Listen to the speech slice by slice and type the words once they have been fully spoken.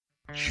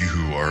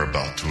You are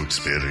about to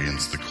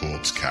experience the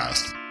Corpse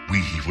Cast.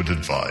 We would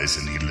advise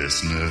any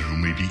listener who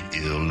may be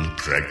ill,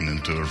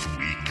 pregnant, or of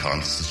weak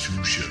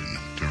constitution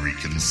to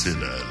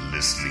reconsider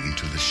listening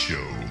to the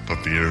show for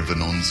fear of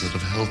an onset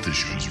of health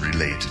issues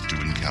related to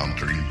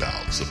encountering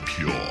bouts of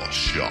pure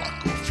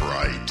shock or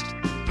fright.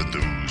 For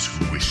those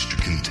who wish to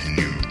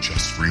continue,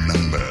 just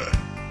remember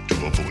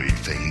to avoid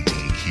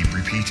fainting. Keep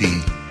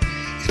repeating,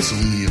 it's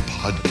only a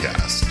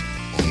podcast.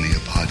 Only a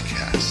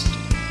podcast.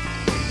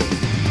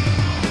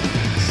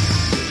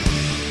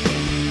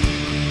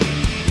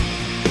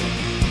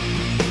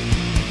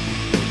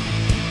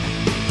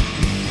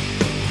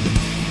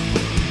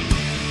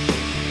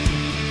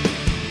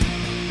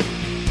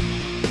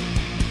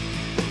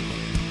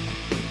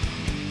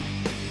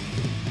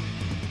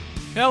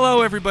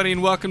 Hello, everybody,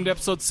 and welcome to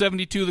episode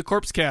 72 of the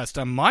Corpse Cast.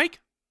 I'm Mike.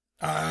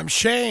 I'm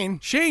Shane.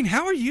 Shane,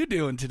 how are you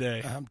doing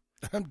today?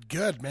 I'm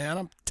good, man.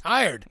 I'm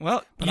tired.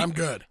 Well, but I'm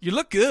good. You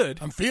look good.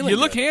 I'm feeling You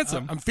good. look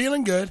handsome. I'm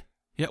feeling good.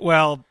 Yeah,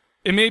 well,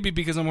 it may be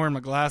because I'm wearing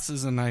my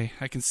glasses and I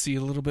can see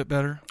a little bit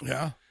better.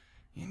 Yeah.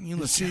 You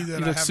look, see that you I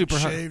look haven't super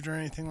shaved or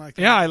anything like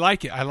that? Yeah, I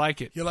like it. I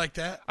like it. You like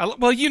that?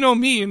 Well, you know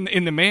me in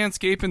the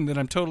manscaping that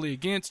I'm totally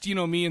against. You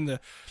know me in the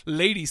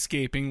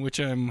ladyscaping, which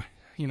I'm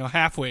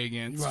halfway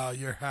against. Well,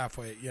 you're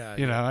halfway. Yeah.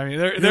 I mean,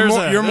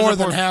 you're more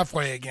than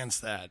halfway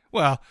against that.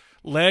 Well,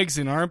 legs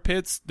and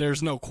armpits,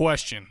 there's no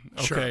question.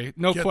 Okay, Sure.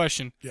 no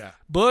question. Yeah.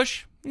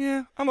 Bush,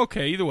 yeah, I'm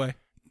okay either way.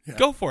 Yeah.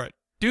 Go for it.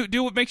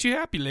 Do what makes you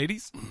happy,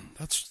 ladies.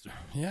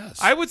 Yes.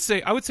 I would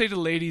say to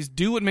ladies,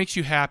 do what makes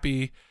you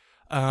happy,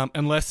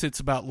 unless it's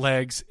about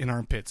legs and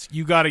armpits.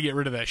 You got to get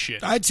rid of that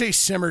shit. I'd say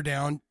simmer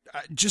down.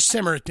 Just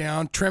simmer it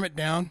down. Trim it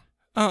down.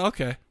 Oh,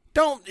 okay.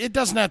 It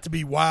doesn't have to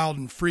be wild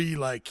and free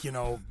like,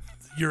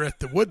 you're at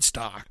the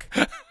Woodstock.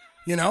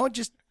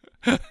 Just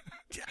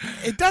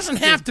it doesn't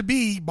have to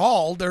be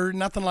bald or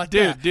nothing like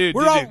that.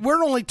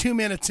 We're only 2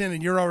 minutes in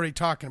and you're already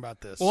talking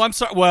about this. Well, I'm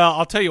sorry. Well,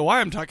 I'll tell you why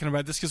I'm talking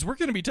about this, because we're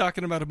going to be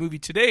talking about a movie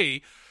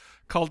today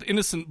called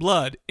Innocent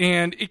Blood,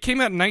 and it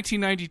came out in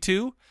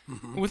 1992.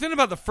 Mm-hmm. Within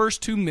about the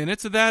first 2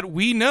 minutes of that,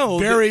 we know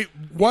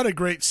what a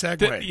great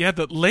segue.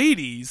 That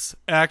ladies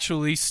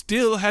actually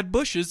still had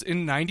bushes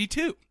in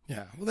 92.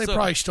 Yeah, well, they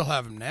probably still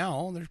have them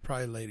now. There's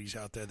probably ladies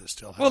out there that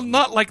still have them. Well,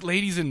 not like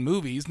ladies in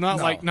movies, not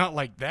like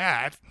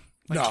that.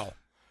 No.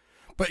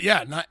 But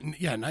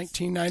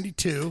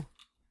 1992.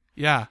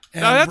 Yeah.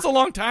 Now, that's a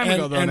long time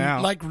ago, though,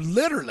 now. Like,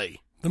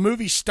 literally, the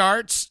movie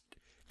starts,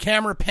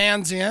 camera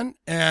pans in,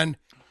 and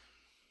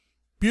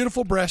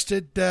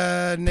beautiful-breasted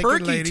naked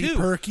perky lady. Too.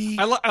 Perky.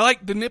 I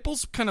like the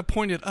nipples kind of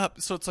pointed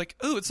up, so it's like,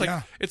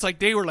 it's like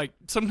they were like,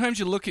 sometimes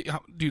you look at,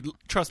 dude,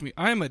 trust me,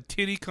 I am a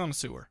titty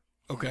connoisseur,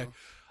 okay? Mm-hmm.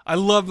 I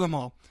love them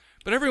all.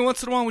 But every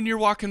once in a while when you're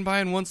walking by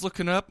and one's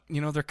looking up,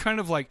 they're kind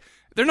of like,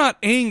 they're not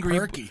angry,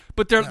 perky.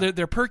 But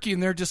they're perky,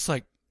 and they're just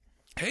like,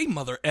 hey,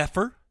 mother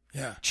effer.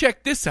 Yeah.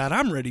 Check this out.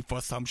 I'm ready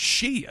for some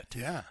shit.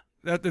 Yeah.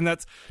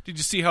 Did you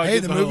see how I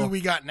did did the movie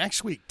we got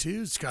next week,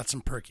 too, it's got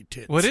some perky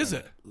tits. What is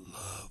it?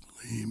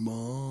 Lovely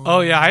Mom. Oh,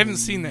 yeah, I haven't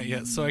seen that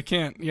yet, so I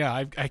can't,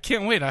 I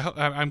can't wait.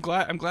 I'm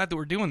glad that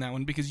we're doing that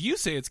one, because you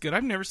say it's good.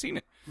 I've never seen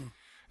it.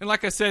 And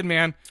like I said,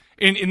 man,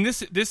 and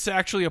this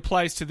actually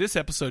applies to this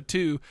episode,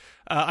 too.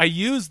 I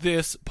use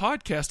this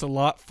podcast a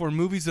lot for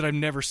movies that I've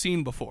never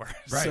seen before.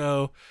 Right.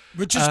 So,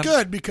 which is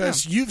good,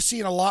 because you've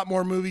seen a lot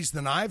more movies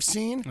than I've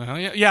seen.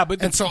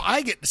 And so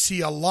I get to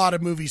see a lot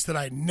of movies that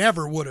I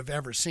never would have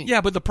ever seen.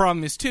 Yeah, but the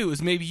problem is, too,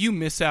 is maybe you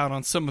miss out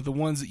on some of the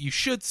ones that you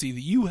should see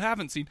that you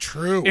haven't seen.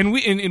 True. And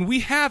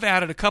we have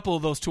added a couple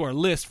of those to our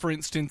list. For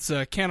instance,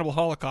 Cannibal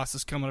Holocaust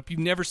is coming up. You've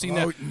never seen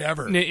that?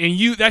 Never.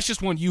 And that's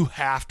just one you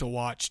have to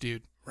watch,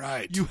 dude.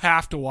 Right. You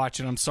have to watch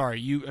it. I'm sorry.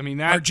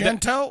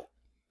 Argento?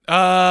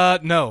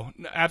 No,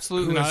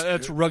 absolutely not.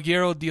 That's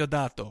Ruggiero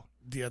Diodato.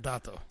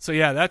 So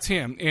yeah, that's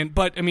him.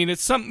 But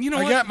it's something.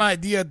 I got my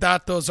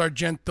Diodatos,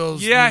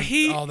 Argentos. Yeah,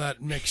 all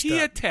that mixed up.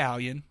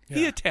 Italian. Yeah.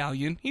 He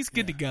Italian. He's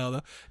good to go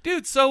though,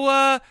 dude.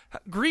 So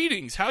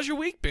greetings. How's your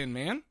week been,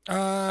 man?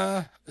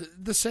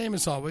 The same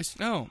as always.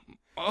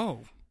 Oh.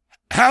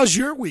 How's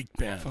your week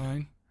been?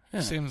 Fine. Yeah.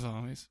 Same as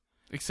always.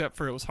 Except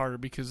for it was harder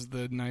because of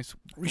the nice.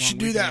 We should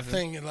do that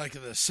thing like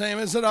the same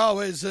as it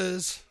always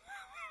is.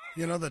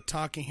 The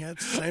talking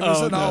heads. Same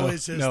as it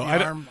always is. No,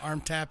 the arm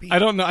tappy. I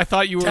don't know. I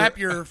thought you were tap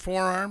your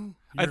forearm.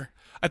 I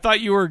thought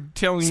you were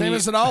telling me same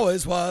as it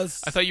always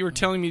was. I thought you were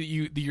telling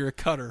me that you're a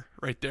cutter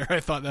right there. I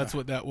thought that's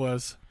what that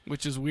was,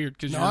 which is weird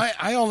because you're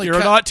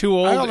not too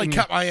old. I only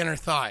cut my inner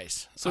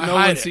thighs, so no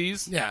one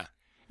sees. Yeah,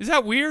 is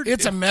that weird?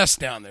 It's a mess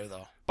down there,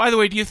 though. By the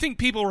way, do you think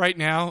people right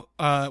now,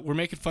 we're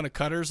making fun of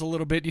cutters a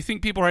little bit? Do you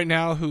think people right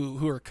now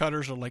who are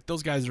cutters are like,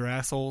 those guys are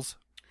assholes?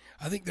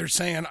 I think they're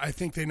saying, I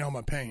think they know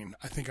my pain.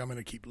 I think I'm going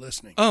to keep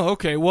listening. Oh,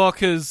 okay. Well,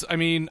 because,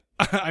 I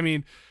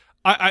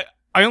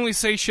only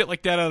say shit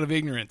like that out of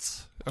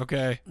ignorance,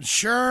 okay?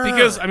 Sure.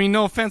 Because,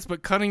 no offense,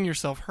 but cutting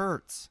yourself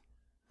hurts,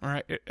 all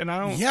right? And I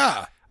don't...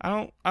 Yeah. I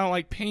don't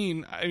like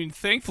pain.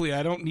 Thankfully,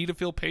 I don't need to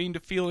feel pain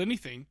to feel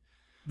anything.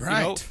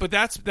 Right. But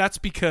that's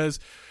because...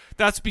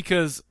 That's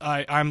because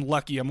I'm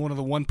lucky. I'm one of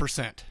the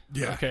 1%.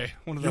 Yeah. Okay.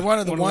 You're one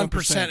of the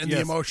 1% in the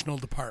emotional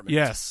department.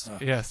 Yes.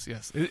 Yes.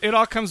 It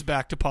all comes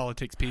back to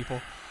politics,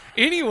 people.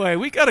 Anyway,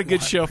 we got a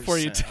good show for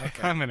you today.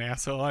 Okay. I'm an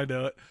asshole. I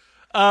know it.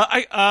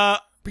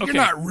 But you're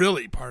not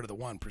really part of the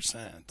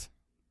 1%.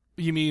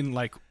 You mean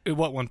like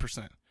what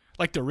 1%?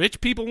 Like the rich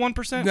people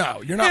 1%?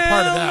 No, you're not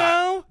part of that.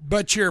 No.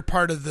 But you're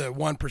part of the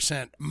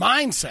 1%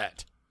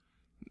 mindset.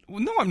 Well,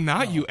 no, I'm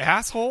not. No. You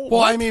asshole. Well,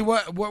 what? I mean,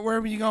 where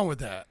were you going with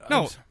that?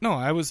 No.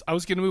 I was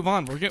going to move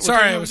on.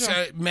 Sorry, I was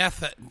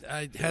meth.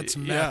 I had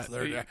some meth.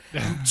 Yeah.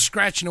 I'm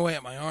scratching away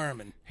at my arm,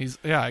 and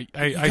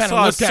I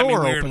saw a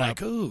sore open like,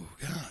 ooh,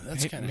 God,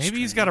 that's kind of maybe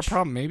he's got a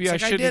problem. Maybe I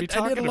shouldn't be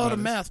talking about it. I did a load of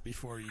meth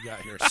before you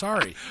got here.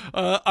 Sorry.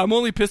 I'm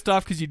only pissed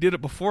off because you did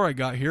it before I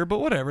got here, but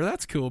whatever.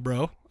 That's cool,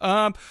 bro.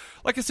 Like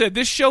I said,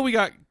 this show we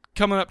got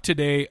coming up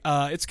today,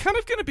 it's kind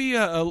of going to be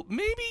a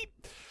maybe.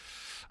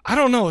 I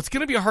don't know. It's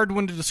going to be a hard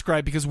one to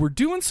describe because we're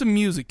doing some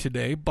music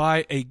today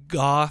by a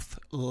goth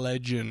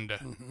legend,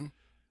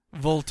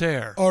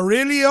 Voltaire.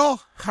 Aurelio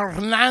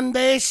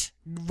Hernandez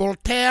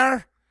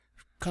Voltaire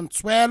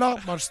Consuelo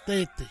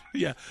Marstetti.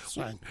 Yeah.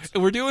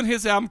 We're doing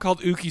his album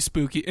called Ooky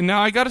Spooky. And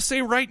now I got to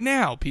say right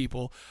now,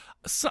 people,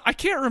 so I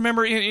can't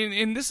remember,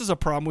 and this is a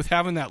problem with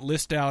having that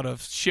list out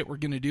of shit we're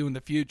going to do in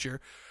the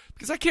future.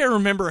 Because I can't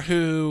remember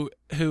who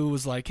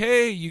was like,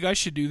 hey, you guys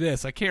should do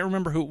this. I can't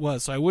remember who it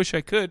was, so I wish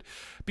I could.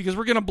 Because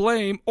we're going to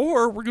blame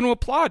or we're going to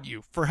applaud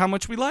you for how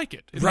much we like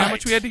it. And how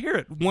much we had to hear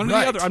it. One or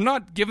the other. I'm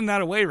not giving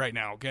that away right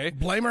now, okay?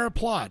 Blame or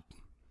applaud.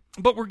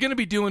 But we're going to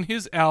be doing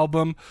his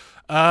album,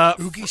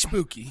 Ooky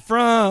Spooky,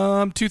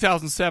 from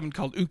 2007,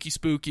 called Ooky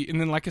Spooky.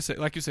 And then, like you said,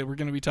 we're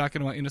going to be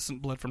talking about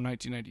Innocent Blood from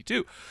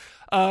 1992.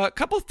 A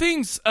couple of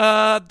things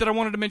that I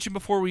wanted to mention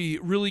before we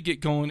really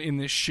get going in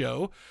this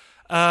show.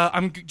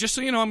 I'm just so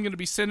you know, I'm going to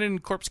be sending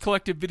Corpse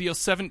Collective Video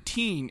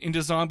 17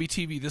 into Zombie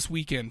TV this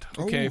weekend.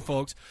 Okay,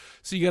 folks.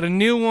 So you got a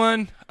new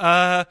one.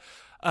 And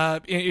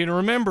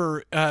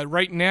remember,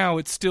 right now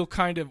it's still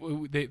kind of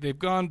they've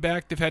gone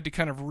back. They've had to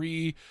kind of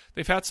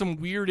they've had some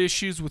weird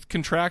issues with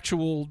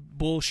contractual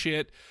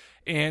bullshit.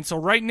 And so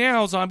right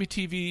now, Zombie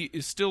TV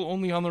is still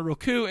only on the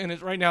Roku, and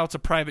right now it's a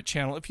private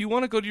channel. If you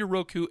want to go to your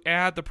Roku,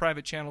 add the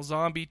private channel,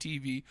 Zombie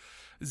TV,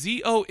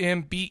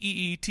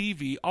 ZOMBEE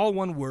TV, all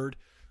one word.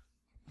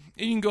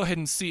 And you can go ahead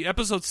and see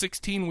episode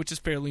 16, which is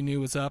fairly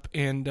new, is up,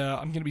 and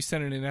I'm going to be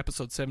sending in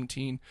episode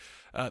 17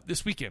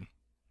 this weekend.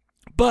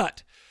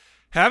 But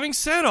having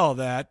said all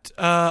that,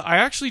 I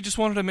actually just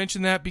wanted to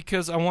mention that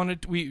because I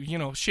wanted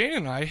Shane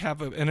and I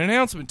have an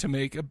announcement to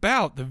make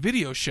about the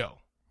video show,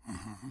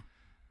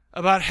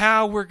 about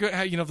how we're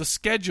going, the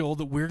schedule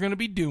that we're going to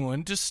be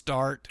doing to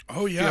start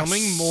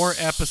filming more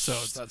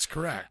episodes. That's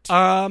correct.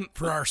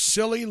 For our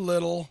silly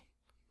video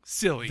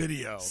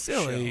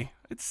show.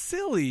 It's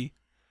silly.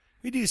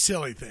 We do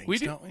silly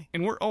things, don't we?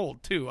 And we're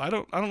old too. I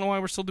don't know why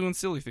we're still doing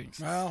silly things.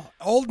 Well,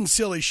 old and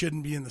silly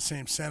shouldn't be in the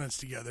same sentence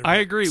together. I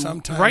agree.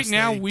 Right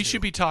now, we should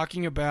be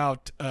talking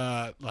about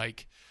how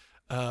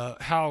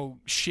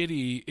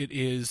shitty it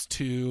is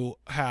to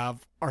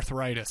have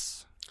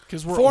arthritis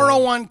because we're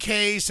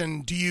 401ks.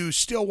 And do you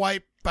still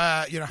wipe?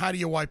 How do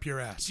you wipe your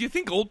ass? Do you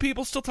think old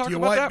people still talk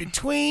about that? Do you wipe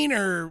between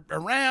or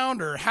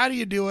around, or how do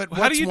you do it?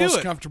 How do you do it? What's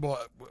most comfortable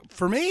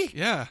for me?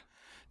 Yeah,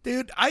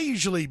 dude, I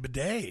usually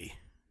bidet.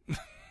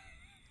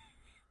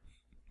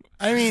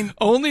 I mean,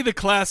 only the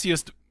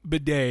classiest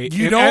bidet.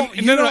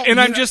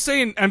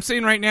 I'm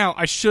saying right now,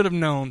 I should have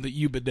known that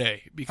you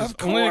bidet because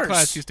only the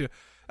classiest do.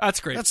 That's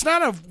great. That's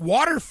not a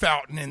water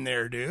fountain in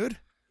there, dude.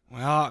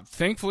 Well,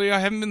 thankfully, I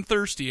haven't been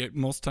thirsty at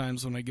most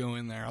times when I go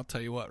in there. I'll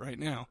tell you what, right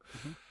now.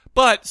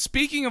 But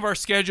speaking of our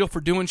schedule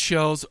for doing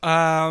shows,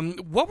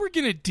 what we're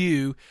going to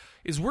do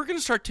is we're going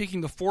to start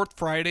taking the fourth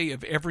Friday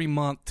of every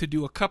month to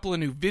do a couple of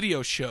new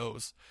video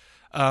shows.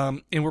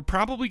 And we're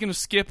probably going to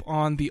skip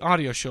on the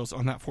audio shows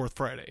on that fourth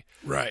Friday.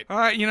 Right.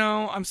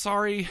 I'm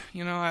sorry.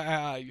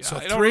 So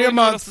 3 a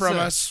month from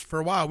us for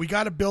a while. We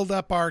got to build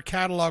up our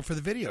catalog for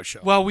the video show.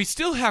 Well, we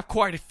still have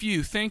quite a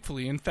few,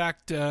 thankfully. In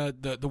fact,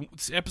 the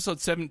episode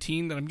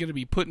 17 that I'm going to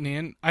be putting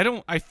in, I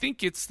don't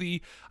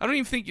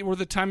even think we're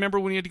the time. Remember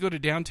when we had to go to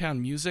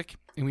Downtown Music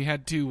and we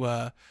had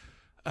to,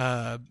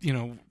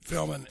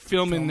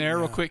 film in there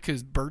real quick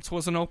because Burt's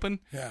wasn't open.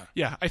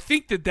 Yeah. I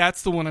think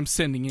that's the one I'm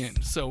sending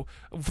in. So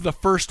the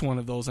first one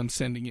of those I'm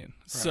sending in. Right.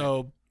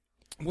 So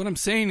what I'm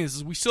saying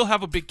is we still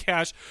have a big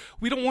cache.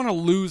 We don't want to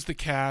lose the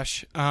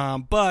cache,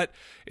 but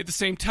at the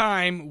same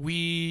time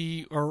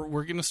we're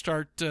going to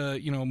start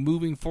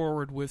moving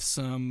forward with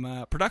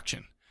some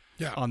production.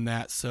 On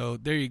that, so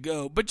there you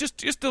go. But just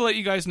to let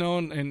you guys know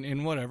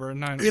and whatever.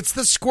 It's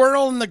the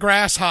squirrel and the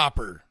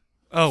grasshopper.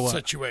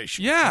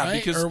 Situation. Yeah,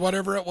 right? because or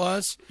whatever it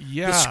was.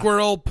 Yeah, the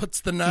squirrel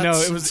puts the nuts. No,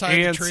 it was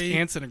inside the tree.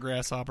 Ants and a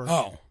grasshopper.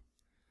 Oh,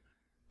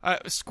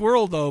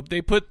 squirrel though they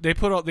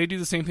do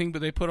the same thing,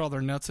 but they put all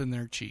their nuts in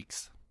their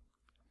cheeks.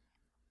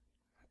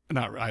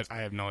 I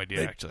have no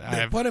idea actually.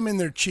 They put them in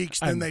their cheeks,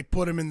 then they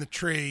put them in the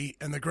tree,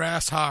 and the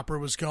grasshopper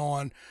was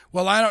going,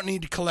 well, I don't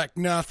need to collect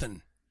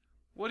nothing.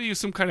 What are you,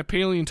 some kind of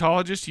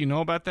paleontologist? You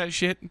know about that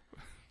shit?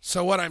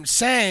 So what I'm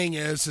saying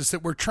is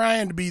that we're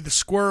trying to be the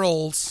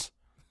squirrels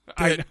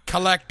that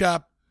collect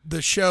up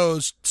the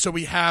shows so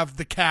we have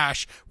the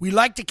cash. We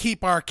like to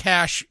keep our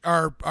cash,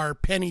 our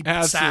penny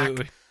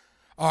sack,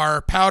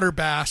 our powder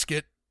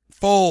basket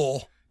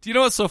full. Do you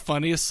know what's so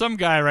funny is some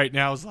guy right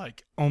now is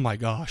like, oh my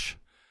gosh,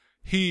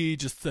 he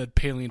just said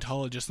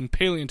paleontologist, and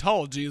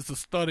paleontology is the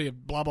study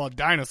of blah blah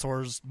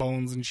dinosaurs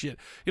bones and shit.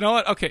 You know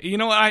what? Okay, you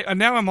know what?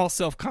 Now I'm all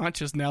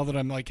self-conscious now that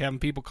I'm like having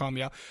people call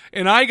me out,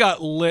 and I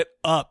got lit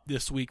up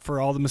this week for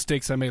all the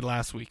mistakes I made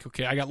last week.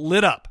 Okay, I got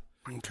lit up.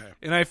 Okay,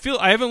 and I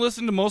haven't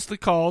listened to most of the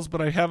calls,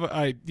 but I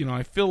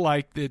feel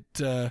like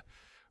that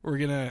we're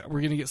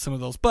gonna get some of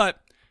those. But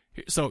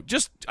so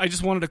I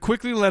just wanted to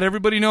quickly let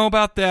everybody know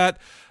about that.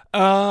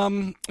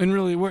 And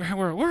really, we're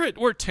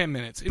at 10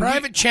 minutes.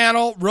 Private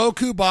channel,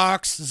 Roku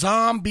box,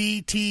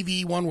 Zombie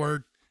TV, one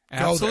word.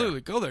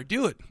 Absolutely, go there,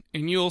 do it,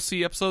 and you'll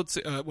see episodes.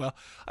 Well,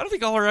 I don't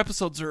think all our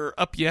episodes are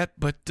up yet,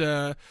 but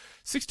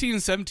 16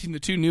 and 17, the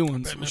two new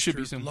ones, should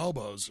be soon.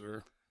 Lobos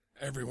are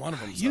every one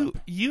of them.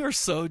 You are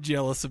so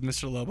jealous of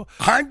Mr. Lobo.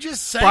 I'm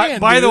just saying.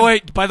 By the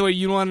way,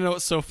 you want to know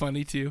what's so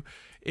funny too?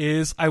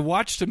 Is I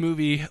watched a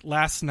movie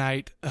last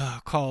night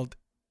called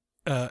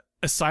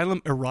Asylum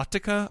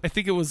Erotica, I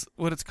think it was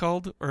what it's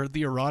called, or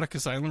the Erotic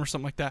Asylum or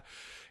something like that.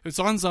 It's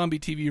on Zombie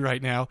TV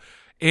right now,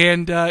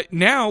 and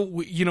now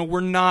we're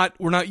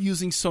not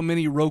using so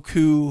many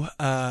Roku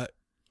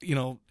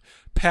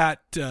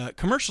Pat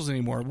commercials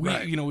anymore.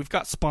 We've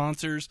got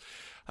sponsors,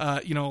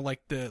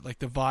 like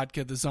the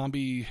vodka, the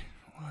zombie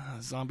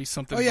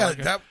something. Oh yeah,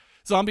 vodka.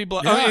 Zombie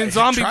Blast.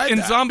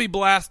 Zombie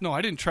Blast. No,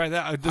 I didn't try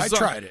that. I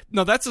tried it.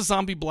 No, that's a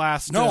Zombie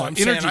Blast. No, I'm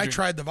saying I drink.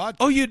 tried the vodka.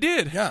 Oh, you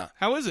did? Yeah.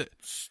 How is it?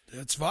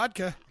 It's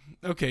vodka.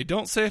 Okay,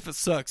 don't say if it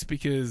sucks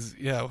because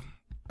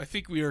I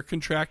think we are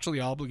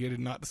contractually obligated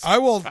not to say. I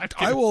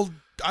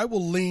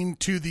will lean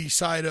to the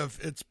side of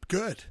it's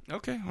good.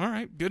 Okay, all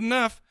right, good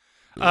enough.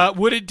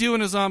 Would it do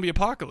in a zombie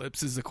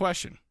apocalypse is the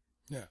question.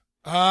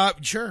 Yeah.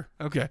 Sure.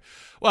 Okay.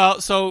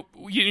 Well, so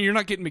you're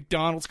not getting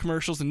McDonald's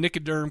commercials and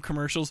Nicoderm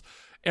commercials.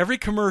 Every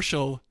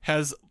commercial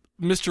has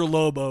Mr.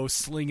 Lobo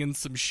slinging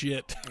some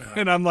shit.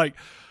 And I'm like,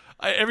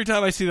 every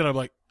time I see that, I'm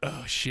like,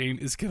 oh, Shane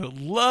is going to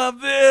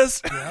love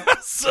this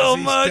so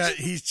much.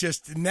 He's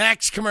just,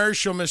 next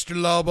commercial, Mr.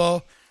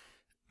 Lobo.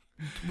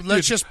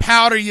 Let's just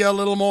powder you a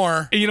little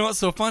more. And you know what's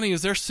so funny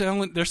is they're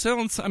selling.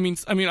 I mean,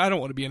 I don't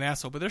want to be an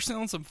asshole, but they're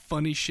selling some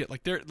funny shit.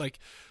 Like they're like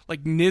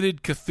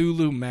knitted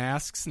Cthulhu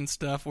masks and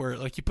stuff, where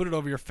like you put it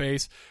over your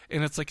face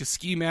and it's like a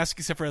ski mask,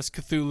 except for it has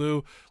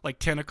Cthulhu like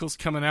tentacles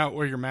coming out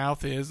where your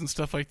mouth is and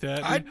stuff like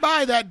that. I'd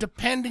buy that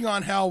depending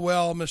on how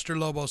well Mr.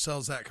 Lobo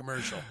sells that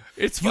commercial.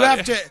 It's you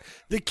have to.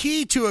 The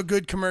key to a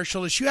good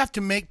commercial is you have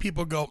to make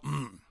people go,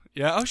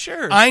 Yeah, oh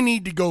sure. I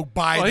need to go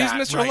buy that. Well,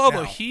 he's Mr. Right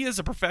Lobo. now. He is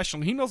a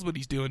professional. He knows what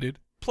he's doing, dude.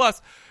 Plus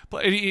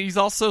he's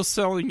also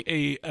selling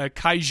a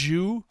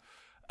kaiju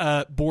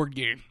board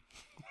game.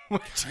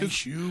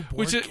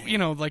 Which is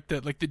like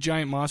the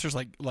giant monsters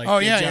like the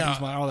Japanese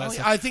monster, all that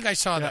stuff. I think I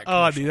saw that.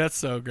 Oh, dude, that's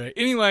so great.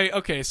 Anyway,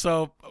 okay,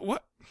 so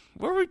what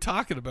were we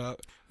talking about?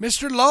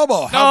 Mr.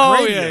 Lobo, how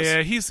great he is.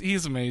 Yeah,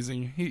 he's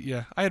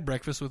amazing. I had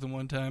breakfast with him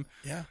one time.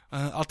 Yeah.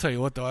 I'll tell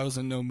you what though, I was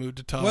in no mood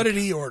to talk. What did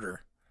he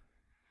order?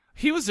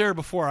 He was there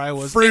before I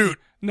was. Fruit.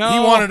 No, he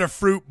wanted a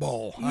fruit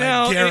bowl.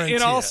 No, I guarantee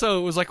it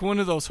also was like one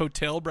of those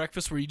hotel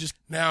breakfasts where you just.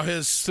 Now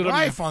his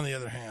wife, on the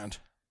other hand,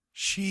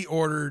 she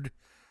ordered.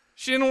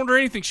 She didn't order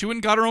anything. She went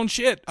and got her own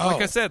shit. Oh.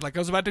 Like I said, like I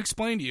was about to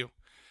explain to you.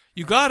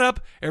 You got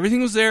up,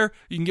 everything was there.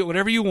 You can get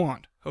whatever you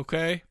want.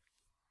 Okay.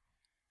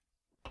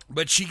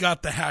 But she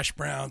got the hash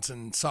browns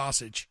and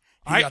sausage.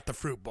 He got the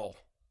fruit bowl.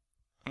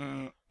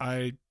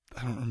 I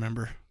don't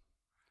remember.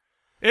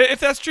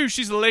 If that's true,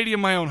 she's a lady in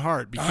my own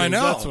heart. Because I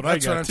know. That's what I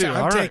got too.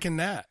 I'm taking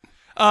that.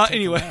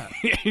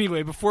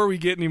 Anyway, before we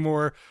get any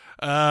more,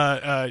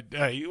 I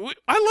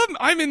love.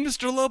 I'm in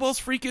Mr. Lobo's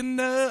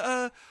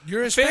freaking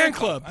You're his fan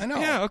club. I know.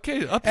 Yeah.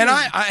 Okay.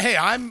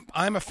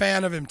 I'm a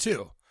fan of him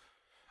too.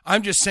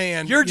 I'm just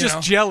saying. You're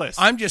just jealous.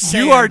 I'm just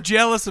saying. You are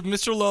jealous of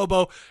Mr.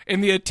 Lobo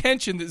and the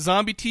attention that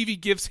Zombie TV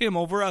gives him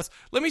over us.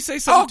 Let me say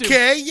something.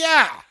 Okay.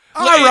 Yeah.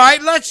 All right,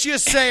 let's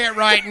just say it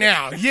right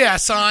now.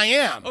 Yes, I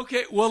am.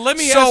 Okay, well, let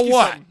me ask you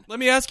something. Let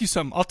me ask you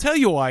something. I'll tell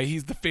you why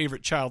he's the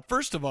favorite child.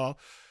 First of all,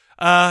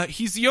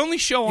 he's the only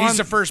show on... He's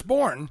the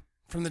firstborn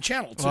from the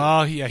channel, too.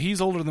 Oh, yeah, he's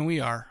older than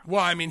we are.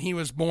 Well, I mean, he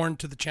was born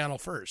to the channel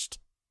first.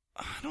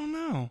 I don't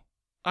know.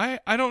 I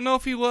don't know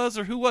if he was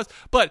or who was,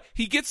 but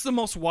he gets the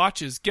most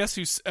watches. Guess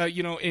who's,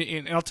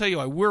 and I'll tell you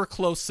why, we're a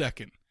close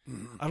second.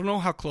 Mm-hmm. I don't know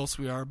how close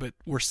we are, but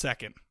we're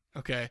second.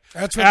 Okay,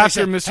 that's what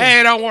after they said.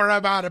 Hey, don't worry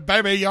about it,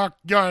 baby.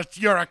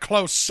 You're a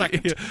close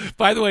second. Yeah.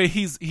 By the way,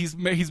 he's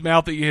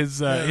mouthing his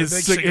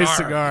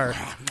cigar.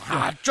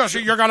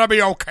 Jesse, you're gonna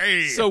be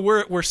okay. So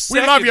we're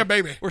second. We love you,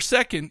 baby. We're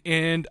second,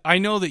 and I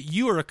know that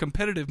you are a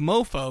competitive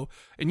mofo,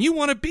 and you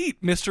want to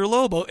beat Mr.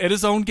 Lobo at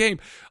his own game.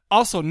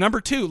 Also,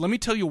 number 2, let me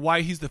tell you why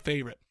he's the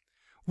favorite.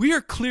 We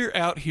are clear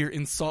out here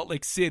in Salt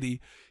Lake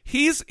City.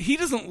 He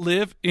doesn't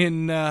live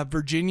in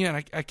Virginia, and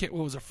I can't.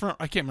 What was it from?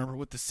 I can't remember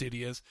what the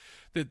city is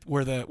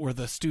where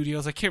the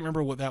studios. I can't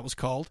remember what that was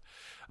called,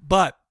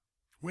 but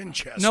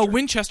Winchester. No,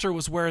 Winchester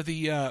was where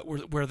the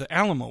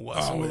Alamo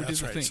was. Oh,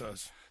 that's right.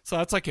 So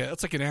that's like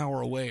an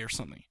hour away or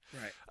something.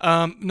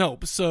 Right. No.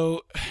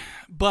 So,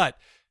 but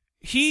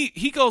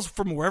he goes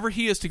from wherever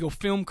he is to go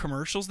film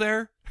commercials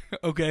there.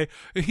 Okay.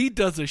 He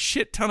does a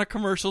shit ton of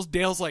commercials.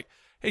 Dale's like,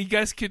 hey, you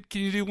guys, can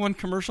you do one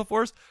commercial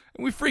for us?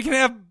 And we freaking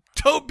have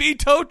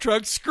tow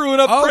trucks screwing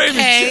up frame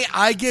and shit.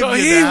 I give so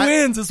you that. So he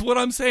wins is what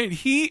I'm saying.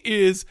 He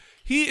is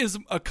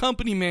a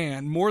company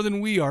man more than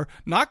we are.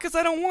 Not because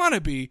I don't want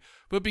to be,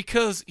 but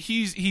because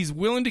he's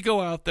willing to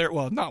go out there.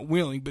 Well, not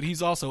willing, but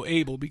he's also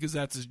able, because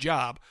that's his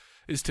job,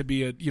 is to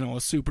be a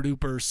super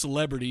duper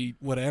celebrity,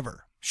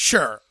 whatever.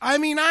 Sure. I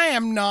mean, I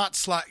am not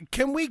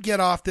Can we get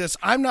off this?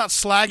 I'm not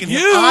slagging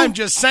him. I'm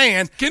just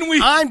saying. Can we?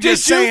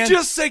 Did you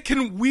just say,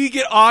 can we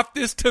get off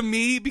this to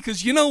me?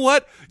 Because you know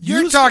what?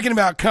 You're talking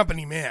about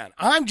company man.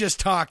 I'm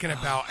just talking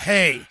about,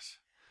 hey,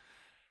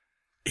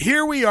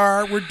 here we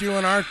are. We're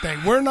doing our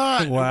thing. We're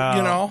not, we're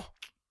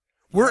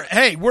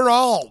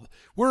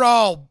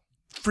all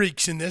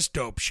freaks in this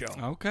dope show.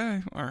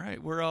 Okay. All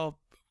right. We're all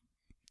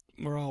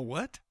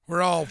what?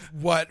 We're all,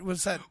 what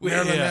was that?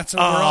 Marilyn Manson?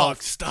 We're all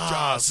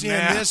seeing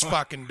this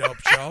fucking dope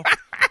show.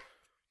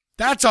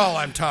 That's all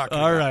I'm talking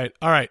about.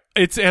 All right.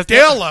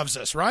 Dale loves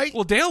us, right?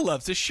 Well, Dale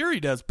loves us. Sure he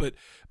does. But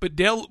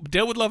Dale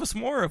would love us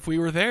more if we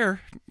were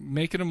there,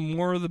 making him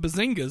more of the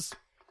bazingas.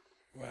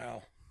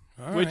 Well,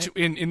 which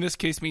in this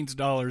case means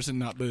dollars and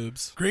not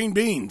boobs. Green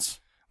beans.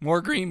 More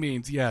green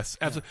beans, yes.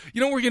 Absolutely. Yeah. You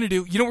know what we're going to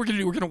do? We're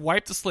going to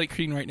wipe the slate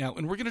clean right now,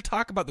 and we're going to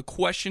talk about the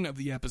question of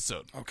the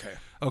episode.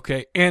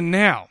 Okay. And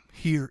now,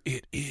 here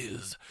it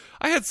is.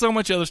 I had so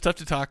much other stuff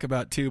to talk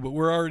about, too, but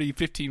we're already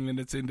 15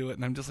 minutes into it,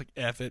 and I'm just like,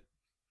 F it.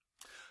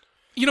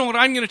 You know what?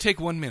 I'm going to take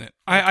 1 minute.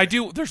 Okay. I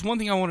do. There's one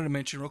thing I wanted to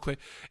mention real quick.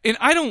 And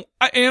I'm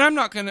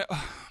not going to,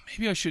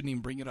 maybe I shouldn't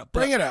even bring it up.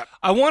 Bring it up.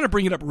 I want to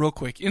bring it up real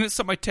quick, and it's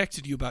something I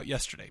texted you about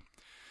yesterday.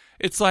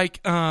 It's like,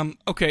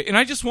 okay, and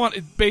I just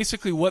want,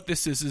 basically what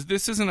this is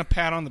this isn't a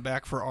pat on the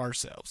back for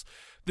ourselves.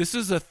 This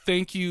is a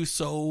thank you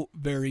so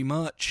very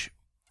much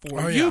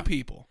for you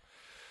people.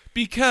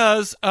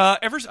 Because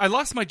I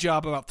lost my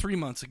job about 3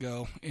 months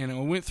ago, and I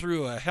went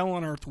through a hell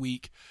on earth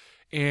week,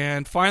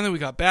 and finally we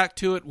got back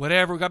to it,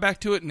 whatever. We got back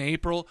to it in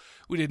April.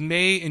 We did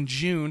May and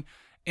June.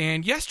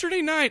 And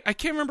yesterday night, I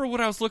can't remember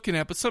what I was looking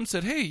at, but some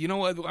said, hey, you know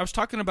what, I was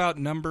talking about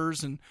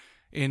numbers and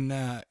in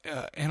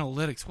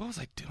analytics. What was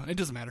I doing? It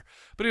doesn't matter.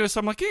 But anyway, so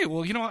I'm like, hey,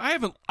 well, you know,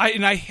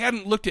 I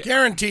hadn't looked at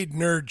guaranteed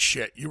nerd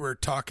shit. You were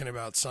talking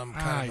about some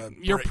kind of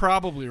you're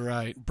probably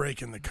right.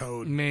 Breaking the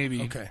code.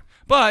 Maybe. Okay.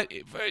 But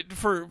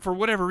for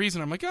whatever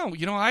reason, I'm like, oh,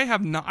 you know, I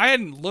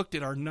hadn't looked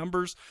at our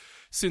numbers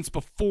since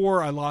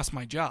before I lost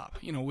my job,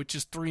 you know, which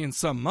is 3 and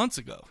some months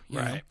ago. You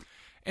know?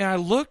 And I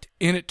looked,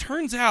 and it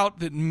turns out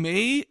that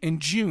May and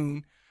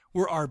June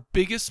were our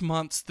biggest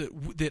months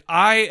that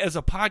I, as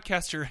a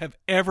podcaster, have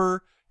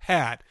ever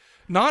had.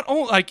 Not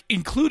only, like,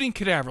 including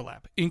Cadaver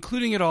Lab,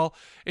 including it all,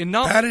 and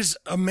not that is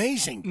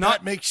amazing.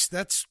 That makes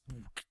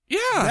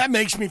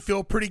me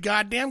feel pretty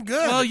goddamn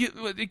good. Well,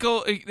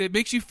 it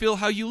makes you feel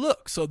how you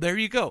look. So there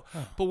you go. Huh.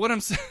 But what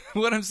I'm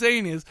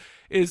saying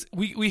is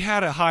we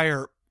had a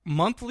higher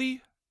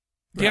monthly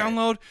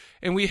download,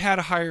 and we had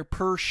a higher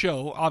per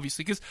show,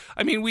 obviously, because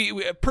I mean,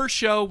 we per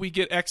show we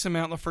get X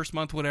amount in the first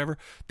month, whatever.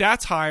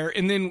 That's higher,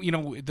 and then you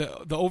know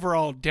the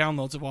overall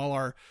downloads of all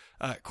our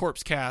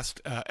Corpse Cast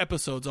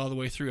episodes all the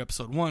way through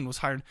episode 1 was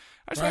higher.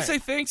 I just want to say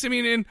thanks. I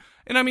mean,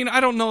 and I mean,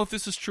 I don't know if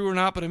this is true or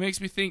not, but it makes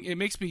me think.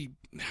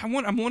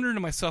 I'm wondering to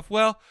myself,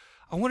 well,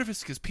 I wonder if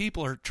it's because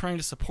people are trying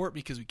to support me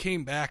because we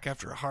came back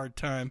after a hard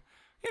time.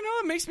 You know,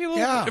 it makes me a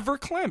little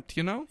verklempt,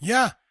 you know?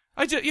 Yeah.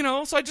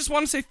 So I just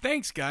want to say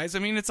thanks, guys. I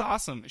mean, it's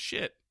awesome.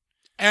 Shit.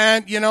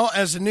 And, you know,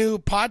 as a new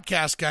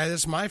podcast guy,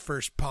 this is my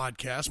first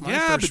podcast, my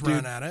first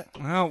run at it.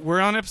 Well, we're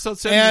on episode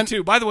 72.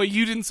 And by the way,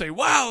 you didn't say,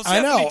 wow, 72.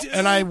 I know,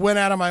 and I went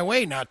out of my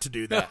way not to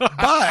do that.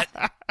 But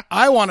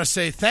I want to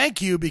say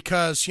thank you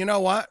because, you know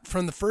what?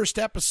 From the first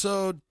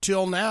episode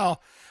till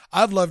now,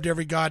 I've loved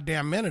every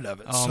goddamn minute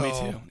of it. Oh, so me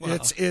too. Wow.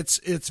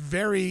 It's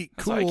very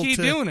cool. That's why I keep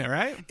doing it,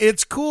 right?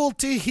 It's cool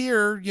to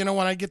hear, you know,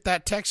 when I get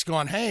that text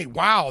going, hey,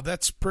 wow,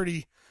 that's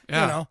pretty...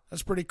 Yeah. You know,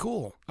 that's pretty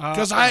cool.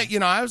 Because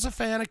I was a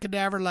fan of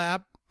Cadaver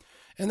Lab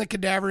and the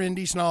Cadaver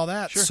Indies and all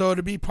that. Sure. So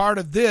to be part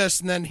of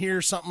this and then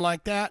hear something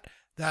like that,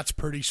 that's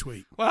pretty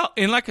sweet. Well,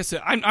 and like I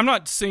said, I'm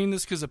not saying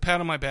this because a pat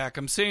on my back.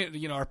 I'm saying,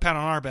 you know, or pat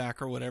on our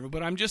back or whatever.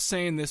 But I'm just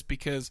saying this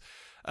because,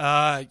 you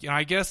know,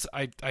 I guess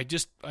I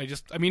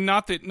mean,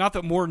 not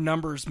that more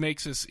numbers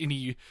makes us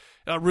any.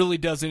 Really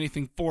does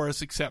anything for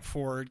us except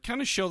for kind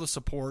of show the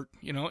support,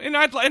 you know. And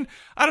I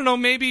don't know,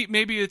 maybe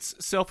it's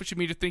selfish of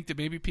me to think that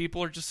maybe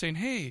people are just saying,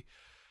 "Hey,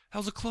 that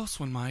was a close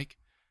one, Mike,"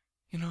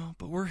 you know.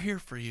 But we're here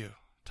for you,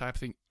 type of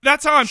thing.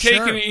 That's how I'm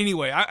taking it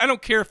anyway. I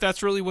don't care if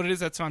that's really what it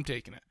is. That's how I'm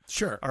taking it.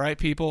 Sure. All right,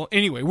 people.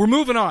 Anyway, we're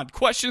moving on.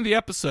 Question of the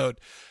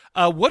episode.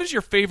 What is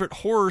your favorite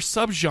horror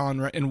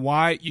subgenre and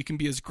why? You can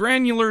be as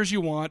granular as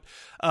you want,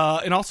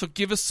 and also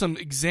give us some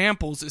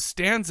examples as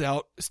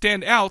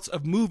standouts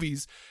of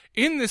movies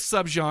in this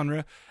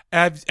subgenre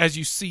as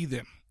you see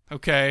them.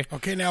 Okay.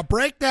 Okay. Now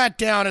break that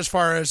down as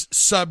far as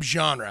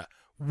subgenre.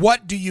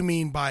 What do you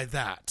mean by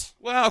that?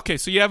 Well, okay.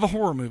 So you have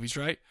horror movies,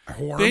 right?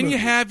 Then you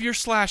have your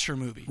slasher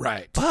movie,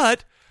 right?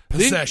 But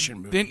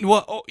possession movie.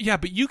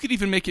 But you could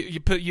even make it.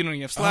 You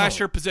have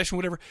slasher, possession,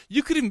 whatever.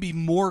 You could even be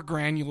more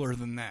granular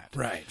than that,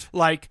 right?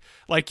 Like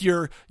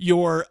your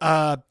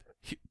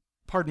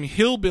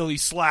hillbilly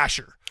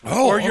slasher,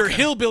 your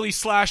hillbilly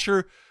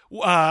slasher,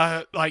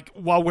 like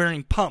while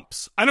wearing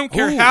pumps. I don't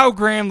care how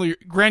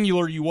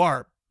granular you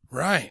are,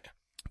 right?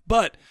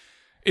 But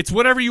it's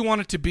whatever you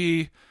want it to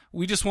be.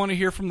 We just want to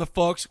hear from the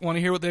folks, want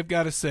to hear what they've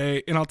got to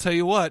say. And I'll tell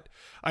you what,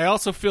 I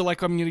also feel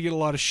like I'm going to get a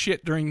lot of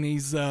shit during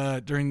these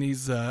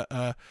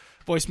voicemails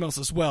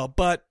as well.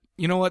 But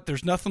you know what?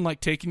 There's nothing like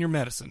taking your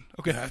medicine.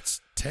 Okay. Let's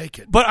take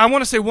it. But I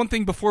want to say one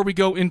thing before we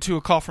go into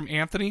a call from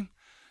Anthony.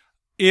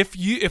 If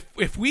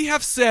we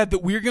have said that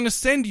we're going to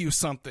send you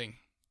something,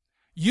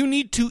 you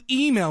need to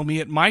email me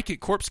at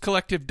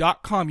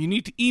mike@corpsecollective.com. You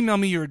need to email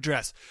me your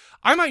address.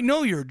 I might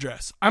know your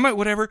address. I might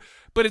whatever,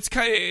 but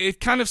it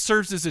kind of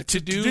serves as a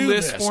to-do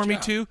list for me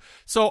too.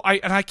 So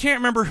I can't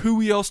remember who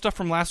we owe stuff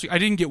from last week. I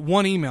didn't get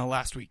one email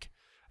last week.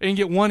 I didn't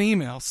get one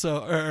email.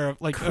 So an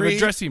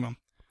address email.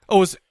 Oh,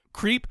 was it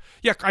Creep?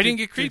 Yeah, I didn't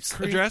get Creep's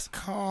address.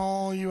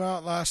 Call you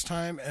out last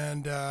time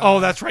and oh,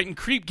 that's right. And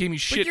Creep gave me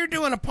shit. But you're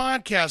doing a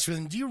podcast with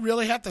him. Do you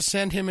really have to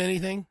send him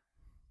anything?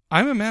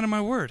 I'm a man of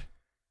my word.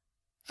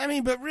 I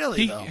mean, but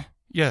really though.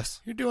 Yes.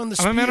 You're doing the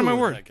I'm a man of my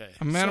word.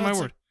 I'm a man of my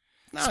word.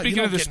 No,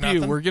 speaking of the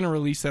spew, we're going to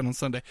release that on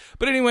Sunday.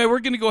 But anyway, we're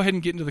going to go ahead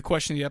and get into the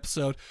question of the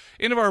episode.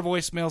 End of our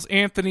voicemails.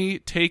 Anthony,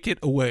 take it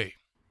away.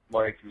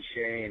 Mike and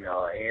Shane,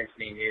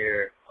 Anthony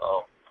here.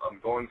 I'm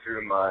going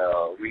through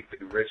my weekly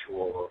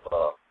ritual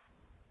of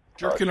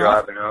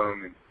driving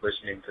home and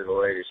listening to the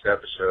latest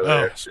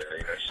episode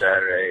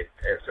Saturday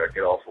after I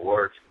get off of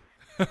work.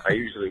 I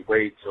usually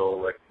wait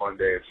till like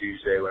Monday or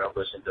Tuesday when I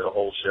listen to the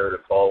whole show to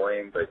call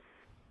in, but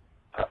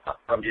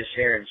I'm just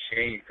hearing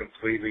Shane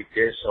completely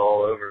diss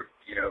all over,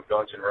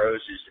 Guns N'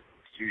 Roses,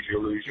 Use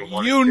Your Illusion.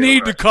 You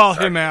need to call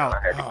him out.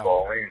 I had to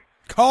call in.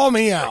 Call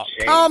me out.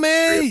 Call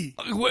me.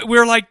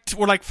 We're like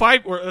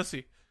let's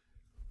see.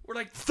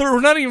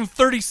 We're not even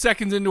 30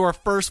 seconds into our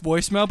first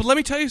voicemail, but let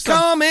me tell you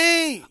something. Call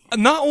me.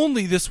 Not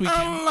only this week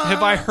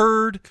have I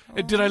heard,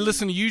 did I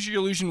listen to Use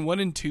Your Illusion 1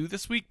 and 2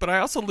 this week, but I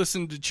also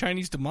listened to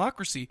Chinese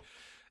Democracy.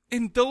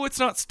 And though it's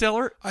not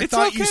stellar, it's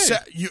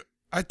okay.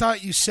 I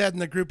thought you said in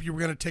the group you were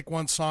going to take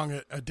one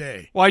song a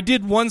day. Well, I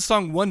did one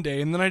song one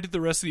day, and then I did the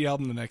rest of the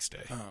album the next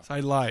day. Oh. So I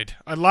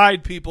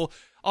lied, people.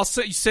 I'll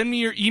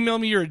email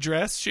me your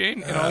address,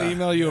 Shane, and I'll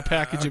email you a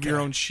package of your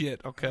own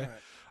shit. Okay.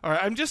 All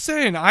right. I'm just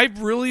saying,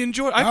 I've really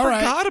enjoyed. I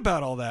forgot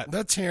about all that.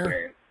 Let's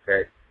hear.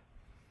 Okay.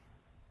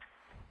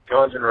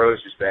 Guns N'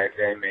 Roses back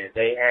then, man,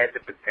 they had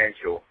the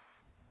potential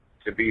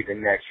to be the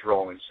next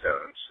Rolling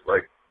Stones.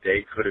 Like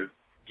they could have,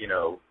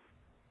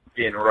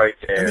 been right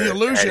there. And the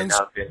Illusions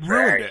not been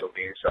ruined it.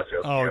 Being such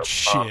a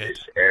shit.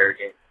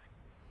 arrogant,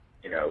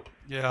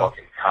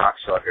 fucking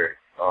cocksucker.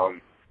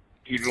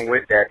 Even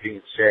with that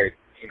being said,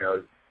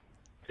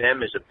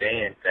 them as a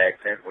band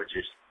back then were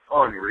just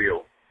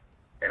unreal.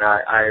 And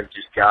I have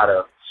just got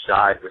to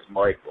side with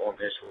Mike on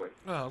this one.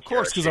 Oh, of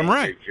course, because I'm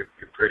right. You're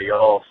pretty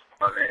off,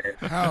 my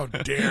man. How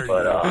dare you?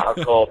 But I'll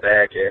call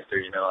back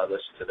after, I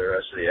listen to the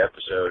rest of the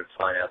episode and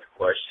find out the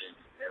question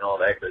and all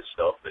that good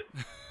stuff. But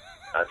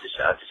I just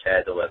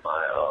had to let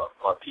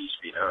my piece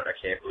be known. I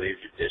can't believe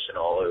you're dishing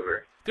all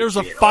over. There's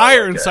a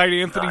fire inside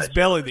Anthony's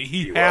belly that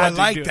he had I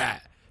like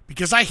that.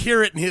 Because I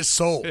hear it in his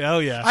soul.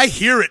 Hell yeah. I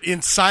hear it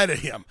inside of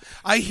him.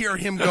 I hear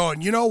him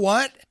going, you know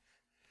what?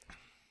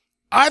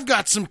 I've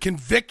got some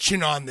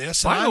conviction on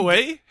this. By the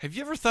way, have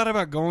you ever thought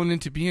about going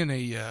into being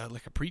a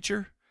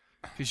preacher?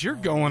 Because you're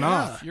going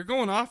off. You're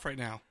going off right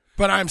now.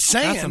 But I'm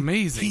saying that's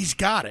amazing. He's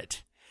got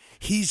it.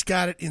 He's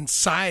got it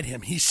inside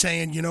him. He's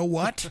saying, you know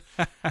what?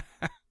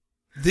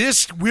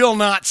 This will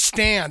not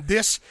stand.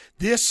 This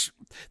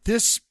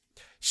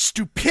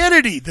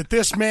stupidity that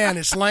this man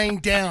is laying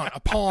down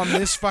upon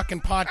this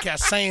fucking podcast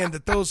saying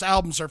that those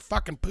albums are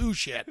fucking poo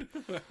shit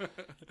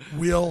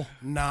will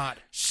not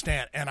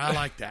stand. And I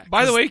like that.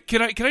 By the way,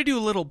 can I do a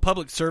little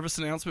public service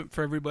announcement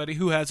for everybody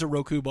who has a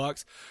Roku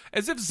box?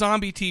 As if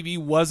Zombie TV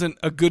wasn't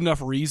a good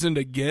enough reason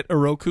to get a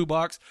Roku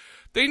box,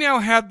 they now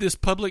have this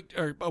public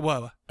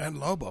and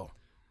Lobo.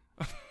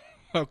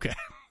 Okay.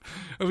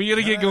 We got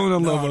to get going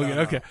on Lobo again.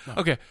 Okay. No.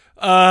 Okay.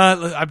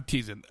 I'm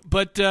teasing.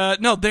 But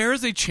no, there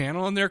is a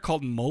channel on there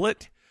called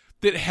Mullet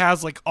that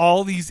has like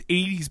all these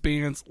 80s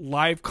bands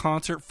live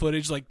concert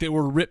footage like they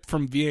were ripped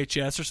from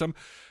VHS or something.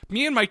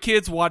 Me and my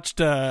kids watched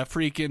what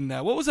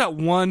was that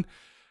one?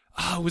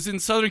 It was in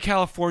Southern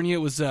California.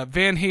 It was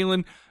Van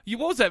Halen.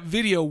 What was that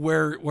video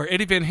where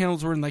Eddie Van Halen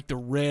was wearing like the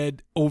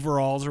red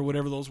overalls or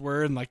whatever those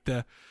were and like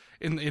the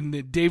in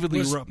the David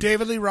Lee Roth.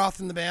 David Lee Roth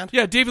in the band?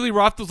 Yeah, David Lee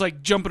Roth was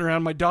like jumping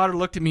around. My daughter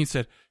looked at me and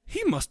said,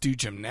 he must do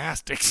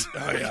gymnastics.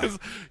 Oh, yeah.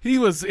 He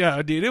was,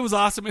 yeah, dude, it was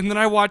awesome. And then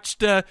I watched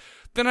that,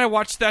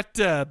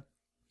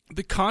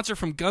 the concert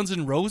from Guns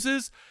N'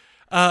 Roses,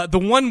 the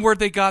one where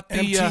they got the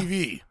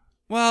MTV.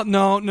 Well,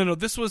 no.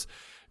 This was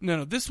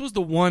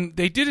the one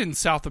they did it in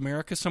South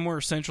America, somewhere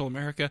or Central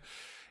America,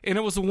 and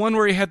it was the one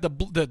where he had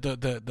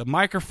the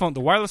microphone,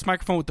 the wireless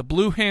microphone with the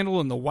blue handle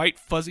and the white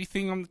fuzzy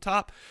thing on the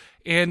top,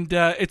 and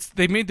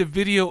they made the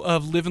video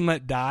of "Live and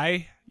Let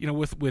Die,"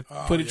 with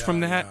footage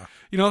from that. Yeah.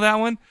 You know that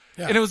one?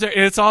 Yeah. And it was there.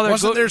 It's all there.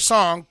 Wasn't their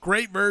song?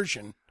 Great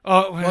version.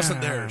 Oh,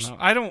 wasn't theirs.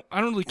 I don't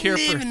really care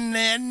for.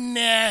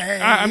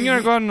 I'm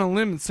gonna go out on a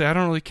limb and say I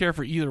don't really care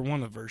for either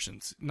one of the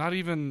versions. Not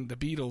even the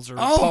Beatles or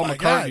Paul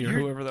McCartney or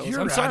whoever that was.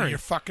 I'm sorry, you're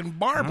fucking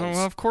marbles.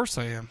 Well, of course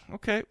I am.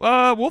 Okay.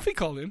 Wolfie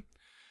called in.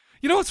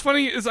 You know what's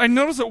funny is I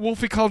noticed that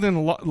Wolfie called in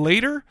a lot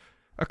later,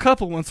 a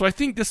couple ones. So I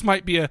think this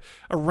might be a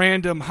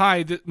random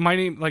hi. That my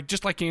name,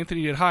 just like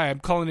Anthony did. Hi, I'm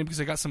calling in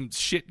because I got some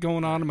shit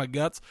going on in my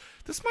guts.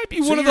 This might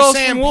be one of those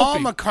from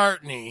Wolfie. Paul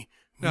McCartney.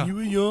 No. You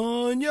were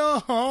young, your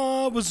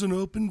heart was an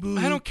open book.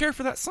 I don't care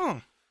for that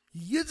song.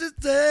 You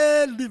just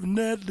living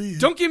that live.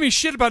 Don't give me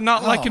shit about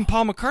not liking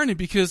Paul McCartney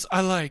because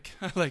I like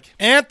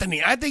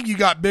Anthony. I think you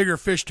got bigger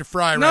fish to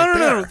fry there.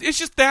 No. It's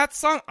just that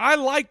song. I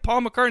like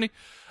Paul McCartney.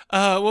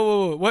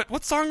 Whoa.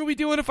 What song are we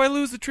doing if I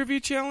lose the trivia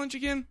challenge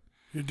again?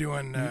 You're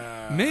doing.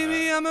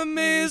 Maybe I'm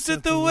amazed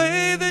at the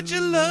way that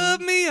you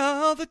love me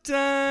all the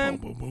time.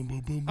 Boom, boom,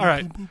 boom, boom, all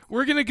right,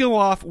 we're gonna go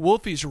off.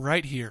 Wolfie's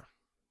right here.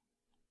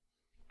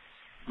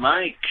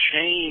 Mike,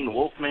 Shane,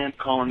 Wolfman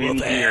calling in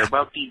here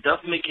about the Duff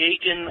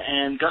McKagan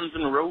and Guns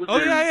N' Roses. Oh,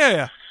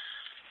 yeah.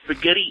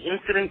 Spaghetti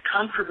incident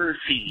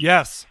controversy.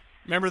 Yes.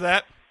 Remember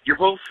that? You're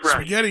both right.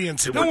 Spaghetti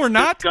incident. No, we're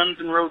not. Guns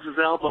N' Roses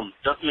album.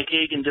 Duff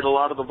McKagan did a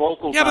lot of the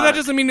vocals. Yeah, but that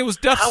doesn't mean it was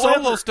Duff's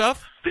solo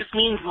stuff. This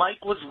means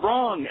Mike was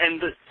wrong,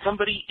 and that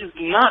somebody is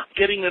not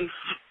getting a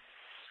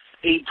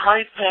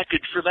prize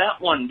package for that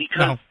one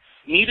because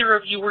neither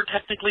of you were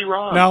technically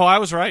wrong. No, I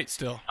was right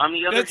still. On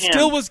the other hand, it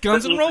still was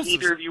Guns N' Roses.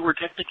 Neither of you were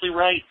technically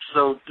right,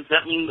 so does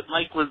that mean that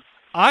Mike was...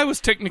 I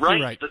was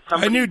technically right.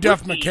 I knew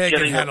Duff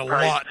McKagan had a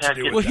lot to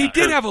do with it. Well, he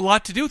did have a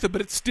lot to do with it, but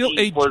it's still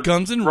a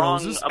Guns N'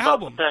 Roses album.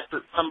 About the fact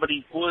that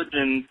somebody would,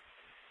 and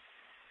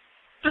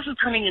this is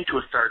turning into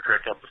a Star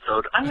Trek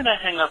episode. I'm going to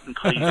hang up and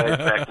call you guys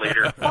back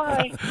later.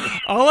 Bye.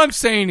 All I'm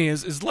saying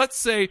is let's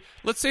say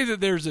that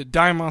there's a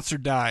Die Monster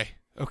Die.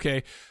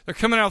 Okay, they're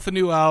coming out with a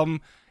new album.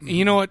 And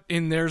you know what?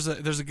 And there's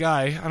a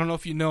guy. I don't know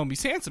if you know him.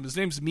 He's handsome. His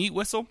name's Meat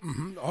Whistle.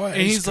 Mm-hmm. Oh, yeah,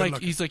 and he's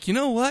like, you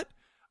know what?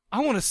 I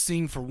want to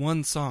sing for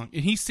one song.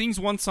 And he sings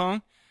one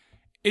song.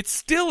 It's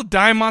still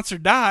Die Monster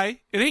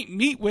Die. It ain't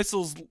Meat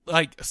Whistle's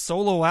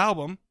solo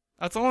album.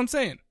 That's all I'm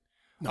saying.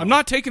 No. I'm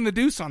not taking the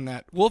deuce on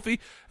that.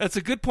 Wolfie, that's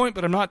a good point,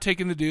 but I'm not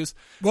taking the deuce.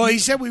 Well, he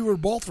said we were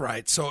both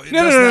right, so it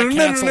doesn't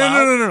cancel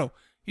out. No.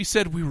 He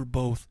said we were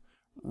both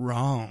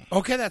wrong.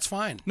 Okay, that's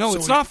fine. No,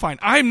 it's not fine.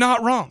 I'm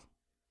not wrong.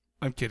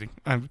 I'm kidding.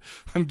 I'm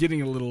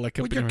getting a little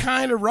you're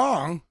kind of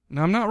wrong.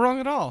 No, I'm not wrong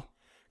at all.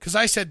 Because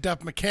I said Duff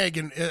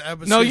McKagan.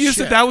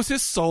 Said that was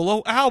his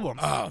solo album.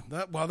 Oh,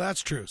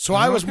 that's true. So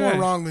I was more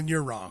wrong than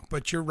you're wrong,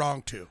 but you're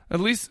wrong too. At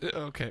least,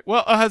 okay.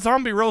 Well,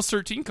 Zombie Rose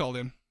 13 called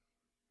in.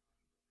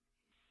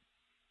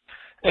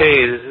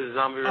 Hey, this is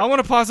Zombie Rose. I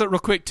want to pause that real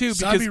quick too.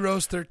 Zombie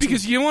Rose 13.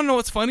 Because you want to know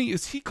what's funny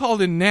is he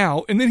called in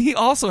now, and then he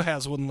also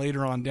has one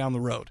later on down the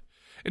road.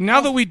 And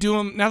now that we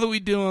do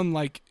them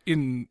like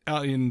in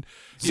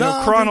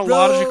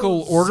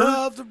chronological order,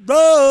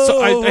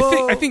 so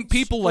I think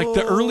people like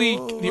the early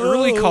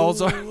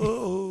calls are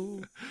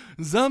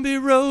Zombie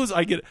Rose.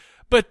 I get it,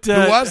 but who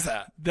was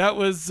that? That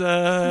was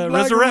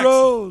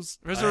Resurrex.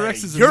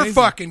 Resurrex is you're amazing.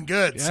 fucking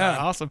good. Yeah, son.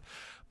 awesome.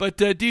 But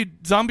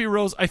dude, Zombie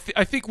Rose, I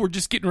think we're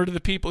just getting rid of the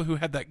people who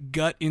had that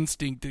gut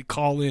instinct to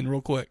call in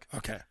real quick.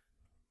 Okay.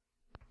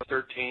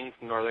 13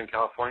 from Northern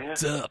California.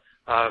 What's up,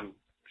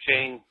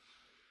 Shane?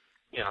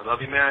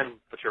 Love you, man,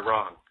 but you're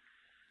wrong.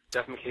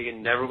 Duff McKagan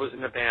never was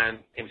in a band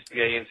named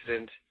Spaghetti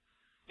Incident.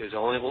 It was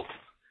only...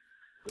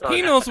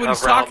 he knows what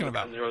he's talking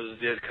about. Guns N' Roses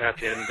did kind of at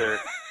the end of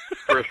their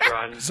first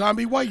run.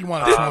 Zombie, why you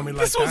want to throw me like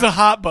that? This was a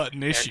hot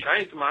button issue. And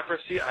Chinese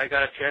Democracy, I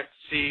got a chance to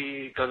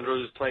see Guns N'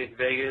 Roses play in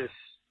Vegas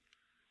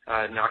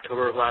in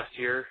October of last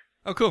year.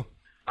 Oh, cool.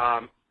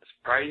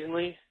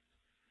 Surprisingly,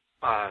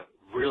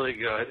 really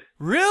good.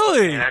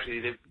 Really? And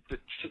actually, the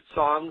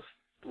songs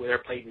where they're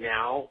played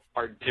now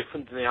are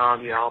different than they are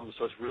on the album,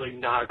 so it's really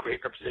not a great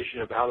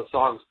representation of how the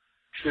songs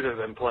should have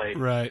been played.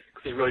 Right.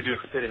 They really do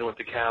fit in with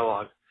the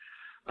catalog.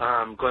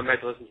 Going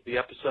back to listen to the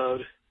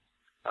episode,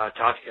 talk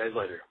to you guys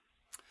later.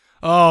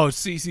 Oh,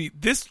 see,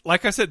 this,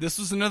 like I said, this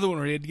was another one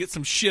where he had to get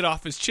some shit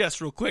off his chest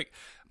real quick.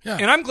 Yeah.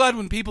 And I'm glad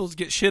when people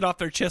get shit off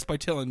their chest by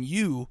telling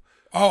you.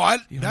 Oh,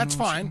 that's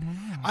fine.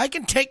 I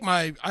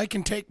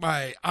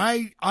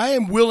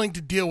am willing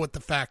to deal with the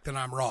fact that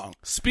I'm wrong.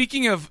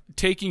 Speaking of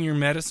taking your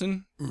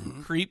medicine,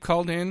 Creep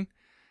called in,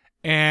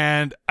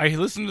 and I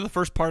listened to the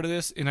first part of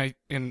this, and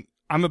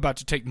I'm about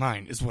to take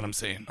mine, is what I'm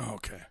saying.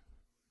 Okay.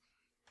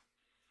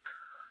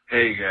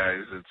 Hey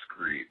guys, it's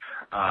Creep.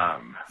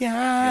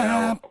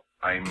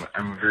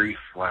 I'm very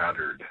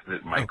flattered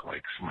that Mike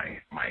likes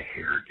my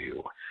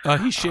hairdo.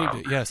 He shaved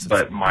it, yes.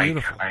 But Mike,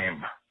 beautiful. I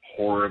am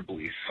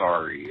horribly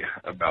sorry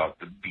about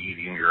the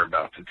beating you're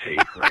about to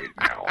take right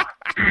now.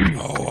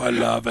 Oh, I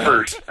love it.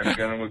 First, I'm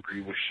going to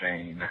agree with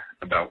Shane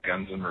about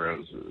Guns N'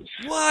 Roses.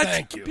 What?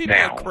 Thank you. People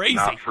now, are crazy.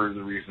 Not for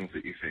the reasons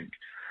that you think.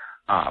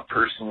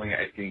 Personally,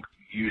 I think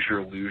Use Your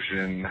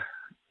Illusion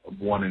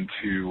 1 and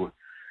 2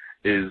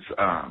 is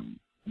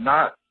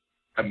not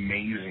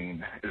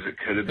amazing as it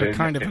could have been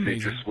kind of if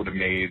amazing. they just would have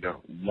made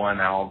one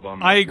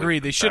album. I agree.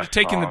 They should have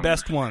taken the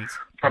best ones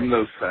from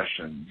those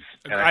sessions.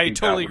 And I think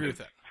totally that agree with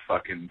that.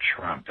 Fucking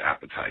trumped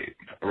Appetite,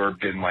 or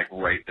been like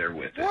right there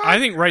with it. I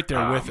think right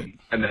there with it.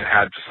 And then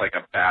had just like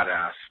a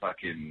badass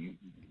fucking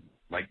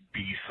like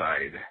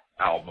B-side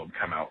album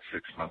come out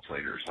 6 months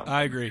later or something.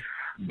 I agree.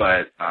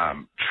 But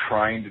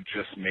trying to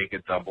just make a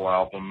double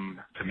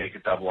album to make a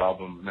double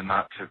album, and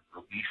not to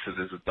release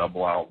it as a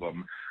double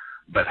album,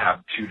 but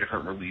have two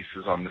different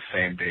releases on the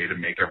same day to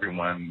make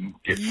everyone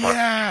get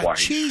fucked twice.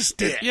 Cheese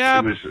stick.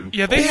 Yeah,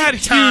 they had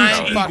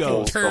huge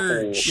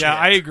egos. Yeah,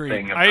 I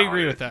agree. I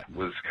agree with that.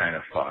 Was kind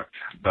of fucked,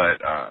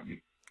 but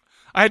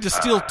I had to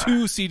steal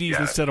 2 CDs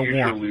instead of Use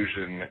Your one.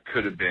 Illusion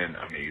could have been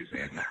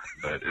amazing,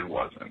 but it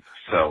wasn't.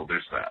 So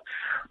there's that.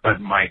 But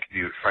Mike,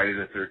 dude, Friday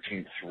the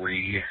 13th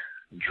 3,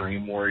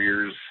 Dream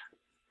Warriors,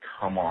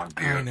 come on,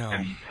 dude. I know.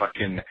 And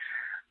fucking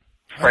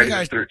Friday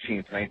the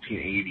 13th,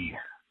 1980.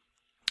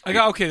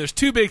 There's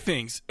 2 big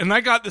things, and I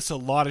got this a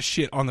lot of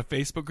shit on the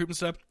Facebook group and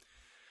stuff.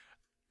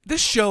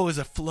 This show is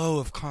a flow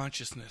of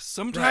consciousness.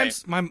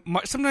 Sometimes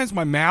sometimes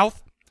my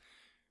mouth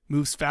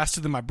moves faster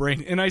than my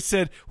brain. And I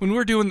said when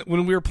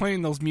we were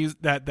playing those music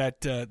like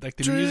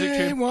the music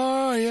Dream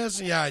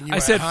Warriors, yeah. And I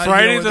said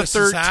Friday the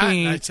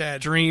 13th. I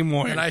said Dream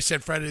Warriors, and I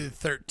said Friday the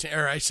 13th,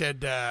 or I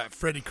said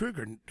Freddy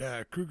Krueger.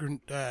 I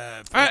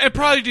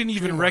probably didn't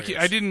even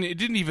recognize. It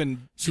didn't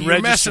even. So you're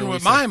messing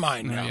with my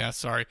mind now. Yeah,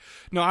 sorry.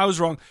 No, I was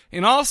wrong.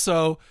 And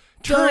also,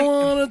 don't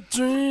wanna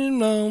dream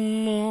no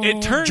more.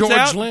 It turns George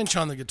out Lynch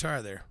on the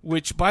guitar there.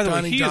 Which, by the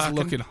way, he Donnie is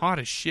looking hot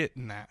as shit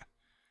in that.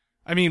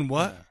 I mean,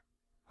 what? Yeah.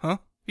 Huh?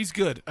 He's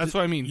good. That's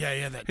what I mean.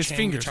 Yeah, that his chain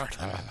fingers.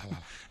 guitar.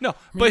 No,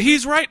 but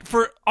he's right.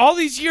 For all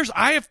these years,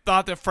 I have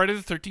thought that Friday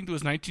the 13th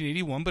was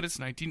 1981, but it's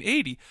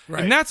 1980,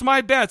 and that's my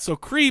bad. So,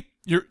 Creep,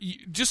 you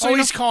just so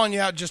he's calling you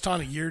out just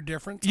on a year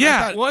difference.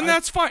 Yeah, and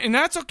that's fine, and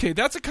that's okay.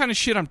 That's the kind of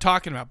shit I'm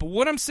talking about. But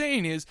what I'm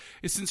saying is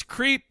since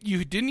Creep,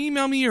 you didn't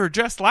email me your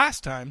address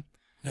last time.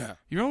 Yeah,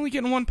 you're only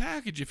getting one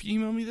package if you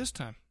email me this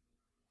time.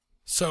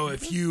 So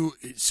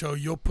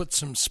you'll put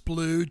some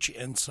splooge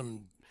and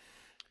some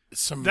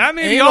that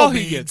may be all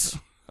beads. He gets.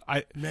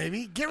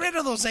 Maybe get rid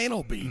of those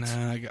anal beads.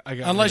 Nah, I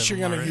got unless you're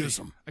going to use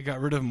them. I got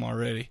rid of them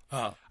already.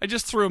 Oh, I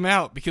just threw them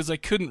out because I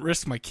couldn't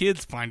risk my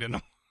kids finding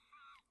them.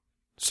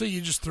 So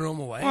you just threw them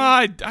away? Well,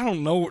 I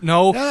don't know.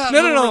 No.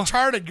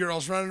 Retarded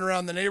girls running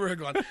around the neighborhood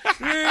going.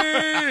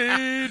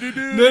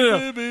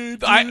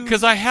 No.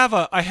 Because I have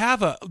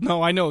a.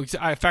 No, I know.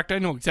 In fact, I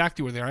know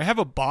exactly where they are. I have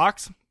a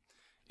box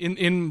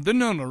in the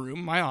Nona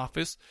room, my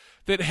office,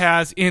 that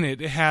has in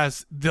it. It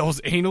has those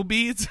anal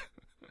beads.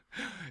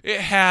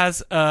 It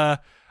has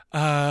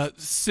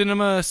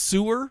Cinema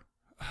Sewer.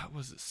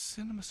 Was it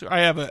Cinema Sewer? I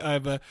have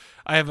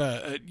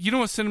a. You know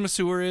what Cinema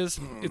Sewer is?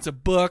 It's a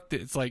book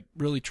that's like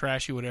really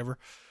trashy, whatever.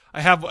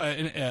 I have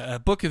a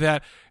book of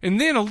that,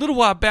 and then a little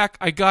while back,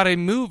 I got a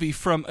movie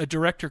from a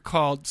director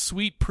called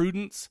Sweet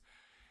Prudence,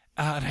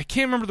 and I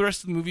can't remember the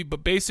rest of the movie,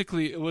 but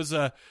basically, it was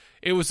a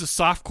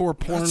softcore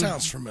porn. That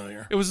sounds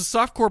familiar. It was a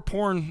softcore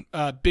porn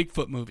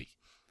Bigfoot movie.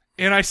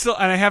 And I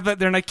have that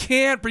there, and I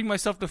can't bring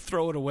myself to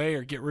throw it away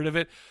or get rid of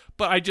it.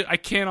 But I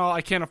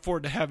can't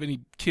afford to have any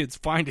kids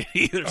find it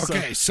either.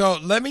 Okay, so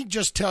let me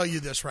just tell you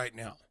this right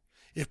now: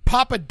 if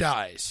Papa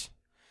dies,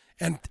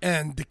 and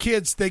the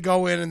kids they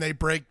go in and they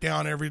break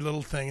down every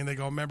little thing, and they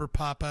go, "Remember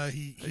Papa?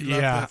 He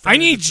loved I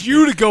need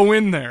you to go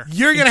in there.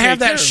 You're gonna have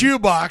that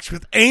shoebox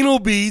with anal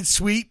beads,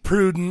 Sweet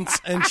Prudence,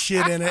 and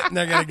shit in it, and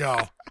they're gonna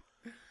go."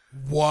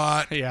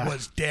 What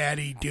was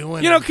Daddy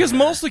doing? Because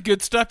most of the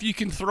good stuff you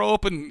can throw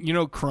open,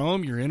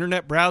 Chrome, your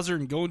internet browser,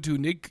 and go into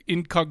an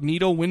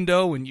incognito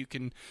window, and you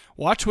can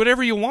watch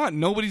whatever you want.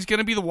 Nobody's going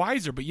to be the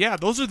wiser. But yeah,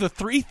 those are the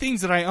 3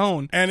 things that I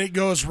own, and it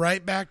goes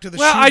right back to the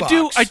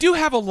shoebox. I do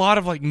have a lot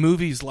of like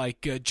movies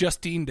like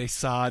Justine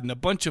Desaad and a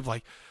bunch of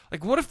like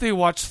what if they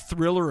watch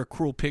Thriller or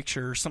Cruel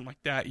Picture or something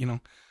like that?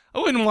 I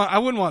wouldn't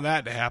want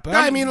that to happen.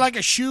 I mean, like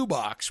a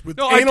shoebox with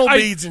anal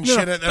beads and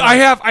shit. I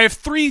have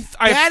 3.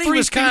 Daddy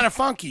was kind of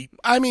funky.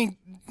 I mean,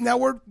 now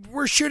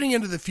we're shooting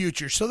into the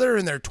future, so they're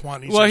in their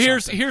 20s. Well,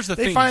 here's the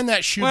thing. They find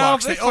that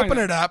shoebox, they open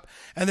it up,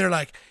 and they're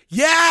like,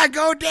 "Yeah,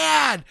 go,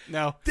 Dad."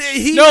 No,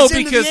 he was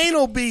into the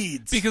anal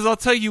beads. Because I'll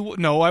tell you,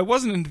 no, I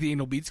wasn't into the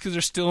anal beads because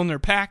they're still in their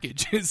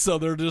package, so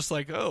they're just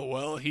like, "Oh,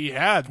 well, he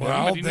had one."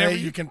 Well, but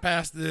you can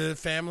pass the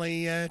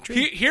family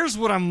tree. Here's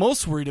what I'm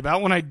most worried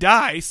about: when I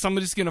die,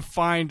 somebody's going to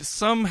find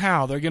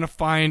somehow they're going to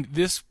find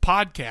this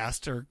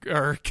podcast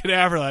or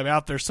Cadaver Lab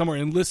out there somewhere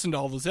and listen to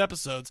all those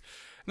episodes,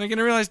 and they're going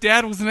to realize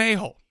Dad was an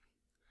a-hole.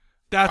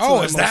 That's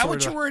is that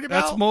what you're worried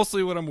about? That's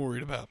mostly what I'm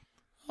worried about.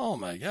 Oh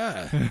my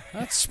God,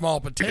 that's small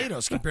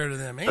potatoes compared to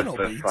them anal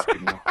beads. That's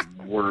the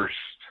fucking worst.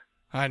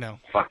 I know.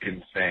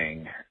 Fucking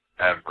thing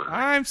ever.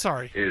 I'm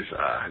sorry. Is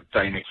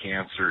Dinah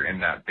Cancer in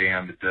that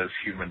band that does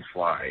Human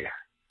Fly.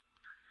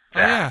 Oh,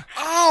 yeah.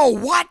 Oh,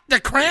 what?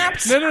 The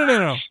Cramps?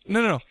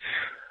 No.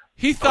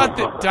 He thought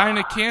that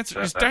Dinah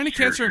Cancer... Is Dinah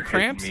Cancer in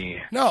Cramps?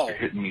 No. You're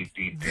hitting me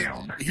deep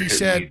down. He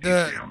said...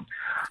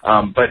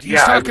 but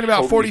he's talking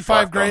about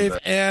 45 Grave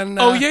and...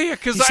 oh, yeah,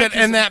 because he said,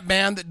 and that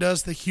band that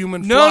does the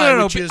Human Fly,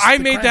 No, which is I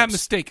the made Cramps. that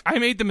mistake. I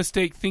made the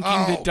mistake thinking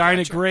that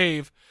Dinah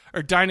Grave...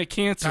 Or Dinah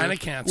Cancer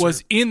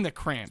was in the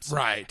Cramps.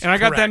 Right. And I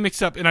got correct. that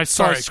mixed up, and I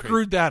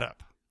screwed that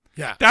up.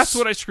 Yeah. That's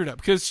what I screwed up,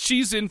 because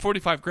she's in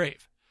 45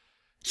 Grave.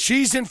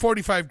 She's in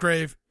 45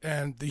 Grave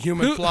and the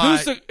Human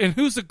Fly.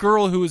 Who's the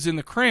girl who was in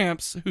the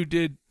Cramps who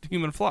did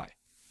Human Fly?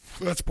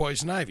 That's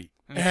Poison Ivy.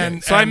 Okay.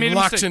 And, so I made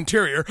Lux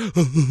Interior.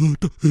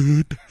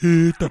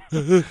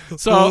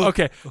 So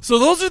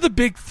those are the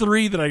big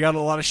three that I got a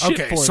lot of shit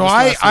for. Okay, so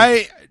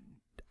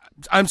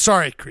I'm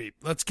sorry, Creep.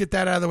 Let's get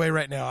that out of the way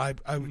right now. I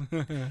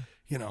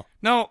you know.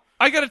 No,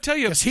 I got to tell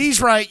you. Because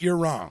he's right, you're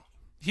wrong.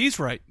 He's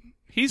right.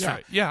 He's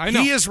right. Yeah, I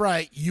know. He is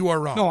right, you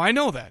are wrong. No, I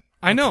know that.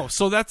 I know.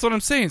 So that's what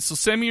I'm saying. So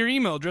send me your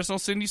email address and I'll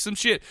send you some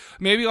shit.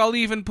 Maybe I'll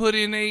even put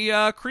in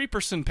a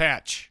Creeperson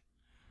patch.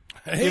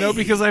 Hey, you know,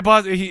 because I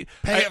bought... Pay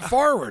it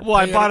forward.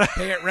 Well,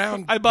 pay it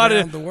round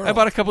the world. I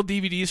bought a couple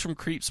DVDs from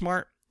Creep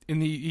Smart,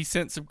 and he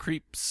sent some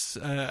Creeps,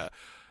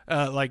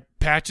 like,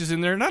 patches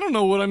in there, and I don't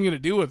know what I'm going to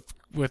do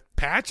with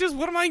patches.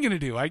 What am I going to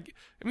do? I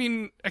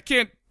mean, I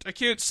can't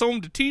sew them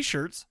to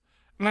T-shirts,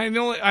 and I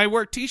know I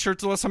wear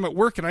T-shirts unless I'm at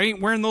work, and I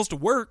ain't wearing those to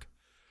work,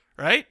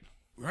 right?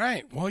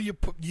 Right. Well, you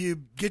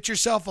get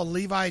yourself a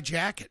Levi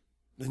jacket,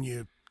 then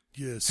you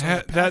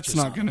sew that's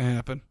not going to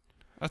happen.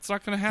 That's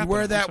not going to happen. You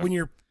wear that when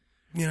you're,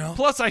 you know.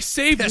 Plus, I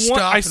saved one.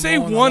 I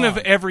saved one of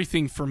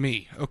everything for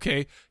me.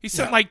 Okay, he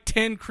sent like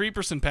 10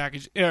 Creeperson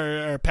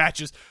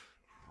patches.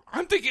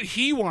 I'm thinking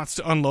he wants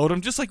to unload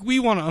them, just like we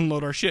want to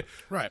unload our shit.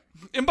 Right.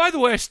 And by the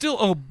way, I still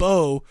owe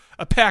Bo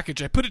a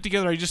package. I put it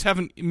together. I just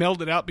haven't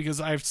mailed it out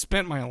because I've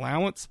spent my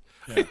allowance.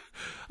 Yeah.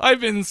 I've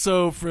been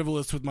so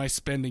frivolous with my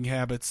spending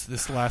habits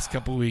this last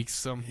couple weeks.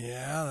 So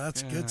yeah,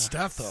 that's good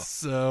stuff, though.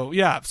 So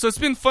so it's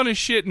been fun as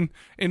shit,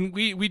 and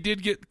we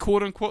did get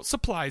quote unquote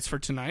supplies for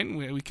tonight, and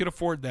we could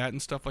afford that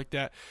and stuff like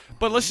that.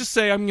 But let's just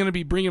say I'm going to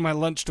be bringing my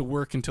lunch to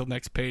work until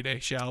next payday,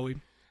 shall we?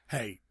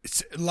 Hey,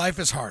 life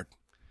is hard,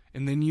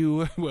 and then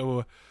you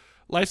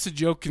life's a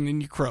joke, and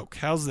then you croak.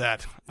 How's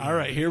that? All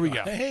right, here we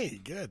go. Hey,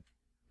 good.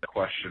 The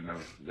question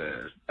of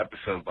the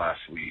episode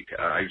last week,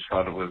 I just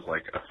thought it was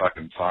like a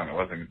fucking song. I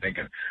wasn't even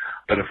thinking.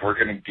 But if we're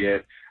going to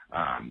get,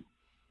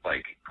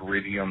 like,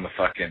 gritty on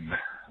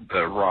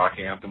the rock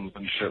anthems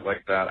and shit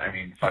like that, I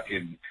mean,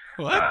 fucking,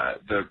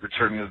 the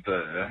Return of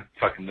the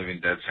fucking Living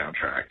Dead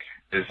soundtrack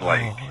is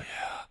like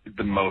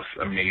the most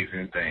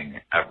amazing thing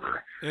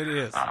ever. It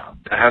is.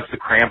 It has the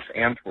Cramps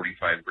and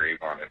 45 Grave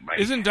on it.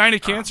 Isn't Dinah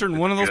Cancer in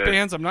one of those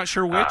bands? I'm not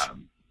sure which.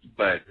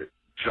 But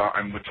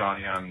I'm with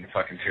Johnny on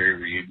fucking Terry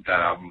Reid.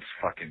 That album's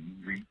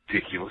fucking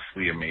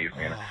ridiculously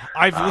amazing.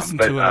 I've listened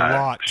to it a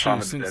lot too Shaun of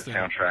the since Dead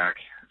then. soundtrack,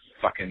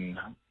 fucking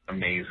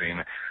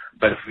amazing.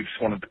 But if we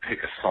just wanted to pick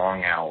a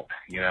song out,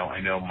 you know,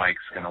 I know Mike's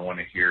gonna want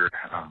to hear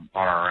On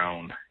Our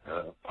Own,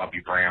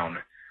 Bobby Brown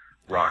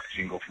rock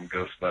jingle from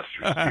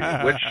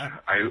Ghostbusters 2, which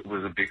I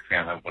was a big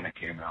fan of when it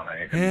came out.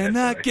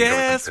 I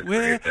guess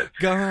we're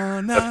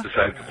gonna. That's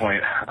beside the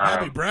point.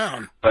 Bobby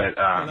Brown. But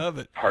I love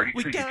it. Party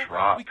Till You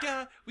Drop,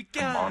 we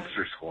got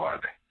Monster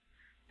Squad.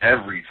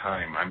 Every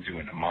time I'm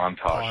doing a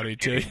montage of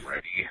getting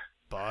ready.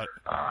 That's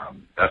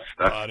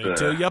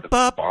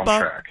the bomb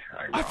track.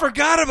 I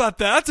forgot about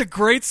that. That's a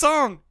great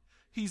song.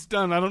 He's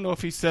done. I don't know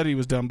if he said he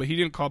was done, but he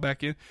didn't call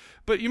back in.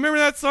 But you remember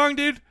that song,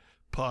 dude?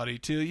 Party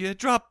till you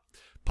drop.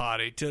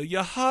 Party till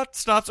your heart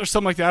stops, or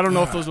something like that. I don't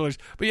know if those are,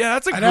 but yeah,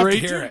 that's a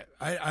great tune.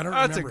 I don't.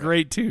 That's a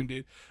great tune,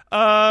 dude.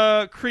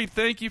 Creep,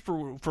 thank you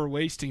for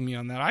wasting me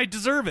on that. I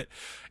deserve it.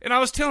 And I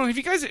was telling,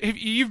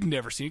 you've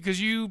never seen it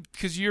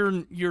because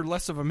you're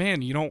less of a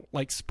man. You don't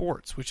like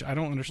sports, which I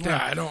don't understand.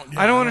 Yeah,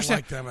 I don't understand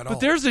like them at all. But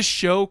there's a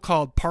show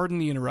called Pardon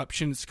the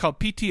Interruption. It's called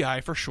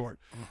PTI for short.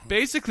 Mm-hmm.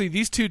 Basically,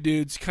 these two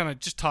dudes kind of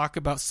just talk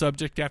about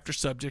subject after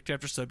subject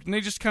after subject, and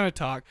they just kind of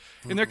talk,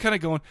 and they're kind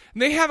of going,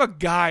 and they have a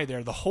guy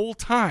there the whole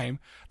time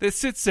that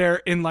sits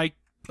there and like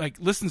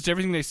listens to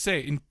everything they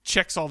say and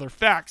checks all their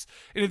facts.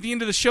 And at the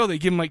end of the show, they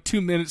give him like 2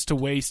 minutes to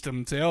waste them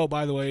and say, oh,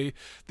 by the way,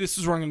 this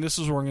was wrong and this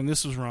was wrong and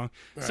this was wrong.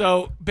 Right.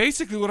 So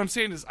basically what I'm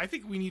saying is I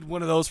think we need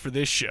one of those for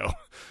this show.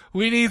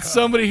 We need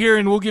somebody here,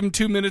 and we'll give them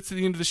 2 minutes at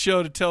the end of the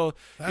show to tell,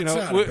 That's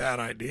not a bad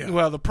idea.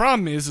 Well, the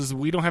problem is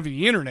we don't have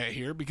any internet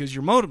here because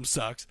your modem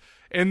sucks.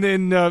 And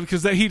then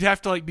because he'd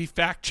have to like be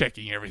fact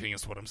checking everything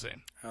is what I'm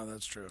saying. Oh,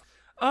 that's true.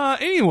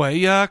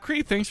 Anyway,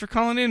 Creed, thanks for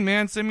calling in,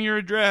 man. Send me your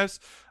address.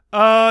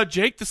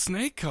 Jake the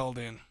Snake called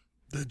in.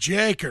 The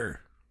Jaker.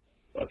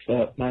 What's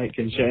up, Mike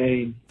and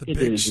Shane? The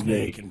big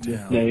snake in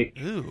town. Snake.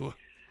 Ooh.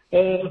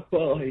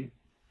 Well, he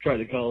tried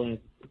to call in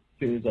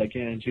soon as I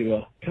can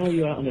to call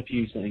you out on a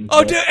few things.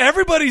 Oh, dude,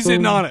 everybody's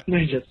in on it.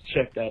 I just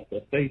checked out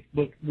the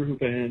Facebook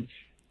group, and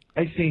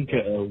I think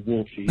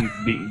Wolfie's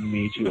beating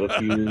me to a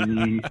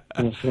fury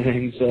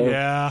thing. So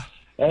yeah,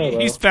 well,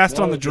 he's fast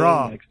on the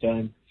draw. Next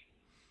time.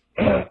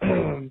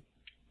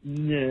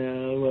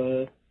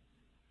 No.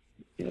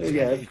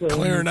 Yeah,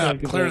 clearing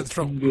the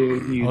throat.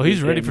 Oh,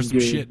 he's ready for some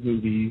shit.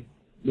 Movie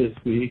this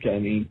week. I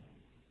mean,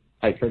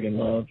 I friggin'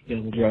 love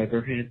Devil Driver,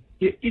 and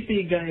you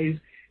see, guys,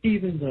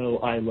 even though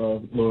I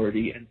love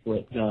Lordy and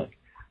Slipknot,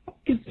 I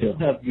can still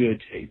have good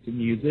taste in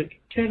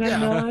music. Can I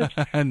not?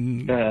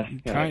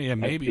 Yeah,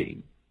 maybe. I've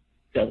seen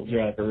Devil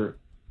Driver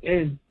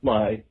and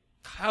live.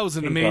 That was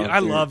an amazing. I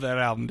love that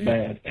album, dude.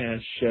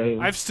 Badass show.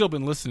 I've still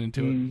been listening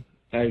to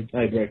it.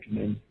 I'd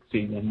recommend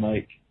seeing them,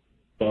 Mike.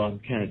 So I'm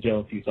kind of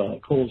jealous you saw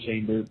Coal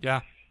Chamber.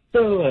 Yeah.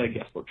 So I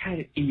guess we're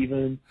kind of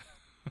even.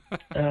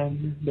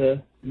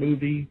 The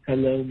movie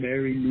Hello,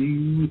 Mary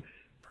Lou.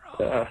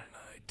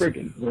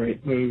 Friggin'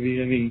 great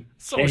movie. I mean,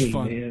 so much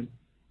fun.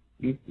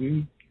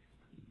 Man.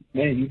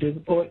 Man, you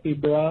disappoint me,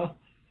 bro.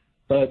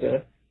 But,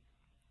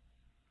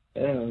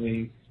 I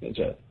mean, it's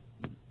a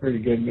pretty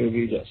good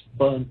movie. Just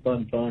fun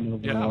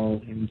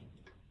overall. Yeah. And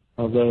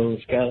although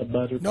it's got a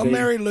butterface. No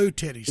Mary Lou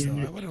titties, though.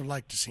 I would have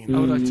liked to see that. I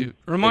would like to.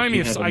 Remind me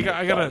of. I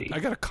got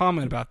a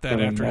comment about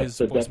that after his.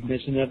 That's the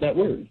definition of that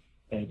word.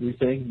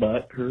 Everything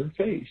but her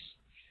face.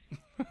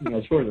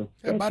 For the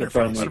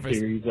Prom Night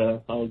series,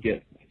 I'll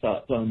get my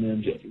thoughts on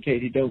them just in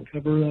case you don't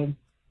cover them.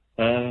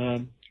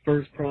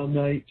 First Prom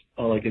Night,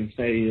 all I can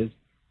say is,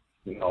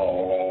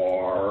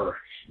 snore.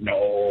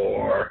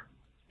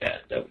 Yeah,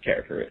 don't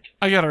care for it.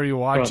 I gotta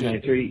rewatch Prom it.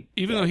 Night 3,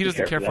 even though he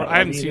doesn't care for it. I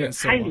haven't seen it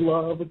so long. I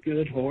love a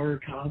good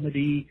horror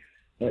comedy,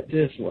 but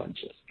this one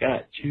just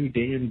got too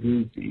damn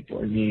goofy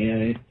for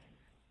me.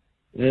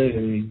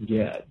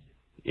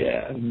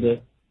 Yeah,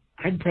 and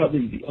I'm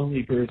probably the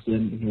only person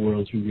in the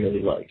world who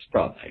really likes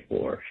Prom Night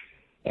 4.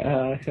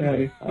 I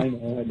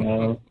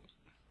know.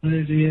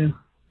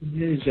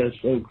 It's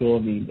just so cool. I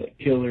mean, the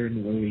killer in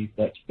the movie,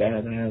 such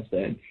badass,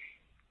 and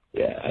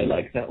yeah, I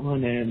like that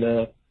one.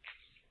 And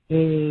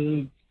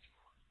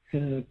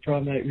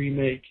Prom Night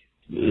remake.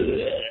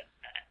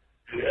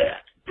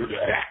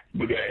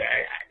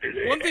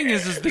 One thing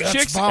is the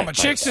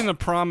chicks in the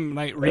Prom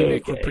Night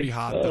remake were pretty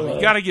hot, though.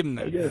 You gotta give them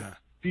that. Yeah.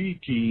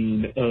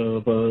 Speaking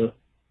of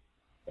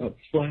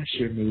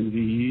slasher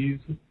movies,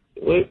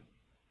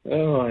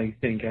 I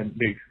think I'm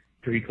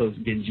pretty close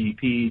to getting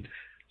GP'd,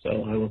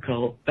 so I will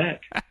call it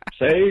back.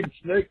 Same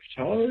next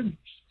time.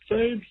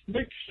 Same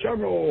next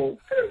channel.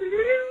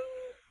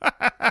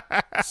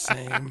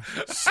 Same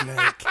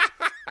snake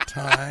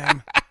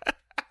time.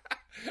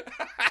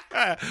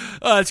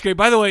 That's great.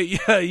 By the way,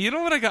 yeah, you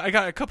know what I got? I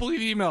got a couple of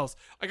emails.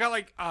 I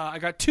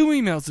got 2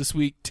 emails this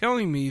week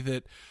telling me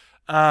that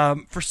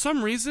for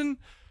some reason,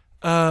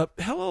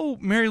 Hello,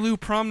 Mary Lou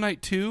Prom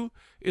Night 2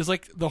 is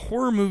like the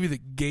horror movie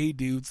that gay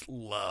dudes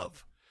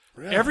love.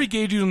 Really? Every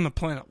gay dude on the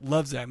planet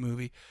loves that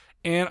movie.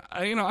 And,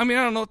 I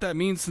don't know what that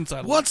means since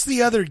I... What's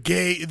the other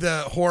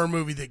the horror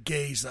movie that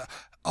gays...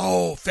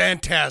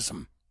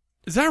 Phantasm.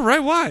 Is that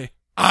right? Why?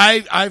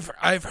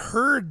 I've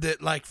heard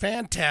that, like,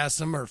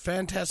 Phantasm or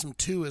Phantasm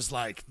 2 is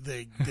like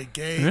the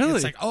gay... Really?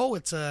 It's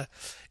like,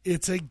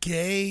 it's a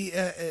gay...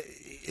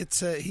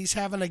 he's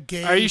having a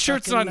gay... Are you sure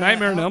it's not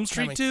Nightmare on Elm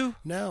Street 2?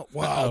 No.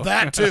 Well,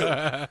 that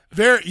too.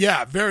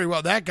 Very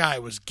well. That guy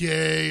was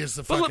gay as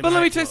the fucking... But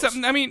let me tell you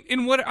something. I mean,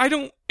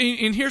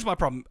 and here's my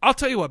problem. I'll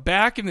tell you what,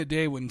 back in the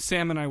day when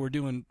Sam and I were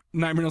doing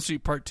Nightmare on Elm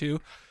Street Part 2,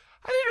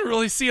 I didn't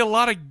really see a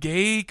lot of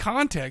gay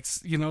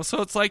context,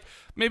 so it's like,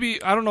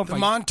 maybe, I don't know if the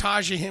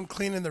montage of him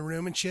cleaning the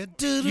room and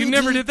shit. You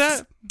never did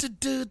that?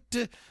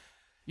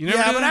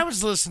 But I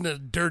was listening to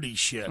dirty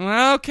shit.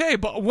 Okay,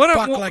 but what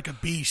Fuck like a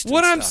beast.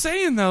 What I'm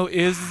saying though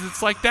is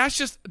it's like that's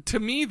just, to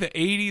me, the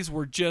 80s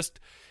were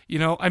just,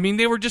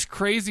 they were just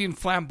crazy and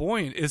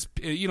flamboyant. And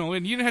you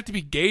didn't have to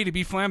be gay to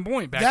be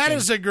flamboyant back then. That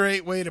is a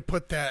great way to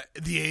put that.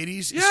 The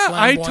 80s. Yeah,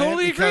 I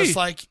totally agree. Because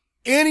like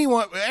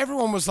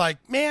everyone was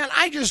like, man,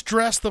 I just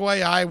dress the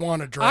way I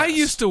want to dress. I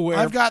used to wear.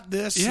 I've got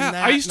this. Yeah, and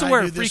that, I used to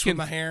wear I do this freaking with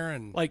my hair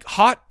and like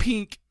hot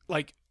pink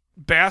like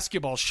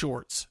basketball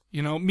shorts.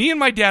 Me and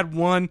my dad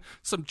won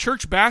some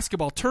church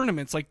basketball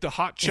tournaments, like the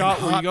hot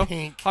shot where you go.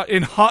 Pink.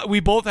 We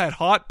both had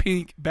hot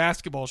pink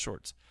basketball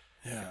shorts.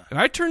 Yeah, and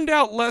I turned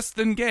out less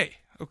than gay.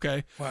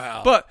 Okay,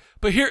 wow. But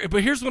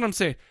here's what I'm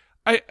saying.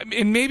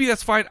 And maybe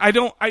that's fine.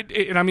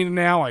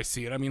 Now I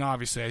see it.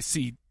 Obviously I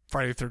see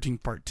Friday the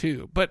 13th Part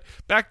 2, but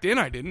back then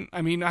I didn't.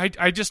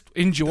 I just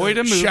enjoyed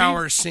a movie.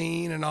 Shower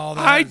scene and all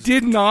that. I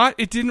did not.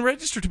 It didn't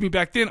register to me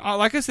back then.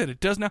 Like I said, it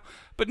does now.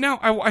 But now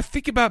I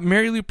think about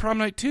Mary Lou Prom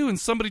Night 2, and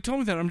somebody told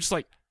me that. I'm just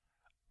like,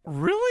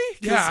 really?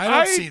 Yeah,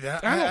 I don't see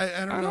that.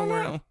 I don't know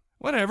where.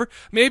 Whatever.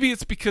 Maybe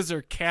it's because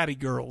they're catty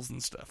girls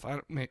and stuff.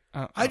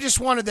 I just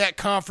wanted that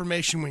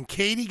confirmation when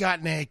Katie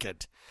got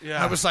naked.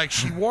 Yeah. I was like,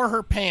 she wore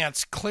her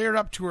pants cleared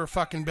up to her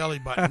fucking belly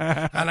button.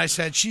 And I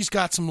said, she's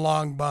got some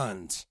long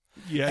buns.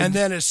 Yeah. And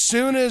then as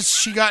soon as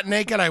she got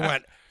naked, I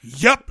went,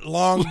 yup,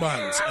 long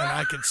buns. And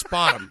I could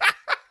spot them.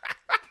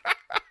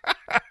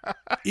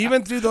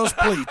 Even through those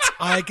pleats,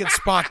 I could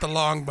spot the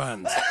long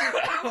buns.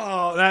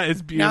 Oh, that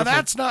is beautiful. Now,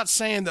 that's not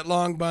saying that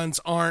long buns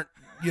aren't,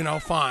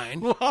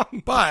 fine.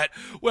 But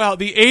well,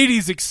 the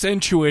 80s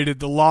accentuated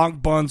the long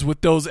buns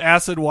with those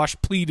acid wash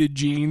pleated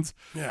jeans.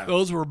 Yeah.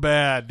 Those were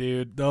bad,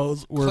 dude.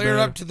 Those were clear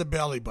bad. up to the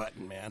belly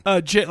button, man.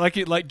 Like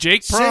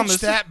Jake promised.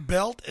 Cinch that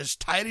belt as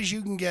tight as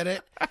you can get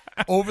it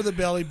over the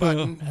belly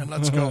button, and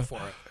let's go for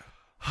it.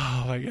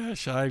 Oh my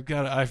gosh,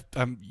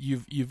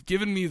 you've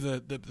given me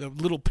the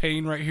little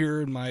pain right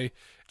here in my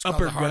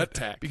upper gut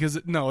attack. Because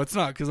it's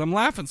not because I'm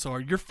laughing so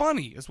hard. You're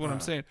funny, is what I'm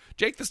saying.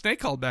 Jake the Snake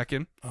called back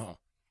in. Oh.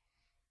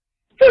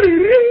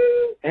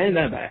 And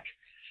I'm back.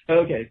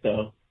 Okay,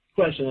 so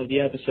question of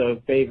the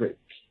episode: favorite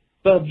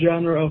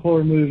subgenre of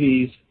horror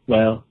movies?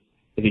 Well,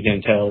 if you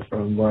can tell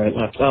from where I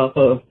left off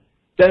of,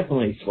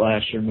 definitely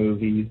slasher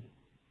movies.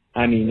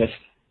 I mean, that's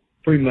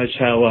pretty much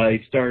how I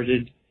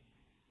started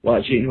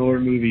watching horror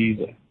movies.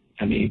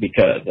 I mean,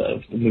 because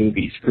of the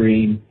movie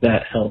Scream,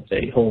 that helped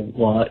a whole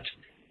lot.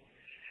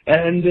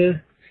 And, of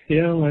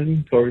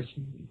course,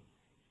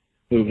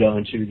 moved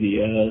on to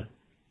the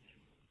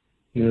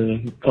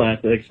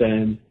classics,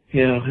 and,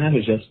 I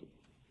was just,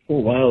 for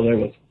a while there,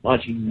 was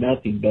watching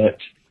nothing but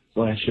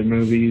slasher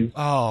movies.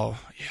 Oh,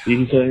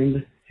 yeah.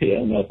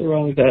 And, nothing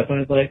wrong with that,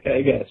 but,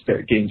 I gotta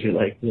start getting to,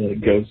 the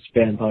ghost,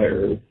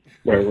 vampire,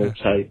 werewolf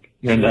type,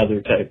 and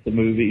other types of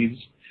movies.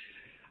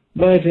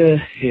 But,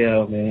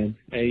 man,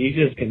 you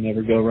just can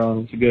never go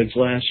wrong with a good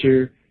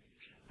slasher.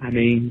 I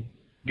mean,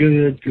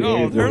 good.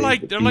 No, they're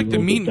like the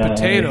meat and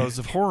potatoes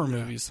of horror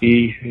movies.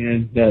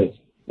 And that's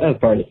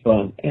part of the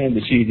fun. And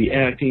the cheesy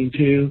acting,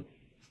 too.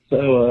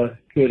 So,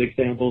 good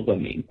examples. I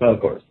mean, of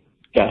course,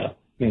 gotta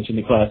mention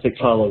the classics,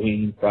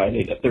 Halloween,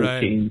 Friday the 13th.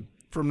 Right.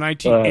 From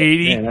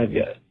 1980. And I've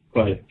got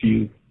quite a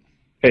few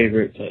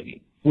favorites. I mean,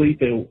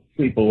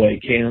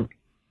 Sleepaway Camp.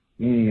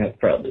 That's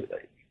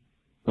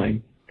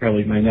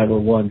probably my number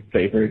one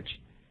favorite.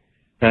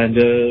 And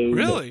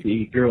really?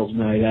 The Girls'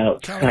 Night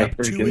Out. I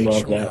freaking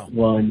love that now.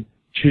 one.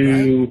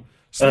 Two,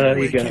 right?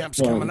 You got Camp's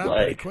ones coming up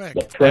like quick.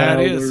 The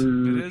Prowlers.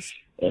 It is.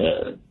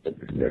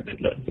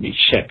 Let me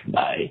check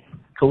my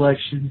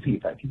collection, see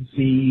if I can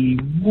see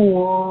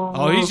more.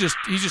 Oh, he's just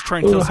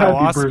trying to tell us how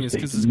awesome he is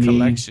because his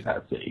collection.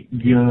 That's a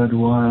good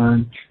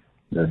one.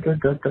 I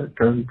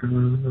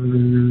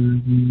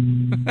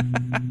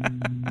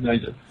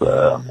just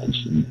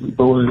mentioned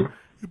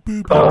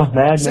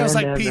Sleepaway. Sounds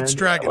like Pete's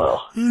Dragon.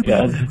 Well,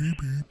 yeah,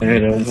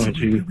 and I'm going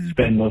to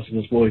spend most of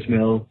this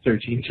voicemail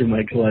searching through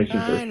my collection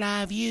for.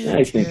 I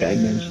think I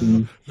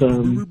mentioned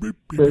some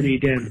pretty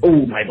damn.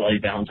 Oh, My Bloody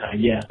Valentine.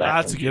 Yeah,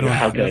 that's a good one.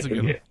 How could I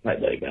forget My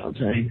Bloody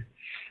Valentine?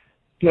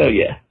 Oh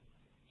yeah,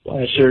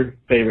 slasher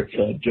favorite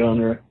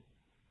subgenre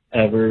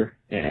ever,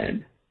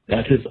 and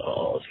that is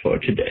all for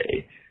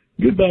today.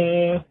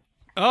 Goodbye.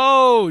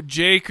 Oh,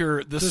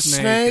 Jaker, the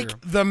snake,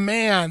 the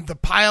man, the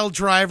pile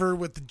driver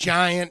with the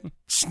giant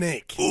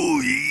snake.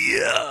 Oh,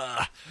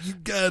 yeah. You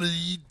gotta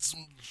eat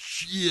some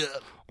shit.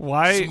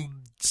 Why?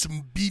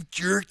 Some beef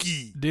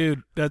jerky.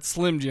 Dude, that's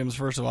Slim Jim's,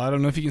 first of all. I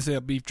don't know if you can say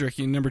that beef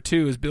jerky. And number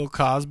two is Bill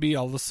Cosby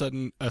all of a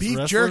sudden a beef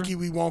wrestler? Jerky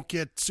we won't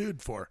get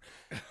sued for.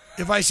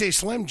 If I say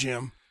Slim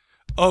Jim.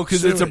 Oh,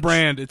 because it's a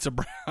brand. It's a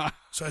brand.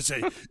 So I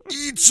say,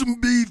 eat some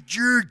beef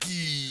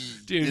jerky.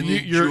 Dude,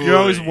 you're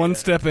always one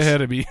step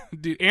ahead of me.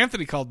 Dude,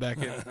 Anthony called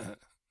back in.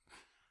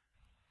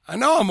 I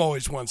know I'm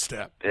always one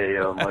step. Hey,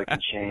 Mike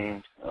and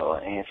Shane,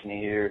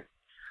 Anthony here.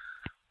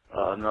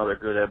 Another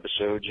good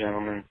episode,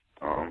 gentlemen.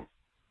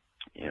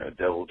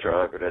 Devil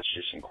Driver, that's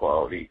just some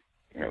quality,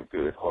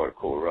 good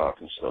hardcore rock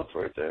and stuff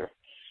right there.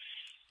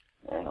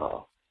 And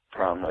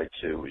Prom Night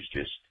 2 was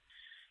just,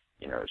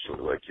 sort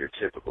of like your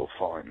typical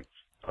fun.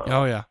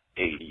 Oh, yeah.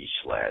 80s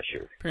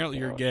slasher. Apparently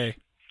you're gay.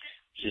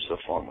 It's just a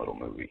fun little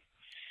movie.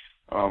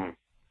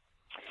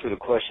 For the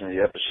question of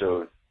the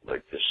episode,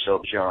 like the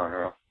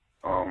subgenre,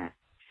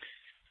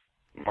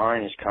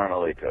 mine is kind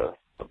of like a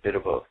bit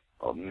of a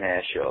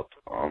mashup.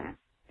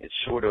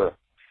 It's sort of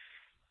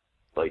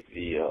like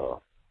the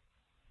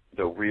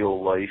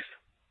real life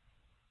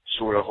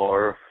sort of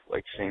horror,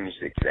 like things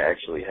that could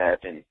actually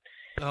happen.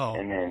 Oh.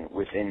 And then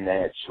within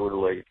that, sort of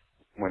like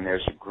when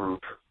there's a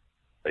group,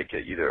 like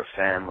either a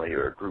family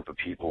or a group of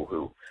people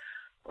who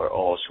are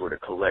all sort of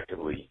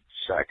collectively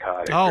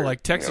psychotic. Oh, or,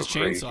 like Texas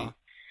crazy. Chainsaw.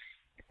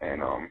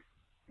 And,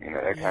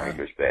 that kind of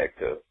goes back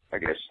to, I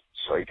guess,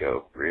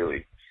 Psycho,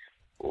 really.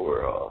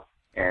 Or,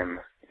 M,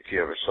 if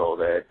you ever saw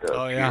that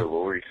Peter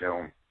Lorre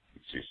film.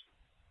 It's just,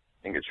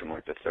 I think it's from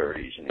like the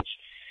 30s, and it's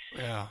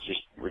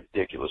just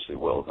ridiculously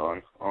well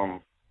done.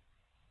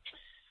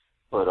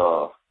 But,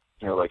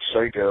 like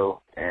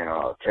Psycho and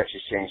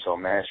Texas Chainsaw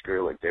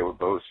Massacre, like they were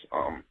both,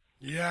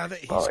 he's got a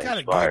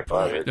good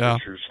point. The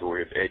true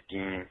story of Ed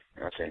Gein.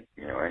 I think,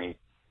 any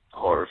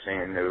horror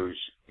fan knows,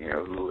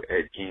 who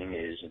Ed Gein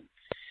is and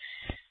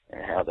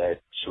how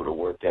that sort of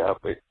worked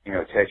out. But,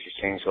 Texas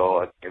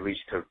Chainsaw, at least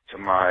to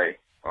my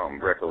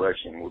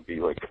recollection, would be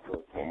like the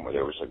one where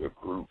there was like a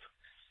group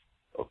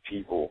of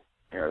people,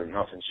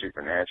 nothing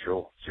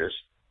supernatural, just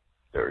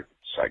they're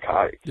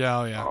psychotic. Yeah,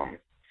 oh, yeah.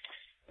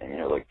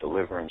 And, like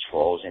Deliverance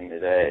falls into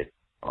that.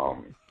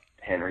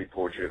 Henry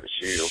Portrait of a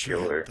Serial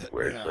Killer,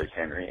 where it's like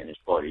Henry and his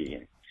buddy,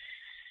 and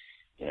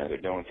they're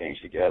doing things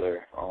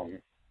together.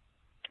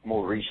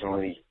 More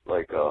recently,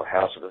 like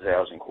House of a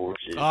Thousand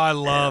Corpses. Oh, I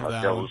love and,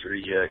 that Devil's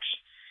Rejects.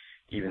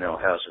 Even though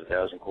House of a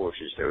Thousand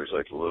Corpses, there was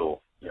like a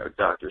little,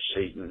 Dr.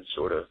 Satan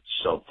sort of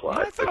subplot.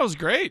 I thought it was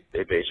great.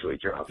 They basically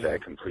dropped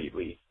that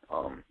completely.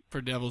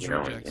 For Devil's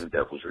Rejects. In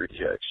Devil's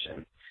Rejects,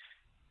 and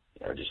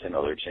just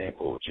another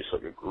example of just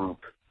like a group.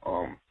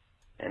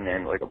 And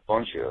then like a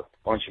bunch of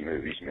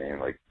movies, man,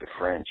 like The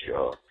French,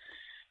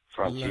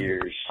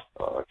 Frontiers,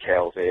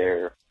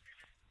 Calvaire,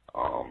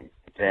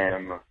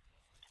 Them,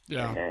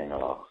 and then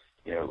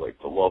like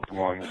The Loved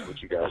Ones,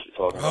 which you guys were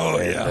talking about.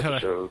 Oh yeah,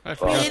 episode,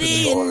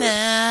 Pretty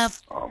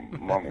enough.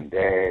 Mom and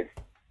Dad.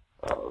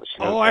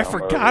 I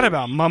forgot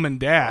about Mom and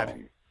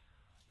Dad.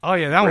 Oh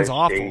yeah, that one's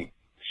awful. State,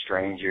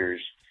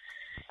 Strangers,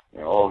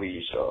 all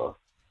these,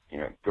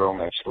 Girl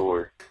Next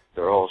Door.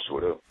 They're all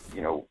sort of,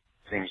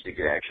 things that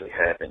could actually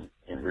happen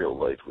in real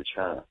life, which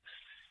kind of,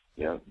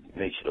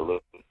 makes it a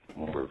little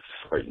more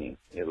frightening,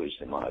 at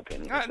least in my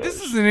opinion. This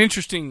is an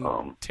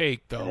interesting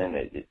take, though. And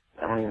then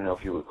I don't even know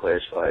if you would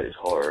classify it as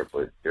horror,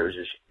 but there's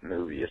this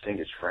movie, I think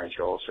it's French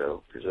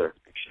also, because they're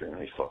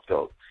extremely fucked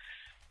up,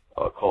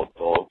 called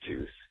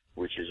Dogtooth,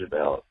 which is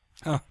about...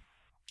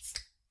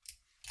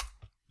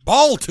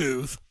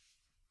 Balltooth?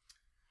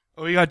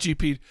 Oh, we got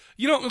GP'd.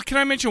 Can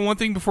I mention one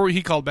thing before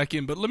he called back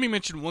in? But let me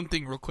mention one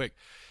thing real quick.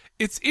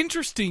 It's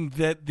interesting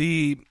that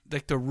the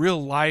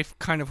real life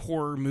kind of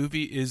horror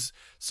movie is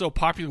so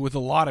popular with a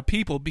lot of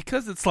people,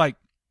 because it's like,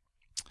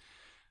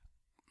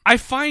 I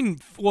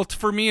find, well,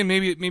 for me, and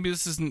maybe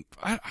this isn't,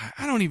 I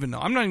don't even know.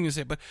 I'm not even gonna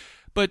say it,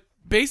 but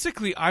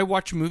basically I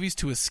watch movies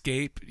to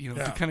escape,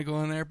 to kind of go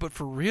in there. But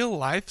for real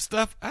life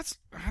stuff, I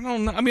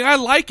don't know. I mean, I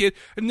like it,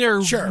 and they're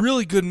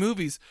really good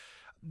movies.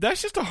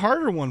 That's just a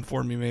harder one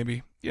for me,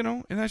 maybe,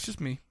 and that's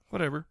just me.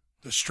 Whatever.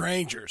 The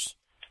Strangers.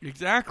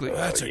 Exactly.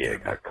 That's a good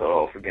one. Got cut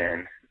off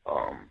again.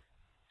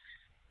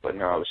 But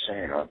no, I was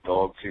saying,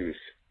 Dogtooth,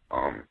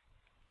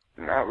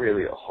 not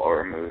really a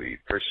horror movie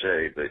per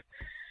se, but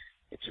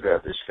it's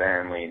about this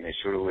family, and they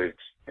sort of live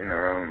in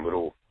their own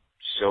little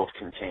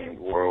self-contained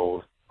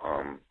world.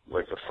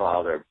 Like the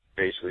father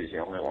basically is the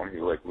only one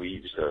who like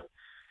leaves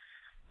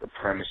the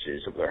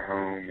premises of their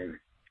home,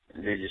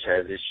 and they just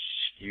have this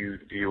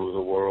skewed view of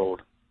the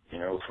world,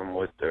 from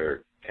what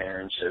their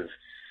parents have,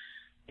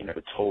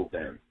 told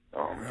them.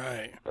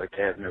 Right. Like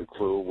they have no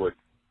clue what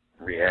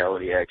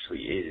reality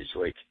actually is.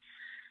 Like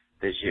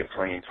they see a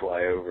plane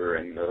fly over,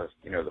 and the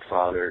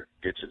father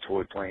gets a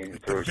toy plane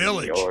and throws it in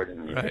the yard,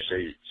 and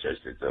says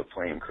that the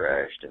plane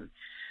crashed, and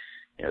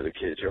the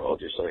kids are all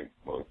just like,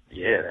 well,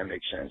 yeah, that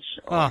makes sense.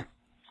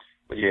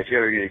 But yeah, if you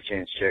ever get a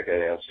chance to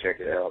check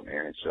it out,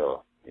 man.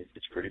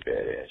 It's pretty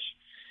badass.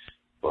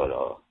 But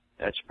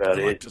that's about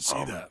it. I'd like to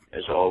see that.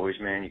 As always,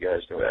 man, you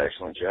guys do an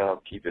excellent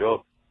job. Keep it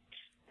up,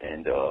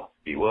 and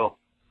be well.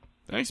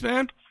 Thanks,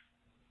 man.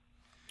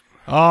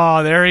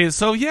 Oh, there he is.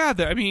 So yeah,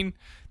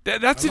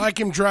 that's. I like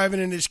him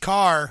driving in his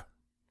car.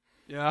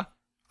 Yeah.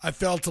 I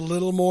felt a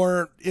little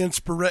more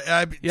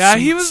inspiration. Yeah,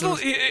 he was.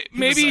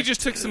 Maybe he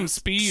just took some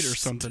speed or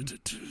something.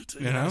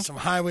 Some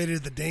highway to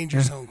the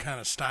danger zone kind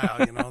of style.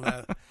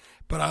 That.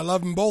 But I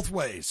love him both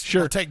ways.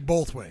 Sure, I'll take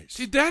both ways.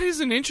 See, that is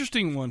an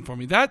interesting one for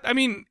me.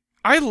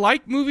 I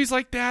like movies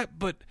like that,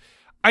 but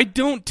I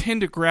don't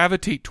tend to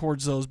gravitate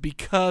towards those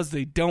because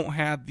they don't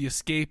have the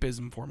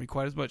escapism for me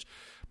quite as much.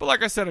 But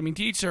like I said,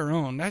 to each their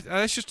own.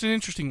 That's just an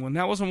interesting one.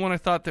 That wasn't one I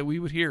thought that we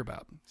would hear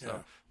about.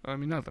 So,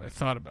 not that I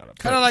thought about it.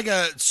 Kind of like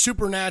a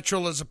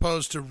supernatural as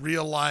opposed to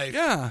real life.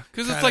 Yeah,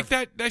 because it's like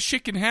that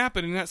shit can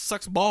happen, and that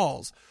sucks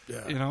balls.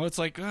 Yeah. It's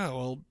like, oh,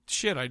 well,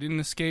 shit, I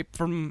didn't escape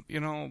from,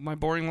 my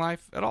boring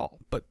life at all.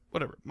 But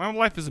whatever. My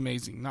life is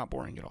amazing, not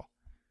boring at all.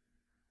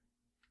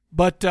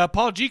 But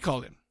Paul G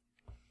called in.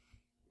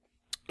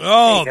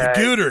 Oh, hey guys,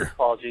 the Gooter. It's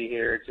Paul G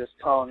here, just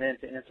calling in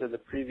to answer the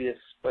previous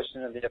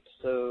question of the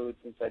episode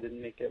since I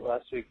didn't make it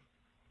last week.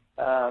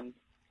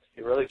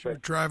 Really quick. We're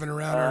driving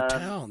around our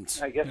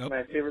towns. I guess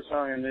my favorite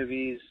song in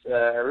movies,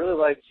 I really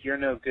liked You're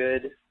No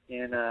Good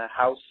in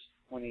House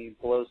when he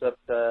blows up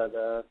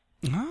the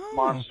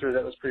monster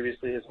that was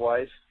previously his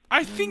wife.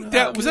 I think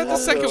that was the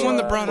second one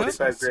that brought up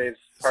 45 Graves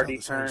Party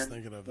Time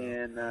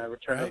in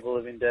Return of the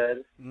Living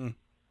Dead.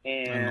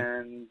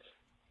 And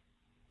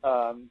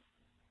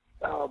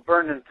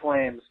Burn in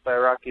Flames by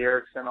Rocky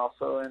Erickson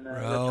also in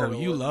Oh,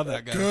 you love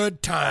that guy.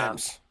 Good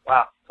times.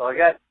 Wow, that's all I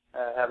got.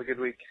 Have a good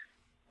week.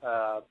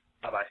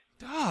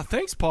 Bye-bye.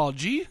 Thanks, Paul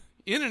G.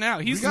 In and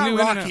out. He's we got new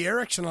Rocky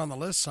Erickson on the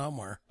list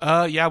somewhere.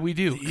 Yeah, we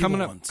do. The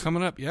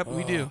Coming up. Yep,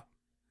 we do.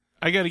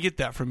 I got to get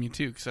that from you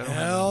too, because I don't.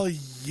 Hell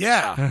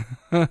yeah.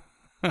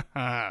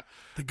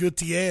 The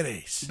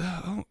Gutierrez.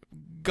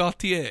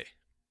 Gautier.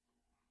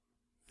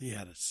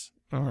 Yes.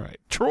 All right.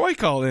 Troy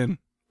called in.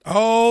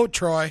 Oh,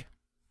 Troy.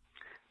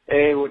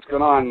 Hey, what's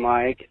going on,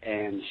 Mike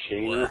and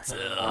Shane? What's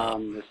up?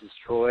 This is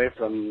Troy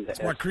from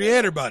the my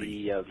creator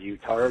buddy of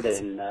Utard,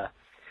 and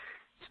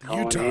just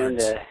calling in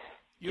to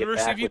get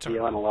back with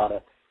you on a lot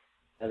of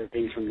other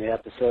things from the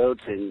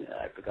episodes, and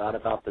I forgot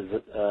about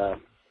the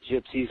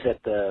Gypsies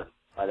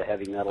by the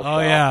heavy metal. Oh,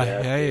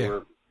 yeah. They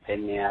were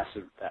pain in the ass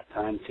at that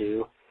time,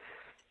 too.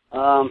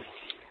 What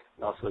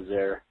else was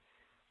there?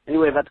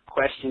 Anyway, about the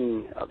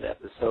question of the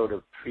episode,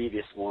 the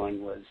previous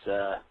one was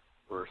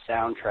for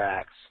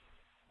soundtracks.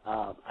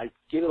 I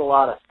give it a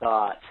lot of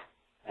thought,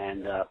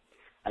 and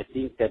I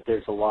think that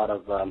there's a lot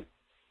of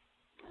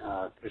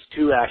there's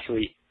two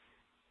actually.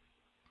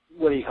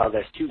 What do you call it?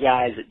 There's two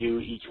guys that do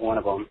each one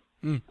of them,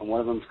 and one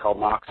of them's called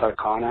Mox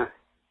Arcana,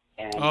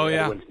 and the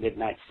other one's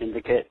Midnight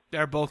Syndicate.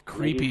 They're both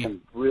creepy. They do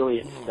some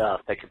brilliant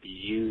stuff that could be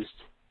used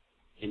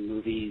in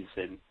movies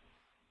and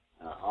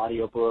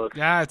audiobooks.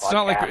 Yeah, it's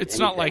not like it's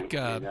not like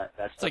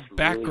that's it's like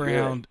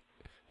background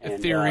really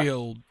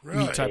ethereal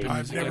type of music.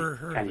 I've never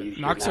heard of it.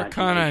 Mox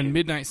Arcana and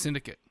Midnight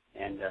Syndicate.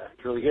 And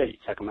it's really good. You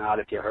check them out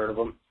if you heard of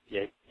them.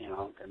 Yeah,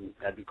 and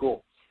that'd be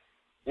cool.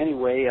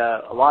 Anyway,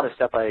 a lot of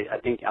stuff. I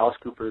think Alice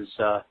Cooper's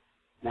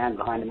Man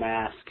Behind the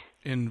Mask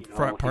in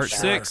part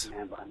 6.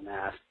 Man Behind the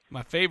Mask.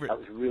 My favorite. That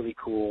was really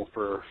cool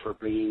for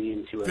bringing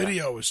into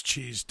video was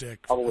cheese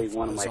dick. Probably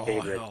one of my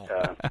favorite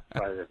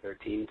Friday the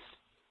 13th.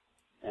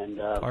 And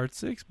part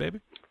 6, baby.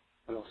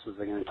 What else was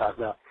I going to talk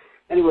about?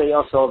 Anyway,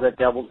 also the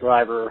Devil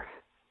Driver.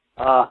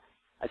 I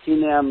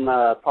seen them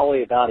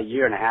probably about a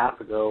year and a half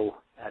ago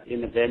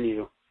in the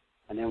venue,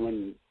 and then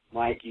when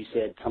Mike, you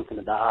said something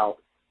about how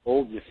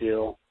old you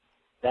feel.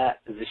 That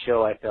is a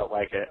show I felt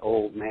like an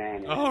old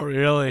man. Oh,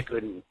 really?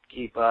 Couldn't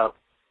keep up,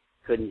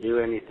 couldn't do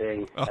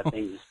anything. That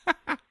thing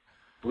just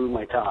blew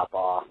my top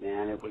off,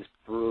 man. It was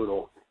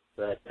brutal.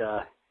 But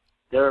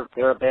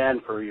they're a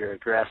band for your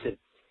aggressive,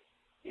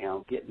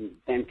 getting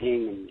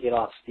venting and get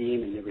off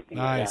steam and everything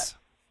like that.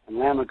 And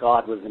Lamb of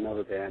God was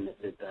another band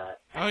that did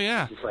that. Oh,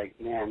 yeah. It's just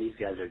like, man, these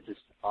guys are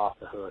just off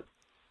the hook.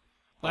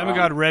 Lamb of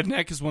God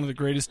Redneck is one of the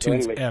greatest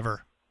tunes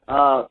ever.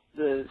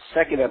 The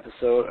second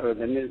episode, or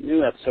the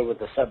new episode with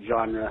the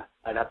subgenre,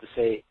 I'd have to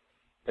say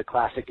the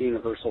classic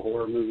Universal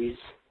horror movies.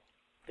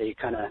 They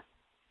kind of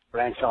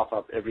branch off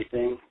of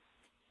everything.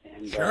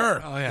 And, sure.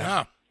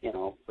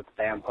 With the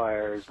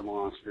vampires, the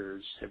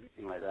monsters,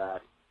 everything like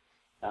that.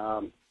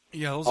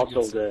 Those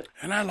also are good.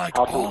 And I like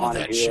all of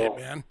that shit,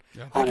 man.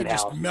 Yeah. I can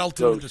just melt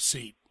into the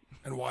seat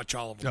and watch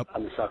all of them.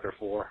 I'm a sucker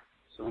for.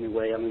 So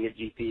anyway, I'm going to get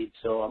GP'd,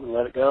 so I'm going to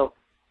let it go.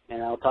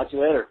 And I'll talk to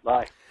you later.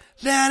 Bye.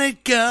 Let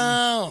it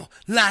go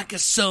like a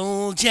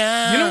soldier.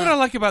 You know what I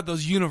like about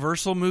those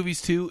Universal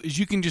movies, too, is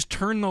you can just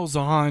turn those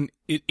on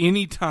at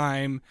any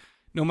time,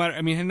 no matter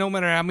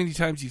how many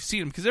times you've seen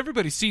them, because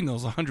everybody's seen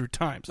those 100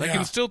 times. I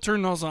can still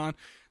turn those on.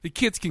 The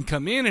kids can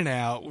come in and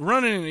out,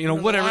 running,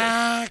 whatever.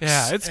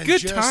 Yeah, it's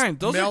good time.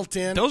 Those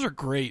are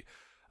great.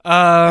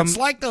 It's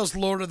like those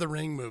Lord of the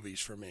Ring movies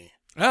for me.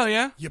 Oh,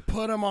 yeah? You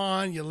put them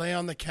on, you lay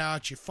on the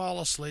couch, you fall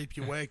asleep,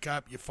 you wake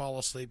up, you fall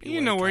asleep, you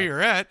wake know where up.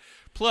 you're at.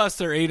 Plus,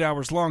 they're 8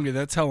 hours longer.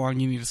 That's how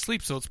long you need to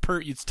sleep, so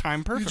it's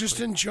time perfectly. You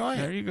just enjoy it.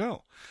 There you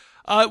go.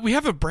 We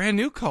have a brand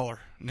new caller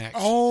next.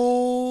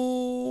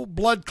 Oh,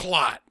 Blood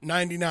Clot,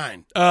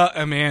 99.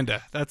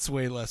 Amanda. That's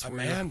way less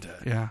weird.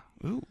 Amanda. Yeah.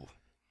 Ooh.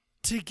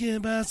 Take you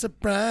by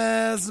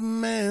surprise,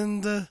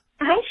 Amanda.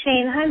 Hi,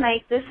 Shane. Hi,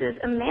 Mike. This is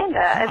Amanda.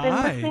 I've been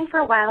listening for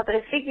a while, but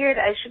I figured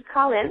I should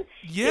call in.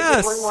 Yes.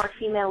 Get one more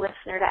female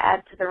listener to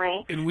add to the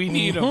rank. And we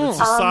need them. It's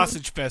a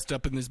sausage fest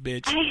up in this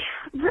bitch. I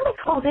really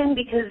called in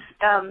because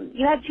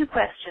you had two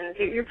questions.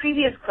 Your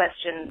previous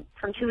question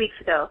from 2 weeks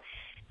ago,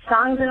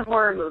 songs in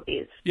horror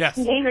movies. Yes.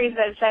 The main reason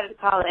I decided to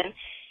call in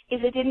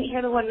is I didn't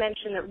hear the one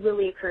mentioned that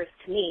really occurs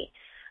to me.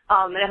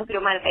 And I hope you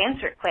don't mind if I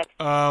answer it quick.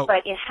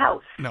 But in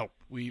House. No.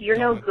 You're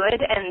No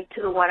Good, and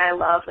to the one I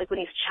love, like when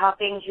he's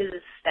chopping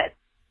that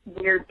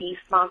weird beast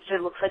monster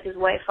that looks like his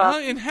wife up,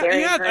 burying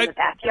her in the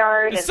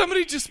backyard. And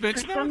somebody just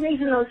mentioned for some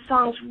reason, those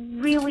songs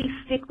really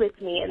stick with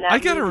me. And that I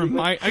gotta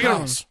remind.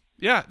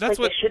 Yeah, that's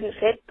what they shouldn't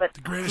fit, but the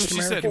greatest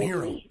American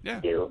hero.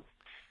 Do.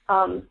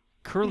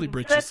 Curly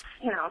britches.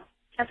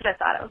 That's what I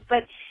thought of.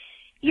 But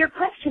your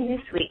question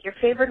this week, your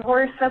favorite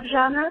horror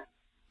subgenre,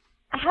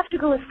 I have to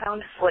go with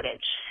found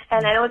footage,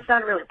 and I know it's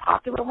not a really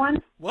popular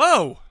one.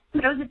 Whoa.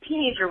 But I was a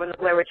teenager when the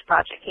Blair Witch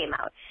Project came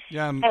out.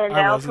 Yeah, and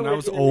I also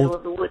lived in the middle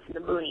of the woods in the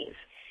boonies.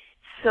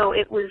 So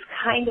it was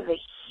kind of a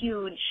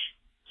huge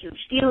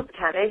deal at the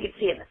time. I didn't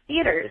see it in the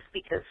theaters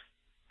because,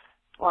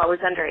 I was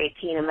under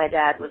 18 and my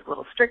dad was a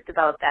little strict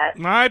about that.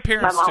 My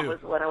parents, My mom was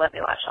the one who let me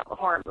watch all the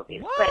horror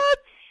movies. What?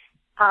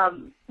 But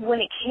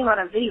when it came out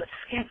on video, it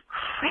scared the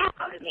crap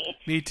out of me.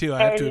 Me too,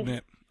 I have to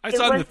admit. I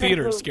saw it in the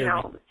theater, it scared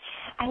me.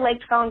 I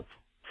liked found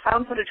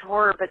footage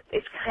horror, but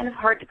it's kind of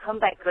hard to come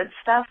by good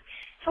stuff.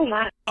 So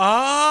not.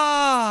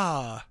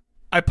 I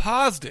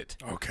paused it.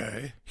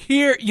 Okay.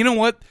 Here, you know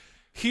what?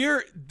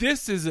 Here,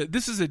 this is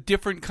a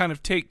different kind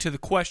of take to the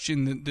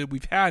question that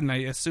we've had, and I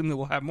assume that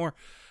we'll have more.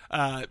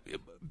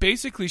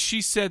 Basically,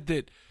 she said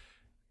that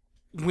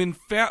when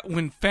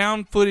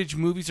found footage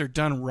movies are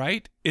done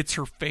right, it's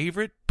her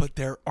favorite, but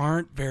there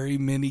aren't very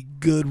many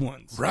good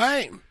ones.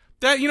 Right.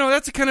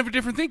 That's a kind of a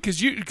different thing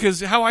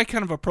because how I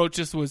kind of approached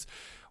this was,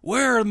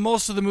 where are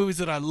most of the movies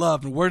that I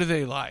love and where do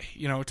they lie?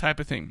 Type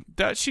of thing.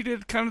 That she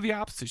did kind of the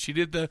opposite. She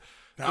did the.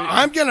 Now,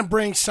 I'm going to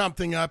bring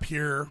something up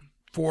here,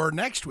 for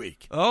next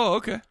week. Oh,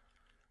 okay.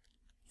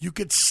 You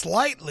could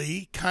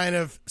slightly kind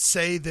of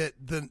say that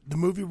the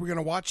movie we're going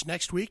to watch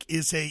next week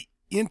is a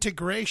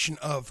integration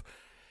of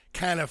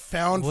kind of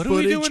found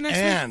footage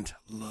and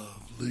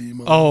Lovely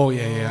Moments. Oh,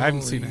 yeah. I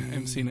haven't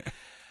seen it.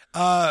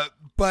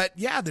 But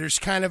yeah, there's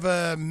kind of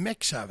a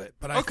mix of it.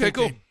 But I think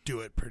they do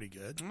it pretty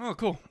good. Oh,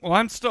 cool. Well,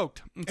 I'm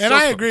stoked.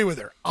 I agree with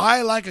her.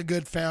 I like a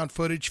good found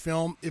footage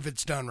film if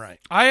it's done right.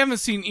 I haven't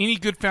seen any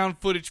good found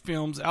footage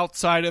films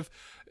outside of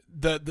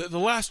the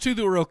last two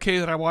that were okay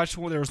that I watched.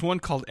 Well, there was one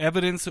called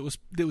Evidence that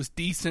was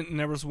decent, and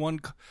there was one.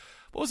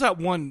 What was that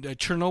one?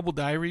 Chernobyl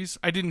Diaries.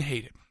 I didn't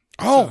hate it.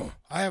 Oh, so,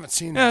 I haven't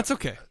seen that. Yeah, it's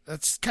okay.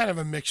 That's kind of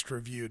a mixed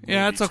reviewed movie.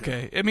 Yeah, it's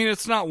okay. I mean,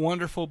 it's not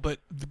wonderful, but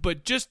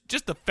just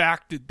the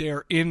fact that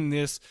they're in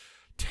this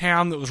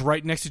town that was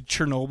right next to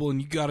Chernobyl,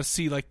 and you got to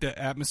see like the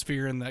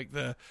atmosphere and like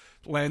the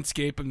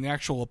landscape and the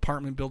actual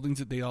apartment buildings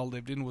that they all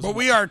lived in was. But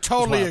we are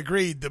totally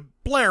agreed. The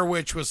Blair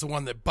Witch was the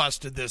one that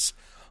busted this.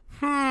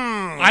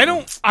 I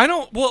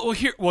don't. Well,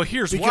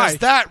 here's because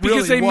why.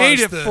 Because they made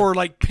it for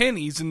like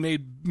pennies and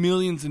made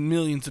millions and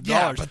millions of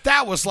dollars. Yeah, but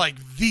that was like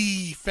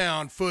the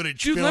found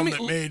footage film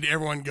that made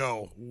everyone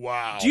go,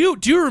 "Wow!" Do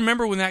you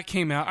remember when that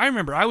came out? I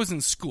remember I was in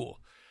school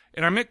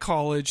and I'm at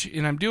college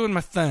and I'm doing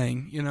my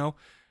thing, you know.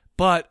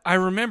 But I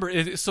remember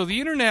it. So the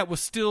internet was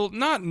still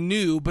not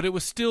new, but it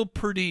was still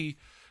pretty.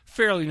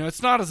 Fairly,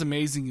 it's not as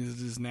amazing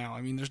as it is now.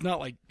 I mean, there's not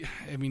like,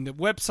 the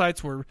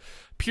websites were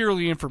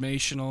purely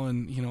informational,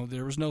 and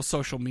there was no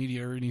social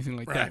media or anything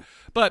like that.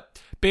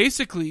 But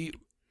basically,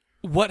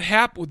 what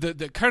happened?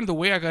 The kind of the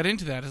way I got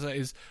into that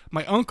is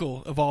my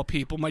uncle of all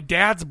people, my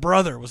dad's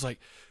brother, was like,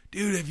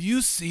 "Dude, have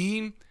you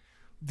seen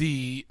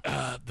the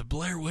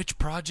Blair Witch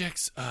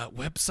Project's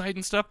website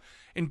and stuff?"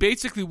 And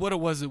basically, what it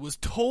was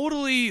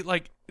totally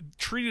like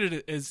treated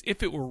it as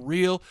if it were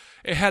real.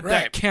 It had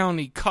that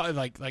county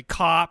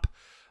cop.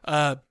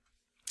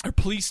 Or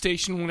police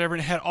station, whatever,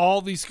 and it had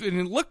all these, and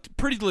it looked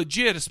pretty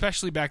legit,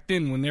 especially back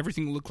then when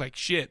everything looked like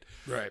shit.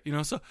 Right.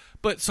 So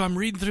I'm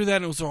reading through that,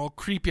 and it was all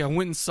creepy. I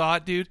went and saw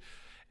it, dude,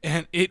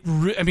 and it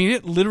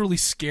literally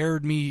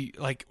scared me,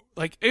 like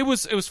it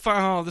was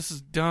fine. Oh, this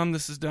is dumb.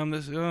 This is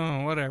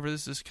whatever.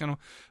 This is kind of,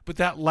 but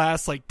that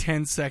last like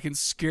 10 seconds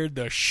scared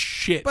the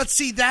shit. But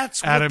see,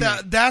 that's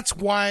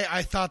why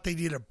I thought they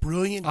did a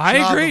brilliant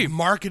job of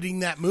marketing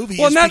that movie.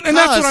 Well, and that's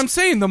what I'm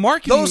saying. The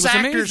marketing those was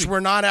actors amazing.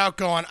 Were not out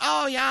going,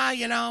 "Oh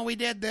yeah, we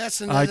did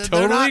this," and I they're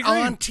totally not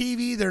agree. on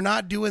TV. They're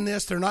not doing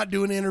this. They're not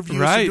doing interviews.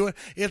 Right.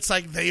 It's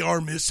like they are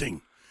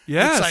missing.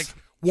 Yes. It's like,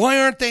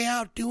 why aren't they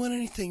out doing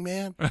anything,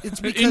 man?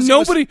 It's because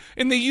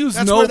and they use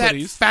that's nobody's.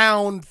 Where that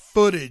found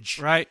footage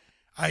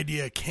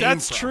idea came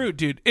That's from. true,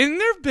 dude. And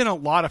there have been a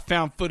lot of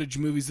found footage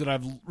movies that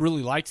I've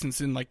really liked since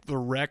then, like The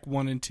Wreck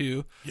 1 and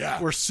 2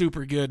 were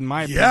super good in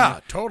my opinion. Yeah,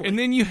 totally. And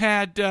then you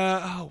had,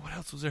 what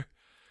else was there?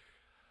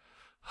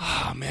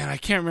 Oh, man, I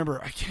can't remember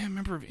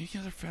of any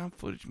other found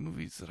footage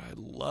movies that I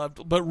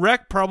loved. But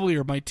Wreck probably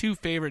are my two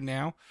favorite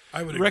now.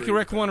 I would Wreck agree.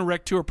 Wreck 1 and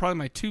Wreck 2 are probably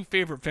my two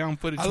favorite found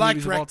footage movies liked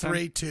of Wreck all time.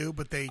 3 too,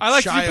 but they I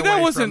liked shy it, but away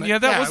that wasn't. from it. Yeah,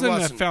 that it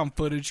wasn't found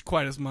footage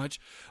quite as much.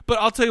 But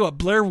I'll tell you what,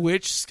 Blair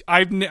Witch.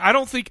 I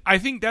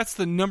think that's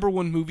the number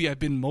one movie I've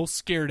been most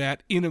scared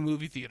at in a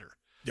movie theater.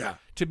 Yeah.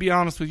 To be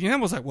honest with you, that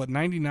was like what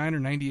 99 or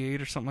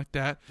 98 or something like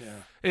that.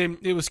 Yeah. And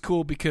it was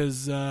cool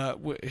because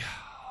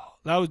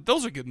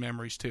those are good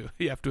memories too.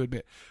 You have to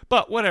admit.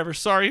 But whatever.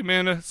 Sorry,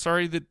 Amanda.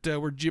 Sorry that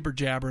we're jibber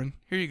jabbering.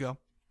 Here you go.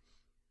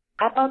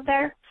 Out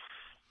there,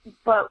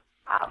 but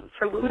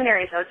for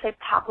Luminaries, I would say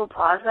Pablo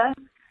Plaza,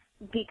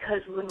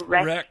 because when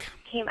Wreck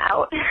came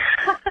out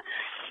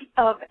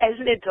as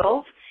an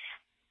adult,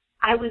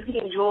 I was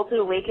getting jolted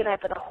awake and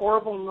by the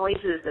horrible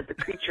noises that the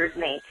creatures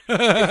make.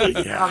 They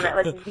become that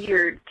like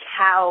weird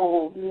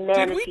cow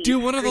manatee. Did we do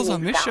one of those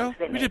on this show?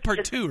 We did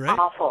part 2, right?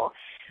 Awful.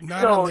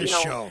 Not on this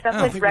show.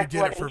 Stuff like Wreck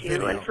 1 and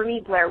 2, and for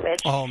me, Blair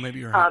Witch. Oh, maybe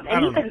you're right.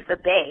 And even The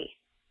Bay.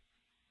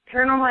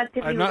 Paranormal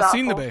Activity I've was not awful.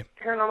 seen The Bay.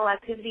 Paranormal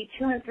Activity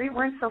 2 and 3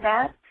 weren't so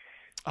bad.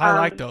 I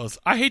like those.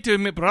 I hate to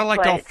admit, but I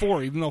liked all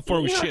 4, even though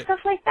 4 was shit. Stuff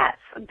like that.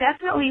 So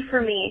definitely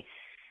for me,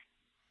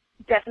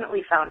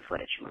 found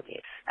footage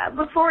movies.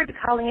 Look forward to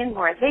calling in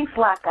more. Thanks a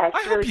lot, guys.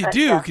 I hope you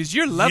do, because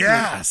you're lovely.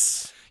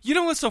 Yes. You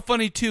know what's so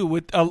funny, too,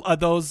 with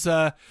those...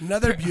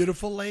 Another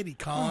beautiful lady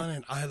calling,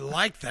 and I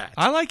like that.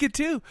 I like it,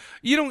 too.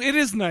 It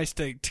is nice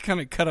to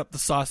kind of cut up the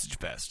sausage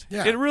fest.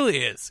 Yeah. It really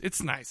is.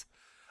 It's nice.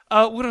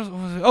 What else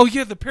was it? Oh,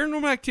 yeah, the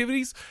Paranormal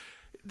Activities.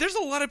 There's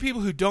a lot of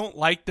people who don't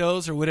like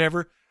those or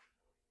whatever.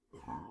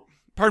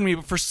 Pardon me,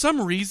 but for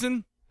some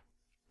reason,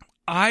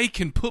 I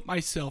can put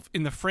myself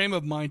in the frame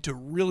of mind to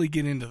really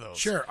get into those.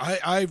 Sure,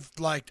 I've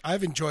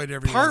enjoyed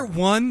every Part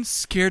 1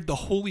 scared the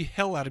holy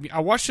hell out of me. I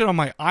watched it on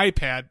my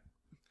iPad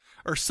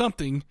or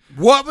something.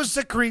 What was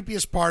the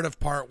creepiest part of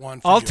Part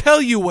 1 for I'll you?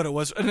 tell you what it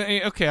was.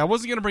 Okay, I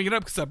wasn't going to bring it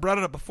up because I brought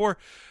it up before,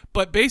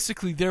 but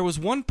basically there was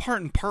one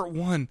part in Part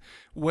 1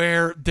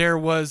 where there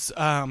was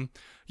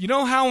You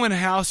know how in a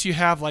house you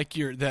have like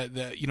your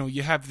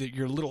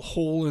your little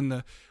hole in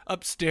the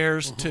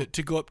upstairs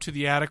to go up to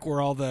the attic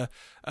where all the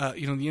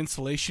the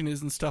insulation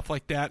is and stuff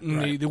like that.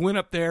 And they went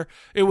up there.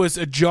 It was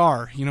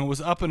ajar. It was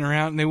up and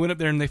around. And they went up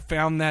there and they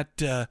found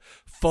that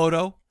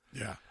photo.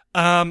 Yeah.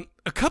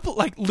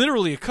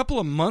 Literally a couple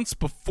of months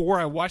before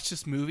I watched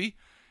this movie,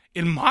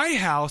 in my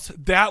house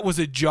that was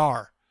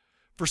ajar.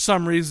 For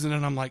some reason,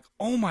 and I'm like,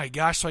 oh my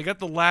gosh. So I got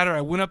the ladder,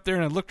 I went up there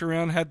and I looked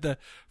around, had the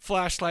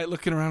flashlight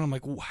looking around. I'm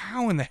like,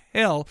 how in the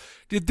hell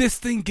did this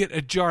thing get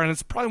ajar? And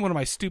it's probably one of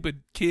my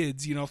stupid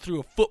kids, threw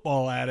a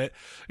football at it,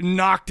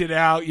 knocked it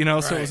out,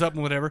 so it was up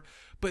and whatever.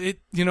 But it,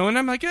 and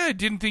I'm like, I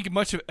didn't think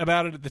much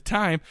about it at the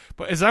time.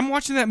 But as I'm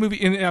watching that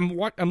movie, and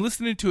I'm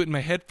listening to it in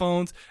my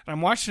headphones, and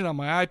I'm watching it on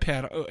my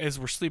iPad as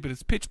we're sleeping,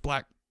 it's pitch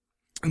black,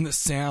 and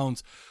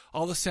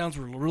all the sounds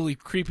were really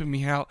creeping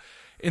me out.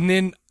 And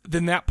then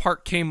that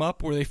part came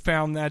up where they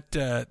found that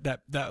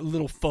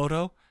little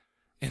photo,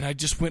 and I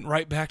just went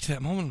right back to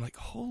that moment. I'm like,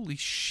 holy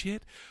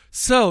shit!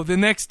 So the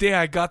next day,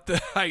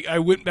 I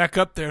went back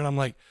up there, and I'm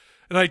like,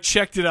 and I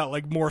checked it out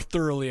like more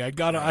thoroughly.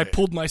 I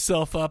pulled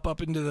myself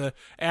up into the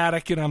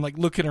attic, and I'm like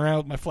looking around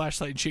with my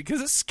flashlight and shit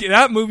because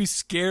that movie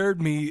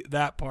scared me,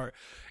 that part.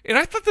 And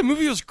I thought the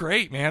movie was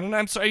great, man. And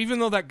I'm sorry, even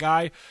though that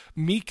guy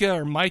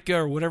Micah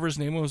or whatever his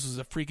name was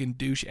a freaking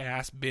douche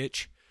ass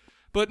bitch.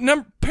 But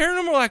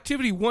Paranormal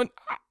Activity 1,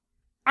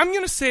 I'm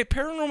going to say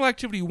Paranormal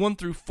Activity 1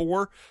 through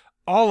 4,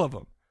 all of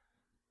them,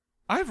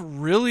 I've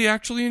really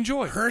actually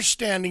enjoyed. Her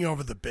standing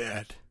over the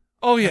bed.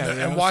 Oh, yeah.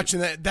 And watching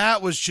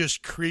that was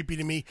just creepy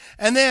to me.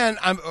 And then,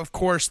 of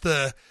course,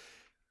 the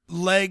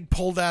leg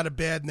pulled out of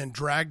bed and then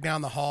dragged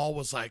down the hall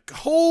was like,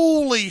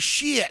 holy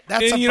shit.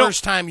 That's the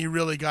first time you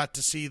really got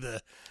to see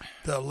the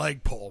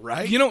leg pull,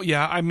 right?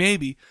 I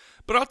maybe.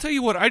 But I'll tell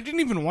you what, I didn't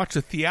even watch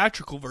the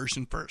theatrical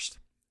version first.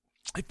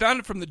 I found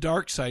it from the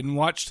dark side and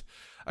watched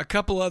a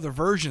couple other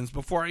versions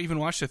before I even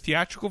watched the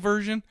theatrical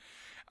version.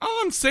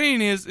 All I'm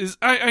saying is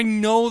I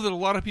know that a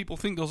lot of people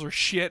think those are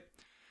shit,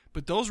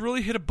 but those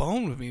really hit a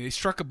bone with me. They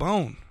struck a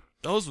bone.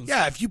 Those ones.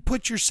 Yeah, if you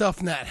put yourself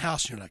in that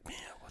house, you're like, man,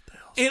 what the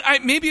hell?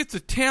 And maybe it's a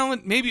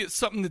talent, maybe it's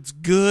something that's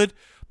good,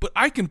 but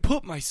I can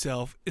put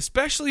myself,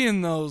 especially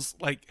in those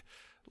like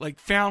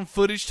found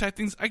footage type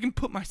things, I can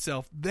put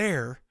myself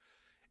there,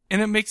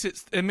 and it makes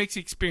the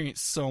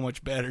experience so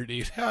much better,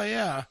 dude. Hell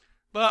yeah.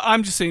 But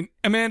I'm just saying,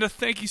 Amanda,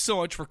 thank you so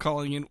much for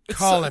calling in.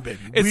 Baby.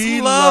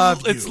 We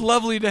love you. It's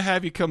lovely to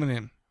have you calling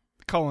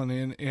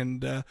in.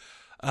 And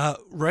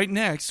right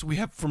next, we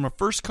have from a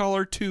first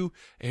caller to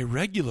a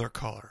regular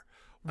caller.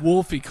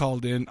 Wolfie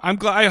called in. I'm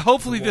glad.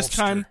 Hopefully this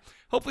time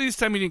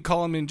he didn't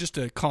call him in just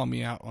to call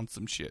me out on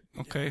some shit.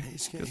 Okay,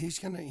 he's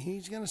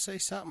gonna say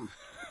something.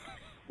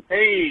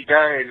 Hey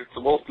guys, it's the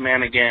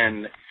Wolfman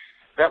again.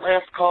 That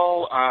last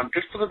call,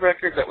 just for the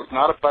record, that was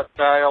not a butt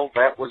dial.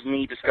 That was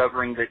me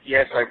discovering that,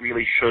 yes, I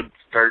really should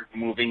start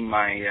moving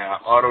my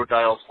auto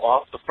dials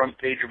off the front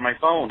page of my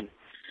phone.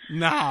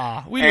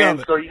 Nah, we love it.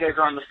 And so you guys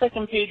are on the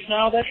second page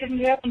now. That shouldn't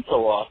happen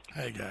so often.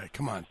 Hey, guy,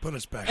 come on, put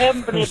us back. I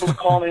haven't been able to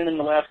call in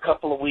the last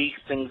couple of weeks.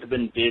 Things have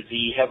been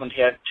busy. Haven't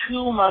had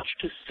too much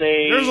to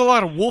say. There's a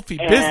lot of Wolfie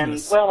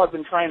business. Well, I've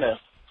been trying to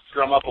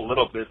drum up a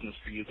little business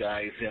for you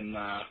guys in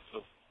the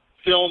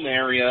film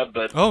area,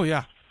 but... Oh,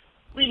 yeah.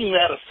 Leaving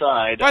that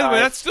aside, by the way,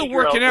 that's still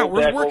working out.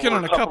 We're working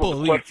on a couple of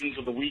leads. Questions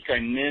of the week I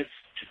missed.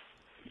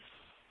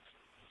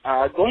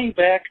 Going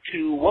back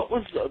to what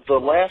was the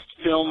last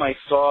film I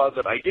saw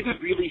that I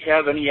didn't really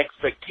have any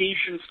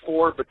expectations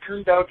for, but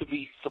turned out to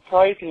be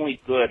surprisingly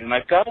good, and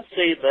I've got to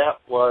say that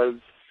was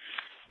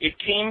It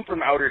Came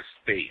from Outer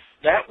Space.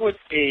 That was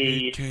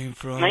a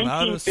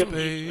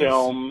 1950s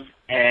film,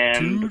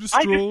 and I just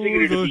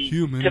figured it'd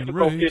be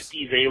typical race.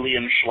 50s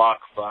alien schlock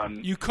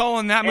fun. You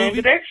calling that movie? And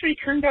it actually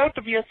turned out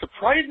to be a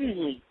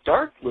surprisingly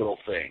dark little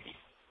thing.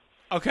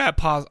 Okay, I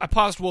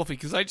paused Wolfie,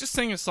 because I just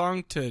sang a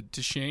song to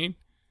Shane,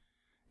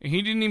 and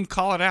he didn't even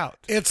call it out.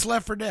 It's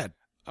Left 4 Dead.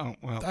 Oh,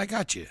 well. I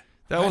got you.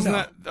 That wasn't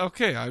that.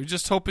 Okay, I was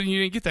just hoping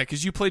you didn't get that,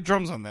 because you played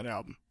drums on that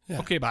album. Yeah.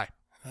 Okay, bye.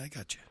 I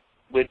got you.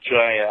 Which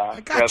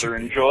I rather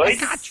enjoyed. I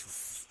got you.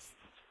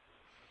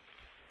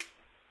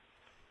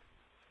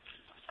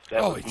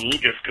 That was me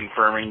just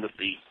confirming that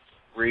the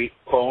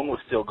phone was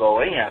still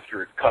going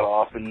after it cut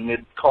off in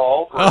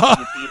mid-call for a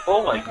few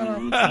people, like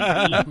me.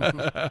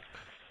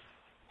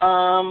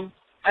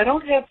 I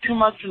don't have too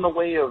much in the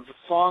way of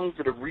songs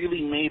that have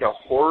really made a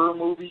horror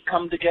movie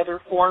come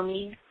together for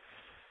me.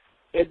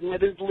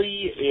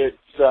 Admittedly, it's,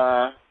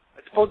 I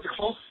suppose the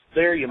closest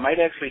there, you might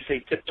actually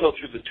say Tiptoe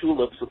Through the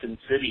Tulips with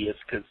Insidious,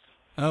 because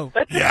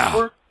that just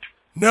worked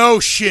no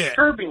shit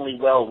disturbingly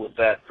well with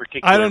that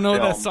particular I don't know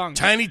film. That song.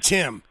 Tiny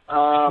Tim.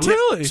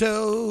 Really?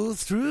 Tiptoe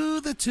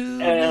through the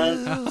tulips.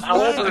 And,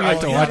 however, I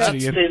have to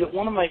say that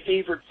one of my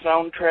favorite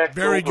soundtracks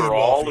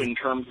overall, in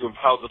terms of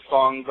how the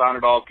songs on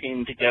it all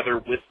came together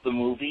with the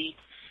movie,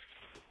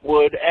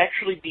 would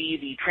actually be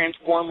the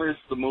Transformers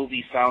the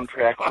movie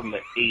soundtrack from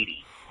the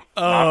 80s.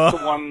 Not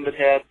the one that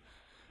had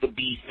the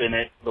beef in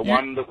it, the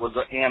one that was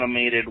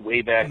animated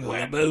way back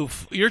when.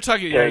 You're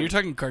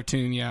talking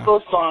cartoon, yeah.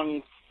 Those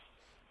songs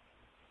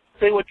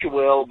say what you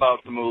will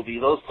about the movie.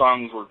 Those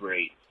songs were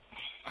great.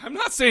 I'm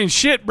not saying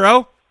shit,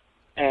 bro.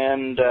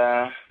 And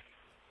I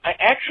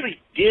actually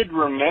did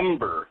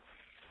remember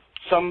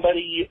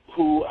somebody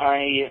who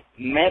I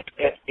met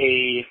at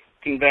a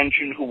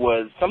convention who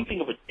was something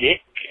of a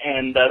dick,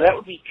 and that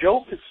would be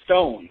Joe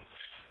Pistone.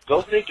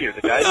 Go figure.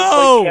 The guy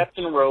who played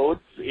Captain Rhodes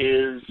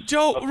is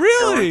Joe.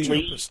 Really? Joe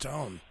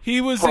Pistone.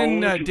 He was in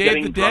Day of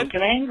the Dead. Drunk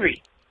and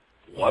angry.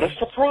 What a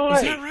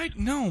surprise! Is that right?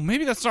 No,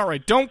 maybe that's not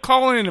right. Don't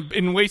call in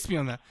and waste me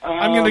on that.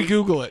 I'm going to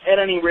Google it. At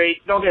any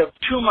rate, don't have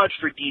too much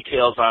for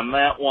details on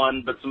that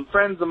one, but some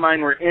friends of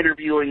mine were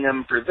interviewing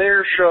him for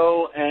their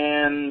show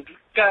and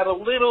got a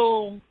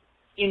little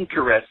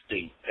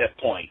interesting at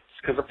points,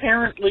 because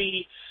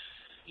apparently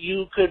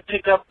you could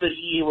pick up that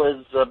he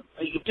was,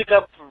 you could pick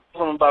up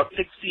from about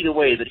 6 feet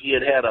away that he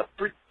had a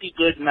pretty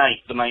good night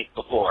the night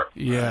before.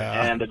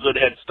 Yeah. And a good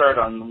head start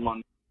on the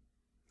one.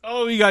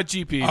 Oh, he got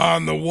GP.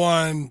 On the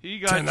one he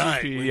got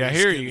tonight. GP. Yeah,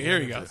 here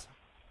he goes.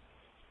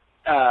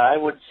 I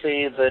would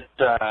say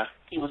that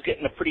he was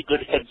getting a pretty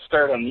good head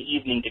start on the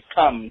evening to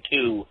come,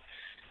 too.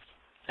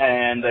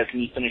 And that's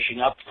me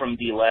finishing up from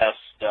the last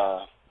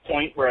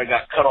point where I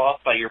got cut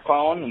off by your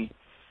phone, and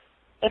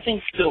that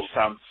thing still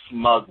sounds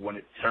smug when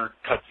it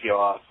cuts you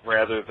off,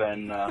 rather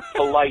than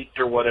polite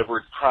or whatever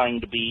it's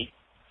trying to be.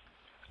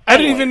 I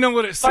didn't even know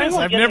what it says.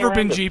 I've never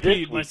been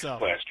GP'd myself.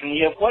 Question. We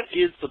have what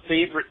is the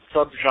favorite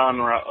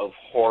subgenre of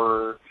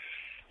horror?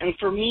 And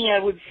for me, I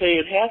would say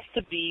it has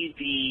to be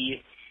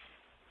the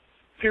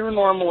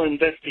paranormal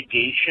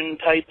investigation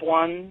type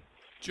one.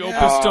 Joe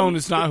Pistone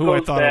is not who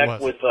I thought it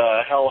was. With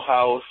Hell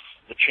House,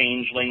 The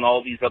Changeling,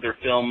 all these other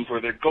films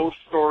where they're ghost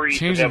stories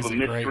that have a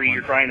mystery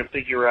you're trying to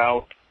figure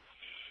out.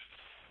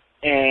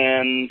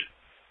 And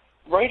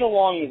right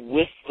along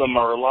with them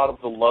are a lot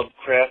of the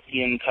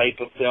Lovecraftian type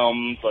of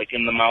films, like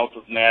In the Mouth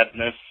of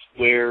Madness,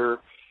 where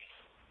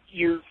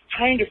you're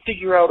trying to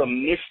figure out a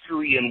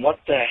mystery and what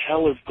the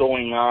hell is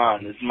going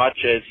on as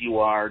much as you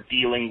are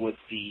dealing with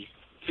the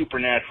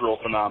supernatural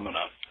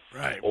phenomena.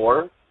 Right.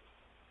 Or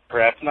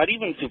perhaps not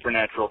even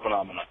supernatural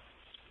phenomena.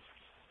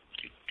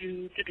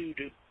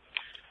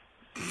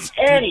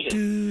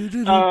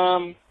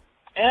 Anywho,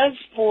 as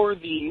for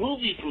the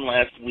movie from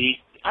last week,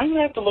 I'm going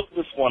to have to look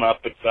this one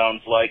up, it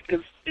sounds like,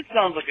 because it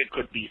sounds like it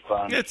could be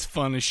fun. It's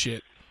fun as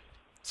shit.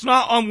 It's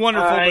not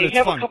unwonderful, but it's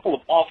fun. I have a couple of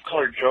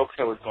off-color jokes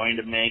I was going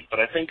to make, but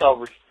I think I'll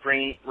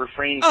refrain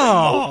from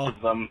most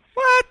of them.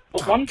 What?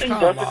 But one thing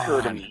does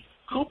occur to me.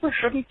 Cooper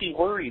shouldn't be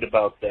worried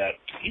about that.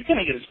 He's going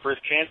to get his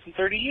first chance in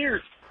 30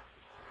 years.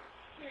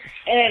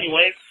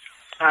 Anyway,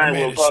 I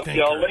will talk to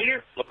y'all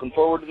later. Looking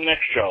forward to the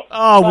next show.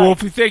 Oh, bye.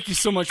 Wolfie, thank you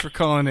so much for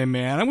calling in,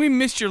 man. And we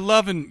missed your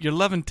loving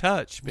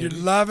touch, baby. Your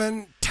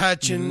loving,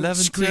 touching,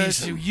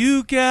 squeezing.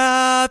 You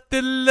got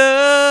the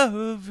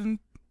loving.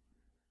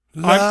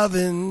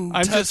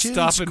 I'm just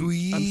stopping.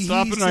 I'm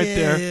stopping right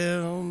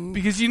there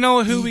because you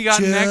know who we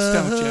got next,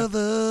 don't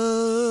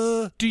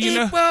you? Do you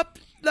know?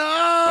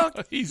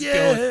 He's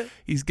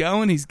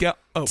going.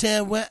 Oh.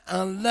 Tell where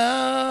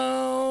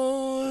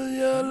alone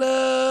your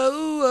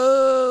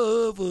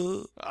love.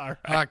 All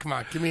right. Come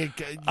on, give me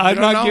a.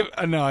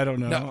 No, I don't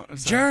know. No.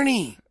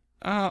 Journey.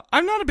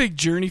 I'm not a big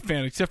Journey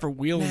fan, except for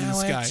Wheel in the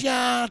Sky. It's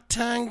your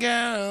turn,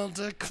 girl,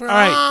 to cry.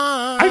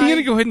 All right, I'm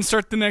gonna go ahead and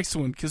start the next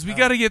one because we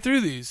got to get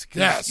through these.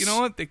 Yes. You know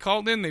what? They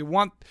called in. I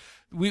want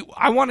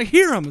to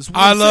hear them.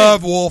 I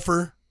love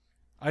Wolfer.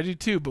 I do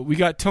too, but we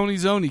got Tony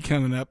Zoni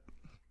coming up.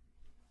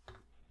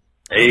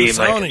 Hey,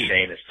 Mike and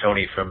Shane, it's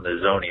Tony from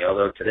the Zoni,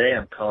 although today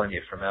I'm calling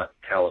you from out in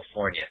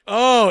California.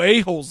 Oh,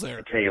 a-holes there.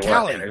 I tell you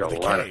what, man, there's a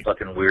lot of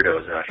fucking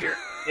weirdos out here.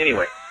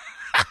 Anyway,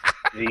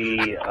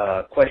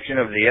 the question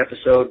of the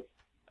episode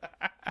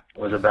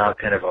was about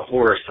kind of a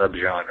horror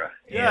subgenre.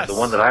 Yes. And the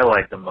one that I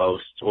like the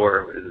most,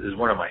 or is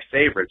one of my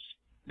favorites,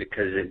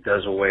 because it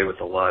does away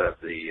with a lot of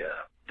the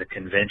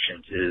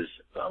conventions, is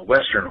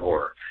Western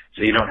horror.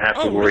 So you don't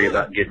have to worry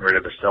about getting rid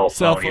of a cell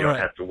phone. You don't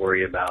have to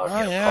worry about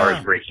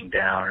cars breaking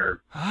down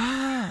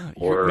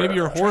or maybe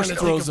your horse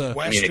throws a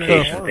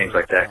communication and things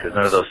like that, because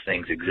none of those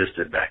things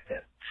existed back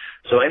then.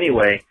 So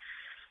anyway,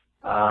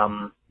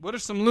 what are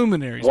some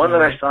luminaries? One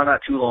that I saw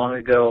not too long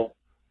ago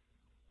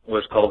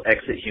was called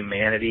Exit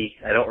Humanity.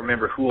 I don't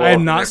remember who. I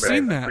have not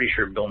seen that. I'm pretty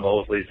sure Bill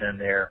Moseley's in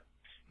there,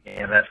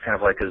 and that's kind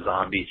of like a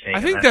zombie thing.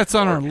 I think that's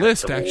on our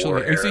list,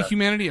 actually. Exit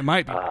Humanity, it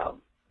might be.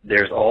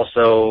 There's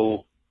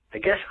also, I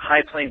guess,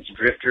 High Plains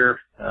Drifter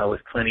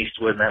with Clint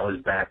Eastwood, and that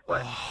was back,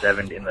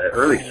 in the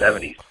early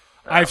 70s.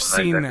 I've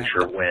seen that. I'm not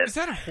sure when. Is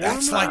that a horror?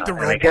 That's like the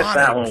robotic. And I guess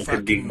that one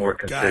could be more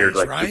considered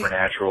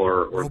supernatural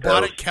or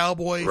robotic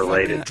cowboy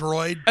related.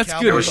 Droid. That's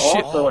cowboy. good. There was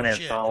also an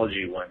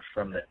anthology one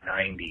from the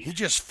 90s. He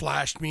just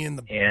flashed me in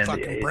the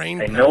fucking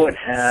brain. I know it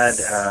had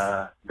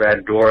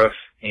Brad Dourif,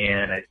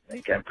 and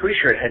I'm pretty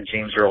sure it had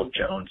James Earl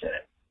Jones in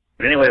it.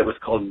 But anyway, it was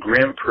called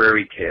Grim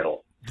Prairie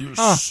Tale. And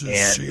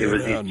it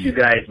was these two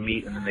guys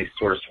meet, and then they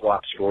sort of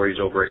swap stories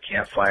over a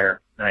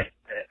campfire. And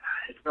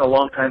it's been a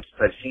long time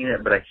since I've seen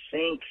it, but I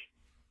think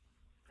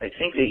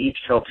they each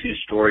tell two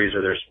stories,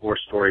 or there's 4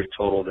 stories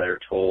total that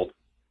are told.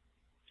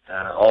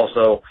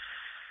 Also,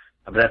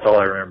 But that's all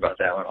I remember about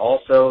that one.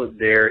 Also,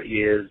 there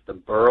is The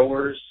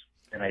Burrowers.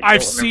 And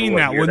I've seen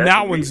that one.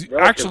 That one's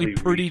actually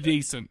pretty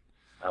decent.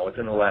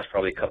 Within the last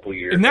probably couple of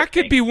years. And that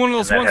could be one of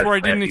those ones where I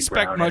didn't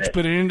expect much,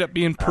 but it ended up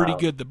being pretty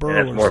good, The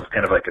Burrowers. It's more of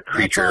kind of like a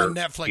creature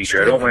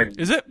feature. I don't want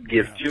to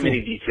give too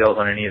many details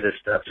on any of this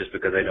stuff just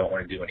because I don't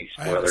want to do any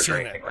spoilers or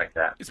anything like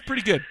that. It's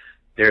pretty good.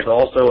 There's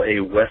also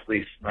a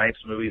Wesley Snipes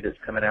movie that's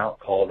coming out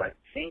called, I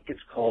think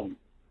it's called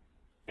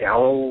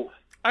Gallo.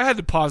 I had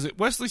to pause it.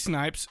 Wesley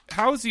Snipes,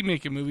 how is he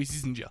making movies?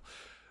 He's in jail.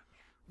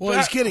 Well,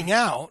 he's getting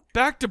out.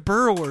 Back to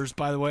Burrowers,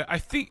 by the way. I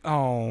think.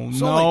 Oh it's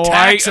no, only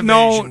tax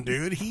evasion,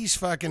 dude. He's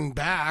fucking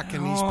back,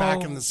 and he's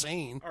back in the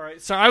scene. All right,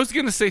 so I was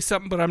gonna say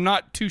something, but I'm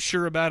not too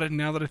sure about it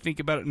now that I think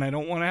about it, and I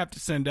don't want to have to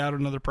send out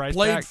another price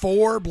Blade pack.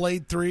 4,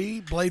 Blade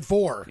 3, Blade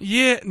 4.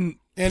 Yeah.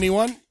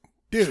 Anyone,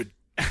 dude?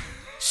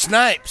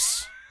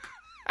 Snipes.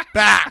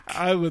 Back.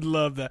 I would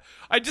love that.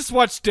 I just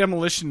watched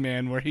Demolition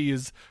Man, where he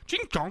is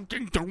ding dong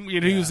ding dong.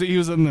 You know, he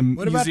was in the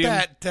What museum.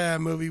 about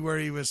that movie where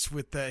he was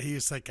with he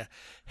was like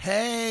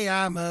hey,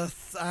 I'm a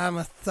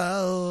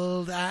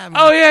soul.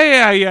 Oh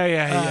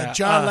yeah.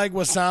 John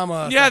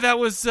Leguizamo. Yeah, that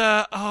was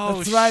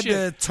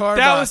shit.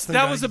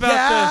 That was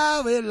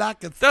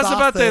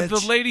about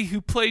the lady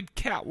who played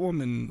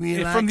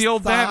Catwoman from the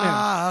old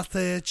Batman.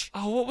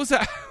 Oh, what was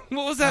that?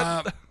 What was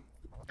that?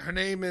 Her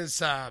name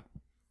is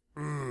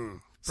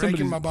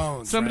breaking my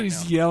bones.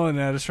 Somebody's yelling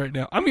at us right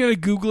now. I'm going to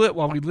Google it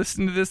while we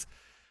listen to this.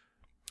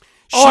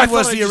 She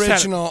was the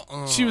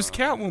original. She was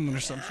Catwoman or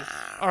something.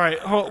 All right,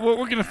 we're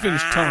going to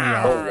finish Tony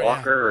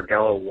off.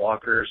 Gallo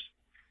Walkers.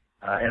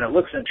 And it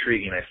looks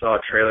intriguing. I saw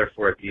a trailer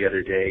for it the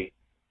other day.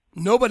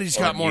 Nobody's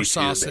got more YouTube,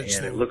 sausage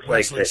and than it looks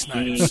Wesley like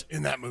Snipes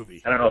in that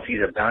movie. I don't know if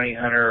he's a bounty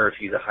hunter or if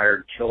he's a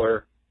hired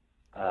killer.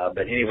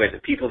 But anyway, the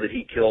people that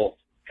he killed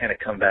kind of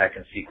come back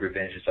and seek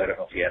revenge, so I don't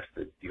know if he has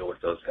to deal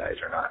with those guys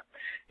or not.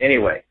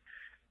 Anyway,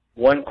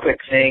 one quick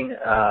thing.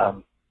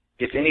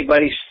 If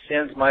anybody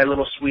sends my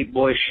little sweet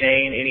boy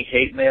Shane any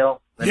hate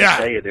mail, let me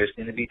tell you, there's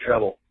going to be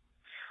trouble.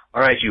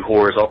 All right, you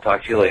whores, I'll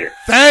talk to you later.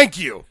 Thank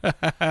you.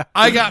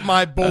 I got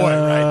my boy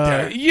right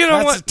there. You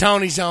know That's what?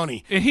 Tony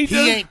Zoni. And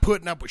he ain't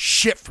putting up with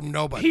shit from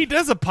nobody. He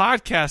does a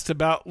podcast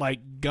about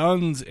like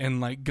guns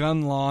and like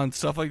gun law and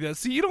stuff like that.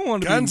 So you don't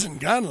want to guns and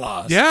gun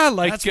laws. Yeah,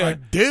 like that's my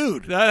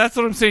dude. That's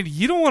what I'm saying.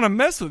 You don't want to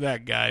mess with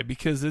that guy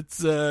because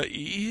it's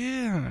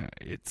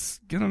it's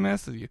gonna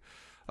mess with you.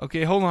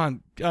 Okay, hold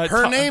on.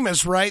 Her name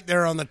is right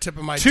there on the tip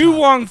of my Tu tongue.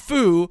 Wong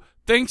Fu.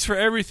 Thanks for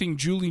everything,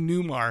 Julie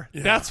Newmar.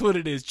 Yeah. That's what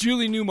it is.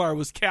 Julie Newmar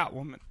was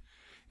Catwoman.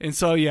 And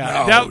so,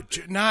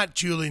 not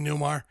Julie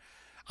Newmar.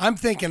 I'm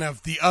thinking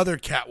of the other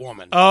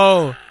Catwoman.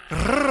 Oh,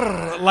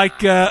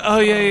 like,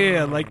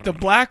 like the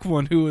black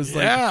one who was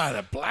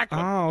the black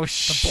one. Oh,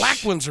 the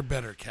black ones are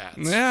better cats.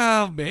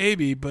 Yeah,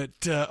 maybe, but,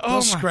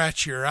 they'll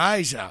scratch your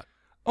eyes out.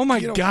 Oh my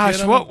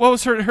gosh, what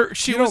was her,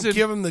 she don't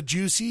give them the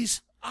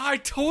juices? I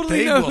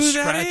totally know who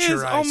that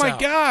is. Oh my out.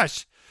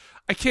 gosh.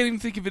 I can't even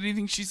think of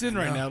anything she's in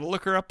right now to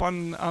look her up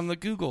on the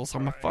Googles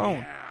on my phone.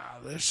 Yeah,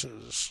 this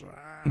is...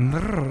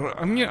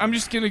 I'm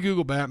just going to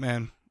Google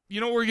Batman.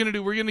 You know what we're going to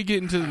do? We're going to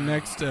get into the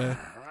next...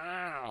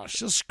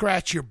 She'll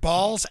scratch your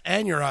balls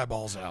and your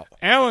eyeballs out.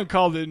 Alan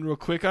called in real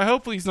quick.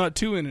 Hopefully he's not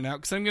too in and out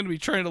because I'm going to be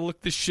trying to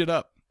look this shit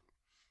up.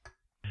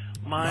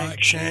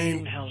 Mike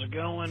Shane, how's it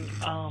going?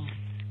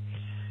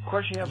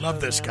 Question you have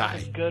love this guy.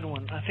 That's a good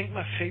one. I think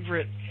my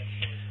favorite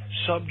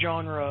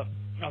subgenre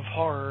of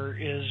horror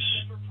is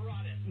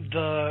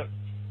the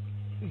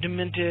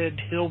demented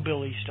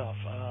hillbilly stuff.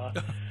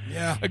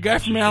 Yeah, a guy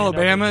from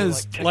Alabama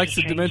likes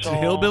the demented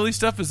hillbilly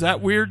stuff. Is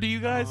that weird to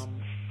you guys?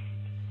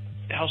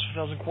 House of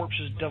 1,000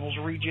 Corpses, Devil's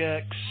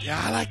Rejects.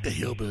 Yeah, I like the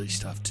hillbilly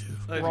stuff too.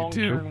 Wrong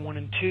Turn 1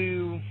 and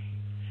 2.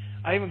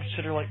 I even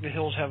consider like The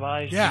Hills Have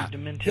Eyes. Yeah,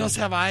 demented Hills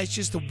Have Eyes,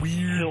 just a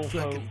weird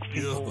fucking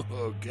people.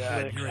 Oh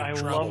God, you're in I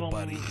trouble, love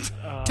buddy.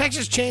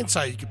 Texas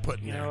Chainsaw, you could put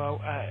in there.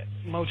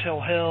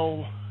 Motel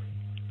Hell.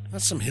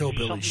 That's some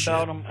hillbilly something shit.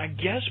 About them. I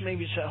guess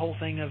maybe it's that whole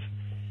thing of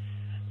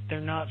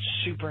they're not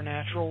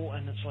supernatural,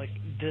 and it's like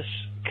this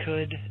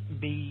could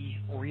be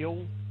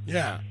real.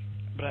 Yeah.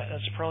 But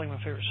that's probably my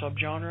favorite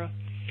subgenre.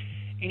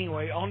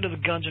 Anyway, on to the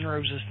Guns N'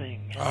 Roses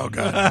thing. Oh,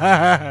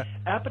 God.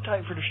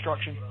 Appetite for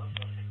Destruction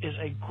is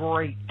a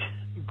great,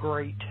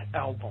 great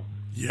album.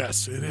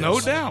 Yes, it is. No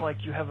doubt. It's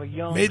like you have a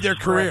young, made their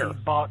career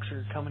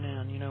boxer coming in,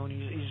 and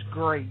he's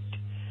great,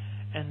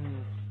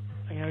 and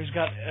he's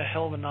got a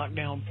hell of a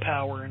knockdown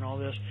power and all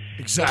this.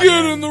 Exactly.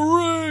 Get in the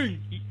ring.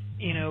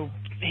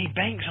 He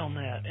banks on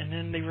that, and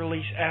then they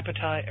release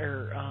Appetite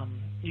or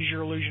Use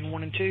Your Illusion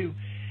 1 and 2,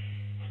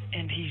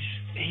 and he's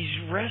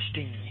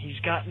resting. He's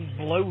gotten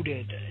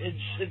bloated.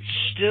 It's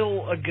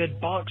still a good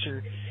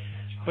boxer,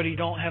 but he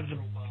don't have the.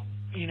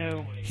 He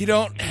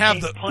don't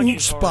have the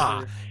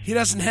oompa. He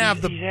doesn't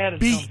have the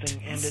beat.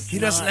 He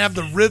doesn't have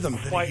the rhythm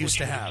that he used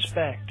to have.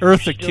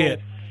 Eartha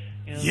Kitt.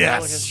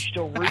 Yes. You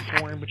still root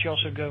for him, but you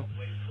also go,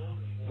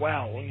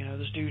 wow,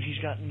 this dude, he's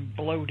gotten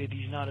bloated.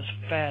 He's not as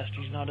fast.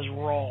 He's not as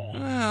raw.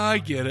 I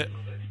get it.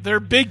 They're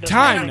big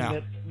time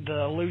now.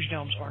 The illusion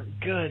albums aren't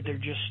good. They're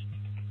just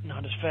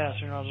not as fast.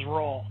 They're not as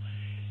raw.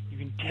 You've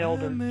can tell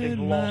they've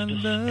lost a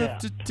step.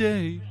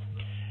 Today.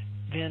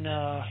 Then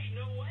a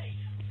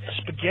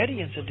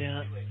Spaghetti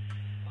Incident.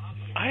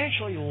 I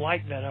actually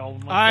like that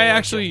album. I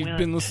actually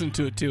been listening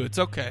to it too. It's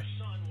okay.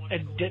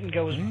 It didn't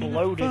go as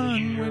bloated as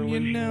Use Your When you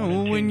Illusion know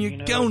wanted to, when you you're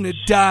know. gonna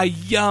die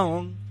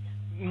young.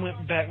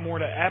 Went back more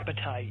to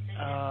Appetite.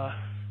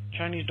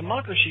 Chinese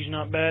Democracy's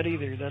not bad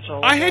either. That's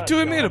all. I hate got to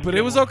admit it, but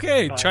it was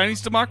okay.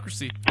 Chinese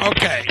Democracy.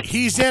 Okay,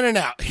 he's in and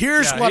out.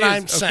 Here's what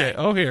I'm saying. Okay.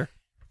 Oh, here.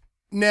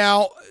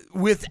 Now,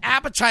 with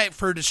Appetite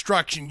for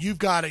Destruction, you've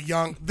got a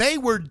young. They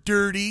were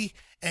dirty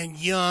and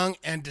young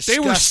and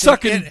disgusting. They were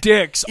sucking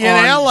dicks in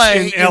on-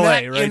 L.A. in LA,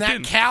 that, right? In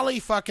that Cali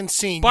fucking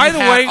scene. By you the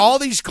had way, all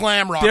these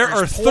glam rockers. there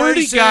are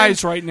 30 Poison,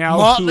 guys right now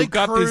Motley who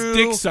got Crue. this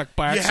dick sucked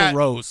by You Axl had-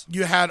 Rose.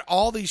 You had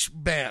all these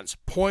bands,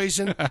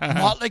 Poison,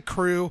 Motley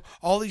Crue,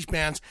 all these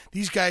bands.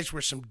 These guys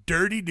were some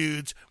dirty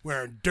dudes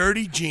wearing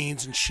dirty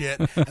jeans and shit,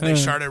 and they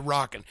started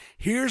rocking.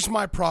 Here's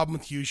my problem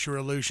with Use Your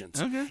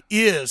Illusions.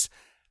 Is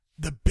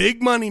the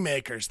big money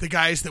makers, the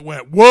guys that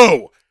went,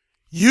 whoa,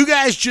 you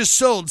guys just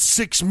sold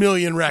 6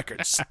 million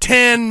records,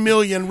 10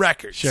 million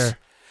records. Sure.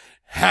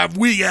 Have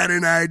we got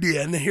an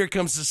idea? And then here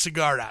comes the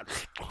cigar out.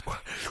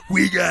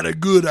 We got a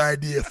good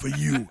idea for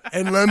you.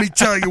 And let me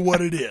tell you what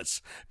it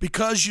is.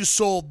 Because you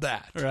sold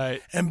that.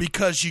 Right. And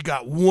because you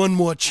got one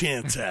more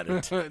chance at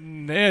it.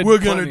 They We're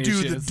had going to plenty do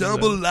of the chances,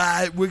 double though.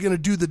 live. We're going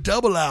to do the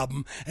double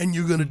album, and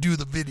you're going to do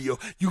the video.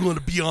 You're going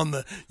to be on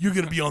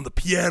the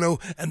piano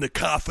and the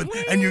coffin,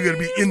 and you're going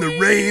to be in the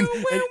rain.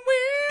 And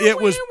it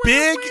was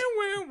big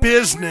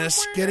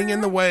business getting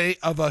in the way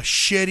of a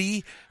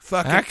shitty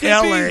fucking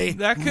LA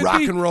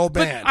rock and roll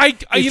band.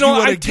 If you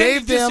would have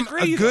gave them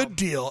a good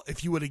deal,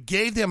 if you would have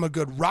gave them a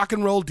good rock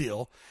and roll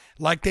deal,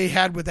 like they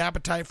had with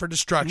Appetite for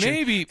Destruction,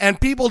 Maybe. and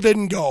people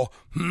didn't go,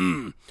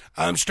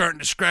 I'm starting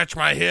to scratch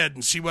my head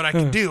and see what I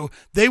can do,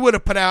 they would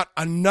have put out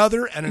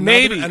another and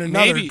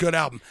another good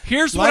album.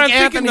 Here's like what I'm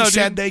Anthony thinking, though,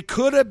 said, dude. they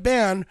could have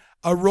been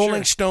a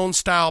Rolling Stone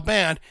style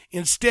band.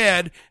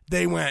 Instead,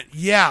 they went,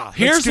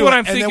 Here's do what it.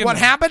 I'm thinking, And then what though.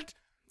 happened?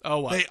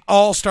 Oh, what? They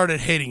all started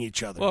hating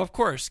each other. Well, of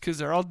course, because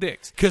they're all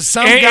dicks. Because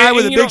some guy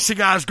with a big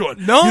cigar is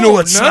going, No, you know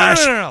what, no,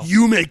 Slash, no.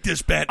 you make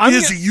this band.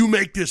 Izzy, you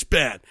make this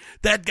band.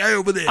 That guy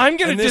over there. I'm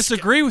going and to this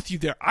disagree with you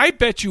there. I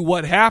bet you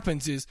what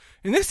happens is,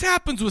 and this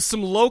happens with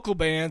some local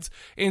bands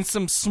and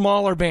some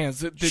smaller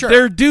bands, that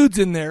there are dudes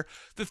in there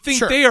that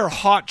think they are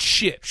hot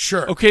shit.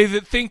 Sure. Okay,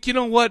 that think, you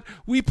know what,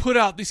 we put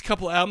out these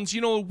couple albums,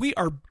 you know, we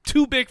are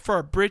too big for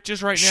our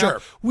britches right now.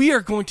 Sure. We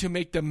are going to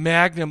make the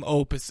magnum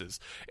opuses.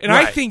 And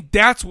Right. I think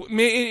that's what,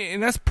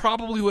 and that's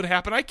probably what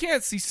happened. I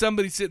can't see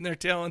somebody sitting there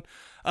telling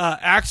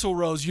Axl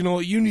Rose, you know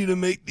what, you need to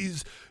make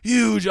these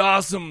huge,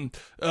 awesome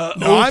No,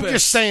 I'm opus.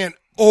 just saying,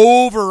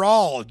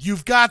 overall,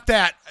 you've got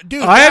that.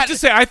 Dude, I have to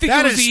say, I think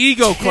that it was is the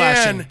ego 10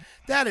 clashing.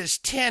 That is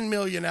 10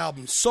 million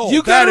albums sold.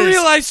 You gotta That is-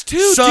 realize,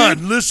 too, son,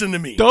 dude, listen to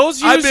me.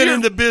 those I've Use been Your-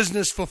 in the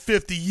business for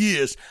 50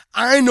 years.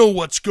 I know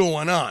what's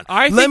going on.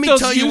 Let Let me those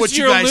tell you what Use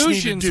you Your guys need to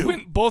Illusions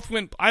do. both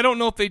went. I don't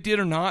know if they did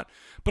or not,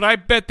 but I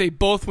bet they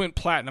both went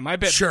platinum. I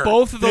bet Sure.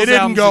 both of those they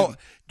didn't albums. go.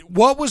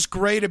 What was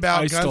great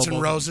about I Guns stole N' both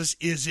of Roses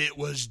is it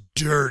was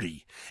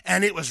dirty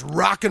and it was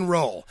rock and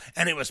roll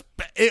and it was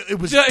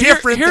Yeah,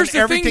 different here's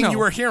than the thing, everything though. you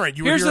were hearing.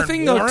 You Here's were the hearing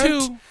thing, though, Warrant,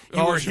 too. You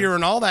Oh, were sure.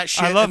 hearing all that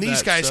shit, I love and these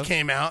that guys stuff.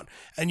 came out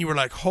and you were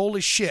like, "Holy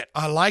shit,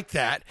 I like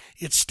that."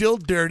 It's still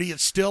dirty.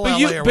 It's still But,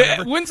 LA or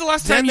whatever. when's the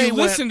last Then time you they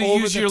went listened to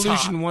over Use the Your top.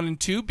 Illusion 1 and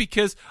 2?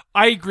 Because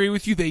I agree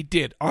with you, they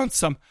did on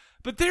some.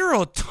 But there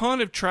are a ton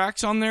of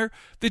tracks on there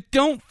that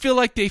don't feel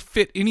like they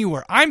fit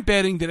anywhere. I'm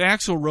betting that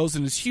Axl Rose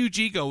and his huge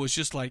ego was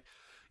just like,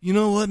 you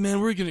know what,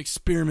 man, we're going to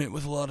experiment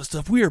with a lot of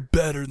stuff. We are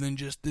better than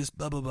just this,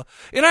 blah, blah, blah.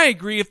 And I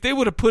agree, if they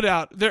would have put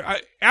out their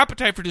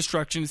Appetite for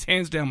Destruction is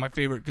hands down my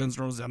favorite Guns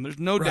N' Roses album. There's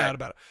no doubt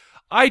about it.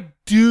 I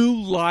do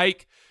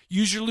like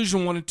Use Your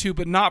Illusion 1 and 2,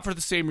 but not for the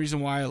same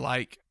reason why I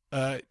like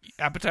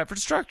Appetite for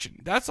Destruction.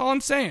 That's all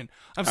I'm saying.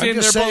 I'm saying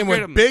just they're saying both when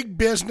great albums. big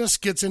business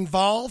gets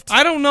involved.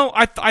 I don't know.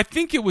 I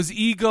think it was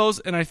egos,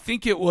 and I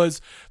think it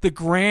was the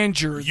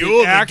grandeur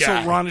You're that the Axl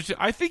guy. wanted to.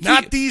 I think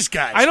Not these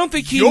guys. I don't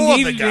think he You're the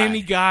needed guy.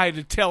 any guy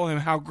to tell him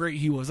how great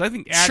he was. I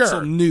think Axl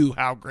Sure. knew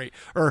how great,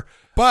 or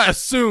But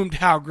assumed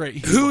how great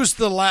he was. Who's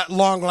the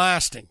long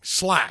lasting?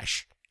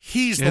 Slash.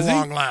 He's the Is he?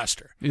 long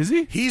laster. Is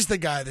he? He's the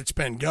guy that's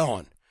been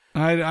going.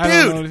 I don't know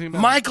anything Dude,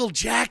 about Michael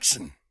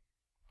Jackson.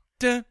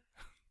 Duh.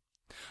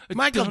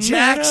 Michael Don't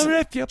Jackson matter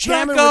if you're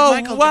jamming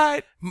black with or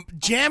white.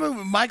 jamming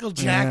with Michael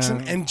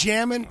Jackson Yeah. and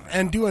jamming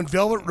and doing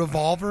Velvet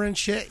Revolver and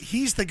shit.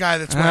 He's the guy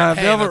that's went,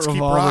 hey, Velvet let's keep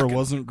Revolver rocking.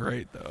 wasn't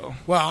great though.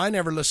 Well, I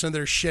never listened to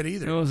their shit It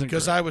either wasn't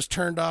because great. I was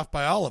turned off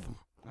by all of them.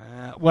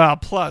 Well,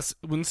 plus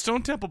when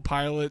Stone Temple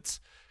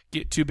Pilots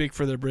get too big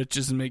for their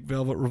britches and make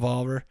Velvet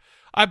Revolver.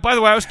 By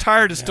the way, I was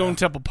tired of Stone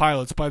Temple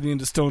Pilots by the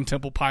end of Stone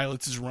Temple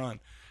Pilots' run.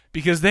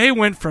 Because they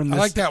went from this.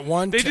 I like that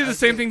one. They did the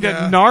same thing, yeah.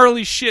 that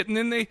gnarly shit, and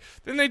then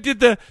they did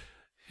the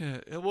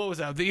what was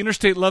that? The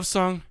Interstate Love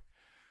Song.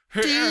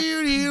 What was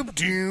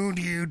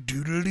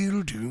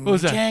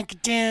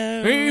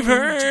that? We've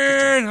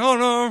heard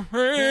on a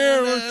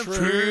fair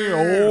tree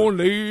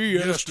only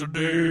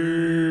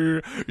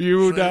yesterday.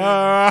 You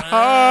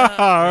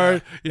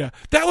died. Yeah,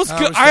 that was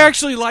good. I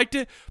actually liked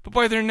it, but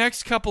by their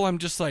next couple, I'm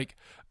just like,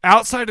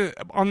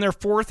 on their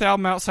fourth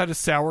album, outside of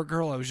Sour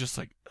Girl, I was just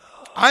like,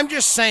 I'm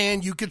just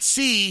saying, you could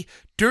see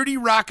dirty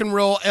rock and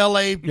roll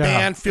LA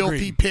band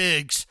Filthy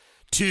Pigs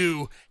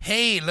to,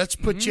 hey, let's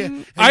put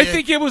you. I'm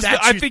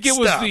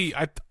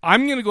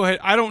gonna go ahead.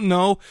 I don't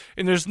know,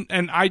 and there's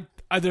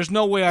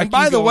no way I. And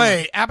by the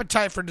way,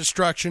 Appetite for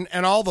Destruction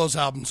and all those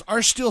albums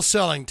are still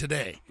selling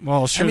today.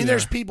 Well, sure. I mean,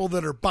 there's people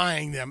that are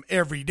buying them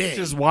every day. It's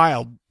just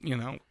wild,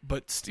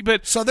 But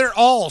so they're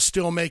all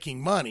still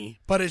making money.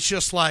 But it's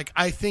just like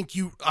I think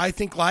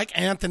like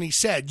Anthony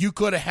said, you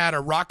could have had a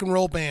rock and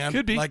roll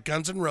band like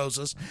Guns N'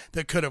 Roses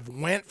that could have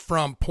went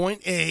from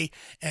point A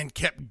and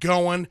kept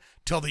going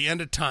till the end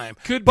of time.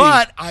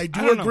 But I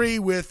do agree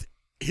with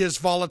his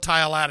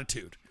volatile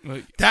attitude.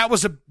 That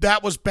was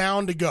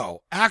bound to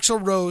go.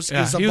 Axl Rose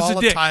is a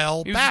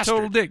volatile bastard. He was a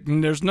total dick,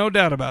 and there's no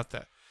doubt about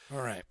that.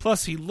 All right.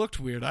 Plus, he looked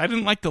weird. I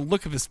didn't like the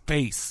look of his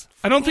face.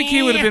 I don't think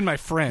he would have been my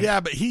friend. Yeah,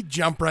 but he'd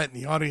jump right in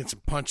the audience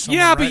and punch someone.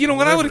 Yeah, but you know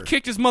what? I would have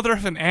kicked his mother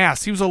effing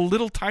ass. He was a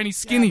little tiny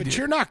skinny dude. But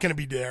you're not going to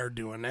be there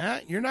doing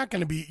that. You're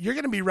going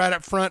to be right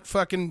up front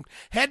fucking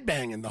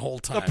headbanging the whole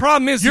time. The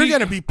problem is you're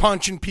going to be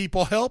punching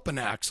people helping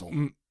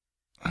Axl.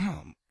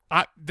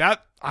 I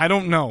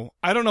don't know.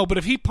 But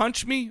if he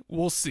punched me,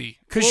 we'll see.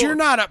 Because you're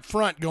not up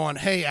front going,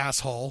 hey,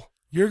 asshole.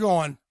 You're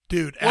going,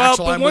 dude, well, Axl,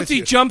 but I'm once with he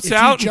you. jumps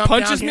out and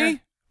punches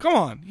me, come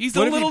on. He's a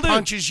little dude. What if he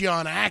punches you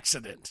on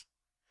accident?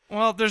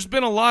 Well, there's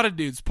been a lot of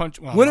dudes punch.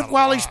 Well, what if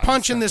while he's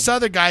punching this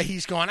other guy,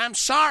 he's going, I'm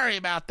sorry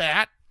about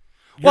that.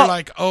 You're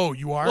like, oh,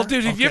 you are? Well,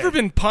 dude, have you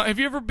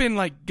ever been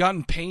like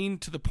gotten pain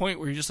to the point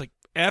where you're just like,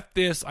 F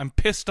this, I'm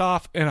pissed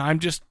off, and I'm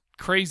just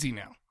crazy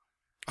now?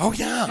 Oh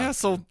yeah. Yeah,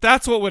 so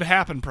that's what would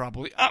happen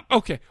probably.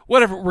 Okay,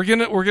 whatever. We're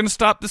gonna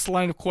stop this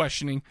line of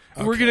questioning,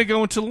 and we're gonna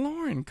go into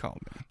Lauren calling.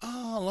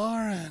 Oh,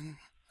 Lauren.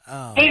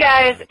 Oh. Hey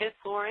guys, it's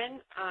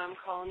Lauren. I'm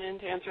calling in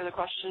to answer the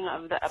question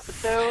of the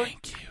episode.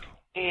 Thank you.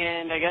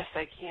 And I guess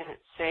I can't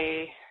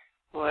say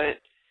what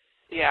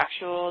the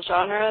actual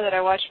genre that I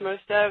watch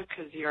most of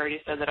because you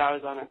already said that I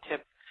was on a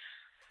tip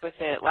with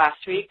it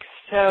last week.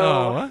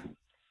 So,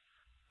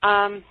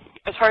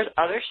 as far as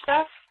other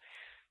stuff,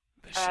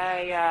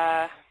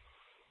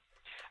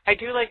 I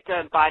do like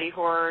the body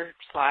horror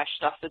 /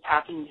 stuff that's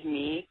happened to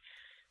me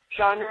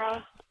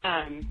genre,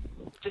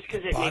 just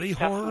because it makes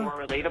stuff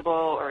more relatable,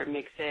 or it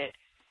makes it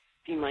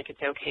seem like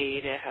it's okay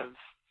to have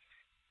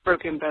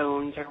broken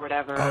bones or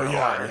whatever. Oh,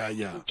 yeah, or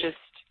yeah. just,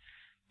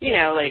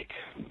 like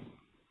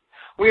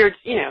weird,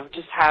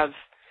 just have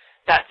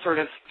that sort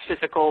of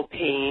physical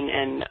pain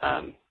and,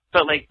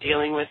 but like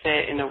dealing with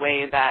it in a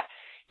way that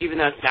even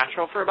though it's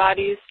natural for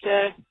bodies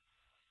to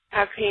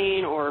have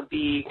pain or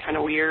be kind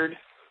of weird.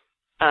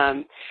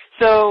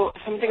 So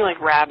something like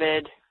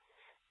Rabid,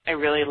 I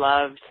really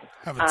loved.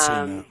 Haven't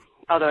seen that.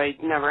 Although I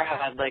never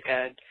had like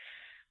a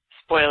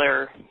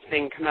spoiler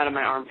thing come out of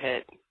my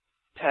armpit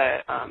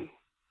to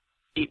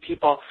eat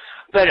people,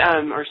 but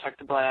or suck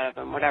the blood out of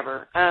them,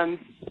 whatever. And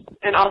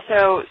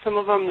also some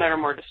of them that are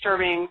more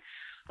disturbing,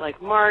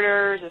 like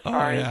Martyrs, as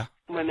far as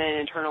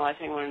women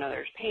internalizing one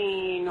another's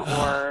pain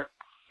or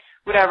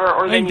whatever.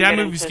 Or I think that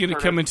movie's going to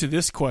come into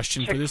this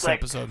question for this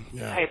episode.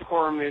 Type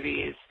horror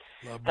movies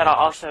that I'll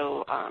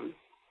also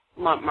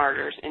lump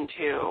Martyrs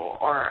into,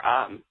 or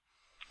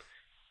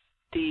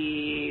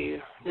the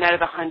Night of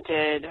the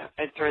Hunted,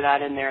 I'd throw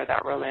that in there,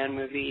 that Roland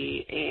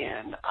movie,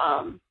 and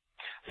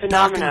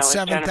Phenomena with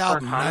Jennifer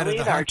Connelly,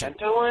 the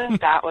Argento one,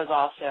 that was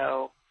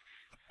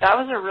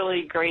a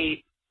really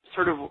great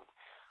sort of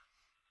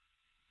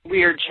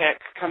weird chick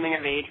coming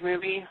of age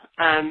movie.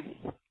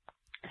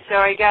 So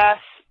I guess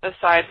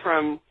aside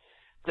from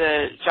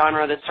the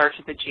genre that starts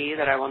with a G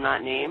that I will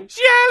not name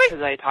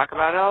because I talk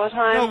about it all the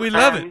time. Oh, we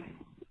love it.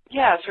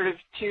 Yeah, sort of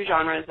two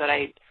genres that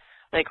I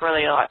like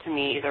relate a lot to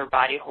me, either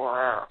body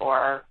horror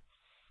or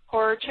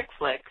horror chick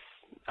flicks.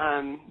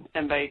 And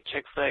by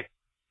chick flick,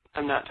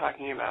 I'm not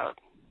talking about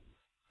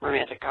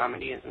romantic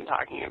comedies. I'm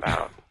talking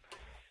about,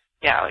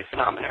 like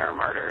Phenomena or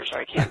Martyrs, or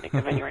I can't think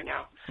of any right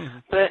now.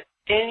 But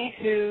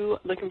anywho,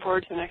 looking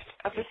forward to the next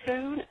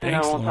episode, and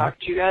I will talk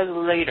to you guys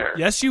later.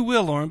 Yes, you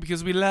will, Lauren,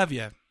 because we love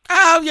you.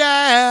 Oh,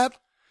 yeah.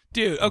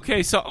 Dude,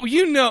 okay, so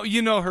you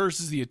know hers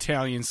is the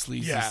Italian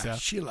sleazy stuff. Yeah,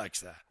 she likes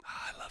that.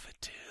 I love it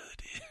too,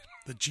 dude.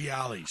 The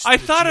giallis. I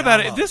thought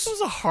about it. This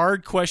was a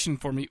hard question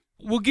for me.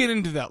 We'll get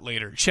into that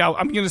later.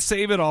 I'm going to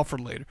save it all for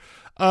later.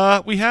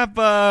 We have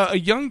a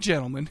young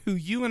gentleman who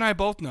you and I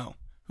both know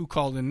who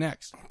called in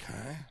next.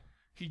 Okay.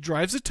 He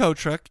drives a tow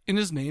truck, and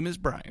his name is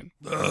Brian.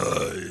 All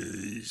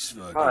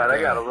right,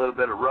 I got a little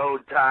bit of road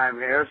time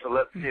here, so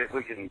let's see if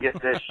we can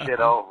get this shit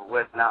over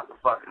with and out the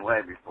fucking way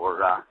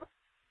before I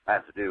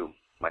have to do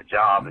my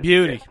job.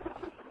 Beauty.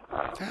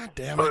 God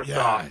damn it, first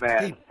off,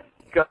 man. He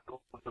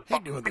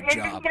doing the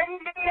job.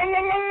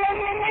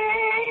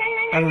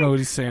 I don't know what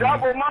he's saying.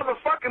 Double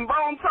motherfucking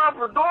bone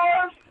topper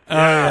doors.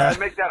 I'd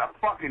make that a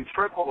fucking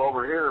triple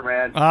over here,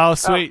 man. Oh,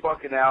 sweet. That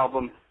fucking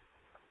album.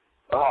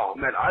 Oh,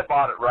 man, I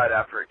bought it right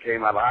after it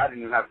came out. I didn't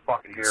even have to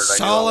fucking hear it.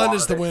 Solid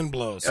as the wind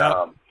blows.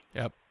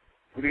 Yep.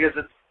 Because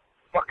it's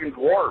fucking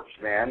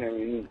dwarves, man. I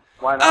mean,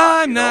 why not?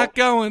 I'm not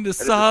going to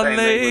Salt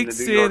Lake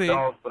City. New York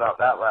Dolls put out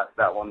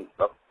that one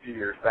a few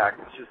years back.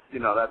 It's just,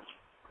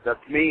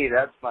 that's me.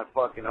 That's my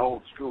fucking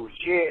old school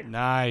shit.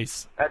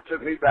 Nice. That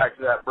took me back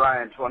to that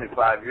Brian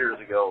 25 years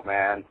ago,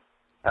 man.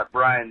 That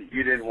Brian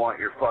you didn't want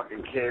your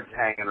fucking kids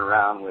hanging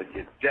around with.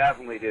 You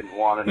definitely didn't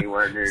want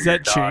anywhere near Is your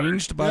that daughter.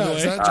 changed, by the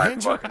way? I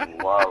fucking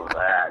love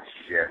that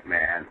shit,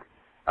 man.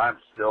 I'm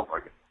still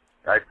fucking...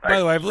 By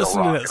the way, I've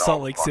listened to that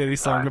Salt Lake City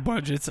song a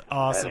bunch. It's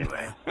awesome.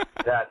 Anyway,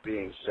 that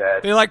being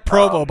said... They like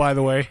Provo, by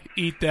the way.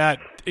 Eat that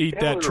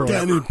troll.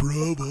 Danny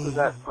Provo. What was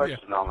that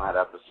question on that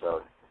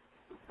episode?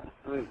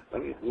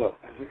 Let me look.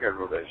 I think I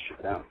wrote that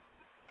shit down.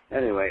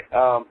 Anyway,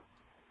 fuck,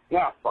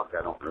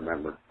 I don't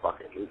remember.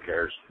 Fuck it, who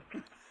cares?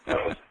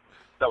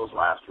 That was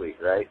last week,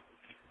 right?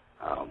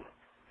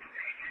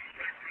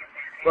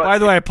 By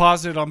the way, I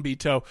paused it on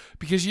Beto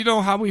because you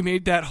know how we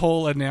made that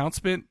whole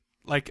announcement?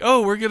 Like,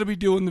 oh, we're going to be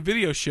doing the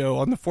video show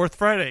on the 4th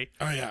Friday.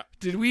 Oh, yeah.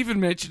 Did we even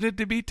mention it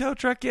to Beto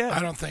Truck yet? I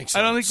don't think so.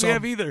 I don't think we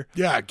have either.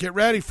 Yeah, get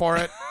ready for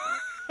it.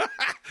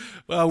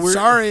 Well, we're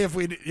sorry if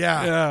we...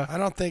 Yeah. I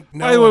don't think...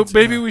 By the way,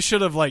 maybe we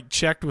should have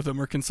checked with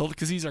him or consulted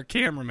because he's our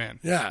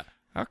cameraman. Yeah.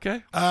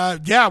 Okay.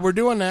 Yeah, we're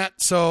doing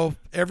that. So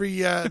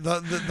every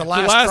the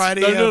last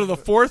Friday, the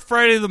 4th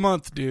Friday of the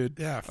month, dude.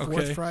 Yeah,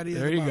 4th Friday.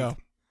 There you go.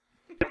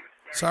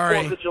 Sorry.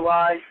 4th of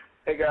July.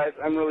 Hey guys,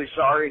 I'm really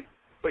sorry,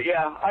 but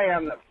yeah, I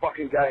am that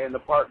fucking guy in the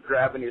park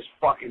grabbing his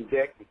fucking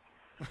dick,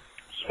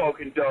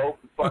 smoking dope,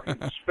 and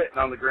fucking spitting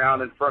on the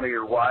ground in front of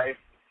your wife.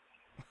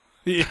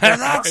 Yeah,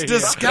 that's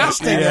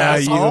disgusting. Yeah,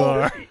 you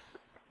are.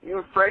 You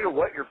afraid of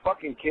what your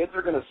fucking kids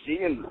are going to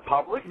see in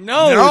public?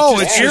 No,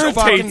 it it's irritates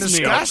fucking me.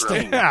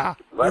 disgusting. Yeah.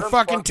 You're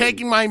fucking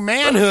taking my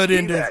manhood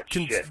into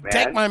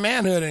take my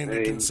manhood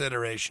into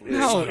consideration.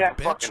 No, you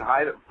can't fucking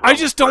hide it. I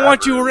just don't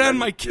want you forever, around and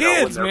my then,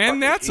 kids, when they're man. fucking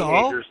That's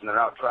all. teenagers And they're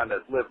out trying to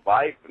live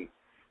life, and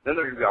then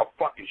they're going to be all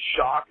fucking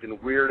shocked and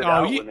weirded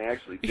out when they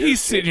actually do. He's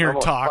sitting here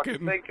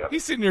talking.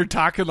 He's sitting here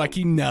talking like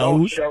he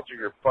knows. Don't shelter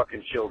your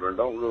fucking children.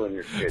 Don't ruin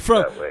your kids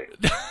that way.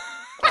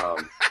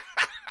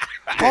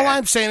 All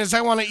I'm saying is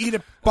I want to eat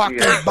a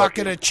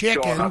bucket of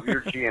chicken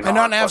and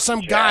not have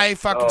some guy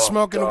fucking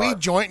smoking a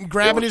weed joint and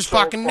grabbing his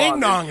fucking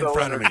ding-dong in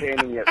front of me.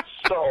 It's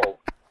so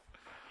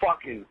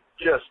fucking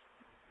just...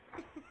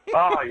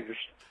 you just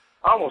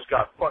almost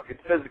got fucking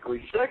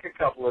physically sick a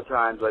couple of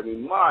times. I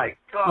mean, my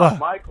God,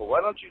 Michael,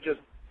 why don't you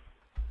just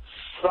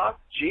suck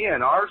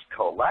GNR's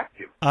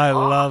collective? I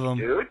love him.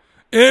 Dude.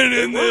 And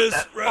in this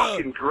round,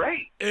 fucking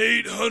great.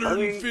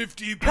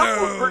 850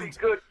 pounds. Pretty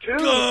good too.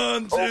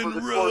 Guns over and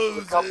the course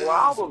of a couple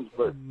albums,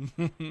 but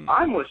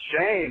I'm with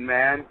Shane,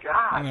 man.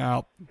 God,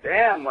 no.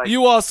 damn.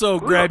 You also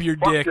grab your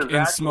fuck dick does and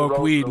Axl smoke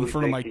Rose weed in really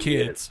front of think my he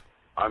kids. is?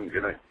 I'm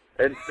gonna.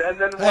 And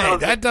then hey,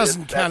 that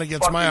doesn't count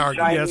against my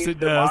argument. Yes, it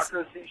does.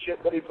 Democracy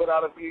shit that he put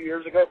out a few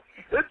years ago.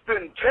 It's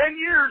been 10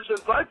 years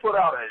since I put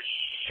out a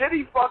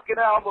shitty fucking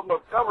album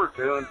of cover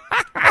tunes,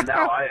 and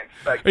now I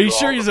expect. Are you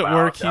sure he's at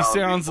work? He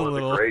sounds a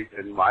little. Great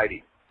and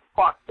mighty.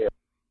 Fuck him.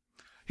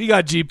 He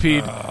got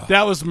GP'd.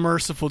 That was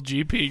merciful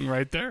GPing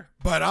right there.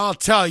 But I'll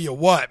tell you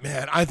what,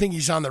 man. I think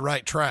he's on the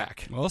right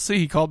track. We'll see.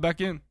 He called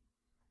back in.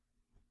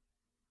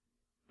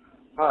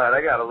 All right,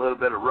 I got a little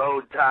bit of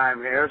road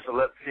time here, so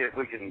let's see if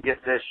we can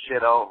get this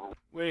shit over.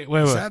 Wait.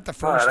 Is that the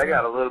first All right, I one?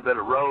 got a little bit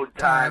of road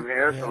time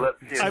here, so let's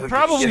see if I we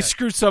probably can get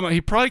screwed something. He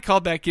probably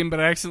called back in,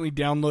 but I accidentally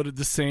downloaded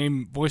the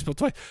same voicemail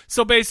twice.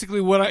 So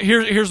basically,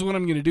 here's what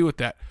I'm going to do with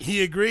that.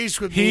 He agrees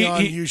with me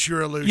on Use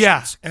Your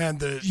Illusions and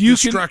the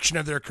destruction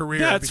of their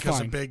career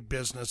because of big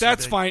business.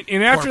 That's fine.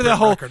 And after the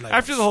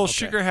whole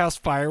Sugar House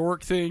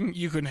firework thing,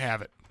 you can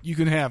have it. You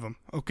can have them.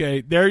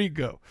 Okay, there you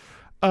go.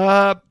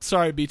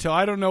 Sorry, Beto.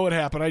 I don't know what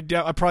happened. I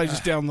probably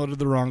just downloaded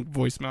the wrong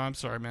voicemail. I'm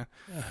sorry, man.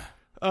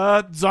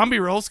 Zombie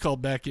Rolls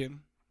called back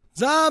in.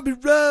 Zombie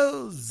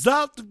Rolls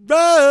off the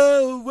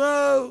road.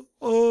 Whoa,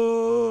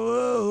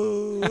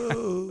 oh.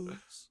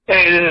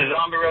 Hey, this is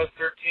Zombie Rose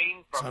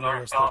 13 from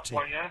Northern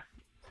California.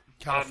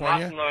 California?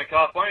 Not in Northern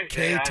California.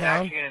 K-Town?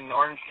 I'm actually in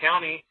Orange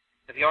County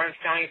at the Orange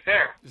County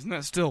Fair. Isn't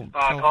that still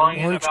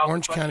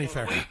Orange County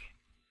Fair?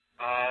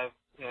 A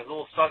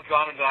little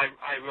subgenre that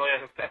I really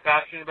am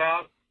passionate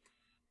about.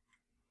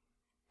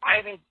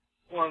 I think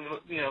one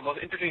of the most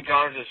interesting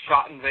genres is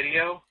shot and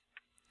video.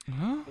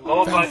 Huh?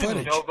 Low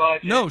budget, no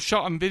budget. No,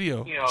 shot and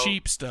video.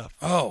 Cheap stuff.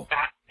 Oh.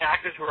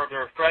 Actors who are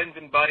their friends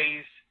and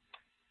buddies.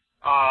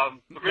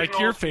 Like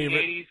your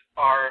favorite. 80s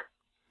are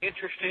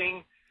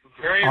interesting,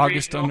 very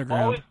August regional.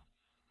 Underground. Always,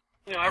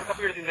 every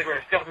couple years it seems like we're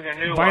discovering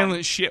a new Violent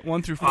one. shit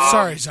 1 through 4.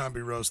 Sorry,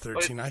 Zombie Rose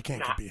 13. I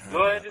can't get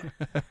behind good,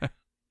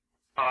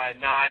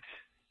 not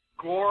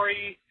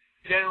gory,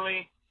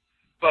 generally,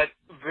 but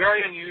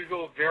very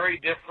unusual, very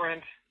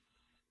different.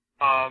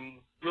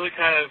 Really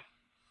kind of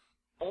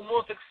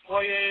almost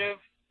exploitative,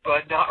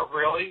 but not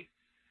really.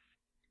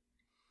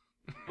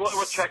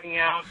 worth checking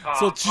out.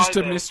 So it's just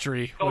a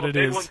mystery what it is. The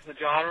big ones in the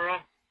genre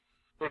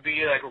would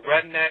be like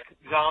redneck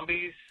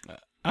zombies.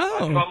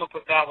 I'm going to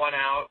put that one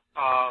out.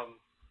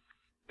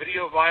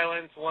 Video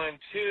Violence 1 and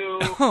 2.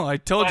 Oh, I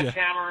told you.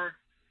 Sledgehammer.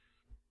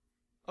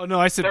 Oh no,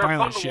 I said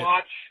violent shit. They're fun to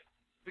watch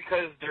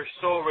because they're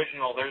so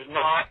original. There's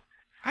not.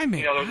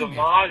 There's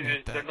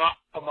homages. They're not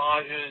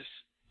homages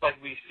like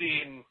we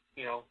see in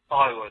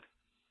Hollywood.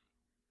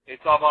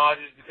 It's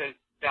homages because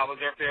that was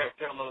their favorite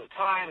film of the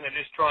time, and they're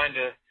just trying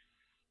to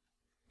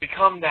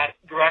become that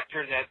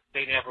director that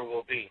they never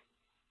will be.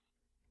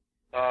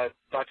 Talk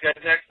to you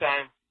guys next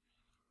time.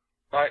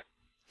 Bye.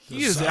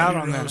 He is out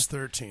on that.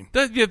 13.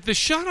 The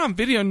shot on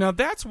video, now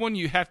that's one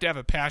you have to have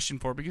a passion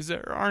for because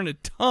there aren't a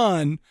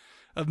ton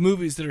of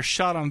movies that are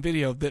shot on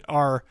video that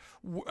are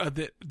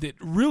that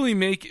really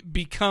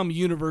become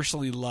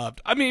universally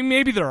loved. I mean,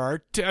 maybe there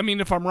are. I mean,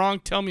 if I'm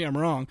wrong, tell me I'm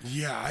wrong.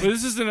 Yeah. But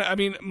this isn't, I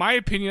mean, my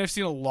opinion, I've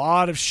seen a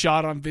lot of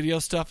shot on video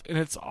stuff, and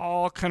it's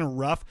all kind of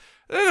rough.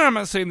 And I'm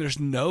not saying there's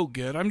no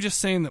good. I'm just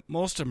saying that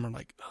most of them are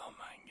like, oh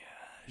my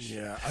gosh.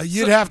 Yeah.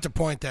 You'd have to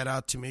point that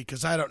out to me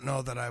because I don't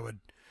know that I would.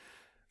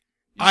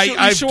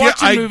 You should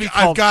watch a movie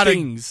called I've got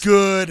Things. a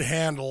good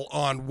handle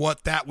on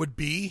what that would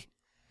be.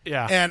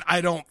 Yeah. And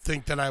I don't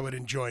think that I would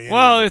enjoy it.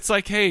 Well, it's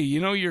like, hey,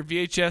 your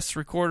VHS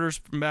recorders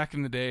from back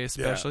in the day,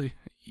 especially.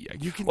 Yeah.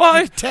 You can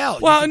tell.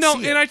 Well, no,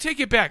 and I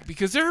take it back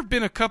because there have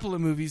been a couple of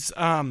movies.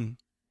 Oh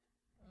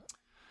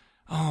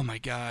my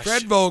gosh.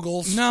 Fred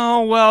Vogel's.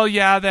 No, well,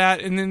 yeah, that,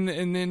 and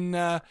then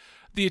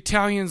the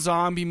Italian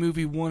zombie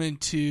movie 1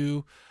 and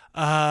 2.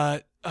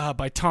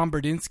 By Tom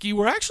Berdinsky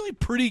were actually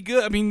pretty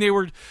good. I mean, they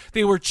were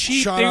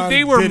cheap.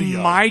 They were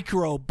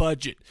micro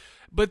budget,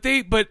 but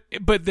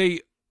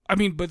the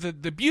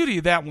beauty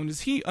of that one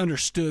is he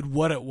understood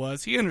what it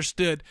was. He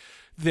understood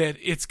that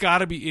it's got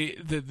to be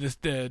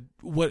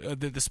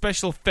the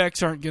special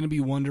effects aren't going to be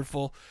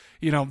wonderful.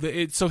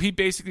 So he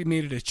basically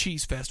made it a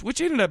cheese fest,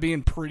 which ended up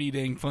being pretty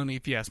dang funny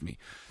if you ask me.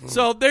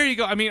 So there you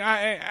go. I mean,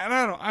 I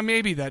don't know.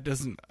 Maybe that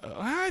doesn't.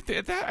 I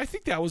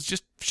think that was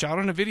just shot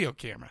on a video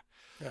camera.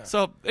 Yeah.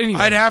 So anyway,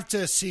 I'd have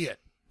to see it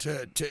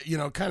to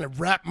kind of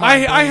wrap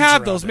my. I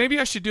have those. It. Maybe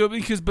I should do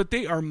it but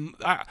they are.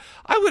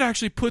 I would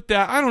actually put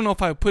that. I don't know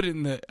if I would put it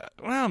in the.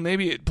 Well,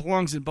 maybe it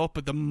belongs in both,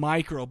 but the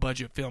micro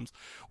budget films.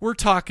 We're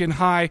talking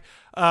high.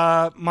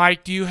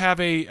 Mike, do you have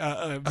a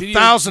video?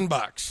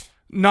 $1,000.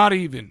 Not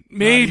even.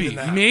 Maybe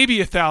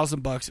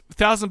 $1,000.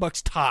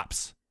 $1,000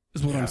 tops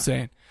is what I'm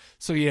saying.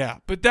 So yeah,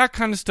 but that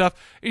kind of stuff,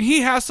 and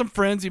he has some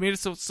friends. He made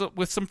it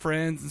with some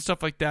friends and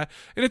stuff like that,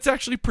 and it's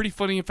actually pretty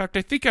funny. In fact,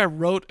 I think I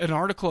wrote an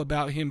article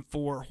about him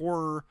for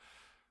horror.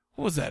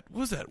 What was that?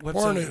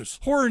 Horror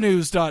News.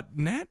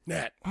 Horrornews.net.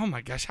 Net. Oh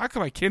my gosh, how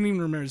come I can't even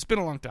remember? It's been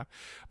a long time,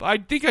 but I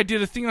think I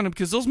did a thing on him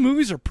because those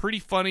movies are pretty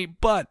funny,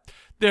 but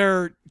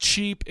they're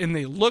cheap and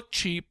they look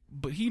cheap,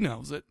 but he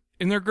knows it,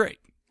 and they're great.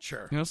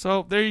 Sure.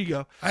 So there you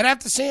go. I'd have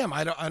to see him.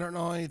 I don't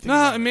know anything.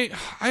 No,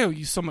 I owe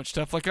you so much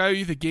stuff. Like I owe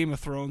you the Game of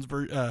Thrones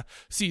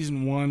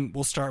season 1.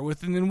 We'll start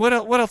with, and then what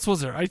else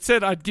was there? I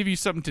said I'd give you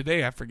something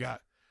today. I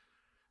forgot.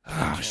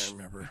 I can't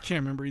remember. I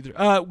can't remember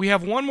either. We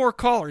have one more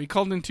caller. He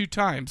called in 2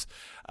 times,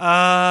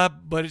 but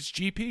it's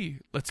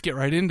GP. Let's get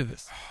right into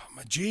this.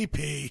 My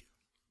GP.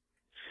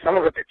 Son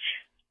of a bitch.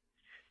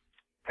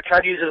 I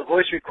tried to use a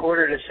voice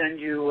recorder to send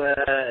you a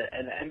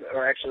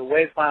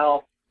WAV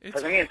file.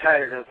 Because I'm getting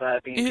tired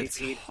of being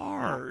GP'd. It's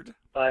hard.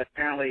 But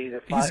apparently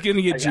he's going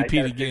to get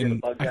GP'd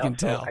again. I can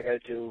tell. I got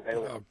to do.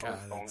 Oh God,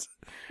 it's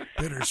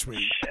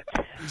bittersweet.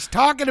 He's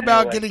talking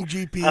about getting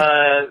GP'd.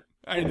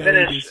 I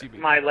finished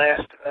my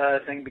last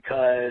thing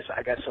because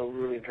I got so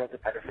really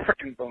interrupted by the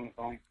freaking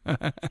phone.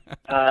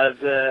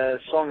 The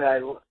song that I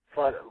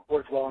thought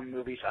worked well in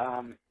movies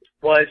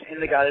was "In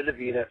the God of the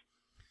Vita"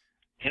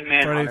 in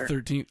Manhunter.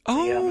 Friday the 13th.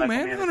 Oh,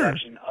 Manhunter.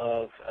 Version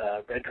of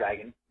Red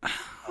Dragon.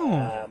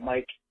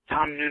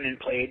 Tom Noonan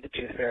played the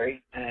Tooth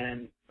Fairy,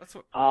 and that's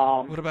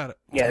what about it?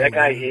 Yeah, that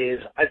guy is.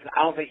 I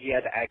don't think he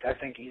had to act. I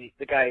think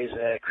the guy is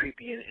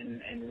creepy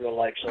in real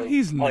life. So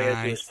he's all nice. he has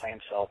to do is play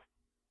himself.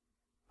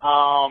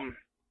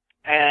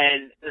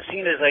 And the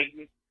scene is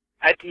like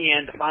at the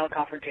end, the final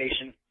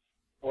confrontation,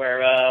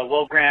 where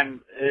Will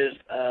Graham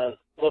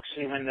looks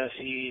through the window,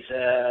 sees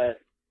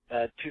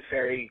Tooth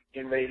Fairy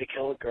getting ready to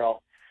kill a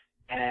girl,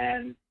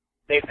 and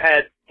they've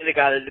had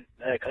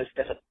because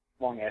that's a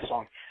long ass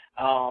song.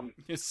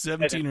 It's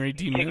 17 or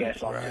 18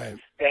 minutes. Right.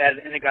 They had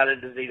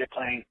In-A-Gadda-Da Vida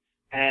playing,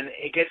 and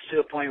it gets to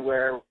a point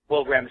where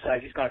Will Graham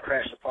decides he's going to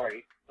crash the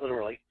party,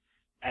 literally,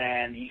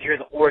 and you hear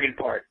the organ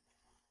part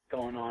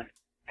going on,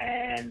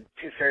 and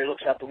Tooth Fairy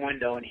looks out the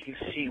window, and you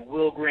see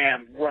Will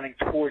Graham running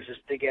towards this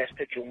big-ass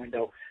picture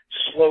window,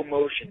 slow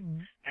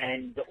motion,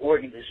 and the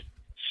organ just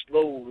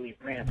slowly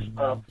ramps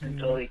up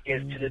until it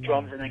gets to the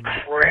drums, and then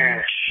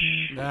crash.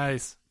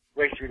 Nice.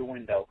 Right through the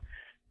window,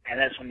 and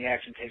that's when the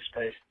action takes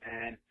place,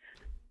 and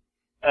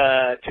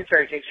Tooth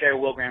Fairy takes care of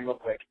Will Graham real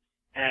quick,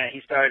 and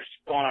he starts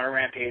going on a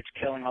rampage,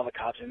 killing all the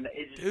cops, and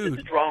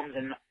the drums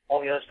and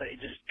all the other stuff, it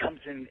just comes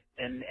in,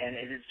 and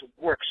it just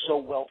works so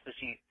well for the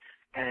scene,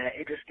 and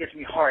it just gets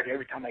me hard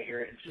every time I hear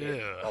it.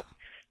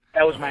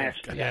 That was my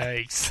answer.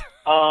 Yikes.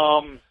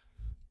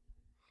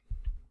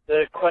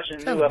 The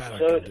question, new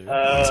episode.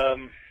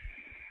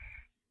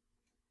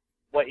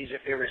 What is your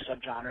favorite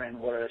subgenre, and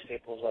what are the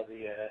staples of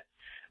the?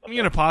 I'm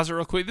going to pause it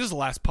real quick. This is the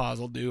last pause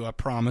I'll do, I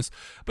promise.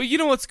 But you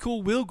know what's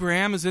cool? Will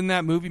Graham is in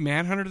that movie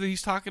Manhunter that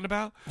he's talking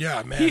about.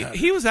 Yeah, Manhunter.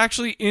 He was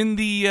actually in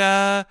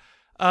the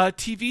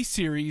TV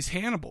series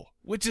Hannibal,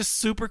 which is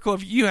super cool.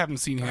 If you haven't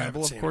seen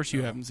Hannibal, of course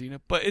you haven't seen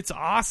it, but it's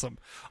awesome.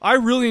 I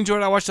really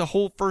enjoyed it. I watched the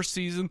whole first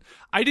season.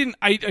 I didn't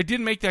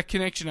make that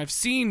connection. I've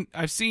seen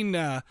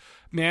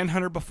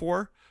Manhunter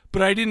before,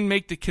 but I didn't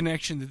make the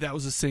connection that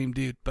was the same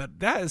dude. But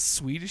that is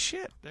sweet as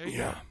shit. There you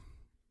go.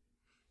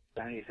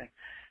 Anything.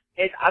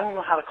 I don't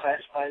know how to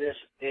classify this.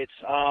 It's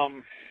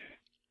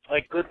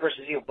like good versus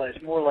evil, but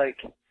it's more like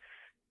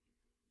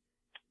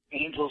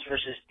angels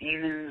versus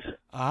demons.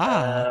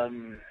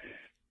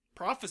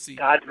 Prophecy.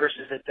 God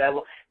versus the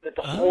devil. But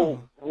the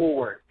whole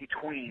war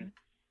between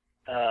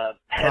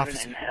heaven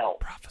and hell.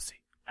 Prophecy.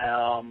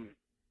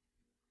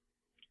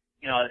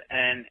 You know,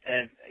 and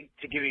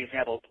to give you an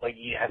example, like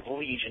you have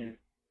Legion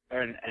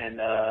and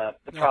the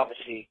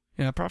Prophecy.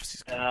 Yeah,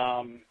 Prophecy's good.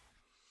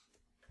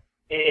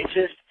 It's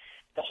just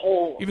the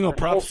whole. Even though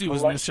Prophecy whole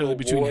wasn't necessarily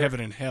between war, heaven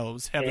and hell, it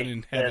was heaven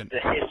and heaven. The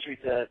history,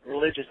 the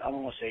religious. I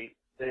don't want to say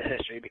the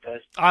history because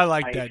I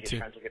like my that atheist too.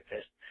 Friends will get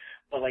pissed.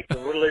 But like the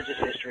religious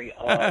history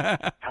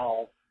of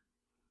how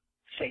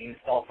Satan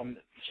fell from.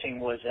 Satan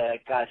was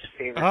God's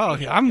favorite. Oh,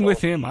 yeah, I'm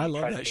with him. I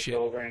love tried to that take shit.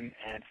 Over and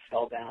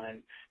fell down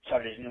and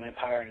started his new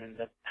empire, and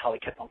then how he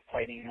kept on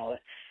fighting and all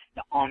that.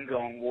 The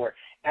ongoing war.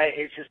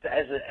 It's just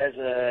as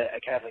a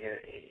Catholic,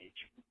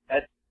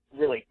 that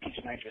really piques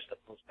my interest.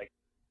 Like,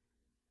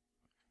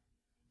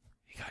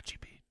 he got you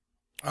beat.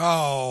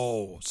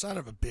 Oh, son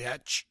of a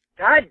bitch!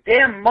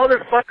 Goddamn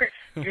motherfucker!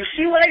 You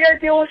see what I got to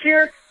deal with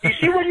here? You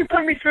see what you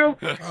put me through?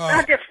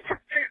 I get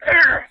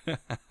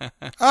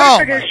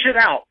figure this shit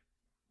out.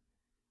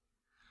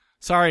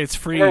 Sorry, it's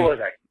free. Where was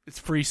I? It's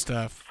free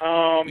stuff.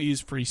 We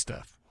use free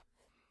stuff.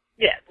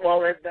 Yeah,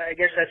 well, I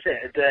guess that's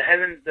it.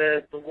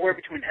 The war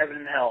between heaven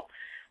and hell.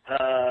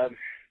 I'm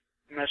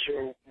not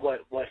sure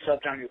what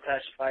subgenre you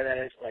classify that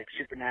as, like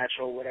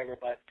supernatural, whatever.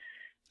 But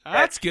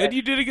that's good.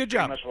 You did a good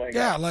job.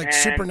 Yeah, like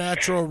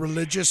supernatural,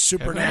 religious,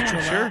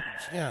 supernatural. Sure.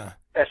 Yeah.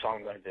 That's all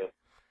I'm going to do.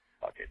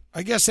 Fuck it.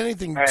 I guess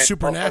anything All right,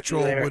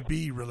 supernatural I'll talk to you would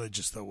be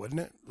religious, though,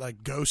 wouldn't it?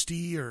 Like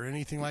ghosty or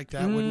anything like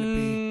that, wouldn't it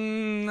be?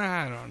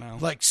 I don't know.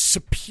 Like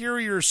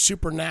superior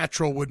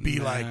supernatural would be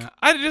like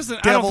I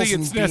don't think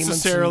it's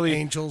necessarily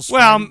angels.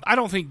 Well, I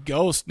don't think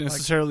ghosts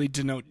necessarily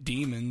denote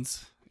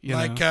demons.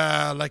 What was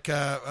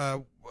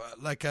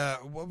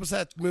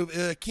that movie?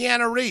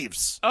 Keanu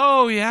Reeves.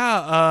 Oh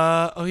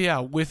yeah,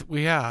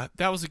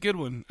 that was a good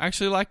one. I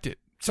actually liked it.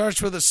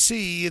 Starts with a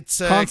C. It's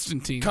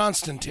Constantine.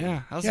 Constantine.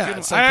 Yeah, that was a good one.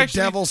 It's like the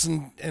devils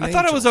and I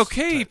thought it was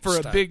okay for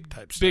a big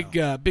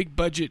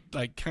budget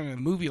like kind of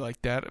movie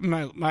like that.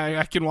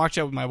 I can watch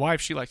that with my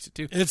wife. She likes it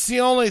too. It's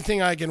the only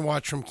thing I can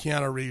watch from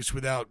Keanu Reeves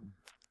without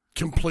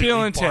completely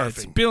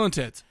barfing. Bill and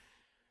Ted's.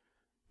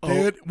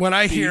 Dude, when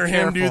I hear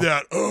him do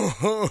that,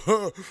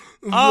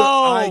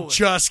 I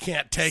just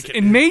can't take it.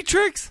 In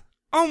Matrix?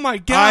 Oh my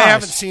gosh. I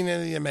haven't seen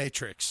any of the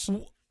Matrix.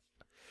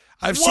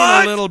 I've seen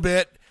a little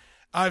bit.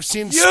 I've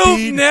seen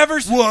Speed.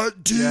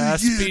 What do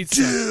you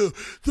do?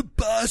 The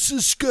bus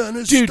is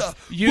gonna stop.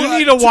 You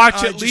need to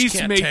watch at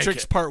least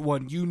Matrix Part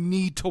 1. You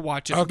need to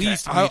watch at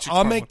least Matrix Part 1.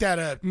 I'll make that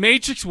a...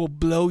 Matrix will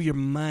blow your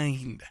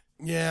mind.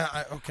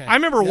 Yeah, okay. I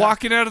remember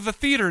walking out of the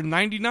theater in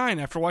 99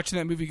 after watching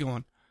that movie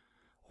going,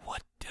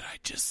 what did I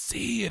just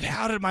see? And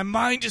how did my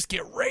mind just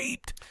get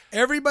raped?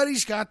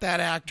 Everybody's got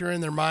that actor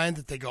in their mind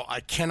that they go, I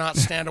cannot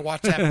stand to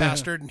watch that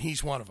bastard, and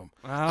he's one of them.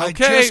 I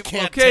just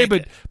can't take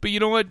it. But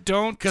you know what?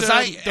 Don't cut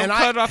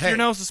off your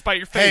nose to spite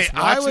your face. Hey,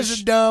 I was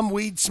a dumb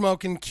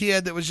weed-smoking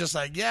kid that was just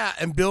like, yeah,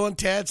 and Bill and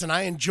Ted's, and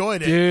I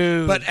enjoyed it.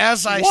 Dude, but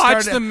as I watch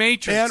started... The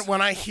Matrix. And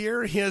when I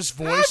hear his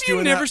voice Have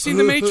you never seen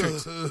The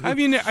Matrix?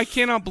 I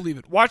cannot believe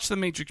it. Watch The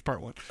Matrix Part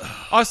 1.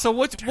 So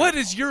what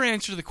is your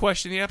answer to the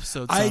question of the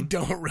episode, son? I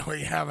don't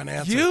really have an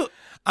answer.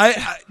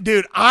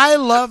 Dude, I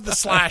love the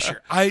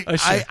slasher.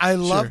 I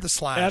love the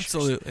slasher.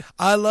 Absolutely.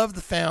 I love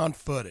the found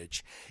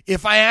footage.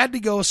 If I had to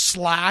go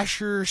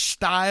slasher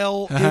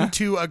style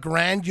into a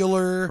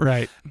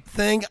granular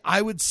thing,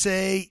 I would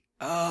say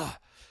I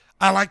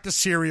like the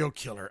serial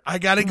killer. I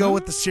got to go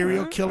with the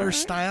serial killer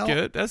style.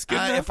 Good. That's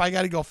good. If I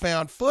got to go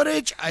found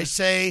footage, I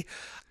say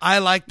I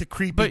like the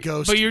creepy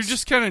ghosts. But you're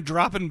just kind of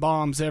dropping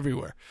bombs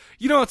everywhere.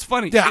 You know what's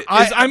funny? Yeah,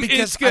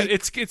 it's good.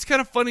 It's kind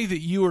of funny that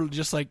you were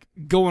just like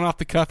going off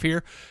the cuff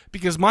here,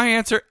 because my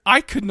answer,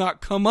 I could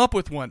not come up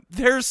with one.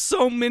 There's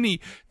so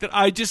many that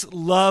I just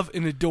love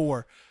and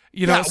adore.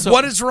 You know,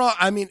 what is wrong?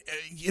 I mean,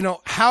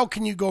 how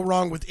can you go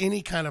wrong with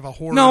any kind of a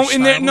horror?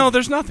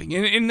 There's nothing,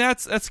 and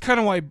that's kind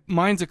of why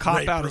mine's a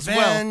cop out as well.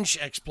 Revenge,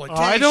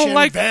 exploitation. I don't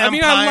like.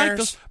 Vampires. I like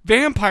those.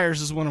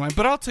 Vampires is one of mine,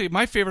 but I'll tell you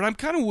my favorite. I'm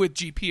kind of with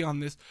GP on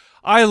this.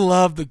 I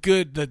love the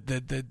good,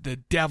 the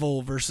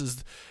devil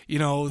versus,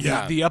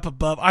 the up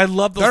above. I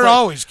love those. They're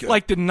always good.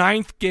 Like The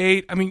Ninth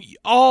Gate. I mean,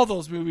 all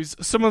those movies.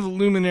 Some of the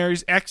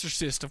Luminaries,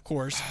 Exorcist, of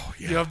course. Oh,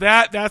 yeah.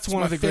 That's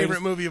one of the favorite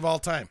greatest. movie of all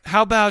time.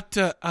 How about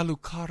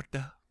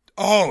Alucarda?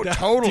 Oh,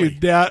 totally.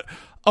 Dude,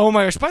 oh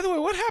my gosh. By the way,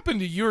 what happened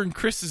to your and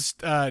Chris's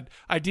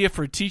idea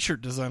for a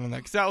t-shirt design on that?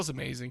 Because that was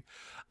amazing.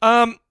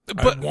 But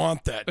I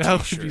want that t-shirt.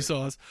 That would be so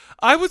awesome.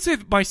 I would say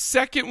my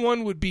second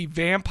one would be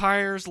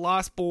Vampires,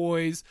 Lost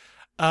Boys,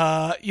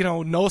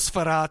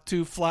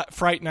 Nosferatu,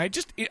 Fright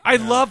Night. I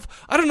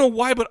don't know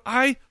why, but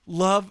I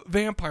love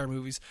vampire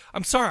movies.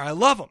 I'm sorry, I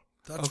love them.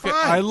 That's fine.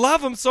 I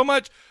love them so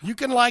much. You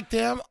can like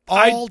them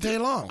all day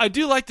long. I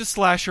do like the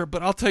slasher,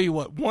 but I'll tell you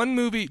what, one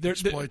movie...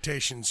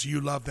 Exploitations,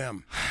 you love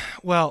them.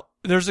 Well,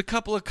 there's a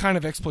couple of kind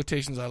of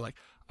exploitations I like.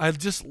 I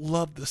just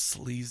love the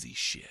sleazy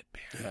shit,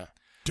 man. Yeah.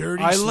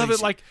 Dirty I sleazy. love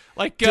it like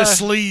the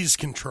sleaze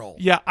control.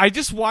 Yeah, I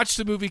just watched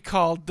a movie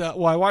called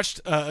I watched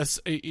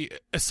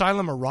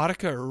Asylum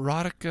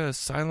Erotica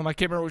Asylum. I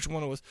can't remember which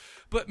one it was,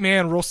 but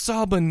man,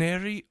 Rosalba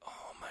Neri.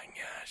 Oh my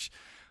gosh,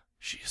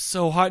 she's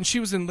so hot, and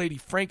she was in Lady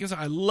Frankenstein.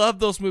 I love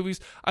those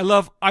movies.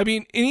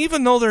 And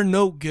even though they're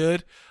no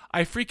good,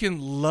 I freaking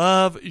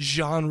love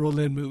Jean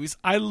Rollin movies.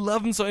 I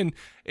love them so.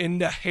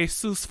 In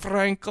Jesus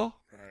Franco.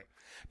 Right.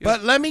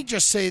 But let me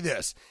just say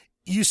this: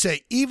 you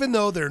say even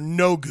though they're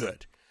no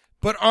good.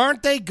 But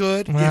aren't they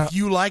good if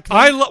you like them?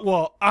 I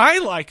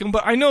like them,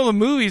 but I know the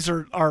movies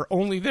are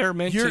only there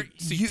meant to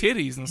see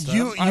titties and stuff.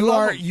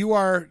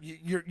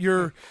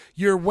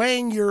 You're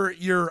weighing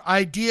your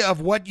idea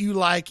of what you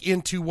like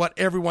into what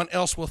everyone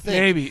else will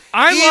think. Maybe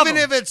even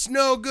if it's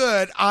no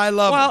good, I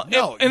love them.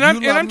 No,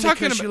 I'm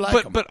talking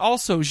about, but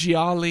also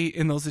Gialli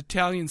and those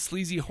Italian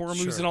sleazy horror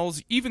movies and all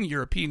those, even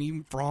European,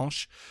 even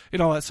French,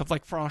 and all that stuff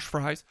like French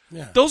fries.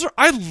 Yeah.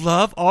 I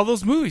love all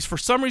those movies for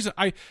some reason.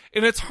 And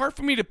it's hard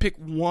for me to pick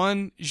one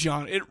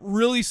genre. It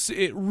really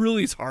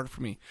is hard for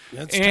me.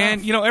 That's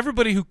and tough.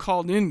 Everybody who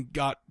called in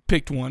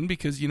picked one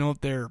because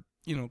they're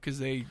because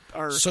they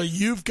are. So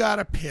you've got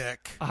to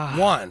pick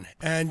one,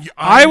 and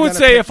I would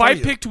say if I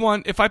picked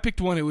one,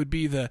 it would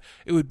be the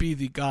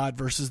God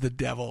versus the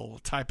devil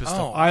type of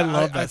stuff. I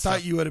love that. I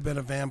thought you would have been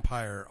a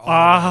vampire.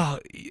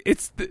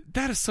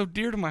 That is so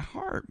dear to my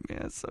heart,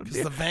 man. It's so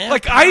dear. The vampires.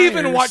 Like I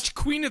even watched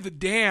Queen of the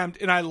Damned,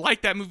 and I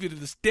like that movie to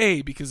this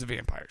day because of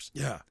vampires.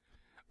 Yeah.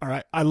 All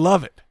right, I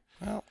love it.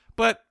 Well,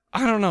 but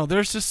I don't know.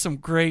 There's just some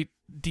great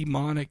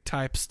demonic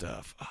type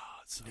stuff.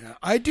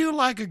 I do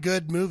like a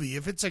good movie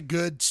if it's a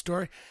good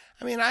story.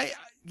 I mean, I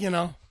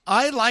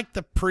like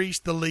The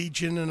Priest, The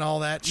Legion, and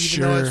all that.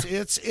 Even though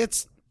it's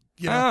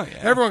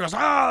everyone goes,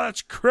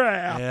 that's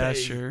crap. Yeah,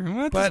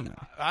 sure. But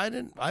I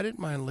didn't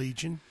mind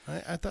Legion.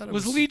 I thought it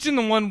was Legion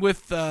the one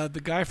with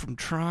the guy from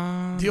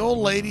Tron, the old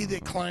lady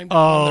that climbed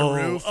on the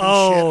roof.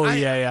 And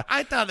shit. Yeah.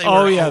 I thought they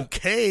were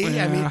okay.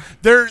 Yeah. I mean,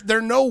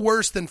 they're no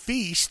worse than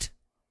Feast.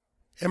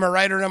 Am I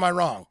right or am I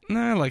wrong? No,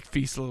 I like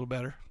Feast a little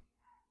better.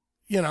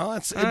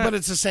 But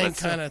it's the same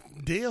kind of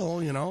deal.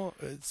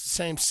 It's the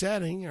same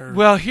setting.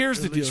 Well, here's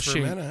the deal,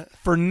 Shane.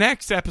 For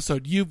next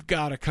episode, you've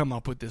got to come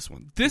up with this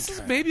one. This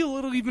is maybe a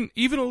little even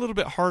a little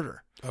bit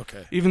harder.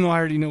 Okay. Even though I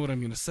already know what I'm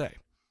going to say.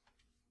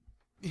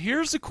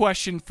 Here's the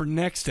question for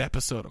next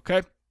episode.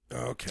 Okay.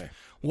 Okay.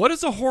 What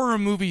is a horror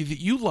movie that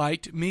you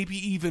liked, maybe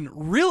even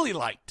really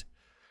liked,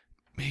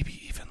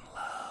 maybe even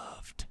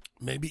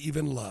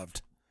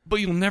loved, but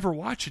you'll never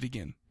watch it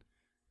again?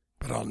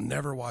 But I'll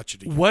never watch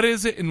it again. What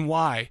is it and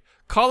why?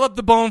 Call up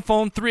the Bone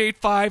Phone,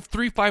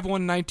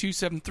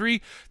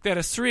 385-351-9273. That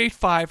is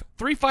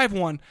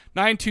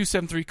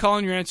 385-351-9273. Call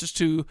in your answers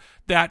to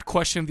that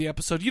question of the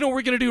episode. You know what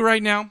we're going to do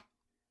right now?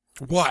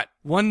 What?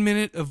 1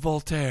 minute of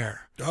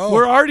Voltaire. Oh.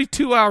 We're already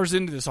 2 hours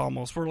into this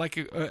almost. We're like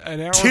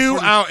an hour. 2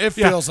 hours. It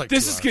feels like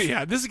this 2 is hours. Good.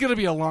 Yeah, this is going to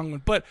be a long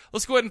one. But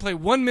let's go ahead and play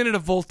 1 minute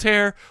of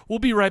Voltaire. We'll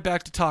be right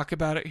back to talk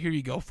about it. Here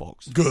you go,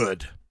 folks.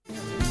 Good. A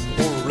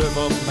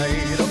river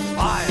made of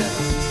fire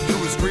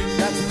through a street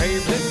that's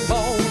paved in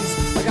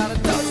bones. I got a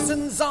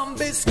dozen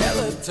zombie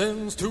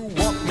skeletons to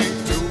walk me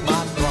to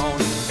my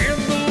throne. In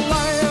the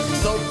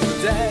land of the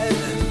dead,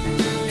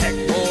 heck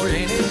boy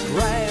ain't it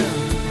grand.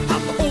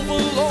 I'm the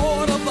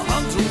overlord of the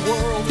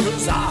underworld,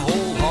 'cause I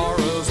hold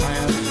horror's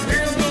hand.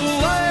 In the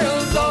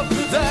land of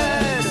the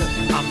dead,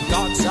 I'm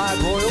dark side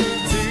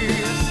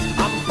royalty.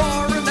 I'm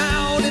foreign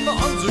out in the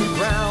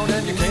underground,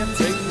 and you can't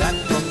take that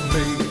from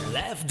me.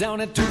 Left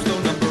down at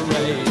Tombstone number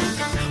 8,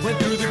 went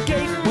through the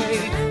gateway,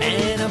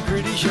 and I'm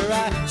pretty sure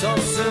I saw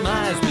some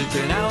eyes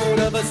peeking out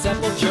of a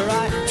sepulcher.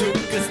 I took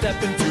a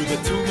step into the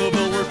tomb of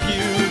a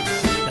repute.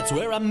 That's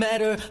where I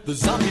met her, the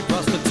zombie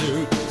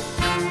prostitute.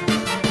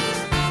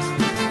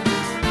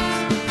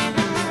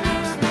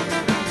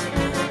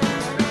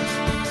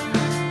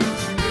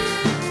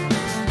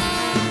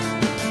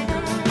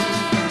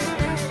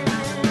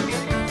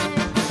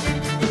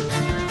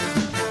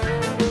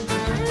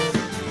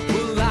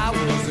 Well, I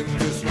was in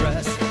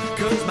distress,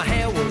 'cause my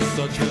hair was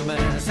such a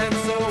mess, and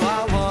so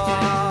I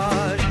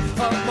washed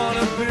up on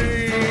a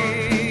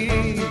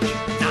beach.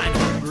 9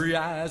 hungry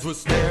eyes were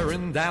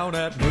staring down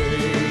at me.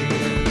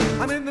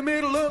 I'm in the middle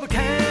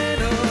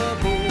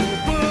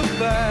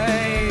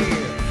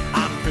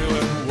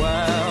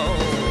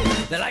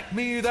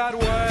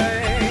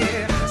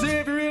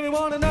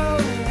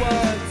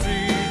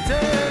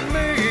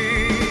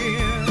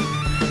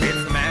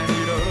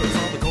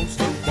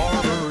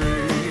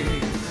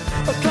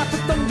clap of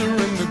thunder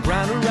and the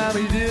ground around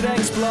me did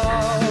explode.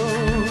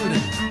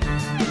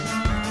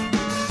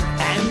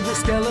 And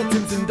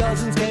skeletons in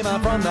dozens came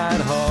out from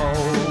that hole.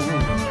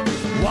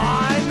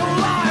 Why, no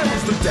lie, it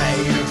was the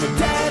day of the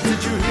dead.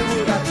 Did you hear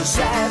what I just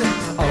said?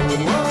 Oh,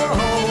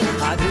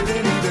 I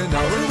didn't even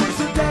know it was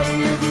the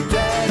day of the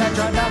dead. I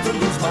tried not to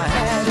lose my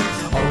head.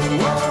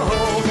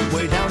 Oh,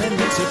 way down in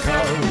Mexico.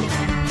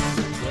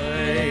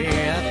 Play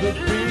at the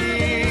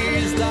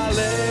breeze, I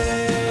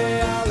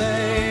lay, I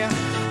lay,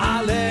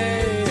 I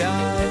lay, I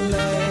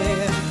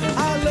lay, I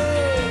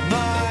lay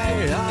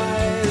my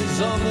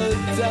eyes on the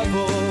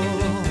devil.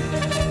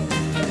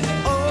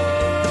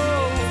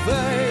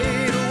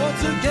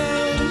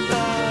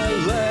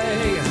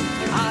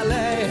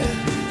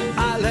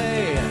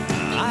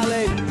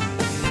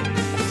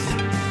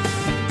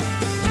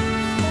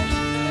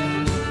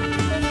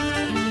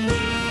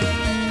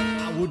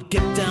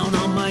 Get down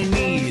on my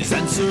knees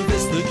and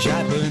service the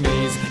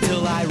Japanese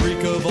till I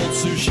reek of old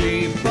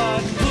sushi.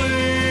 But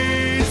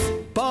please,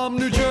 bomb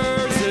New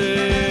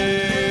Jersey.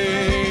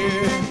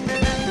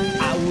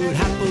 I would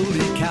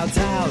happily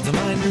kowtow to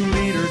my new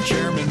leader,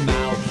 Chairman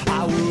Mao.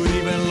 I would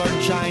even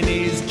learn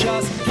Chinese.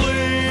 Just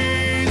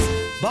please,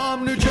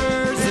 bomb New Jersey.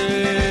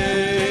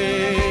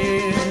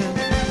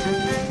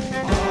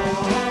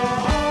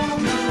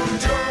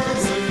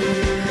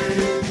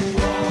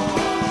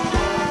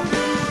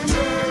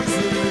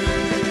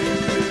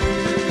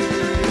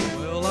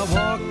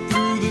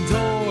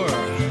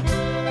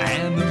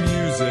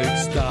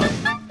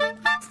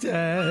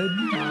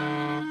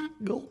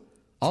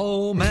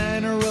 All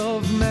manner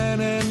of men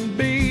and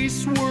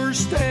beasts were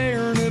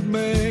staring at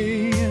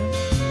me.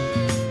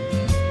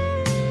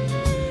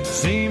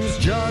 Seems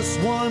just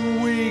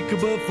 1 week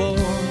before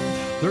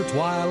their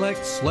Twi'lek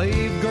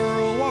slave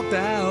girl walked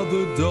out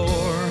the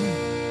door.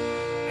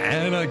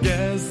 And I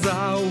guess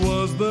I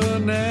was the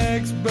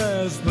next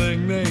best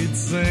thing they'd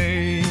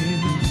seen.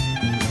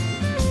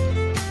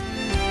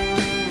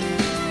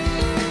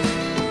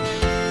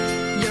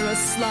 You're a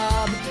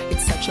slob,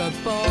 it's such a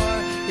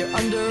bore. Your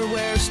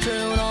underwear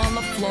strewn on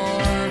the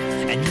floor.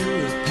 And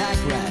you're a pack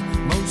rat,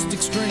 most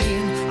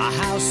extreme. Our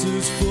house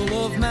is full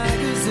of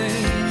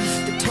magazines.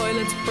 The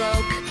toilet's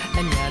broke,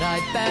 and yet I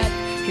bet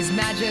His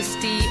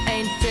Majesty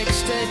ain't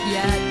fixed it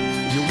yet.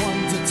 You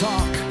want to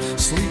talk,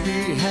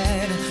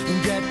 sleepyhead,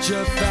 and get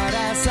your fat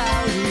ass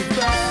out of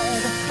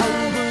bed.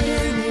 Oh, but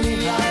any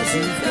lies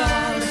you've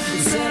got, we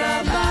said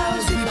our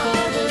vows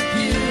before the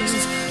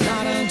pews.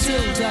 Not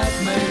until death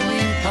may we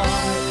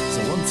part.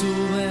 So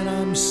until then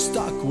I'm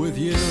stuck with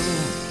you.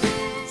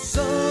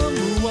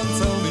 Someone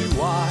tell me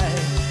why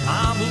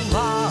I'm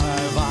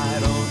alive. I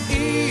don't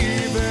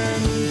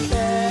even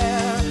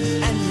care.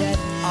 And yet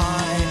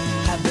I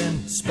have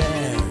been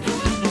spared.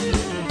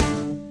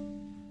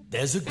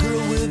 There's a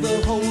girl with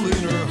a hole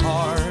in her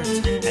heart,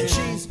 and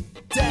she's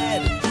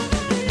dead.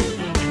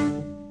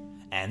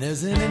 And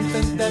there's an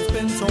infant that's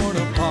been torn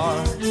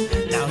apart.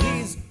 Now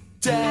he's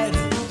dead.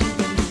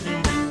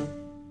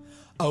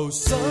 Oh,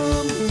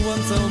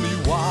 someone tell me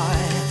why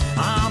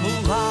I'm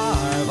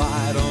alive.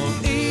 I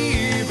don't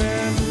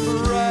even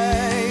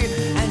pray,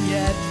 and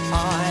yet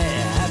I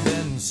have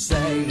been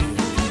saved.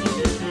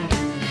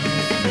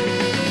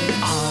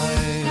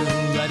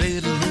 I'm let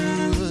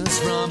loose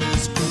from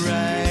his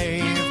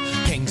grave.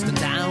 Kingston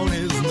Down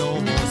is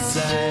no more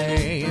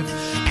safe.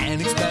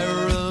 An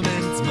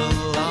experiment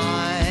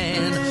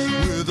malign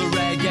with a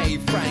reggae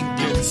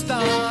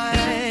Frankenstein.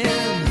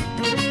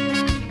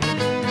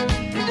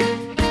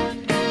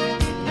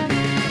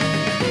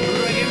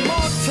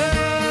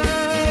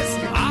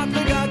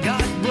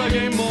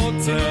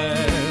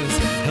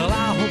 Hell, I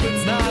hope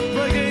it's not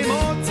reggae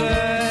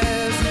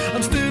mortis.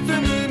 I'm stiff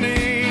in the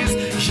knees,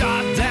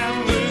 shot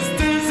down this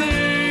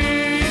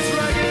disease.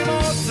 Reggae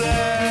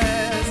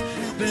mortis,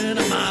 been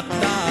on my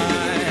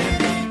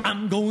thigh.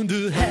 I'm going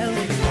to hell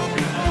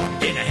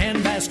in a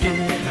handbasket.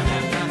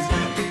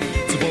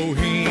 It's a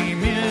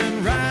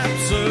Bohemian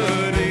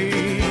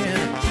Rhapsody.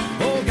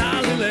 Oh,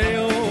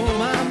 Galileo,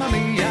 mamma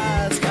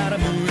mia's got a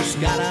mush,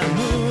 got a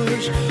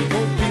mush.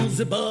 Oh,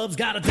 Beelzebub's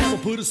got a devil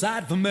put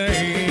aside for me.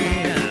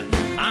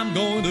 I'm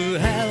going to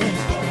hell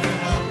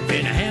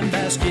in a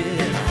handbasket.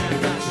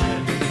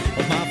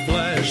 Of my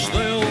flesh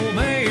they'll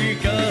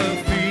make a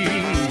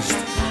feast.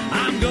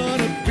 I'm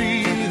gonna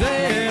be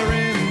there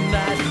in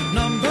that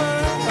number.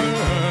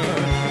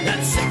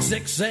 That's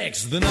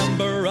 666, the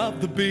number of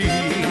the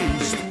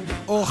beast.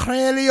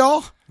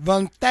 Aurelio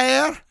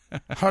Voltaire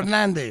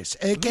Hernandez,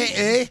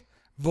 a.k.a.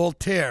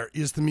 Voltaire,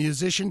 is the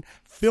musician,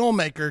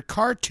 filmmaker,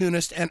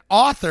 cartoonist, and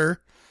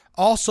author.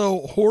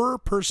 Also, horror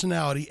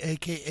personality,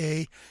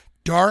 a.k.a.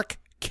 dark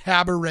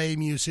cabaret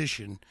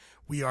musician.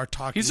 We are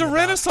talking. He's a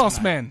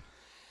Renaissance man.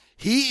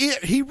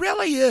 He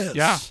really is.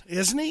 Yeah,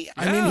 isn't he? Yeah,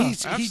 I mean,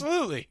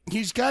 absolutely.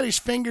 He's got his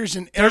fingers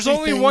in There's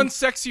everything. only one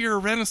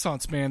sexier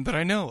Renaissance man that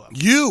I know of.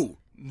 You?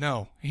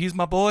 No, he's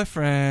my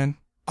boyfriend.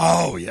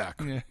 Oh, yeah.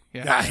 Yeah.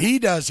 Yeah, he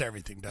does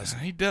everything, doesn't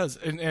he? He does.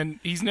 And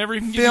he's never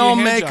even given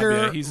me a hand job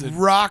filmmaker, yet. He's a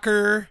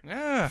rocker.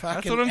 Yeah, that's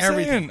fucking what I'm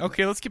everything. saying.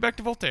 Okay, let's get back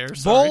to Voltaire.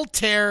 Sorry.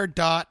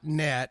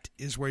 Voltaire.net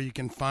is where you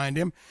can find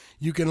him.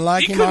 You can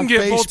like He him on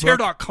couldn't get Facebook.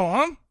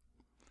 Voltaire.com.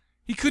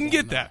 He couldn't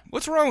get that.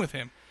 What's wrong with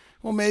him?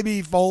 Well,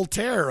 maybe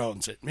Voltaire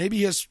owns it. Maybe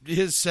his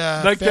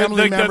Like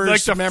family members,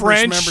 like the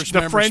members,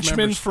 Frenchmen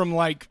members. from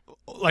like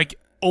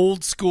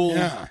old school.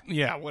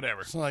 Yeah.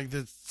 Whatever. It's like the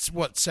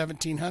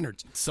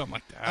 1700s. Something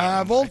like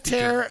that.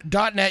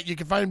 Voltaire.net. You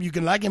can find him. You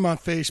can like him on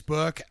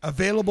Facebook.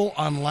 Available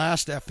on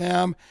Last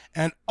FM,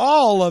 and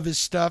all of his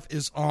stuff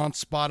is on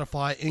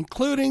Spotify,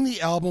 including the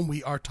album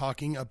we are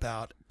talking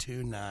about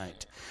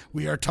tonight.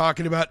 We are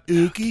talking about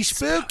Ooky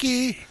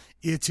Spooky.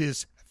 It's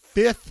his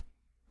 5th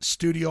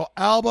studio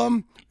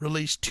album,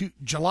 released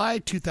July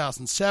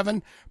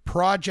 2007,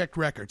 Project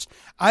Records.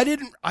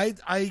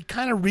 I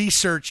kind of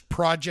researched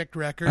Project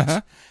Records.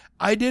 Uh-huh.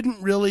 I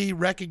didn't really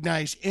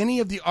recognize any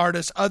of the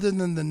artists other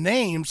than the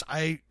names.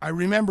 I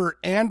remember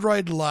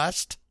Android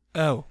Lust.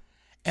 Oh.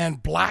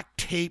 And Black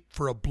Tape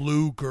for a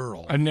Blue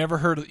Girl. I never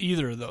heard of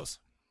either of those.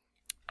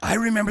 I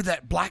remember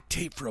that Black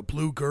Tape for a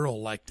Blue Girl.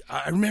 Like,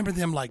 I remember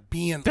them like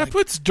being that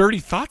puts dirty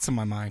thoughts in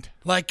my mind.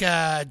 Like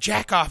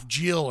Jack Off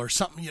Jill or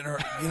something. You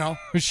know.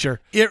 Sure.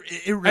 It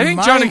I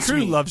think Johnny reminds Crew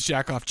me- loves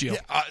Jack Off Jill.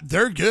 Yeah,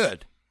 they're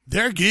good.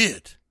 They're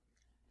good.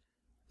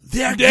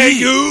 They're They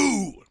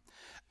good.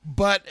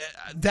 But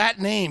that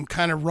name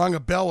kind of rung a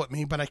bell with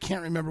me, but I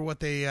can't remember what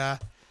they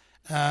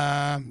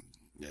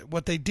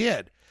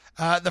did.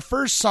 The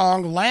first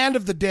song, "Land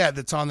of the Dead,"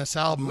 that's on this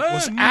album,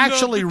 was Land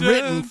actually of the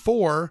written Dead.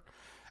 for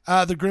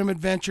The Grim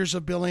Adventures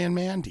of Billy and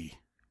Mandy.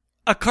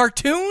 A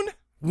cartoon?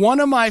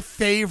 One of my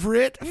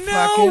favorite.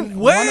 No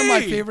One of my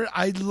way! favorite.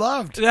 I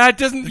loved That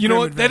doesn't. The You know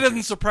Grim what? That Adventures.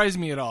 doesn't surprise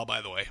me at all.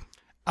 By the way.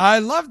 I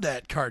love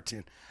that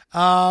cartoon.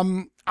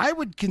 I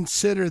would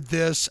consider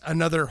this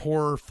another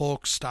horror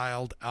folk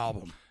styled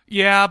album.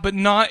 Yeah, but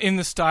not in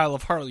the style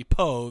of Harley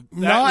Poe,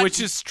 which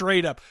is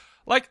straight up.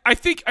 Like I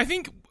think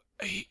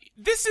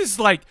this is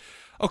like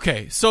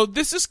okay. So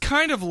this is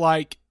kind of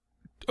like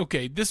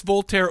okay. This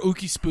Voltaire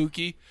Ooky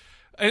Spooky,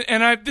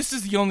 and this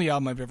is the only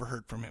album I've ever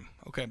heard from him.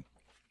 Okay,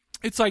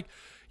 it's like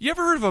you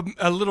ever heard of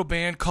a little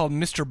band called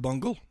Mr.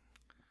 Bungle?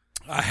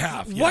 I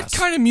have. What yes.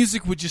 kind of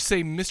music would you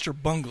say Mr.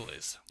 Bungle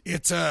is?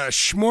 It's a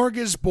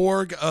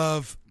smorgasbord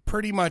of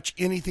pretty much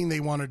anything they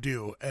want to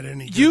do at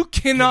any. You given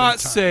cannot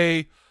time.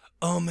 say,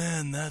 "Oh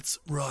man, that's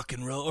rock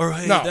and roll," or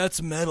 "Hey, No.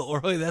 that's metal," or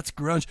 "Hey, that's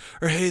grunge,"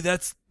 or "Hey,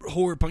 that's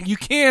horror punk." You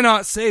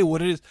cannot say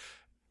what it is.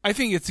 I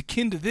think it's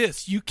akin to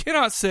this. You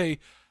cannot say,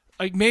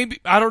 like maybe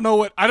I don't know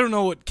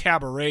what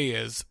cabaret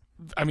is.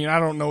 I mean, I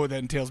don't know what that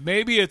entails.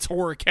 Maybe it's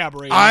horror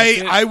cabaret.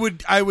 I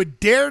would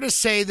dare to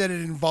say that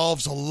it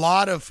involves a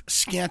lot of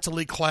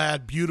scantily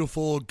clad,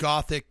 beautiful,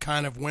 gothic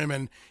kind of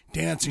women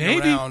dancing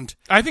Maybe. around.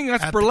 I think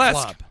that's at the burlesque.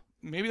 club.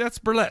 Maybe that's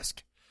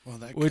burlesque. Well,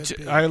 that which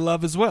could be. I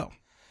love as well.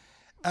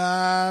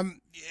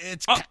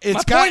 It's my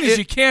got, point is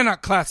you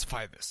cannot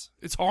classify this.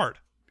 It's hard.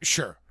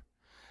 Sure.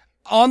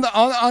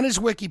 On his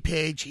wiki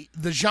page,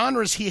 the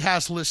genres he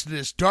has listed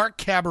is dark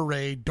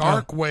cabaret,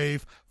 dark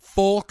wave,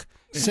 folk,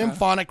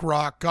 symphonic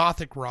rock,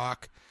 gothic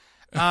rock.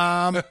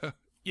 Yeah,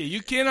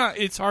 you cannot.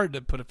 It's hard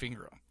to put a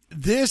finger on.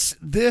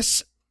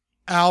 This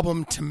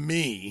album to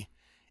me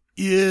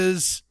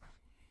is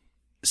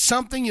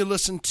something you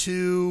listen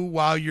to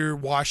while you're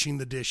washing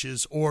the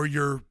dishes or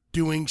you're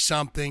doing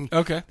something.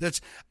 Okay.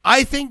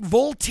 I think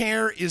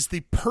Voltaire is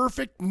the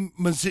perfect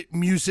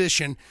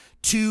musician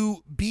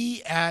to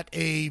be at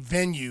a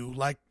venue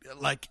like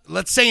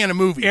let's say in a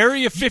movie.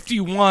 Area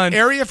 51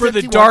 Area for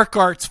 51. the Dark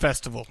Arts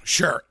Festival.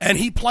 Sure. And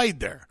he played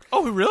there.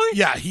 Oh, really?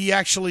 Yeah, he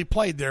actually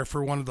played there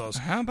for one of those.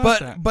 How about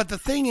that? But the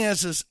thing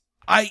is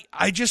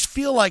I just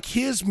feel like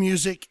his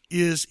music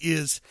is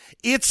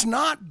it's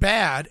not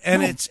bad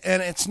and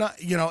it's not,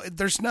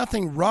 there's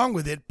nothing wrong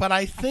with it, but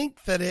I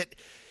think that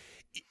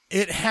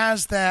it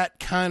has that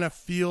kind of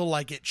feel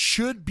like it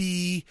should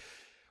be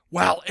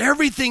while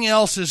everything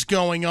else is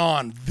going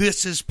on,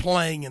 this is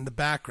playing in the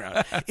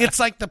background. It's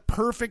like the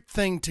perfect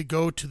thing to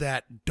go to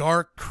that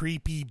dark,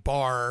 creepy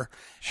bar,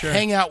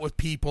 hang out with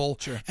people,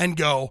 and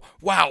go,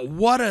 "Wow,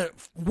 what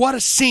a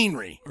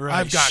scenery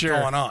I've got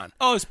going on."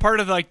 Oh, it's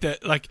part of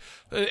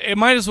it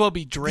might as well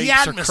be drapes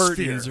or atmosphere.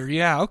 curtains or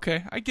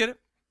okay, I get it.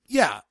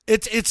 Yeah,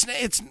 it's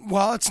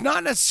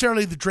not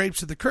necessarily the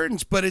drapes of the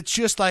curtains, but it's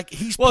just like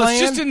he's Well,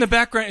 playing. it's just in the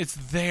background. It's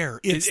there.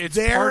 It's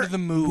there. Part of the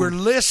mood. We're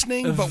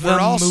listening, but The we're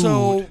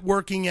also mood.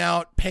 working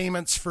out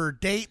payments for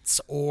dates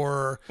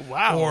or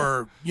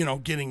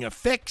getting a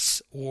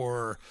fix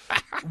or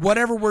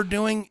whatever we're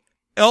doing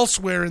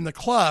elsewhere in the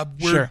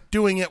club. We're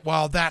doing it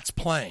while that's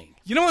playing.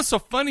 You know what's so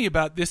funny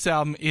about this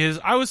album is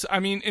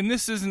and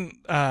this isn't.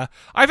 I've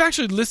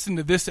actually listened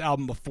to this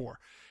album before,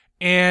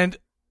 and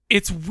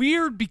it's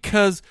weird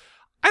because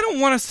I don't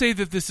want to say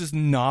that this is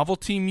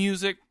novelty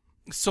music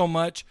so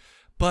much,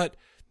 but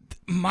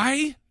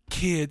my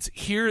kids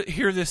hear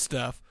this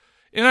stuff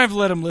And I've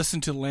let him listen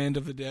to Land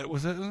of the Dead.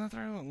 Was that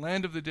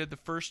Land of the Dead? The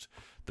first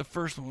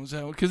one was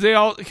that one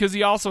because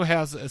he also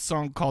has a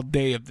song called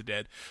Day of the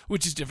Dead,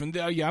 which is different.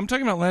 Yeah, I'm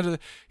talking about Land of the.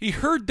 He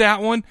heard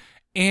that one,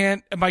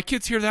 and my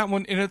kids hear that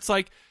one, and it's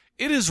like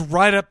it is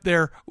right up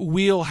their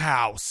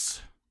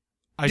wheelhouse.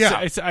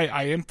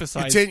 I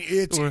emphasize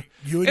it's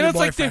you and your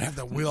boyfriend have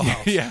the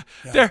wheelhouse. Yeah.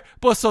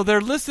 So they're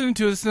listening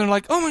to this and they're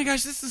like, "Oh my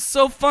gosh, this is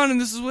so fun and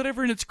this is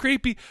whatever and it's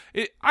creepy."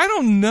 I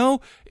don't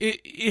know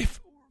if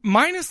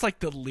minus like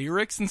the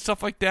lyrics and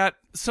stuff like that,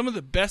 some of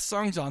the best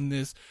songs on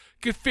this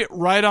could fit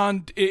right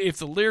on. If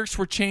the lyrics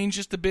were changed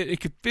just a bit, it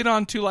could fit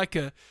onto like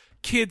a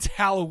kids'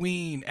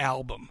 Halloween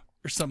album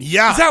or something.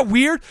 Yeah. Is that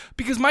weird?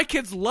 Because my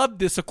kids loved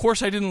this. Of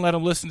course, I didn't let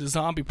them listen to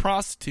Zombie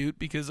Prostitute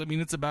because, I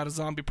mean, it's about a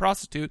zombie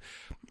prostitute,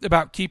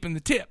 about keeping the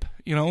tip,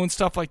 and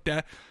stuff like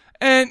that.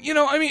 And,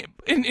 I mean,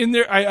 in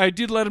there, I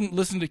did let them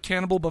listen to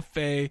Cannibal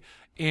Buffet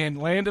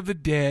and Land of the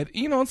Dead,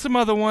 and some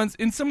other ones.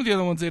 And some of the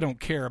other ones they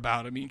don't care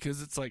about. I mean,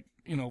 because it's like,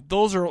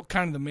 those are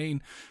kind of the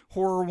main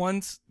horror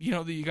ones,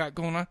 that you got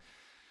going on.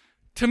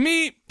 To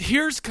me,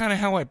 here's kind of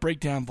how I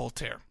break down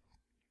Voltaire.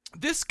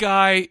 This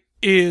guy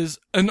is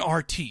an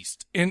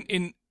artiste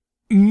in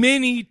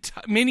many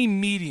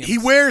mediums. He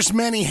wears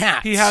many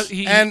hats.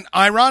 And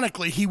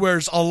ironically, he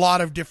wears a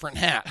lot of different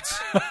hats.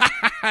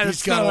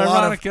 He's got a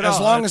lot of, as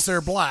long as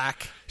they're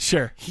black.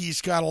 Sure.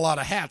 He's got a lot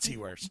of hats he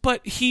wears.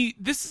 But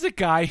this is a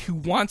guy who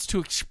wants to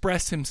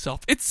express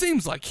himself. It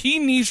seems like he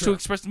needs to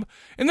express himself.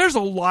 And there's a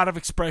lot of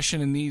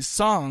expression in these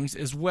songs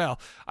as well.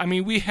 I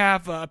mean, we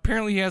have,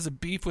 apparently he has a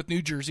beef with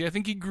New Jersey. I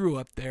think he grew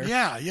up there.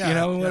 Yeah.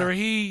 Whatever.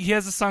 He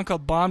has a song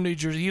called Bomb New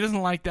Jersey. He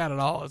doesn't like that at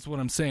all, is what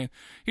I'm saying.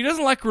 He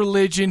doesn't like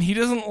religion. He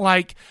doesn't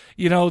like,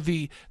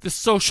 the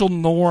social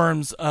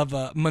norms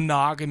of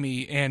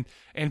monogamy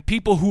and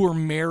people who are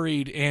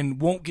married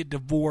and won't get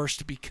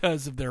divorced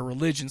because of their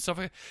religion. Stuff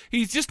like that.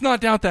 He's just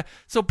not down with that.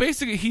 So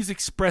basically, he's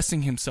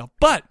expressing himself.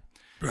 But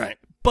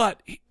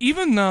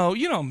even though,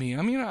 me,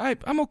 I mean,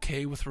 I'm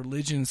okay with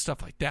religion and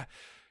stuff like that.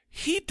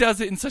 He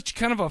does it in such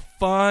kind of a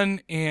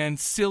fun and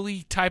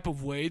silly type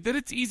of way that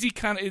it's easy,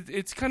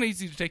 it's kind of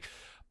easy to take.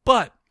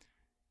 But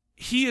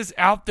he is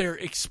out there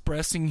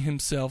expressing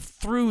himself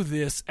through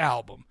this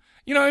album.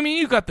 I mean,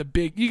 you got the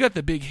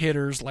big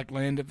hitters like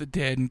Land of the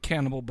Dead and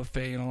Cannibal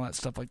Buffet and all that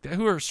stuff like that,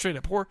 who are straight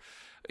up horror.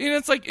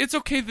 It's like, it's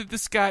okay that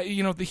this guy,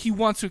 that he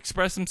wants to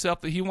express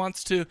himself, that he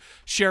wants to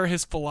share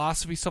his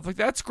philosophy, stuff like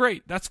that. That's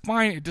great. That's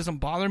fine. It doesn't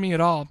bother me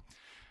at all.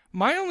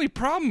 My only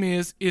problem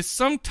is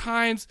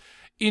sometimes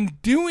in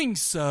doing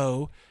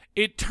so,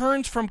 it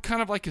turns from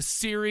kind of like a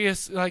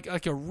serious,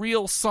 like a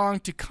real song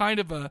to kind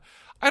of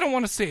I don't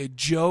want to say a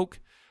joke,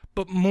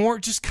 but more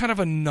just kind of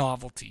a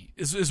novelty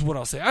is what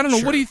I'll say. I don't know.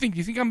 Sure. What do you think? Do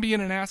you think I'm being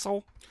an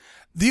asshole?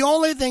 The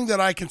only thing that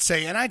I can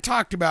say, and I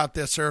talked about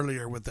this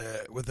earlier with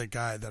a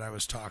guy that I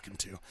was talking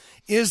to,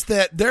 is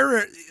that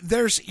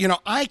there's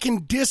I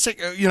can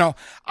disagree.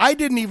 I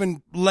didn't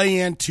even lay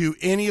into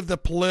any of the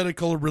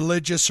political,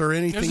 religious, or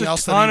anything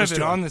else that he was doing. There's a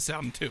ton of it on this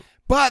album too.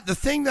 But the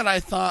thing that I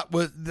thought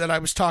that I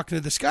was talking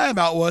to this guy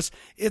about was,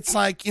 it's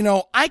like,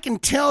 I can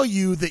tell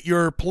you that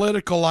your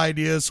political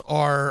ideas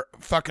are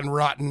fucking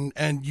rotten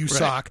and you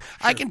suck.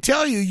 Sure. I can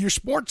tell you your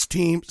sports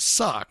team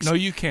sucks. No,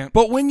 you can't.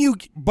 But when you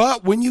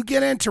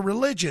get into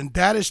religion,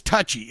 that is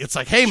touchy. It's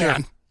like, hey,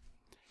 man,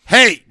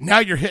 hey, now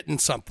you're hitting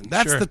something.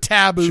 That's the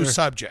taboo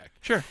subject.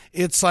 Sure.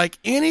 It's like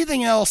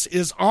anything else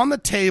is on the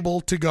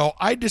table to go,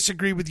 I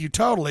disagree with you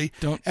totally.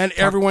 And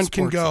everyone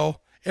can go.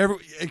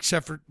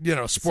 Except for,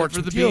 sports. Except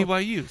for the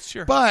BYU,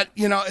 sure. But,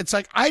 it's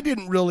like I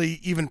didn't really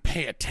even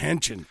pay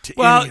attention to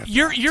any of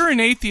you're an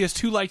atheist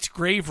who likes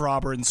Grave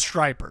Robber and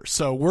Stryper,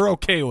 so we're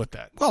okay with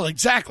that. Well,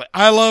 exactly.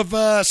 I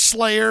love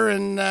Slayer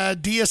and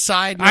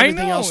Deicide and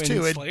everything else,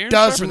 too. It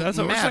doesn't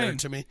matter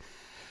to me.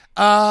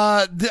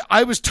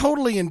 I was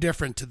totally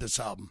indifferent to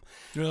this album.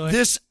 Really?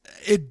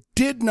 It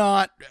did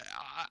not...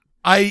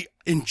 I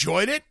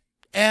enjoyed it.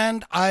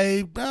 And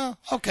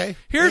okay.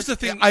 Here's the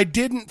thing. I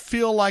didn't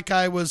feel like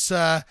I was,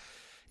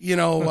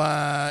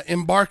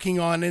 embarking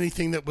on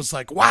anything that was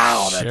like,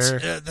 wow,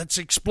 that's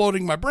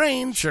exploding my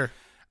brain. Sure.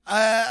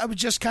 I was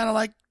just kind of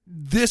like,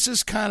 this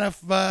is kind of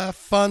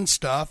fun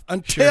stuff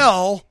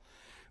until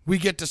we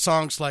get to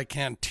songs like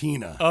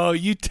Cantina. Oh,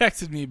 you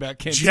texted me about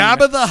Cantina.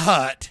 Jabba the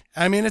Hutt.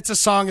 I mean, it's a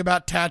song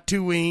about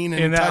Tatooine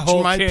and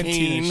touching my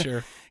peen.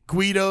 Sure.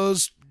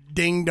 Guido's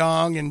Ding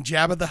Dong and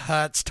Jabba the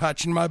Hutt's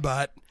touching my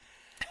butt.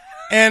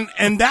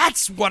 And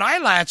that's what I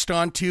latched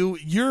onto.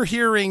 You're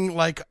hearing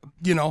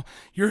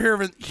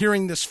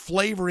hearing this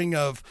flavoring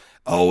of,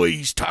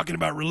 he's talking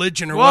about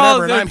religion or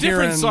whatever. And I'm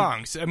different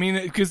songs. I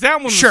mean, because that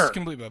one was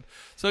completely.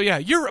 So yeah,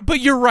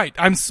 you're right.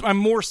 I'm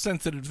more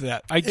sensitive to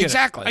that. I get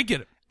exactly. It. I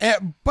get it.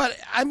 But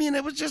I mean,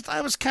 it was just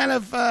I was kind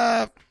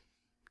of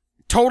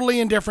totally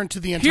indifferent to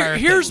the entire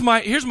thing. Here's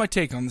my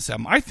take on this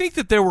album. I think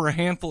that there were a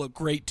handful of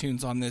great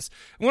tunes on this.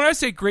 When I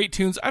say great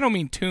tunes, I don't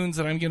mean tunes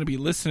that I'm going to be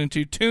listening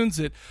to, tunes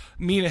that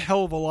mean a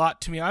hell of a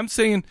lot to me. I'm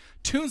saying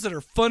tunes that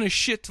are fun as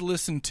shit to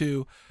listen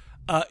to.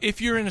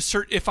 If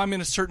I'm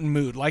in a certain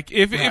mood, like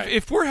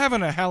if we're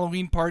having a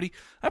Halloween party,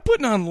 I'm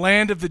putting on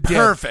Land of the Dead.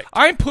 Perfect.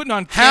 I'm putting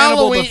on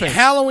Cannibal Buffet.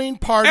 Halloween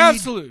Party.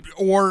 Absolutely.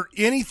 Or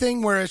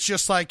anything where it's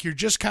just like you're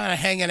just kind of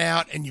hanging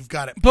out and you've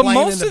got it But playing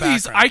most in the of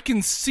these background. I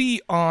can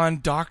see on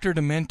Dr.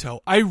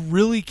 Demento. I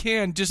really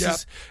can.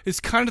 Just as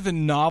kind of the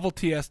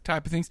novelty-esque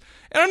type of things.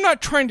 And I'm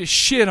not trying to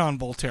shit on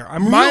Voltaire.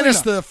 I'm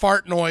Minus really not. the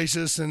fart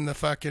noises and the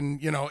fucking,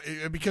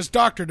 because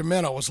Dr.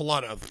 Demento was a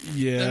lot of...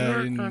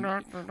 Yeah.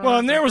 Well,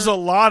 and there was a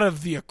lot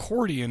of the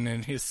accordion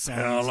in his songs.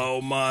 Hello,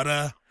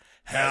 Mata.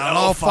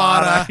 Hello,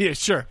 Fada. Yeah,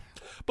 sure.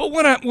 But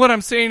what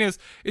I'm saying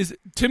is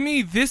to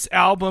me, this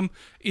album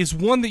is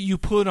one that you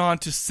put on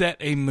to set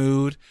a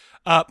mood.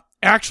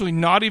 Actually,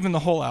 not even the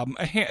whole album.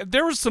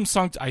 There were some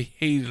songs I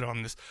hated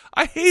on this.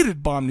 I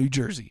hated Bomb New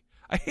Jersey.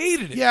 I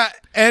hated it. Yeah,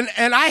 and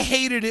I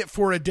hated it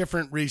for a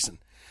different reason.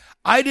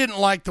 I didn't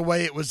like the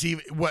way it was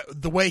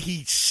the way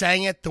he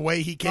sang it, the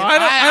way he came.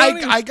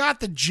 I got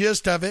the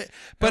gist of it,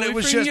 but it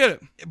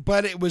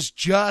was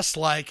just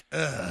like.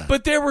 Ugh.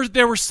 But there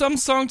were some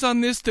songs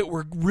on this that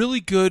were really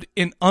good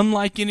and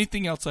unlike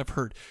anything else I've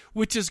heard,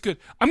 which is good.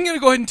 I'm going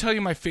to go ahead and tell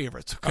you my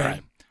favorites. Okay. All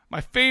right.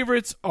 My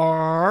favorites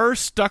are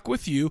 "Stuck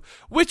with You,"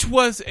 which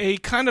was a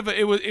kind of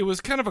it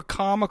was kind of a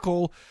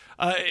comical.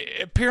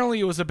 Apparently,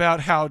 it was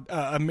about how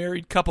a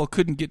married couple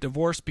couldn't get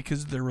divorced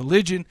because of their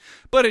religion.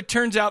 But it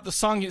turns out the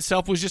song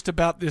itself was just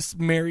about this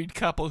married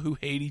couple who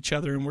hate each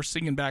other and were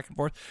singing back and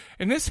forth.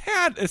 And this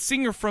had a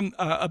singer from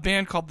a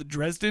band called the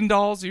Dresden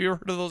Dolls. Have you ever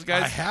heard of those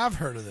guys? I have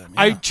heard of them.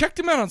 Yeah. I checked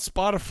them out on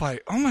Spotify.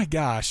 Oh my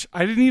gosh,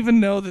 I didn't even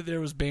know that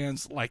there was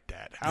bands like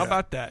that. How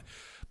about that?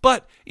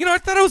 But, I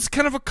thought it was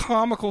kind of a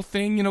comical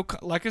thing,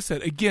 like I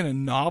said, again, a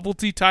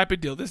novelty type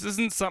of deal. This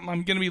isn't something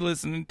I'm going to be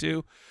listening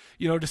to,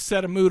 to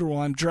set a mood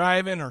while I'm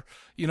driving or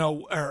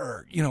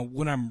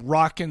when I'm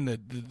rocking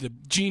the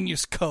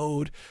Genius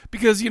Code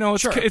because,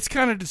 it's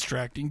kind of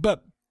distracting.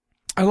 But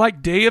I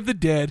like Day of the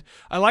Dead.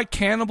 I like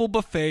Cannibal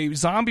Buffet,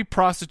 Zombie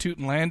Prostitute,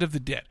 and Land of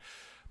the Dead.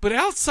 But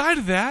outside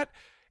of that,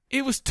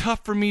 it was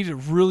tough for me to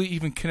really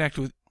even connect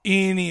with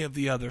any of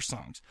the other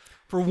songs.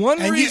 For one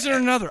reason or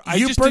another, I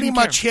just pretty didn't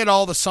much care. hit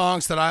all the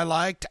songs that I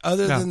liked,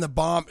 other than the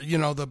Bomb,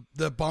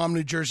 the Bomb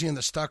New Jersey and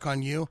the Stuck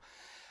on You.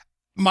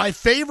 My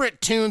favorite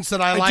tunes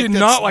that I liked. I did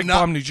not like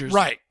Bomb New Jersey.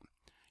 Right,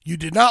 you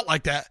did not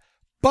like that.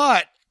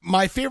 But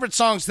my favorite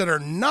songs that are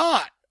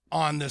not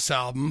on this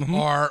album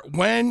are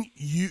When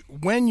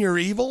You're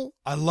Evil.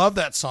 I love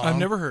that song. I've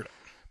never heard it.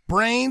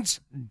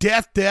 Brains,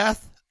 Death,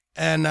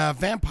 and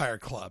Vampire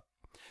Club.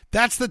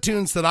 That's the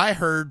tunes that I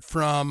heard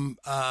from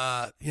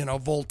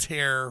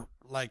Voltaire.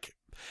 Like,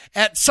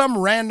 at some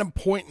random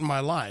point in my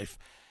life,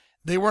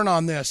 they weren't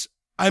on this.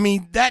 I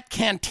mean, that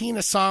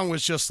Cantina song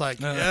was just like,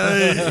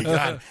 oh,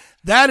 God.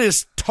 That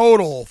is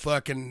total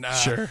fucking,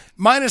 sure.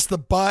 Minus the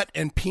butt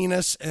and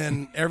penis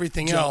and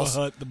everything else.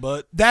 Hut, the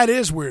butt. That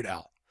is Weird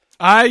Al.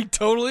 I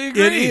totally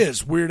agree. It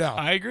is Weird Al.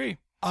 I agree.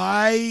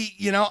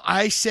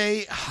 I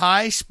say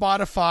hi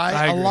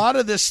Spotify. A lot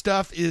of this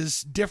stuff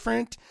is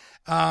different.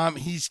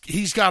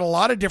 He's got a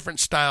lot of different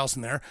styles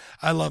in there.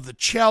 I love the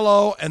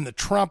cello and the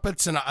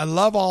trumpets, and I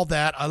love all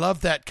that. I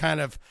love that kind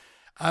of,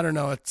 I don't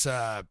know, it's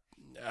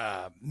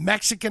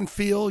Mexican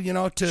feel,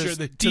 sure,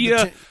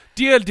 the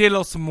Dia de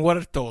los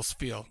Muertos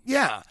feel.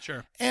 Yeah.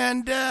 Sure.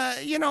 And,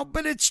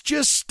 but it's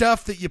just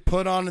stuff that you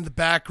put on in the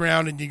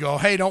background and you go,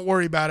 hey, don't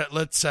worry about it.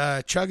 Let's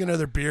chug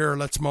another beer, or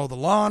let's mow the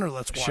lawn, or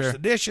let's wash the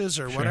dishes,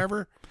 or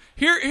whatever.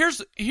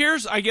 Here's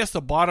I guess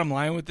the bottom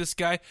line with this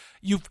guy.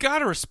 You've got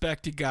to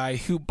respect a guy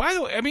who, by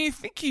the way, I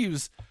think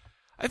he's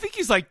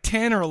like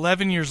 10 or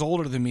 11 years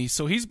older than me,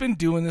 so he's been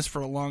doing this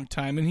for a long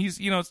time, and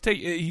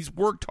he's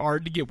worked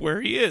hard to get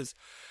where he is.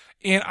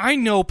 And I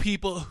know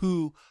people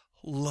who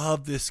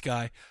love this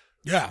guy.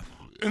 Yeah.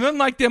 And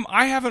unlike them,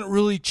 I haven't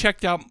really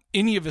checked out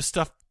any of his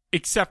stuff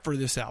except for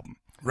this album.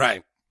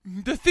 Right.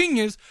 The thing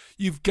is,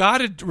 you've got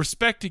to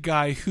respect a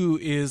guy who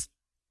is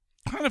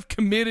kind of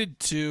committed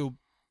to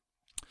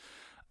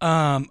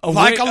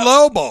like a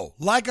Lobo,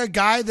 like a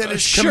guy that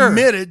is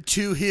committed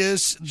to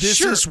his,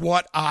 this is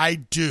what I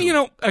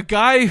do. A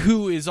guy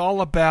who is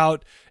all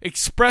about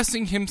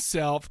expressing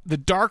himself, the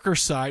darker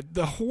side,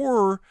 the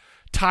horror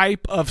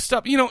type of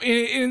stuff. And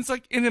it's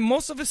like, and then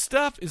most of his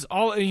stuff is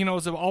all,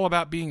 is all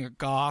about being a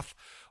goth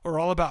or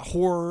all about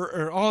horror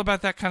or all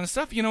about that kind of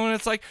stuff, and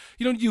it's like,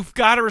 you've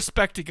got to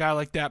respect a guy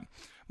like that.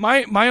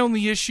 My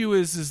only issue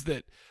is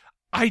that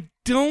I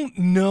don't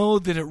know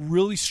that it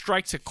really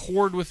strikes a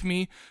chord with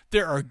me.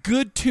 There are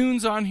good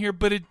tunes on here,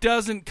 but it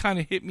doesn't kind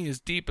of hit me as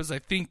deep as I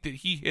think that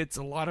he hits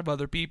a lot of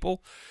other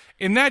people.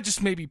 And that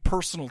just may be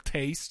personal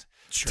taste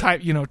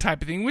type of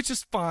thing, which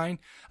is fine.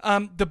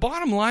 The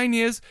bottom line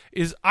is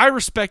I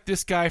respect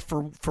this guy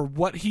for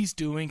what he's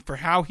doing, for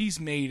how he's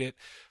made it,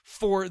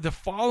 for the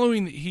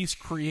following that he's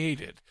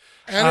created.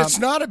 And it's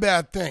not a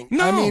bad thing.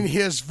 No. I mean,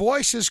 his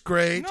voice is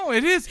great. No,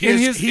 it is.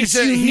 He's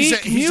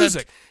unique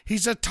music.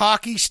 He's a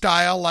talky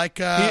style, like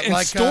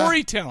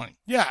storytelling.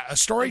 A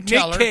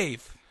storyteller. Nick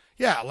Cave.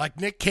 Yeah, like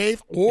Nick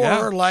Cave,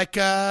 or like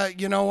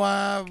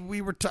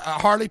we were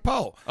Harley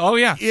Poe. Oh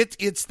yeah,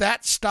 it's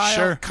that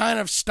style, kind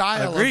of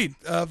style Agreed.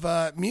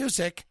 of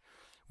music,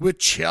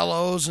 with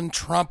cellos and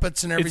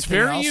trumpets and everything It's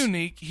very else.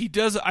 unique. He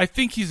does. I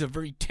think he's a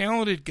very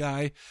talented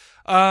guy.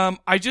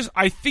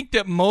 I think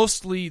that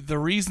mostly the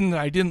reason that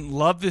I didn't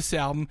love this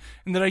album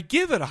and that I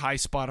give it a high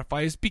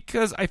Spotify is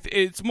because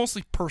it's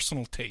mostly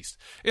personal taste.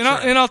 And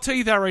I'll tell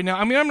you that right now.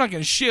 I mean, I'm not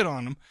going to shit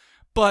on him,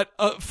 but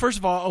first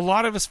of all, a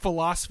lot of his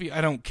philosophy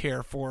I don't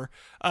care for.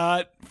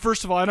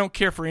 First of all, I don't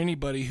care for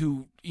anybody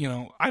who,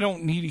 I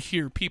don't need to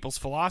hear people's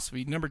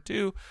philosophy. Number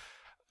two,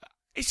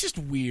 it's just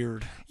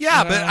weird.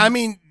 Yeah, but I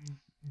mean,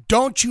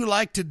 don't you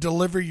like to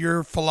deliver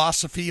your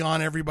philosophy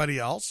on everybody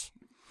else?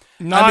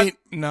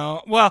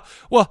 No.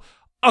 Well,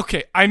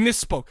 okay, I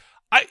misspoke.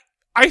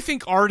 I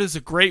think art is a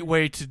great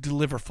way to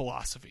deliver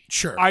philosophy.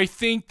 Sure. I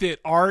think that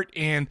art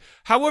and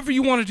however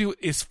you want to do it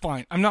is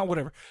fine. I'm not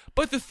whatever.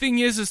 But the thing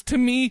is to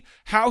me,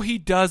 how he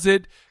does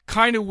it,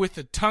 kind of with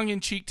a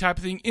tongue-in-cheek type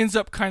of thing, ends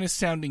up kind of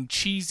sounding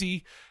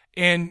cheesy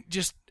and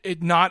just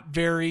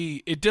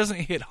it doesn't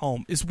hit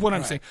home is what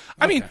I'm saying.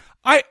 I mean,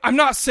 I'm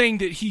not saying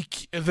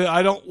that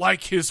I don't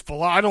like his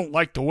philosophy. I don't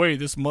like the way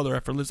this mother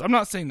effer lives. I'm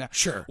not saying that.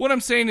 Sure. What I'm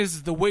saying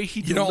is the way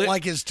he You don't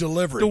like his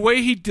delivery. The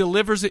way he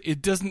delivers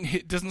it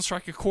doesn't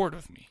strike a chord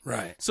with me.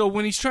 Right. So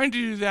when he's trying to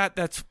do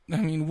that,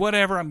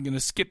 whatever, I'm going to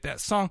skip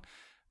that song.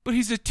 But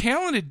he's a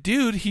talented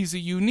dude. He's a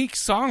unique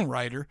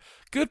songwriter.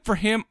 Good for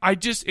him.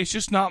 It's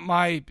just not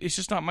my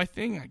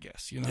thing, I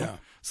guess, Yeah.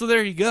 So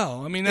there you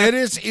go. I mean, it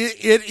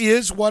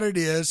is what it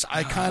is.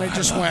 I kind of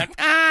just went,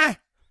 I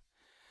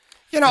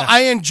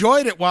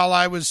enjoyed it while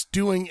I was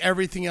doing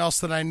everything else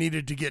that I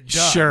needed to get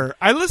done. Sure.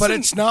 But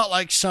it's not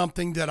like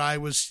something that I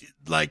was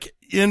like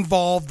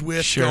involved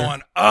with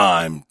going,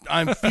 I'm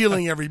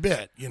feeling every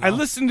bit, I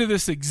listened to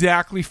this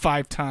exactly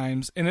 5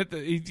 times. And at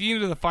the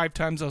end of the 5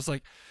 times, I was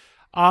like,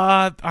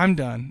 I'm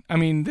done. I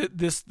mean,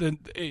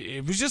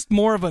 it was just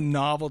more of a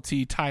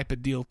novelty type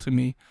of deal to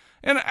me.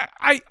 And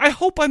I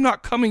hope I'm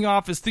not coming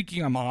off as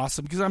thinking I'm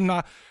awesome, because I'm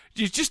not.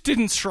 It just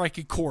didn't strike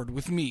a chord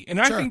with me,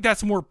 and I think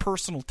that's more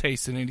personal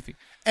taste than anything.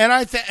 And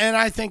I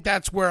think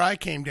that's where I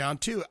came down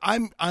to.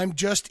 I'm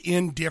just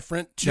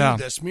indifferent to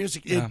this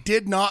music. Yeah. It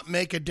did not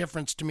make a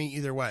difference to me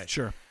either way.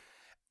 Sure.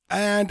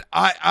 And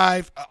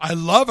I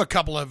love a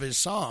couple of his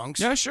songs.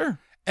 Yeah, sure.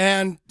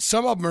 And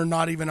some of them are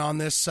not even on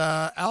this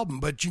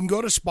album, but you can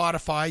go to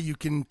Spotify. You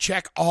can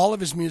check all of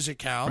his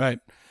music out. Right.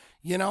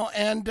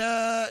 And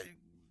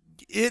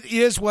it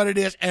is what it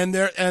is. And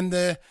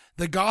the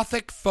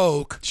gothic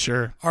folk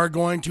are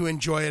going to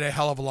enjoy it a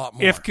hell of a lot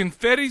more. If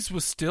Confetti's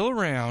was still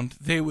around,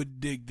 they would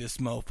dig this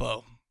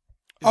mofo.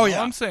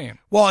 I'm saying.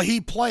 Well, he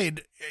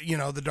played,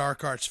 the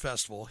Dark Arts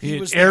Festival. He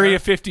was Area there,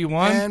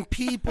 51, and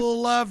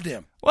people loved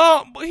him.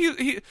 Well, but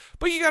you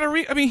got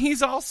to I mean,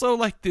 he's also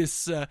like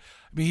this.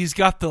 He's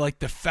got the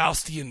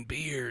Faustian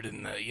beard,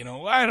 and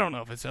I don't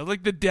know if it's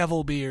like the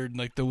devil beard,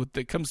 like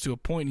that comes to a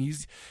point.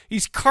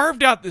 He's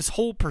carved out this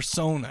whole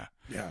persona.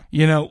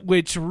 Yeah.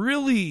 Which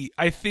really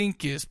I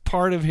think is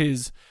part of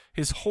his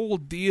whole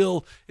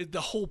deal,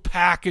 the whole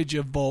package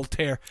of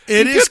Voltaire.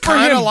 It is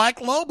kind of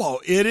like Lobo.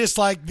 It is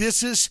like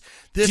this.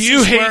 Do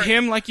you hate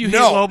him like you hate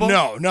Lobo?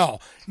 No.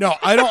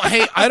 I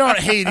don't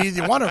hate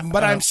either one of them.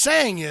 But I'm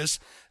saying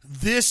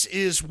this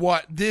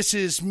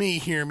is me.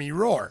 Hear me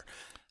roar.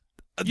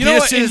 Know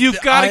what? And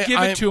you've got to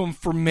give it to him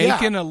for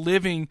making a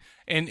living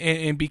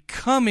and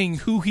becoming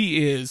who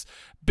he is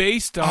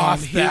based on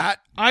that.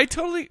 I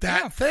totally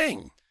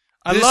thing.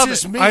 I love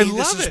it. Me. I love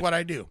this is what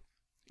I do.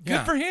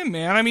 Good for him,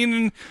 man. I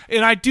mean,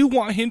 and I do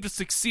want him to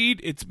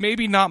succeed. It's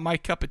maybe not my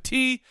cup of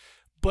tea,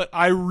 but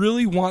I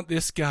really want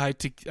this guy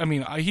to. I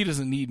mean, he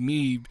doesn't need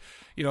me.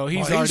 He's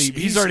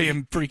already a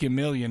freaking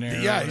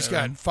millionaire. Yeah, he's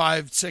got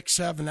 5, 6,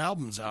 7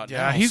 albums out.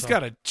 Yeah, now, he's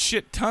got a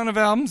shit ton of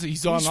albums.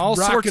 He's on all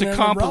sorts of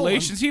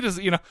compilations. He does.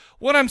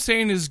 What I'm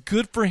saying is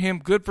good for him.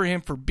 Good for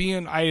him for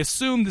being. I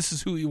assume this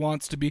is who he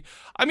wants to be.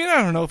 I mean,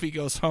 I don't know if he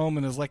goes home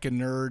and is like a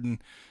nerd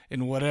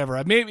and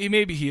whatever.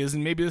 Maybe he is,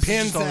 and maybe this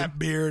pins is just that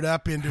beard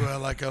up into a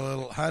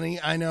little honey.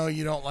 I know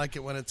you don't like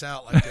it when it's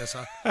out like this.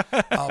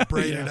 I'll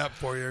braid it up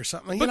for you or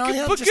something.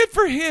 But good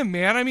for him,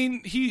 man. I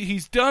mean,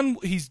 he's done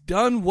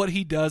what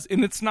he does,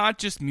 and it's not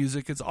just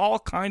music; it's all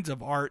kinds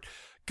of art.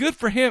 Good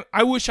for him.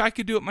 I wish I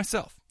could do it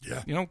myself.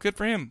 Yeah, good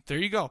for him. There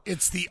you go.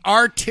 It's the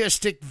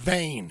artistic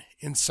vein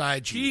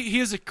inside you. He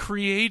is a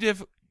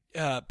creative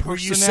personality. Where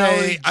you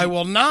say, I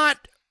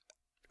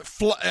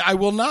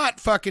will not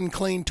fucking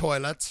clean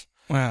toilets.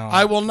 Wow.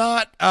 I will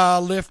not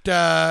lift,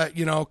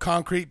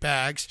 concrete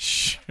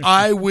bags.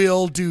 I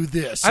will do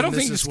this. I don't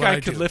think this guy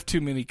could lift too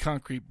many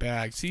concrete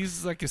bags.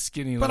 He's like a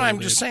skinny little But I'm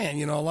dude. just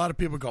saying, a lot of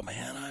people go,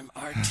 man, I'm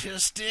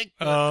artistic.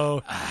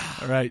 All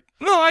right.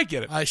 No, I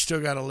get it. I still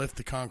got to lift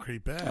the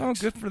concrete bags. Oh,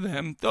 good for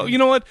them. Though, you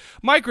know what?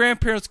 My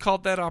grandparents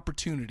called that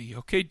opportunity,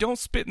 okay? Don't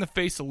spit in the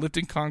face of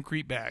lifting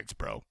concrete bags,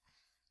 bro.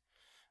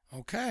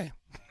 Okay.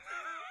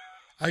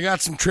 I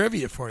got some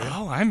trivia for you.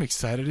 Oh, I'm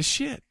excited as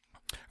shit.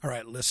 All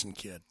right, listen,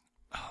 kid.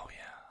 Oh,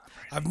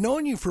 yeah. I've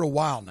known you for a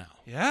while now.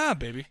 Yeah,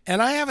 baby. And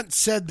I haven't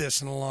said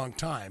this in a long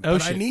time, Oh,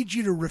 but shit. I need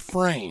you to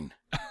refrain.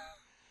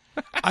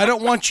 I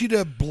don't want you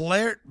to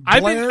Blair.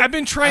 I've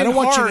been trying I don't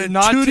want hard you to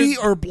not Tootie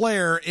to or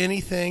Blair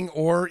anything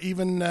or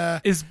even.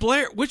 Is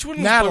Blair? Which one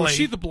was Natalie? Blair? Was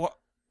she the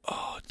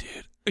Oh,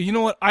 dude. You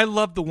know what? I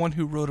love the one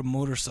who rode a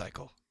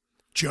motorcycle.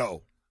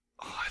 Joe.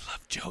 Oh, I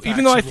love Joe.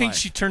 Even though I think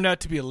she turned out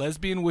to be a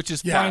lesbian, which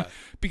is fine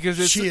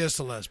because she is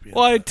a lesbian.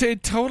 Well,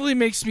 it totally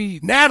makes me.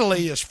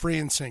 Natalie is free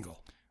and single.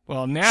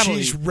 Well,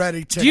 Natalie, she's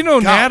ready to. Do you know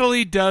go.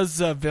 Natalie does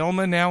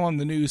Velma now on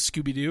the new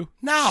Scooby Doo?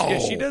 No, yeah,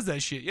 she does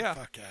that shit. Yeah,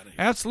 fuck out of here.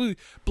 Absolutely.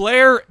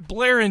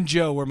 Blair and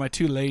Joe were my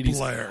two ladies.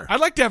 Blair. I'd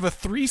like to have a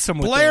threesome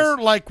with Blair,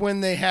 those. like when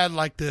they had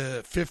like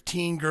the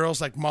 15 girls,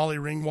 like Molly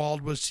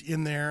Ringwald was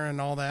in there and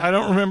all that. I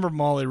don't remember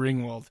Molly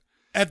Ringwald.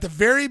 At the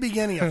very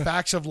beginning of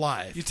Facts of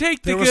Life, you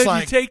take the good,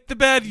 you take the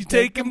bad, you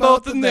take them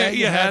both, and there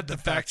you had the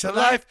Facts of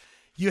Life.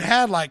 You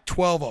had like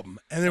 12 of them,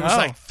 and there was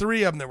like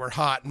 3 of them that were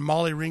hot, and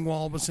Molly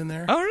Ringwald was in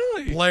there. Oh,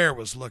 really? Blair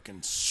was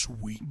looking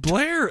sweet.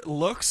 Blair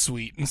looks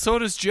sweet, and so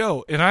does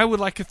Joe, and I would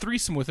like a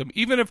threesome with him.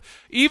 Even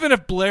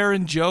if Blair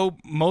and Joe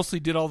mostly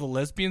did all the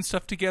lesbian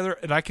stuff together,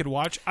 and I could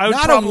watch, I would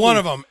Not one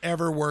of them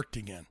ever worked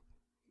again.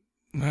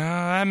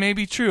 That may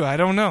be true. I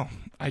don't know.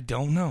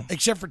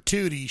 Except for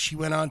Tootie, she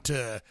went on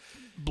to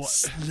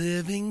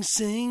Living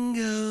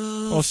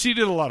Single. Well, she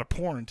did a lot of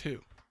porn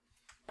too.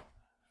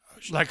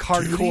 Like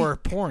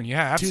hardcore porn,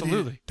 yeah,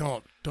 absolutely.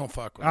 Don't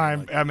fuck with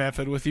I'm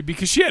effing with you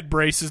because she had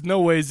braces.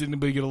 No way is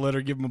anybody gonna let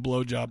her give him a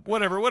blowjob.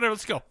 Whatever.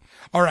 Let's go.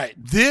 All right,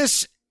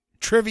 this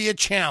trivia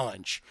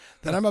challenge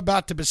that I'm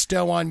about to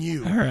bestow on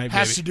you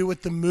has to do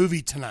with the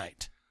movie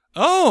tonight.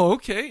 Oh,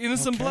 okay.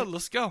 Innocent Blood.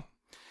 Let's go.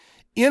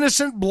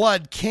 Innocent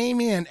Blood came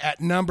in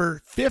at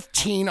number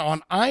 15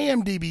 on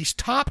IMDb's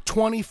top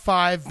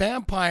 25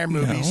 vampire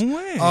movies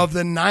of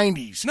the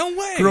 90s. No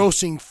way.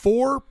 Grossing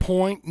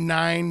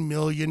 $4.9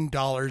 million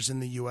in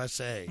the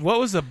USA. What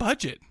was the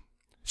budget?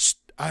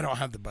 I don't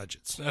have the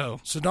budgets. Oh.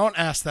 So don't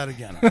ask that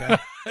again, okay?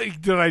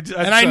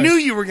 And I knew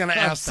you were going to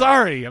ask that.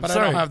 I'm but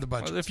sorry. I don't have the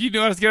budget. Well, if you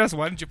knew I was going to ask,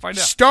 why didn't you find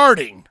out?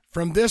 Starting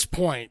from this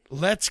point,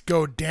 let's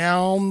go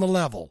down the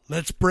level.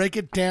 Let's break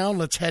it down.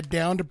 Let's head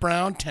down to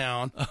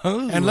Browntown.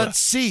 And let's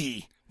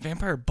see.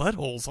 Vampire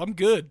buttholes. I'm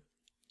good.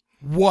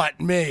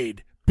 What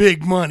made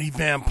big money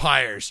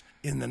vampires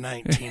in the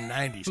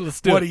 1990s?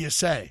 Let's do what it. do you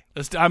say?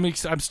 I'm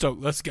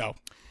stoked. Let's go.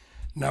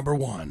 Number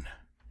 1.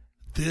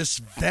 This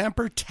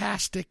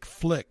vampire-tastic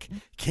flick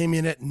came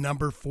in at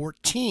number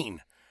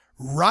 14,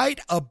 right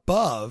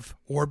above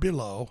or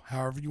below,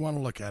 however you want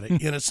to look at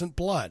it, Innocent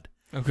Blood.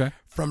 Okay.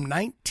 From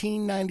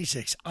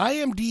 1996.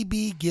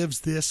 IMDb gives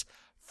this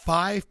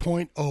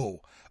 5.0.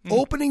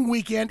 Opening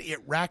weekend, it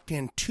racked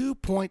in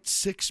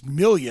 $2.6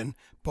 million,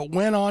 but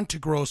went on to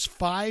gross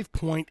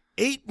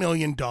 $5.8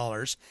 million.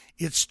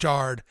 It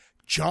starred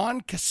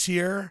John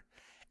Cassier,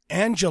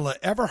 Angela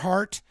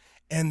Everhart,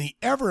 and the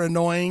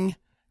ever-annoying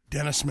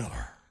Dennis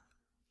Miller.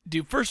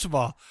 Dude, first of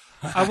all,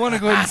 I want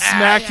to go ahead and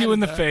smack you in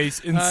the face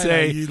and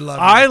say,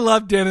 I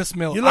love Dennis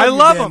Miller. I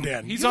love him.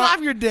 Den. He's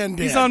on your Den.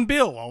 He's on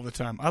Bill all the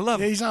time. I love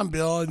him. He's on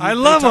Bill. I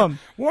love him.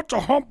 What's a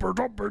humper?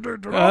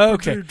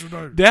 Okay.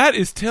 That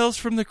is Tales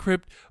from the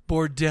Crypt,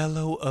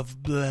 Bordello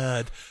of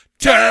Blood.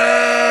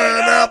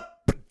 Turn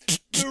up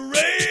the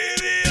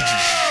radio.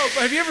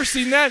 Have you ever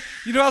seen that?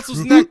 You know who else was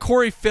in that?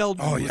 Corey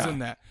Feldman was in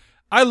that.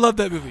 I love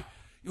that movie.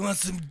 You want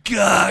some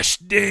gosh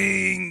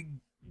dang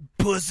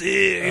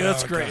pussy?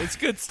 That's great. It's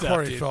good stuff.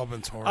 Corey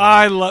Feldman's horrible.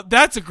 I love.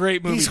 That's a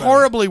great movie. He's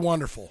horribly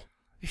wonderful.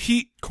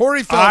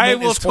 Corey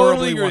Feldman is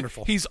horribly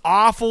wonderful. He's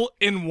awful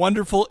and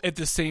wonderful at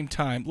the same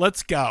time.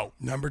 Let's go.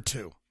 Number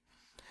 2.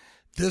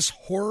 This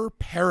horror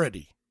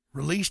parody,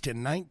 released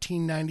in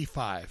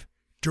 1995,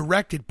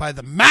 directed by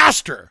the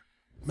master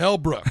Mel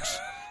Brooks,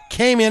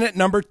 came in at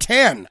number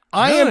 10.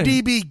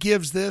 IMDb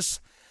gives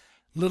this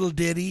little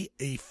ditty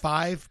a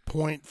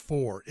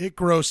 5.4. It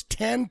grossed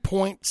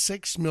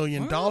 $10.6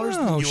 million in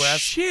the U.S.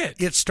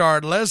 Shit. It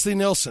starred Leslie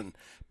Nielsen,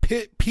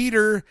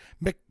 Peter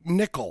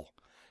McNichol,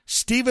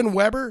 Steven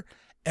Weber,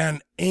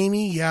 and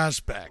Amy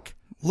Yazbek.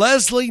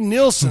 Leslie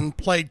Nielsen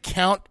played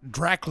Count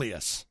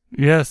Draculaeus.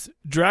 Yes,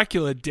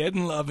 Dracula, dead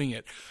and loving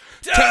it.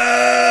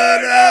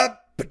 Turn up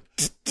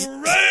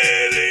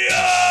radio.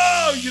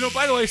 You know,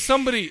 by the way,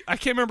 somebody, I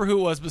can't remember who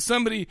it was, but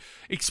somebody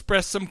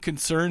expressed some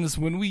concerns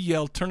when we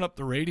yelled, turn up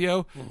the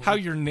radio, how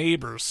your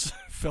neighbors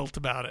felt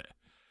about it.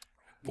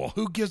 Well,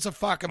 who gives a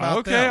fuck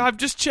about them? Okay, I'm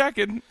just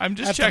checking. At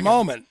the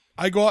moment,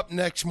 I go up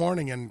next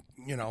morning and,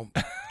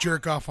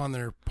 jerk off on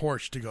their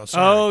porch to go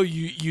sorry. Oh,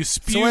 you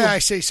spew. It's the way I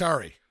say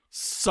sorry.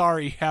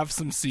 Sorry, have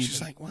some semen.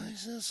 She's like, why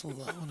is this a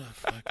load of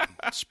fucking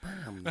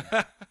sperm?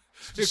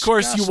 Of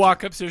course, you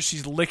walk upstairs,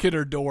 she's licking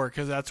her door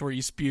because that's where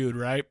you spewed,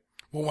 right?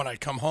 Well, when I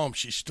come home,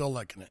 she's still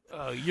licking it.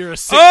 Oh, you're a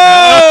sick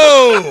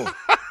bastard.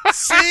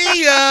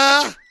 See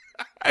ya!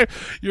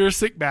 You're a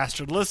sick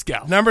bastard. Let's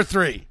go. Number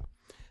 3.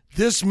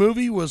 This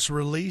movie was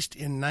released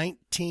in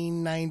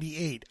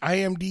 1998.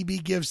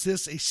 IMDb gives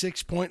this a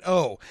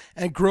 6.0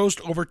 and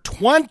grossed over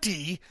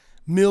 $20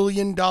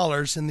 million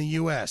in the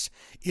U.S.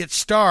 It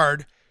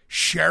starred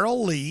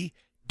Cheryl Lee,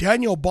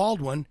 Daniel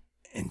Baldwin,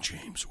 and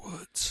James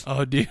Woods.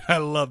 Oh, dude, I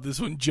love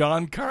this one.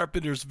 John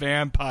Carpenter's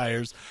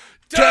Vampires.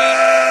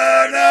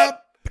 Turn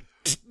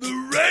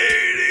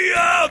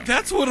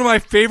that's one of my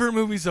favorite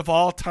movies of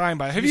all time.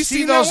 Have you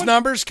seen those that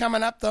numbers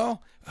coming up though?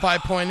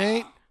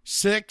 5.8,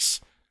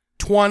 6,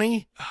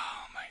 20. Oh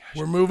my gosh,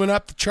 we're moving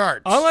up the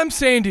charts. All I'm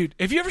saying, dude,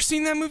 have you ever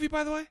seen that movie?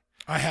 By the way,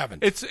 I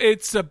haven't.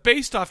 It's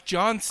based off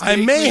John Stamos' I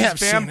may have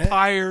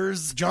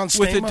Vampires. Seen it. John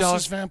with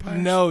Stamos'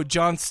 Vampires? No,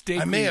 John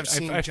Stakely. I may have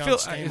seen John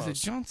Stamos. Is it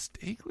John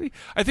Stakely?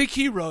 I think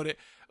he wrote it.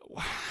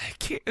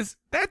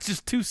 That's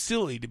just too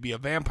silly to be a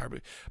vampire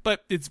movie.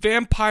 But it's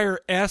Vampire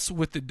S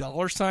with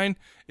the $sign.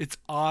 It's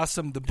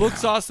awesome. The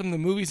book's awesome. The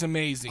movie's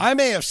amazing. I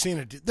may have seen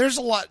it. There's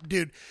a lot,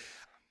 dude.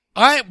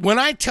 When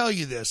I tell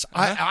you this,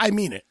 I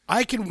mean it.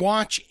 I can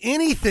watch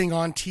anything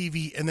on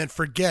TV and then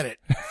forget it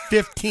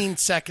 15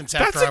 seconds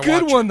after I watch it. That's a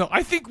good one, though.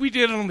 I think we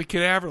did it on the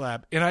Cadaver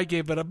Lab, and I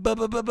gave it a bone.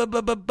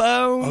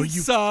 Oh,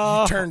 you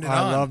turned it on.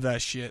 I love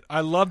that shit. I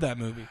love that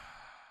movie.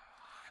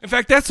 In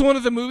fact, that's one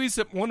of the movies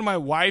that one of my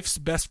wife's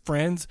best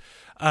friends.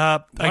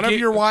 One of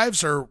your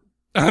wives or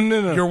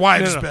no, your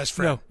wife's best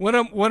friend?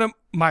 No, one of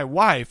my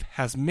wife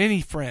has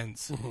many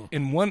friends,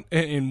 and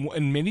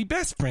many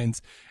best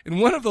friends. And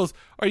one of those,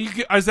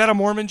 is that a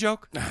Mormon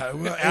joke?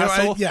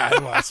 Asshole? Yeah,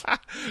 it was.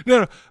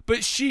 No, but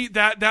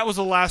that was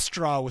the last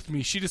straw with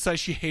me. She decided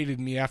she hated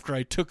me after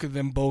I took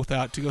them both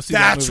out to go see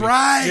that movie. That's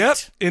right. Yep,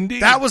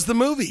 indeed. That was the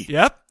movie.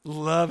 Yep,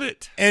 love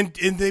it. And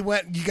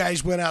you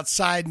guys went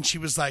outside, and she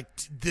was like,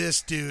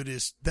 "This dude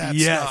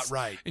that's not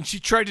right." And she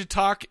tried to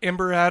talk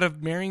Ember out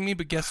of marrying me,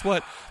 but guess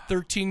what?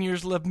 13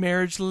 years of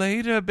marriage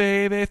later,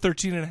 baby,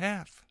 13 and a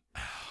half.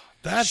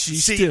 I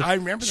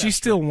remember that. She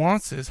still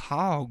wants his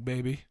hog,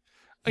 baby.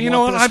 You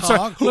know what? I'm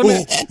sorry.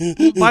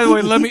 By the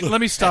way,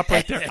 let me stop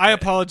right there. I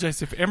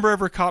apologize if Ember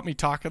ever caught me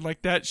talking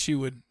like that. She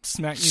would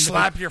smack me.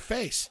 Slap your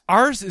face.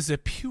 Ours is a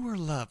pure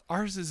love.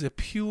 Ours is a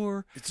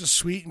pure. It's a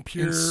sweet and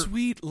pure,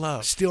 sweet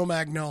love. Steel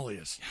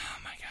magnolias. Oh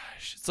my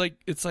gosh!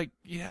 It's like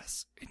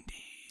yes, indeed.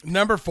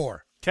 Number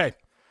 4. Okay.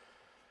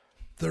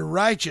 The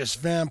Righteous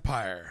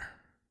Vampire.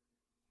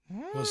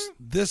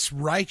 This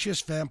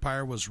Righteous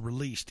Vampire was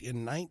released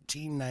in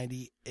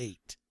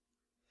 1998.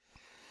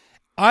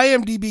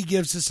 IMDb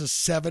gives this a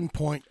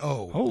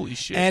 7.0. Holy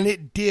shit. And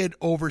it did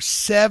over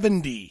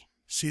 70.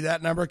 See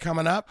that number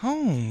coming up?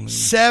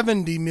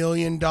 $70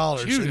 million in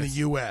the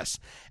U.S.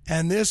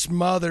 And this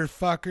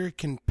motherfucker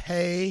can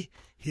pay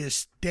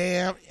his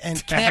damn...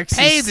 And can't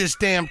pay this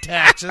damn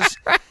taxes.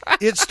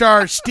 It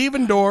stars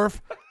Steven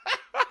Dorff,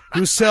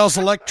 who sells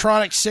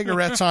electronic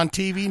cigarettes on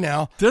TV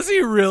now. Does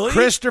he really?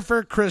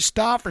 Christopher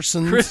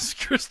Christopherson.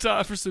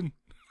 Christopherson.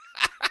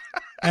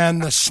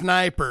 And the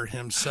sniper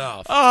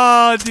himself.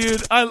 Oh,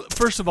 dude.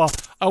 First of all,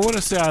 I want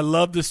to say I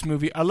love this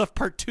movie. I love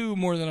part 2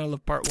 more than I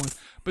love part 1.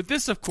 But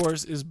this, of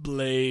course, is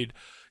Blade.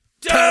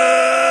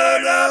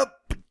 Turn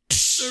up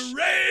the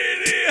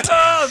radio.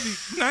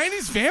 The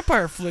 90s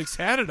vampire flicks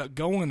had it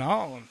going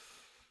on.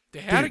 They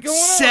had it going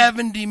on.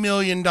 $70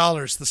 million,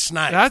 the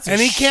sniper.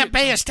 And he can't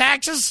pay his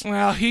taxes?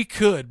 Well, he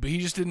could, but he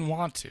just didn't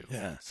want to.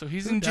 Yeah. So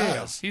he's in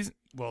jail.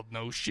 Well,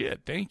 no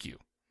shit. Thank you.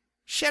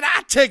 Shit,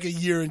 I'd take a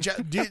year in jail.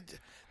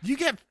 You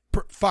get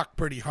fucked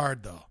pretty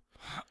hard, though.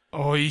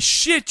 Oh,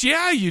 shit,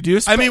 yeah, you do.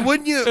 I mean,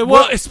 wouldn't you?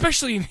 Well,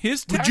 especially in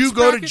his tax would you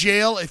go bracket? to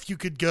jail if you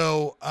could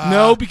go?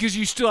 No, because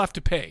you still have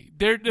to pay.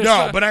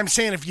 But I'm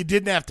saying if you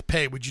didn't have to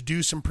pay, would you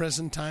do some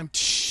prison time?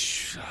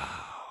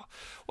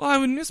 Well, I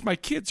would miss my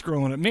kids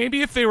growing up.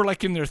 Maybe if they were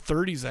like in their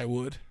 30s, I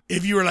would.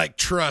 If you were like,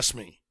 trust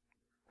me.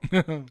 I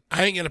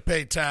ain't going to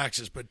pay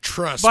taxes, but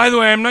trust me. By the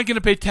way, I'm not going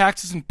to pay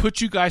taxes and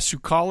put you guys through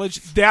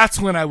college.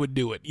 That's when I would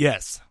do it.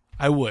 Yes.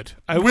 I would.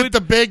 With the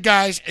big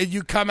guys, and would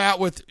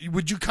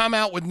you come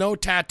out with no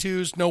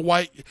tattoos, no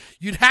white?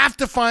 You'd have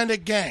to find a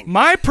gang.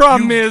 My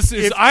problem is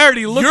I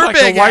already look like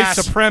a white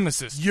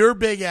supremacist. Your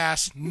big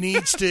ass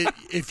needs to,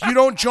 if you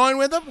don't join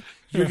with them,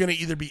 you're going to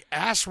either be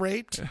ass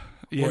raped or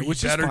you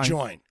better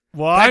join.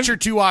 Well, that's your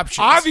two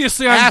options.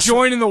 Obviously, I'm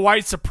joining the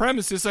white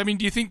supremacists. I mean,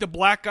 do you think the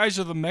black guys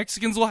or the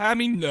Mexicans will have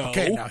me? No.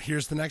 Okay, now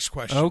here's the next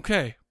question.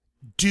 Okay.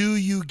 Do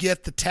you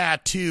get the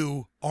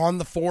tattoo on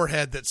the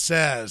forehead that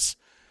says,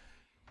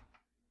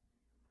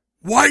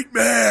 white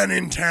man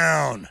in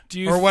town,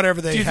 or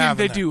whatever they have?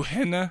 Do you think they do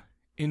henna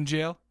in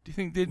jail? Do you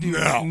think they do?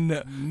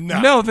 No.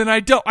 No, then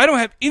I don't. I don't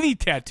have any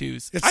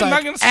tattoos. It's I'm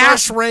like not gonna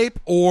ass rape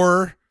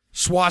or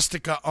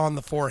swastika on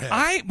the forehead.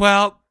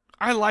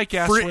 I like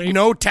ass rape.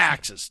 No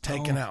taxes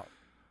taken out.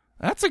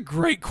 That's a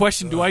great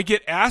question. Do I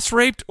get ass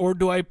raped or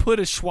do I put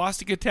a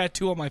swastika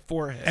tattoo on my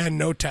forehead? And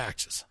no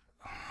taxes.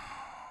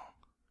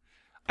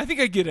 I think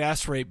I get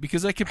ass raped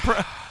because I could.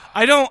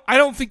 I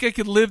don't think I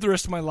could live the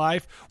rest of my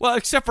life. Well,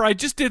 except for I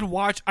did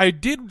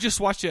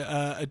just watch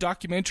a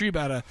documentary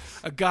about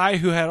a guy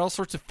who had all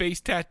sorts of face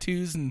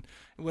tattoos and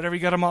whatever. He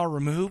got them all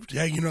removed.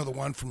 Yeah, you know the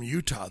one from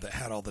Utah that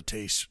had all the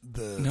face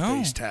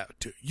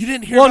tattoo. You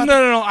didn't hear? Well,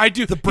 no. I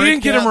do. He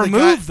didn't get them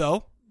removed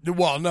though.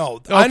 Well, no.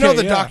 Okay, I know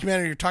the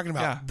documentary you're talking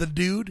about. Yeah. The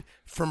dude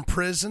from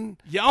prison.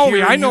 Yeah,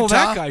 I know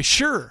that guy,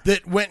 sure.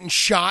 That went and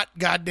shot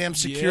goddamn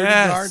security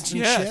guards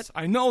and shit.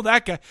 I know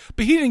that guy.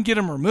 But he didn't get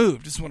them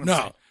removed, is what I'm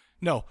saying.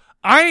 No.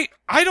 I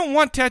don't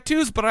want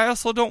tattoos, but I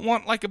also don't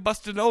want like a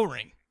busted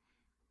O-ring.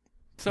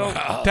 So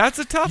that's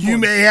a tough one. You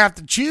may have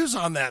to choose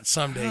on that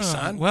someday,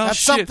 son. Well, that's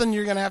something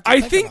you're going to have to I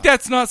think think about.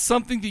 that's not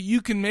something that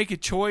you can make a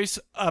choice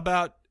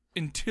about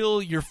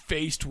until you're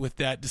faced with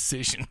that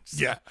decision.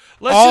 So Yeah.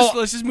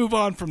 let's just move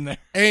on from there.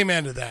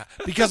 Amen to that.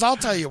 Because I'll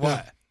tell you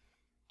what,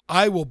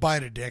 I will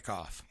bite a dick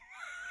off.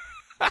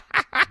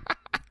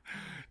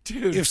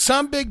 Dude. If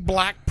some big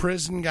black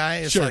prison guy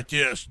is like,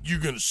 yes, you're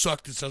going to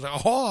suck this. I was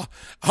like,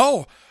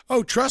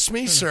 oh, trust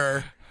me,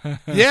 sir.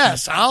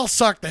 Yes, I'll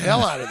suck the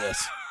hell out of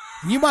this.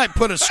 You might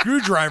put a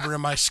screwdriver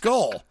in my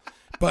skull,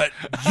 but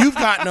you've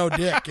got no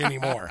dick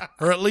anymore,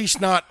 or at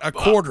least not a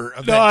quarter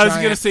of that. No, I was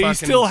going to say he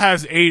still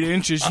has 8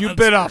 inches. You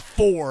bit off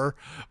 4,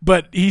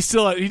 but he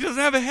doesn't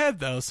have a head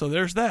though. So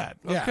there's that.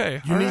 Yeah,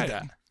 Okay, you all need right.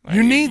 that.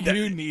 You need that.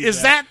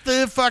 Is that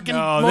the fucking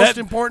most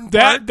important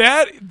part?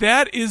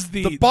 That is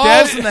the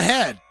balls in the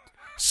head.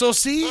 So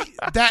see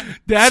that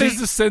is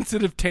the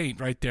sensitive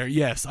taint right there.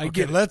 Yes, I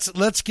get it.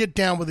 Let's get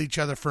down with each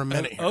other for a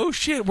minute. Oh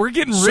shit, we're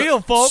getting real,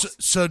 folks.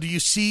 So do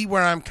you see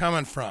where I'm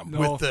coming from No.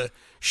 with the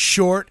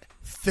short,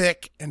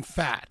 thick, and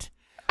fat?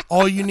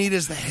 All you need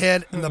is the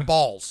head and the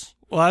balls.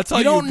 Well, that's all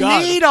you don't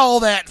got. need all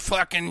that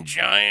fucking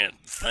giant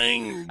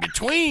thing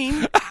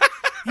between.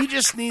 You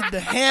just need the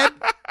head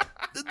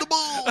and the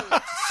balls.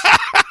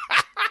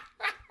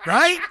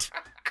 Right?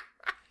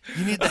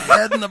 You need the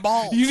head and the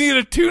balls. You need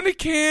a tuna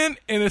can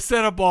and a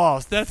set of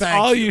balls. That's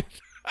all you.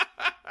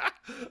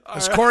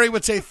 As Corey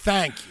would say,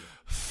 thank you.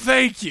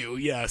 Thank you.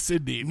 Yes,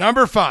 indeed.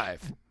 Number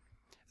 5.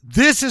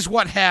 This is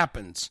what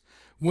happens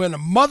when a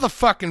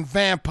motherfucking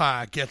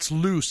vampire gets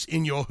loose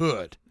in your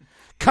hood.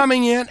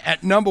 Coming in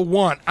at number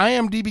 1,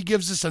 IMDb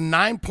gives this a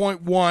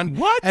 9.1.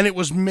 What? And it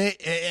was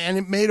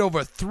it made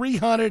over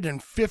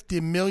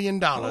 $350 million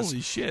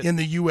Holy shit. in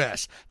the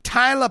U.S.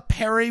 Tyler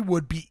Perry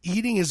would be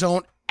eating his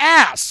own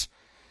ass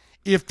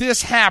if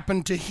this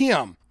happened to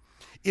him.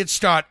 It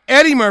starred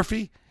Eddie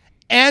Murphy,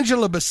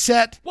 Angela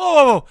Bassett,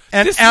 whoa,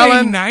 and this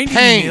Alan made $90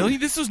 Payne.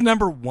 million? This was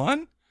number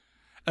 1?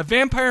 A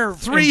vampire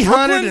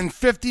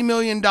 $350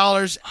 million.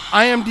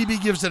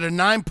 IMDb gives it a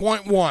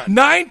 9.1.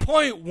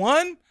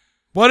 9.1?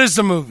 What is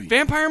the movie?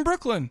 Vampire in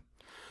Brooklyn.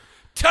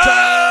 Turn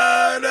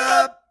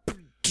up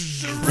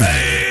the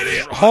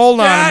radio. Hold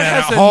on a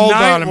minute. Hold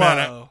on a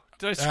minute.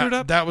 Did I screw it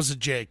up? That was a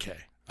JK.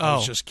 I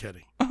was just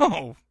kidding.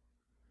 Oh.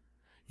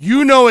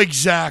 You know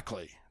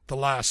exactly the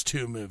last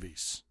 2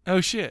 movies.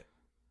 Oh, shit.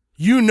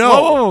 You know.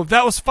 Whoa,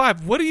 that was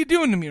 5. What are you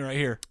doing to me right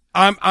here?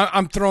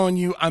 I'm throwing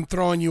you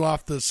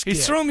off the skid.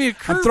 He's throwing me a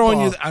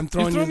curveball. I'm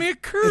throwing me a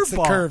curveball. It's the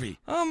curvy.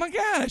 Oh, my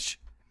gosh.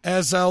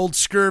 As old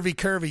Scurvy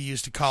Curvy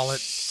used to call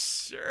it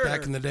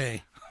back in the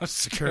day.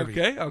 It's the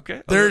curvy.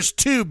 Okay. There's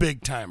 2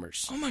 big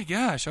timers. Oh, my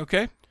gosh.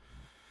 Okay.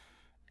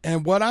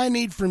 And what I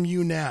need from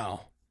you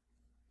now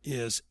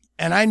is,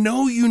 and I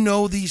know you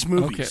know these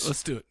movies. Okay,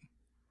 let's do it.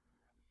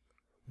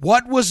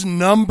 What was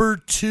number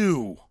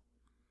 2?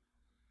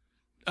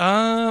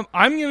 I'm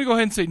going to go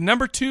ahead and say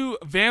number 2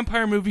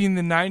 vampire movie in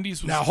the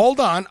 90s. Was now, hold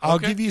on. I'll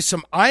give you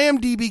some.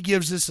 IMDb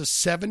gives this a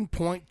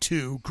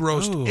 7.2,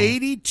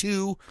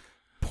 grossed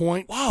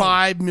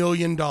 $82.5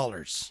 million.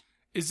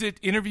 Is it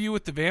Interview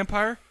with the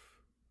Vampire?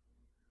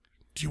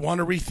 Do you want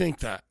to rethink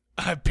that?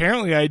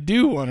 Apparently, I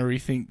do want to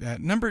rethink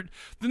that.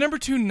 The number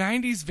 2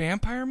 90s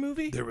vampire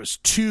movie? There was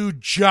 2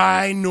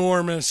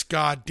 ginormous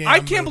goddamn I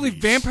can't movies.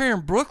 believe Vampire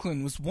in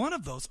Brooklyn was one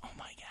of those. Oh,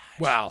 my gosh.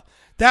 Wow.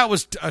 That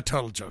was a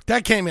total joke.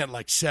 That came in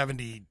like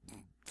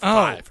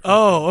 75.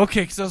 Oh,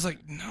 okay. Because I was like,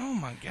 no,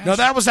 my gosh. No,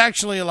 that was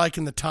actually like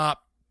in the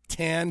top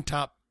 10,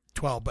 top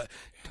 12. But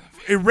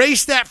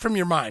erase that from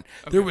your mind.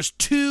 Okay. There was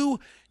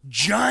 2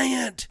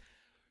 giant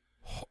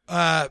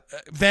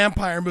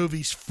vampire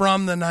movies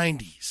from the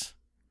 90s.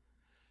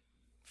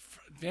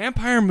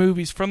 Vampire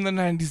movies from the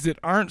 90s that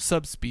aren't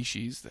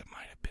subspecies that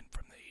might have been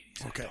from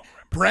the 80s. Okay.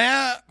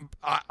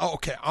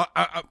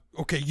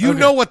 Okay. You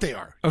know what they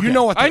are. Okay. You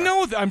know what they are. I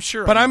know. I'm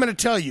sure. But I'm going to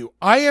tell you,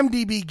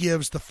 IMDb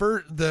gives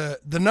the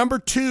number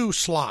 2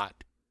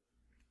 slot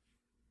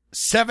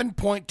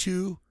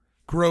 7.2,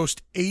 grossed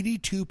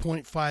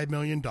 $82.5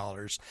 million,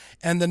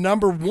 and the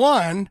number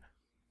 1,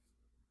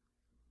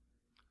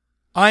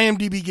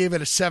 IMDb gave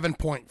it a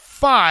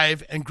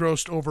 7.5 and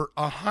grossed over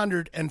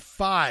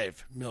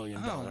 $105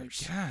 million. Oh my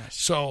gosh!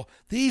 So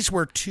these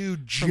were 2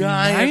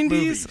 giant 90s?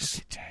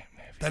 movies.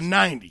 The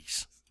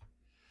 90s.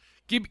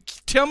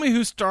 Tell me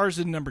who stars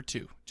in number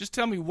 2. Just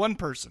tell me one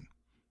person.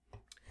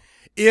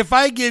 If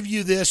I give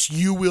you this,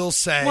 you will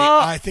say, well,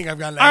 I think I've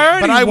got an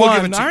idea. But I will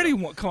give it to you. I already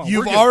won. Come on,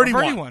 You've already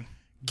won.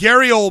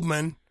 Gary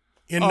Oldman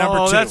in number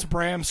 2. Oh, that's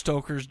Bram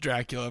Stoker's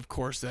Dracula. Of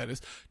course that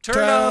is.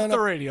 Turn off the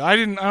radio. I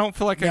don't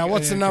feel like now,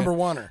 what's the number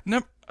 1-er?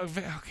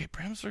 Okay,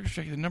 Bram Stoker's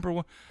Dracula. Number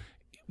 1.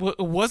 Well,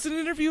 it was an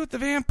Interview with the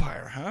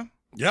Vampire, huh?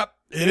 Yep,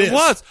 it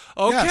was.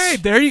 Okay,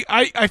 yes. There you.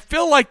 I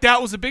feel like that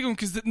was a big one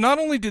because not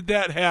only did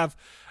that have,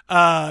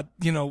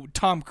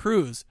 Tom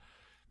Cruise,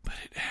 but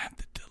it had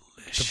the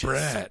delicious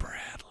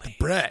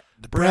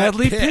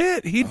Bradley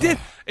Pitt. He did,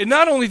 and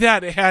not only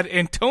that, it had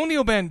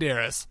Antonio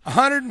Banderas.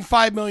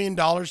 $105 million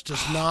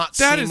does not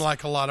seem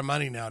like a lot of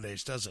money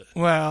nowadays, does it?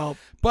 Well,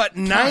 but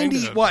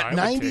 90. What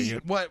 90?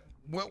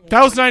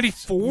 That was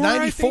 94,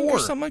 94. I think, or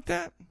something like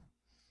that.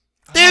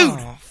 Dude,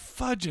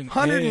 fudging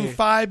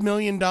 $105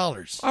 million.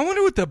 I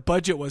wonder what the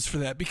budget was for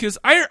that, because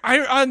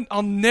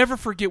I'll never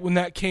forget when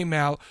that came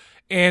out,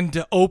 and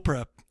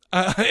Oprah,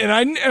 and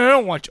I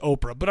don't watch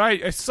Oprah, but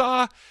I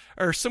saw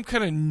or some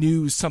kind of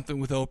news something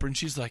with Oprah, and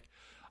she's like,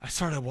 I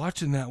started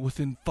watching that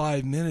within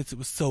 5 minutes. It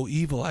was so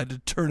evil, I had to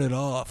turn it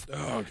off.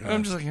 Oh, God.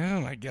 I'm just like,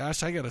 oh my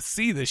gosh, I got to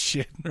see this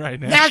shit right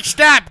now. Next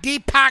up,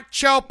 Deepak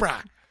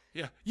Chopra.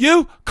 Yeah,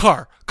 you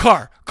car.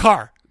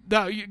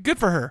 No, good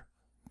for her.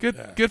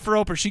 Good for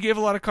Oprah. She gave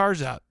a lot of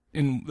cars out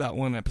in that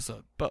one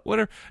episode. But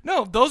whatever.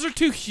 No, those are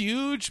two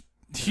huge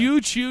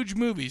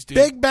movies, dude.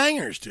 Big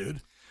bangers, dude.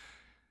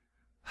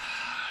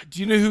 Do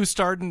you know who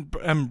starred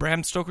in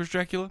Bram Stoker's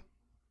Dracula?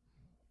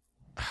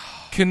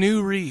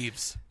 Keanu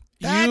Reeves.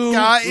 That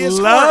guy is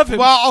love him.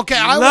 Well,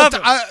 okay, Love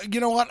him. you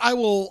know what? I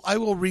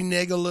will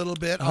renege a little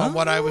bit on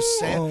what I was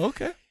saying. Oh,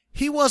 okay.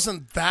 He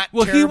wasn't that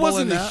Well, terrible he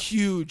wasn't in a that.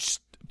 huge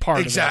part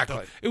Exactly.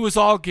 of that, though. It was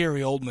all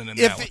Gary Oldman in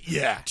that one.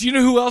 Yeah. Do you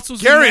know who else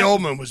was Gary in that?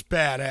 Oldman was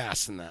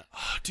badass in that.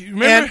 Do you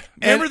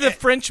remember the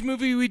French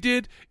movie we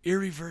did,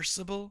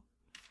 Irreversible?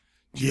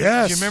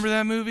 Yes. Do you remember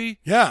that movie?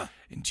 Yeah.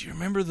 And do you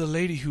remember the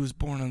lady who was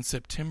born on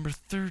September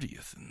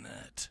 30th in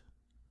that?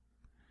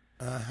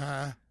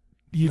 Uh-huh.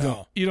 You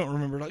don't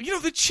remember it all. You know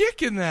the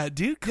chick in that,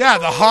 dude. Yeah,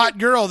 the hot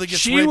girl that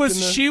gets raped in the...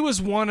 She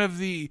was one of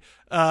the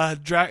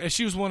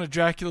she was one of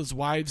Dracula's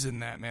wives in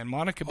that, man.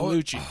 Monica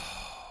Bellucci.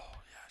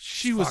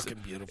 She was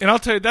fucking beautiful. And I'll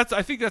tell you,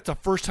 I think that's the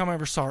first time I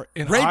ever saw her.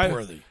 And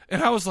Rape-worthy.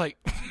 And I was like,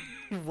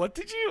 what?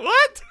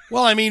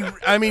 Well, I mean,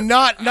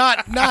 not in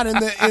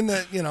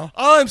the you know.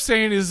 All I'm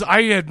saying is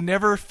I had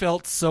never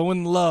felt so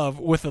in love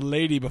with a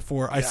lady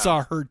before I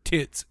saw her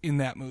tits in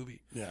that movie.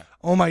 Yeah.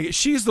 Oh my,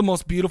 she's the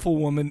most beautiful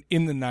woman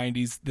in the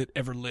 90s that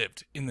ever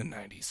lived in the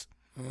 90s.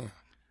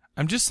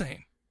 I'm just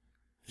saying.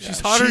 She's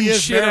hotter than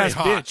shit-ass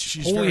bitch.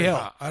 She's Holy very hell.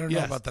 hot. I don't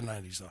know about the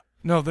 90s, though.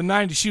 No, the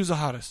 90s, she was the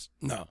hottest.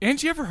 No.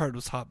 Angie Everhart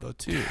was hot, though,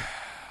 too.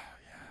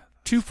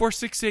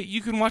 2468,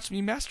 you can watch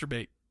me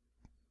masturbate.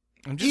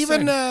 I'm just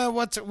Even saying.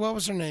 what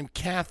was her name?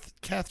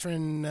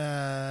 Catherine.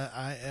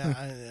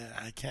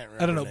 I can't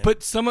remember. I don't know, her name.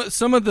 but some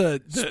of the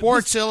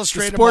Sports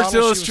Illustrated. Sports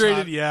model,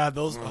 Illustrated, yeah,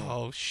 those.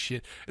 Oh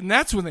shit! And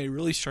that's when they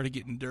really started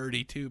getting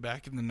dirty too,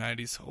 back in the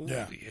 90s. Holy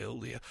hell,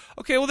 yeah.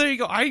 Okay, well there you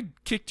go. I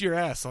kicked your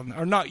ass on,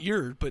 or not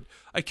yours, but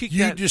I kicked.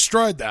 You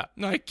destroyed that.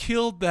 No, I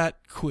killed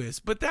that quiz.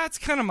 But that's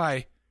kind of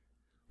my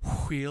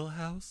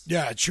wheelhouse.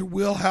 Yeah, it's your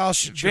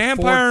wheelhouse. It's your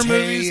Vampire forte,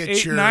 movies.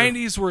 it's your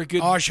 90s were a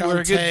good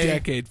enchanté.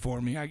 decade for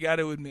me. I got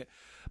to admit.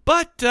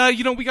 But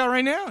you know what we got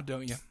right now,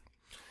 don't you?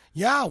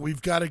 Yeah,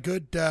 we've got a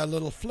good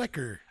little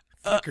flicker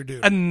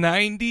dude. A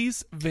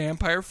 90s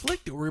vampire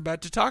flick that we're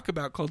about to talk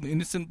about called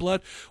Innocent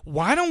Blood.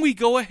 Why don't we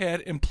go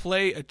ahead and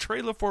play a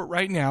trailer for it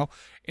right now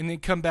and then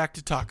come back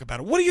to talk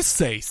about it? What do you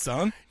say,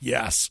 son?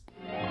 Yes.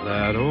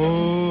 That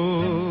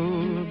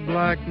old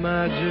black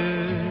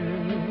magic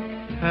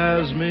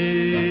has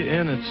me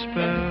in its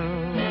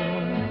spell.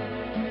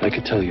 I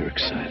could tell you're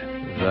excited.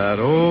 That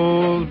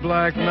old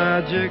black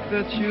magic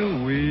that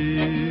you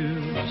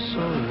weave so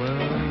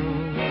well.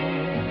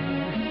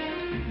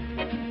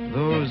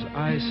 Those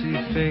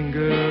icy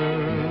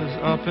fingers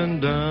up and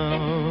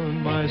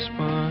down my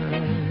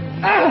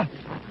spine. Ah!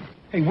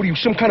 Hey, what are you,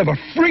 some kind of a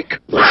freak?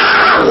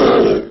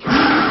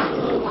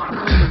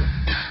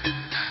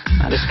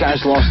 Now, this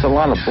guy's lost a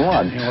lot of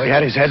blood. You know, he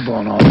had his head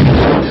blown off.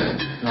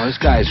 No, this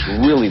guy's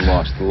really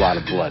lost a lot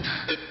of blood.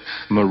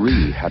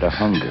 Marie had a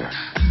hunger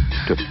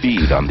to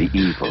feed on the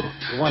evil.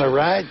 You want a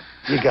ride?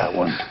 You got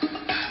one.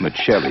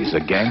 Michele's a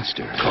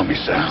gangster. Call me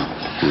Sal.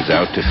 Who's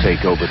out to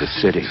take over the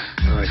city.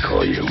 I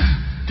call you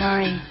Marie.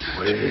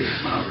 Hey,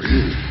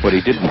 Marie. What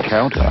he didn't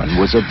count on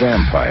was a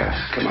vampire.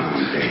 Come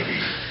on, baby.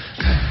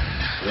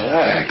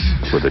 Relax.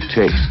 With a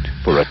taste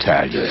for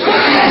Italian.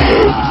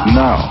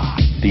 Now,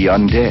 the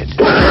undead.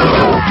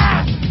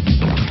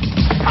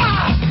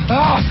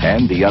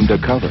 And the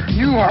undercover.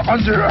 You are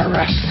under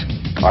arrest.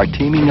 Are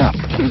teaming up.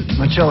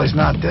 Michele's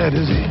not dead,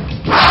 is he?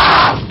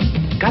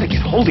 Gotta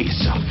get hold of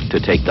yourself to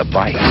take the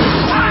bite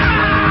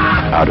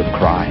out of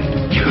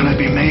crime. You're gonna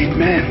be made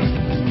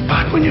men.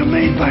 But when you're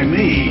made by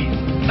me,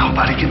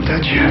 nobody can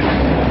touch you.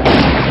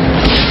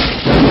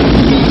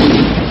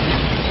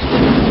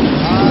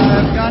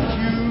 I've got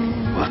you.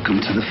 Welcome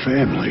to the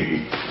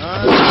family.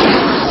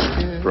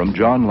 From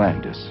John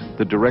Landis,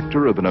 the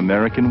director of An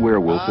American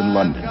Werewolf in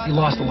London. You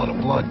lost a lot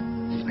of blood.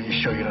 Are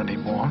you sure you don't need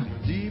more?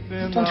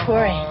 Don't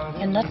worry,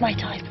 you're not my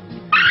type.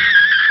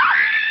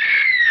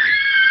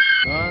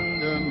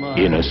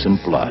 Innocent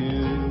Blood,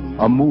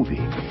 a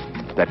movie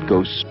that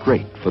goes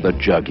straight for the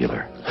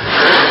jugular.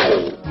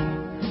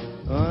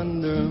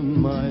 Under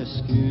my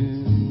skin.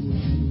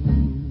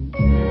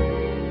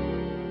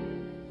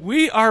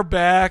 We are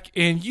back,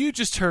 and you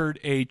just heard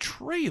a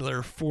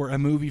trailer for a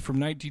movie from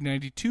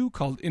 1992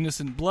 called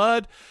Innocent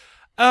Blood.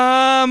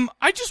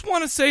 I just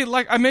want to say,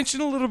 like I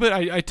mentioned a little bit,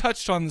 I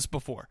touched on this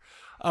before.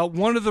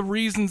 One of the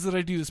reasons that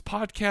I do this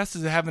podcast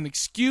is to have an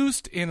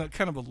excuse and a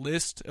kind of a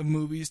list of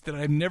movies that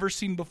I've never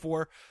seen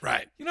before.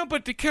 Right. You know,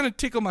 but to kind of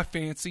tickle my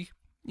fancy.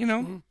 You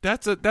know,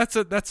 that's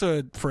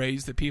a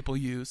phrase that people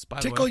use. By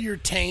the way, tickle your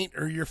taint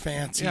or your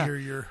fancy or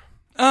your.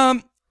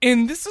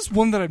 And this is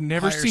one that I've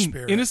never seen.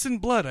 Spirit.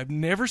 Innocent Blood. I've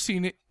never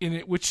seen it in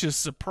it, which is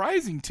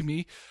surprising to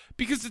me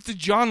because it's a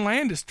John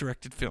Landis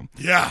directed film.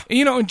 Yeah.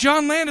 And, and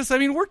John Landis, I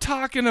mean, we're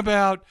talking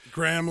about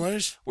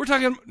Gremlins.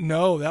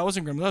 No, that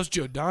wasn't Gremlins. That was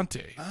Joe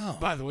Dante. Oh.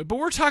 By the way, but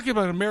we're talking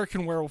about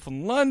American Werewolf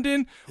in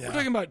London. Yeah. We're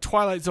talking about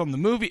Twilight Zone, the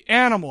movie,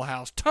 Animal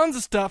House, tons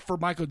of stuff for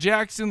Michael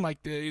Jackson,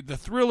 like the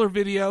Thriller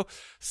video,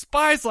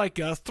 Spies Like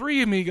Us,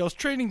 Three Amigos,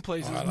 Trading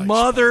Places,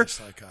 Mother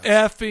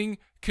effing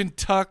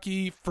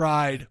Kentucky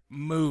Fried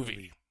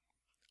Movie.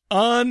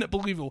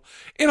 Unbelievable.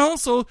 And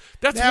also,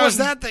 that's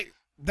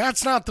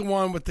not the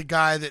one with the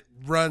guy that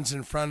runs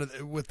in front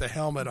of with the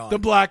helmet on. The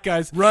black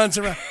guys runs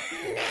around.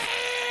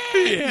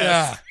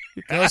 Yes.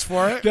 Yeah, goes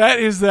for it. That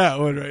is that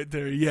one right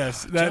there.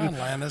 Yes, John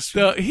Landis.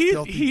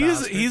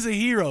 He's a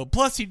hero.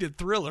 Plus, he did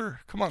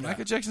Thriller. Come on,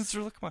 Michael Jackson's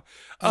Thriller. Come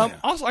on.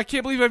 Also, I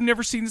can't believe I've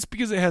never seen this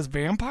because it has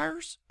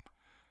vampires,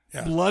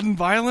 blood and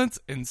violence,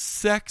 and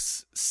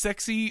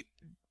sexy,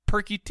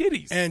 perky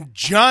titties, and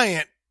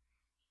giant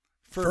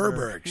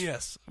Furbergs.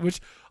 Yes, which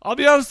I'll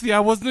be honest with you, I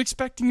wasn't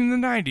expecting in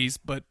the 90s,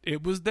 but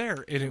it was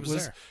there, and it was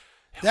there.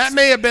 That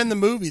may have been the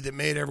movie that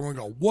made everyone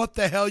go, "What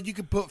the hell? You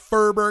can put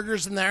fur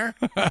burgers in there?"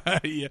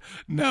 Yeah,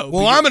 no.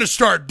 Well, I'm going to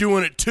start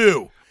doing it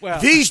too. Well,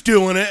 if he's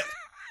doing it.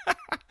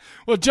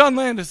 Well, John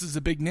Landis is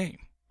a big name.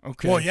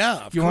 Okay. Well,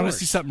 yeah. You want to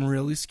see something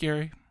really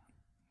scary?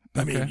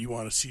 I mean, you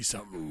want to see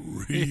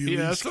something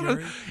really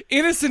scary?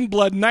 Innocent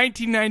Blood,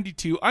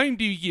 1992.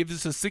 IMDb gave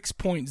this a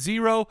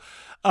 6.0.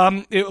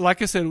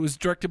 Like I said, it was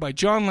directed by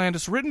John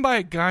Landis, written by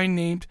a guy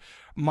named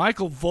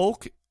Michael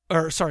Wolk,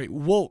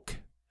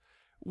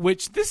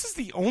 which this is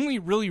the only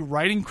really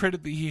writing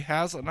credit that he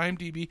has on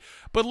IMDb.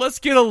 But let's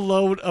get a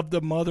load of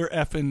the mother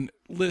effing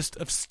list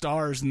of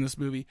stars in this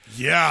movie.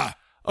 Yeah.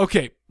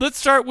 Okay, let's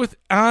start with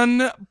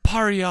Anne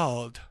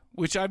Parillaud,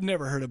 which I've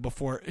never heard of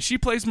before. She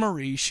plays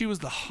Marie. She was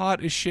the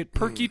hot as shit,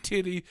 perky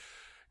titty,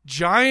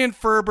 giant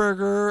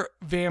Furburger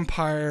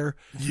vampire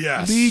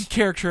lead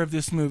character of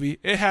this movie.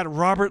 It had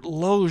Robert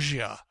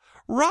Loggia.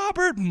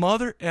 Robert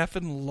mother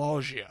effing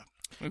Loggia.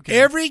 Okay.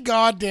 Every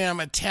goddamn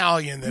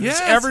Italian that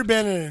has ever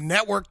been in a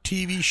network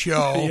TV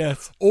show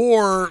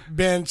or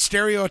been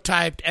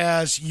stereotyped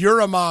as you're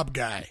a mob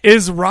guy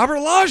is Robert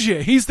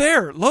Loggia. He's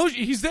there.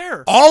 He's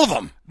there. All of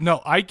them.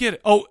 No, I get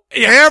it. Oh,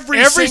 yeah.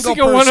 Every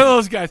single one of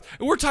those guys.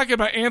 We're talking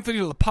about Anthony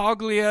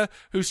LaPaglia,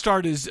 who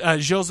starred as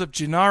Joseph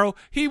Gennaro.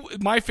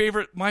 My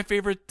favorite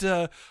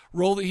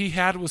role that he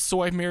had was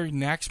So I Married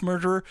an Axe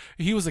Murderer.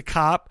 He was a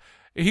cop.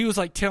 He was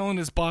like telling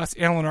his boss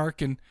Alan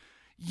Arkin,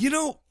 You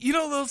know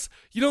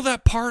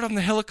that part on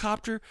the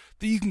helicopter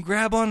that you can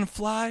grab on and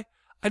fly?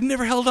 I've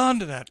never held on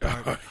to that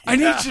part. I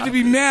need you to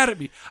be mad at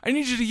me. I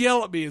need you to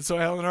yell at me. And so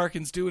Alan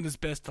Arkin's doing his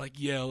best to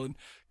yell and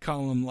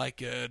call him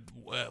like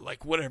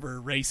whatever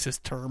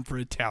racist term for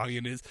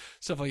Italian is,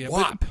 stuff like that.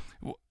 Wop.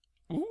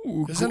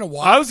 Ooh, isn't a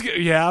wop? I was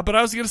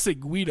gonna say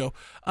Guido.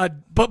 But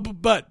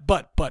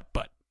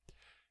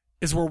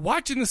as we're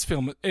watching this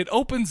film, it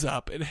opens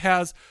up. It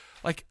has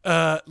like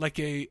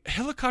a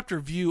helicopter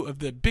view of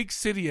the big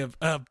city of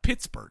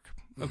Pittsburgh,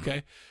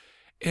 okay?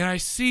 And I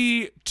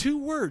see two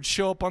words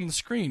show up on the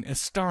screen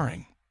as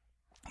starring.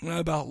 And I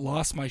about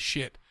lost my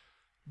shit.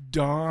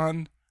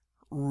 Don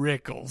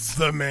Rickles.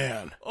 The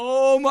man.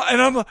 Oh my, and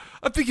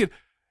I'm thinking,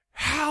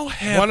 how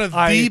have one of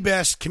the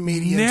best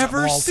comedians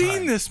never of all seen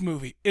time. this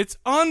movie? It's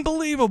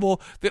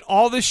unbelievable that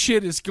all this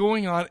shit is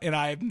going on and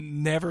I've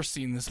never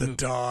seen this movie. The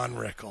Don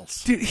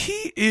Rickles. Dude,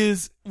 he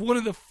is one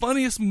of the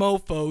funniest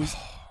mofos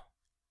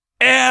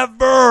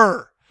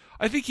ever.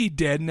 I think he's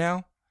dead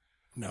now.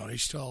 No,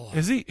 he's still alive.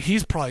 Is he?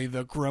 He's probably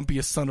the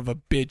grumpiest son of a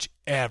bitch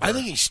ever. I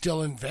think he's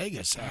still in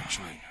Vegas,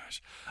 actually. Oh my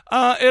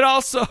gosh. It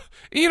also,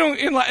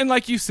 and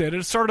like you said,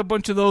 it started a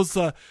bunch of those,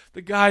 the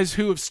guys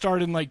who have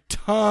starred in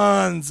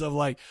tons of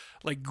like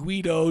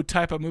Guido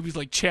type of movies,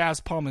 like Chaz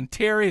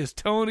Palminteri as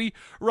Tony,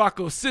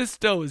 Rocco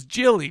Sisto as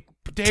Jilly,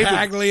 David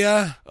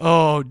Taglia.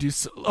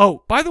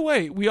 Oh, by the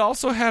way, we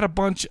also had a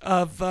bunch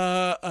of,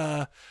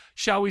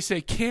 shall we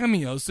say,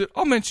 cameos that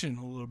I'll mention in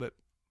a little bit.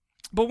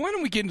 But why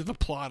don't we get into the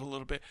plot a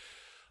little bit?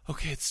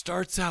 Okay, it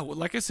starts out with,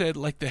 like I said,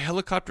 like the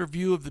helicopter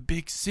view of the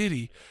big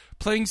city,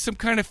 playing some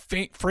kind of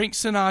Frank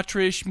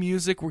Sinatra-ish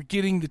music. We're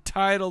getting the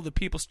title, the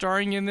people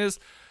starring in this.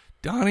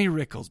 Donnie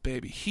Rickles,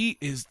 baby. He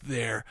is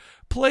there.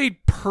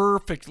 Played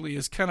perfectly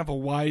as kind of a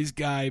wise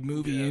guy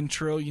movie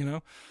intro,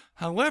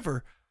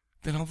 However,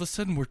 then all of a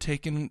sudden we're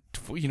taken,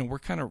 we're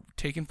kind of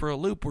taken for a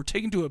loop. We're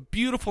taken to a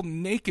beautiful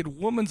naked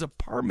woman's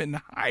apartment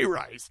in high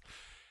rise.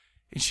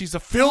 And she's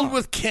filled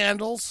with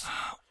candles.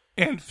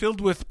 And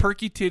filled with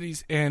perky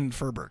titties and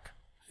Furberg.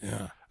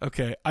 Yeah.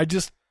 Okay.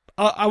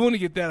 I want to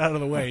get that out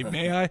of the way.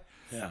 May I?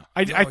 Yeah.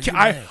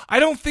 I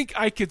don't think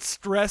I could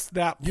stress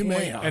that point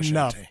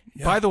enough.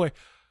 Yeah. By the way,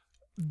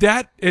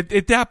 that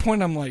at that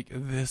point I'm like,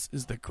 this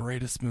is the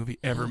greatest movie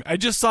ever. I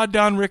just saw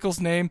Don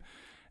Rickles' name,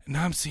 and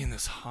now I'm seeing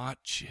this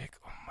hot chick.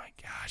 Oh my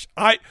gosh.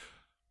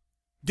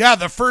 Yeah,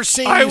 the first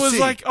scene I was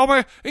like, oh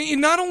my!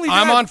 Not only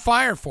that, I'm on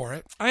fire for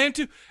it. I am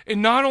too.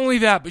 And not only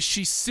that, but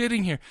she's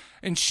sitting here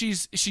and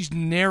she's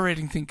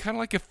narrating things, kind of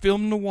like a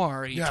film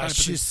noir. Yeah, type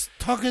she's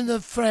talking the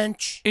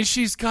French, and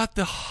she's got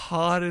the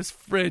hottest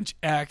French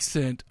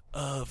accent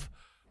that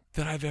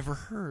I've ever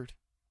heard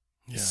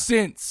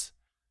since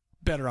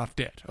Better Off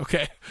Dead.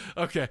 Okay.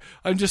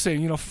 I'm just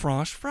saying,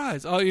 French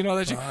fries. Oh,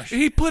 that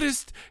he put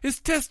his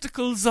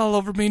testicles all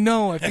over me.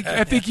 No,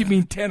 I think you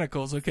mean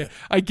tentacles. Okay,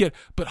 I get,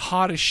 but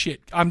hot as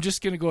shit. I'm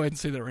just gonna go ahead and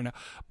say that right now.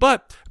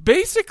 But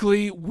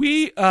basically,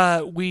 we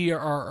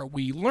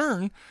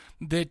learn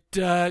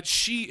that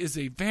she is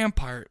a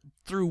vampire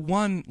through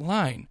one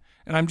line,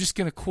 and I'm just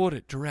gonna quote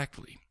it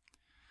directly.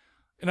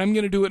 And I'm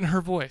going to do it in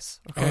her voice.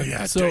 Okay? Oh,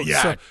 yeah. So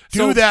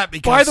do that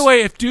because... By the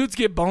way, if dudes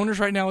get boners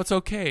right now, it's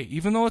okay.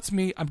 Even though it's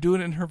me, I'm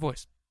doing it in her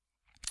voice.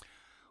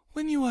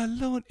 When you are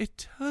alone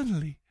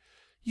eternally,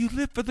 you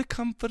live for the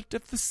comfort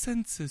of the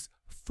senses.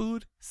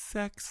 Food,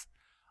 sex.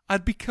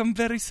 I'd become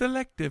very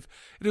selective.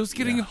 And it was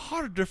getting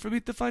harder for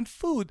me to find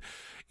food.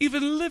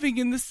 Even living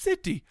in the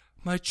city,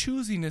 my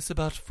choosiness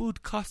about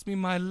food cost me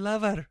my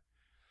lover.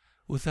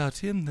 Without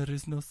him, there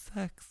is no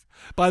sex.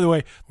 By the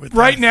way,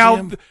 right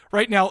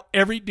now,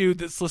 every dude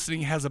that's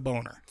listening has a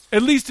boner.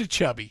 At least a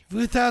chubby.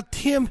 Without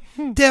him,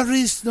 there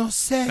is no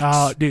sex.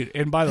 Oh, dude,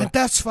 and by the way,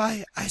 that's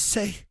why I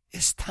say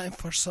it's time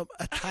for some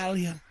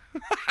Italian.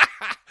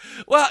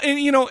 Well, and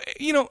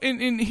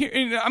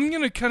and I'm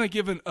gonna kind of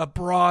give a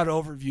broad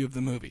overview of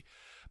the movie.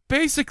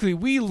 Basically,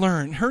 we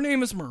learn her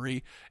name is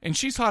Marie, and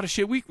she's hot as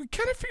shit. We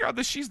kind of figure out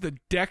that she's the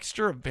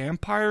Dexter of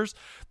vampires.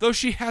 Though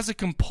she has a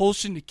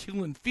compulsion to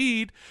kill and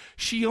feed,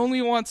 she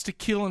only wants to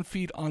kill and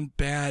feed on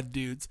bad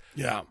dudes.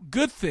 Yeah.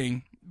 Good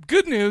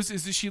news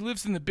is that she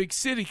lives in the big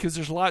city because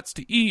there's lots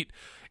to eat,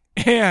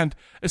 and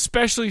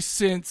especially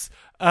since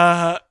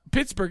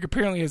Pittsburgh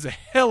apparently has a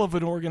hell of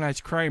an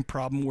organized crime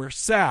problem where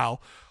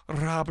Sal,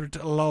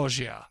 Robert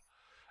Loggia,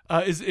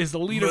 is the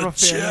leader of a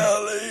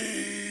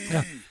family.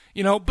 Yeah.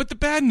 But the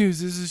bad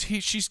news is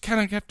she's kind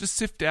of have to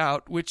sift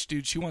out which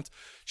dude she wants.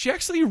 She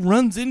actually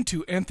runs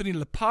into Anthony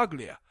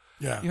LaPaglia.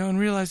 Yeah. And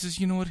realizes,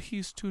 what,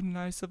 he's too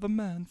nice of a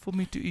man for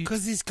me to eat.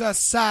 Because he's got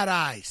sad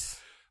eyes.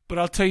 But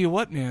I'll tell you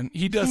what, man,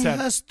 he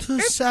has two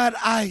sad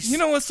eyes. You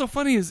know what's so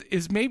funny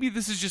is maybe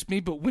this is just me,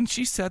 but when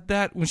she said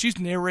that, when she's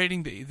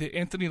narrating that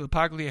Anthony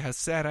LaPaglia has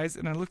sad eyes,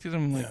 and I looked at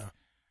him like,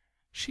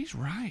 she's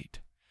right.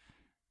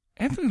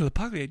 Anthony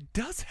LaPaglia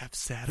does have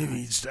sad eyes. He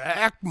needs to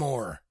act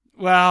more.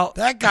 Well,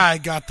 that guy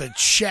got the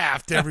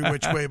shaft every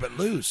which way but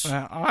loose.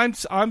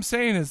 I'm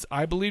saying is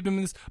I believed him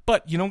in this,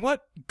 but you know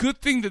what?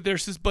 Good thing that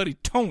there's his buddy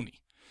Tony.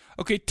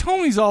 Okay,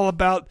 Tony's all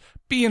about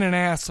being an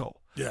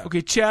asshole. Yeah.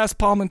 Okay, Chaz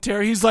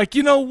Palminteri, he's like,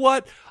 you know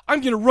what? I'm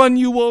gonna run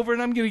you over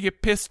and I'm gonna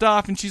get pissed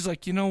off. And she's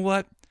like, you know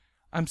what?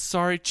 I'm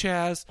sorry,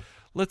 Chaz.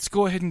 Let's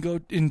go ahead and go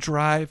and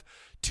drive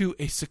to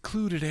a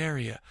secluded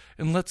area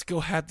and let's go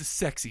have the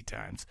sexy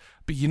times.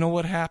 But you know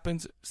what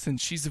happens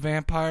since she's a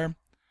vampire?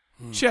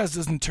 Chaz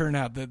doesn't turn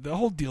out, the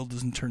whole deal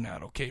doesn't turn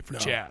out okay for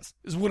Chaz,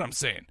 is what I'm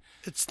saying.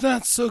 It's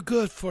not so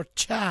good for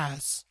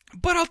Chaz.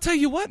 But I'll tell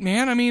you what,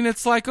 man. I mean,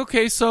 it's like,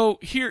 okay, so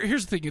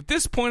here's the thing. At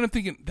this point, I'm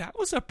thinking, that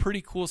was a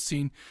pretty cool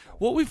scene.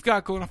 What we've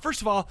got going on,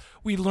 first of all,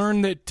 we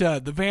learn that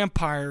the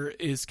vampire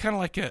is kind of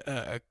like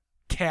a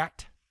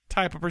cat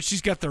type of person.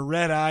 She's got the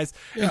red eyes,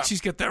 and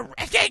she's got the,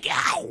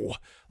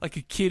 like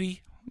a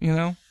kitty,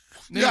 Yeah.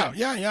 Okay,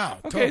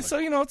 totally. so,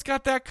 it's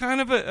got that kind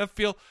of a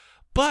feel.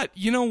 But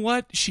you know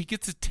what? She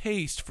gets a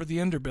taste for the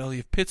underbelly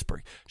of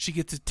Pittsburgh. She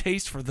gets a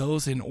taste for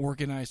those in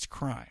organized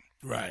crime.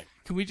 Right.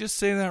 Can we just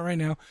say that right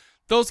now?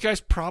 Those guys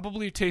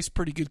probably taste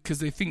pretty good because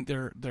they think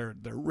they're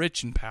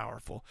rich and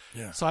powerful.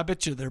 Yeah. So I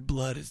bet you their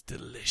blood is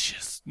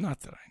delicious.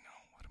 Not that I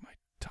know. What am I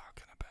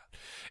talking about?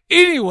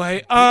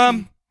 Anyway,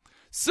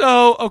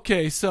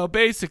 so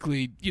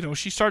basically,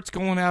 she starts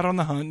going out on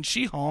the hunt and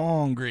she's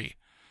hungry.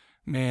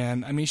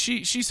 Man, I mean,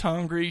 she's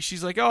hungry.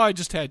 She's like, I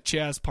just had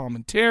Chaz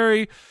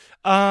Palminteri.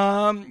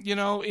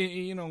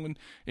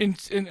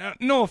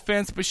 No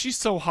offense, but she's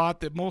so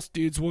hot that most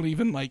dudes won't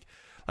even like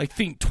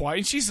think twice.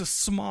 And she's a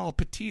small,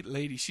 petite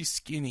lady. She's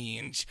skinny,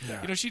 and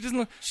she doesn't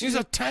look. She's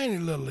a tiny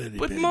little lady.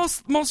 But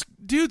most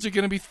dudes are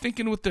gonna be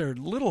thinking with their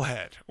little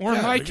head, or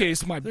in my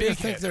case, my big head.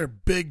 Think they're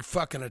big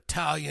fucking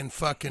Italian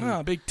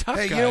fucking. Big tough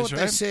guys. You know what right?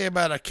 they say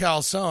about a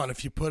calzone?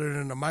 If you put it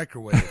in a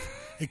microwave,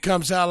 it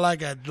comes out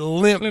like a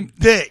limp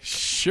dick.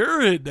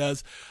 Sure, it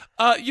does.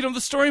 The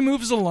story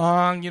moves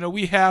along.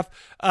 We have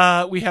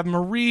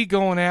Marie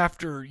going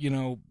after,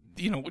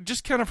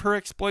 just kind of her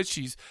exploits.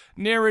 She's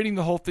narrating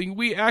the whole thing.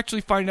 We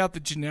actually find out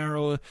that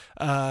Gennaro,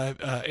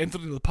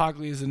 Anthony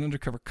LaPaglia, is an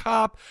undercover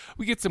cop.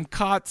 We get some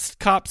cop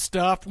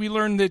stuff. We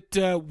learn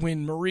that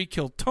when Marie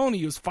killed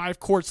Tony, it was 5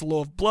 quarts low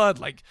of blood,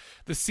 like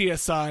the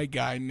CSI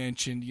guy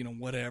mentioned,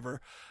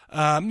 whatever.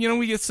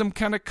 We get some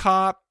kind of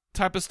cop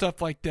type of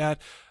stuff like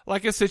that.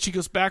 Like I said, she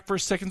goes back for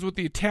seconds with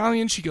the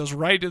Italian. She goes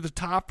right to the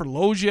top for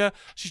Loggia.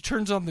 She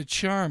turns on the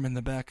charm in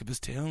the back of his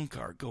town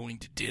car going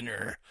to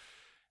dinner.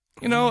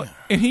 And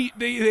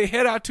they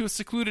head out to a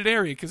secluded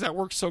area because that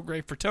works so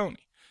great for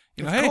Tony.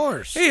 You know, of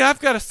course. Hey, I've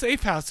got a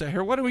safe house out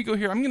here. Why don't we go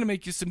here? I'm going to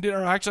make you some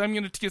dinner. Actually, I'm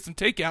going to get some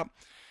takeout.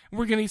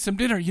 We're going to eat some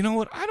dinner. You know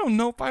what? I don't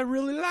know if I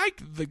really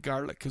like the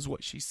garlic, is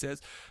what she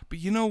says. But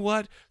you know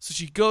what? So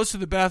she goes to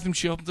the bathroom.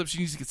 She opens up. She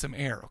needs to get some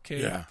air,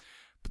 okay? Yeah.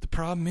 But the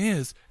problem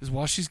is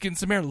while she's getting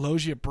some air,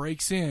 Logia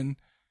breaks in,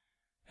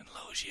 and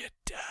Logia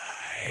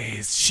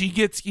dies. He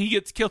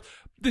gets killed.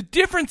 The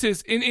difference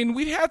is, and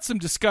we had some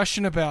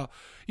discussion about,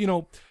 you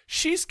know,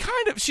 she's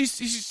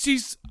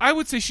I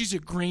would say she's a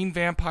green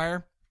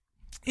vampire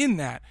in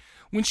that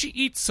when she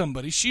eats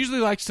somebody, she usually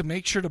likes to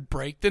make sure to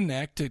break the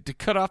neck, to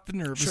cut off the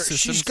nervous system.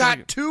 She's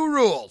got 2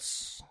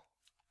 rules.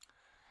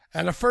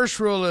 And the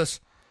first rule is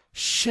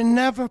she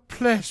never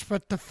plays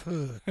with the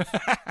food.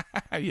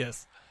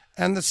 Yes.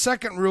 And the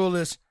second rule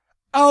is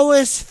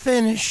always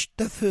finish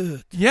the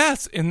food.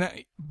 Yes, and that,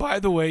 by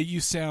the way, you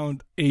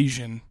sound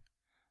Asian.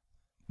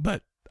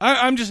 But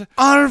I'm just...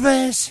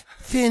 Always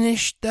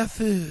finish the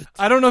food.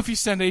 I don't know if you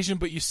sound Asian,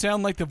 but you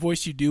sound like the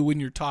voice you do when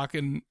you're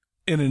talking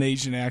in an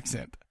Asian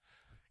accent.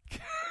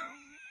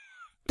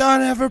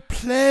 Don't ever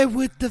play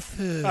with the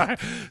food. Right.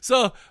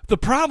 So the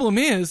problem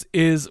is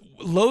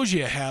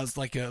Logia has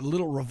like a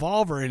little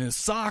revolver in his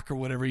sock or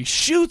whatever. He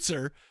shoots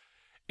her.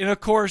 And of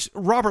course,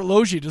 Robert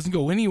Logia doesn't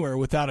go anywhere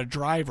without a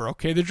driver,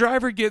 okay? The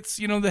driver gets,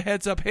 you know, the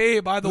heads up, hey,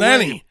 by the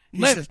way.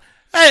 He says,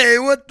 hey,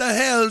 what the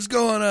hell's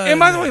going on? And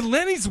by the way,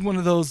 Lenny's one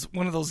of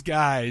those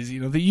guys,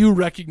 you know, that you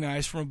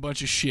recognize from a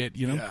bunch of shit,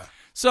 you know? Yeah.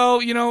 So,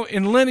 you know,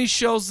 and Lenny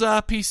shows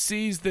up, he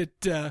sees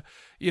that,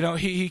 you know,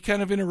 he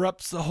kind of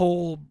interrupts the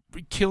whole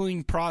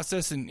killing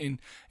process and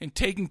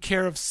taking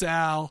care of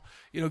Sal,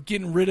 you know,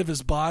 getting rid of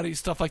his body,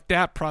 stuff like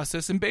that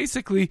process. And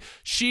basically,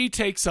 she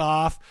takes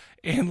off,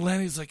 and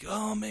Lenny's like,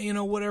 oh, man, you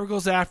know, whatever,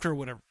 goes after her,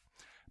 whatever.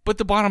 But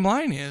the bottom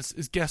line is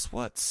guess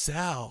what?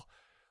 Sal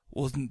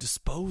wasn't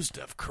disposed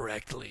of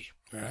correctly.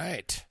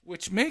 Right.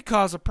 Which may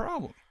cause a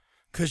problem.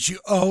 Because you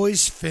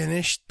always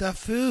finish the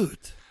food.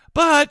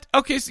 But,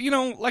 okay, so, you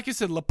know, like I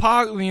said,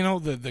 LaPaglia, you know,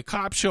 the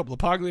cops show up.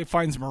 LaPaglia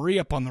finds Marie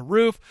up on the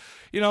roof.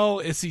 You know,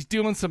 as he's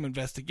doing some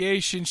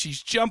investigation,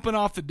 she's jumping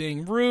off the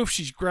dang roof.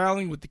 She's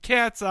growling with the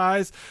cat's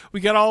eyes.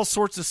 We got all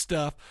sorts of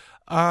stuff.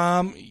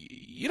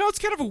 You know, it's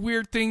kind of a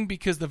weird thing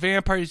because the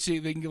vampires, they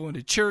can go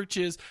into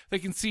churches. They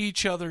can see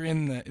each other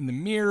in the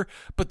mirror,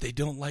 but they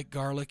don't like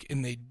garlic,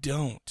 and they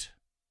don't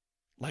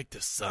like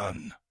the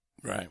sun.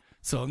 Right.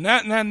 So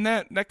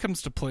that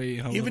comes to play.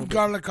 You know, even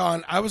garlic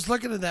on. I was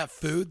looking at that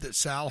food that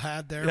Sal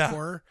had there for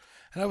her,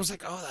 and I was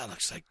like, "Oh, that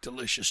looks like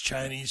delicious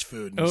Chinese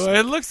food." Oh,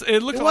 it looked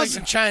it like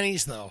wasn't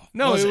Chinese though.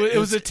 No, it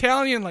was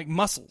Italian, like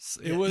mussels.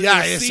 It was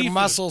some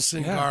mussels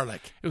and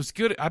garlic. It was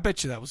good. I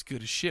bet you that was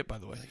good as shit. By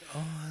the way,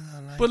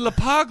 but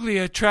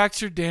LaPaglia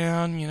tracks her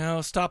down. You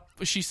know,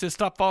 she says,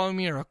 "Stop following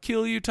me, or I'll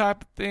kill you,"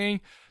 type of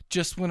thing.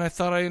 Just when I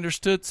thought I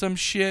understood some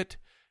shit,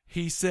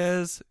 he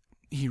says.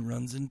 He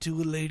runs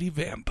into a lady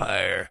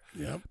vampire.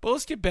 Yep. But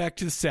let's get back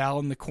to Sal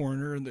in the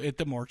corner at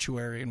the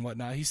mortuary and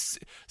whatnot.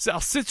 Sal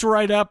sits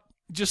right up,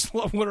 just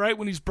right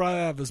when he's brought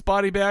out of his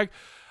body bag.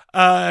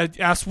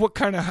 Asks what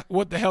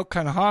the hell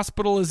kind of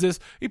hospital is this?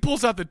 He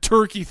pulls out the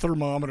turkey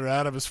thermometer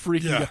out of his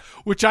freaking gun,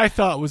 which I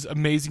thought was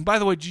amazing. By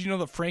the way, did you know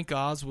that Frank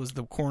Oz was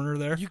the coroner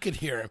there? You could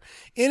hear him.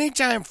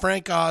 Anytime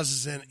Frank Oz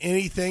is in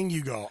anything,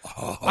 you go,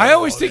 oh. I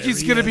always think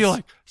he's going to be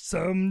like,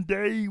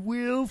 someday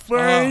we'll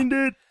find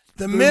it.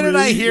 The minute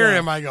I hear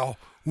him, I go,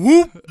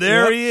 whoop,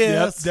 there he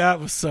is.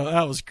 Yep,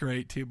 that was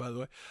great too, by the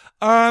way.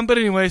 But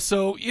anyway,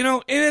 so, you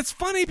know, and it's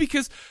funny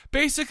because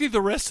basically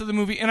the rest of the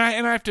movie, and I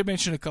have to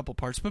mention a couple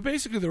parts, but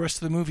basically the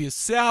rest of the movie is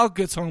Sal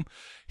gets home.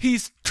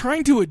 He's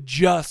trying to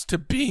adjust to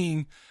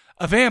being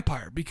a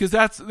vampire because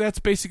that's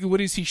basically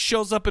what it is. He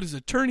shows up at his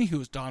attorney,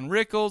 who is Don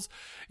Rickles.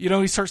 You know,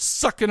 he starts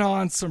sucking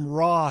on some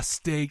raw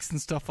steaks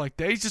and stuff like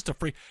that. He's just a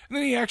freak. And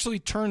then he actually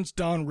turns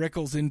Don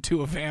Rickles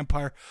into a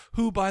vampire,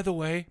 who, by the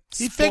way...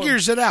 He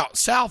figures it out.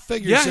 Sal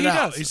figures it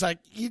out. Does. He's like,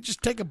 you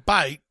just take a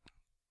bite.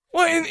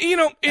 Well, and, you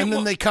know... And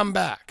then they come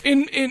back.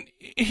 And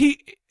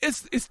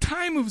as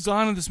time moves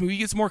on in this movie, he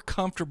gets more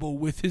comfortable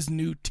with his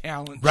new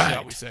talent,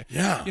 shall we say.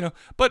 Yeah. You know,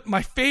 but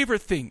my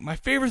favorite thing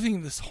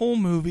in this whole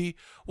movie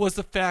was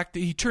the fact that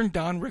he turned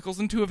Don Rickles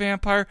into a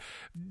vampire.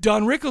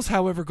 Don Rickles,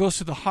 however, goes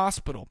to the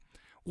hospital,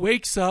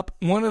 wakes up,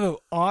 one of the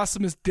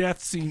awesomest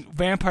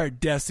vampire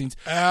death scenes.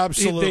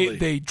 Absolutely.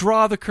 They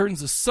draw the curtains,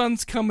 the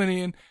sun's coming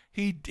in,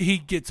 he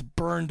gets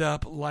burned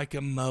up like a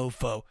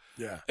mofo.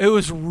 Yeah. It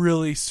was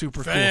really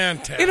super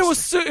Fantastic. cool.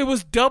 And it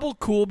was double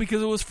cool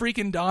because it was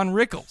freaking Don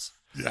Rickles.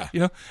 Yeah. You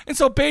know? And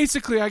so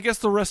basically, I guess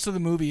the rest of the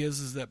movie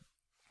is that,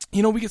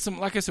 you know, we get some,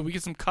 like I said, we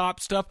get some cop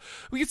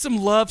stuff. We get some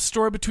love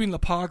story between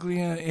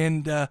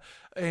LaPaglia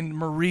and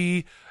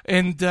Marie.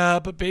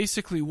 But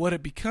basically what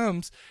it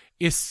becomes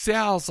is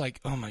Sal's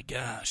like, oh my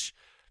gosh,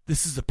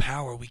 this is a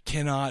power we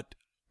cannot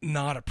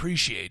not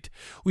appreciate.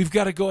 We've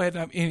got to go ahead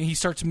and he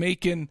starts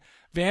making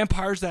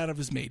vampires out of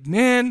his made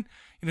men.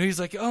 You know, he's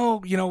like,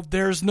 oh, you know,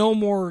 there's no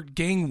more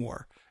gang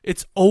war.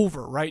 It's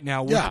over right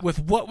now. With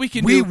what we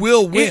can do. We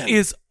will win. It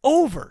is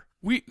over.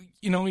 He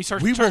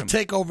starts We will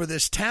take over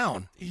this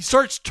town. He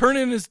starts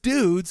turning his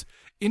dudes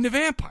into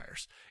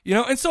vampires.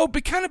 And so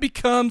it kind of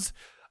becomes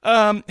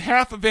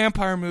half a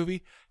vampire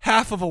movie,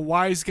 half of a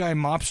wise guy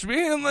mobster.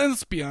 And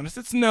let's be honest,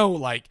 it's no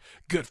like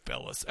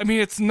Goodfellas. I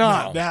mean, it's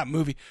not that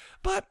movie,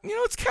 but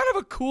it's kind of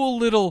a cool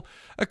little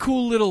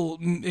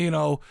fusion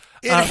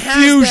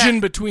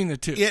between the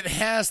two. It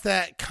has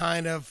that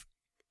kind of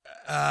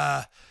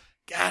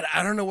God,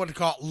 I don't know what to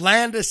call it,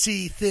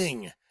 Landis-y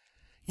thing.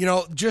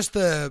 Just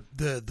the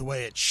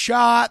way it's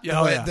shot,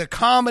 the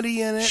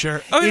comedy in it. Sure.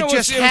 It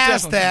just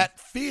has that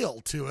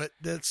feel to it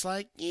that's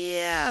like,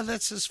 yeah,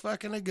 that's just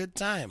fucking a good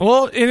time.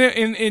 Well,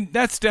 and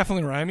that's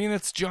definitely right. I mean,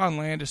 it's John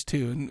Landis,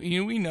 too. And,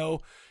 we know,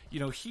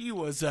 he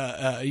was,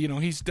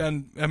 he's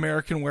done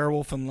American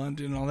Werewolf in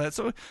London and all that.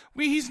 So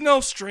he's no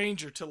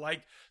stranger to,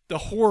 like, the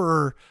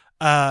horror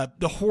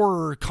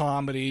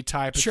comedy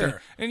type of thing.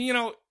 And,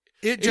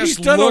 he's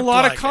done a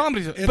lot of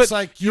comedies. It's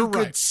like you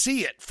could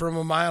see it from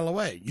a mile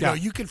away.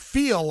 You could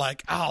feel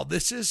like, oh,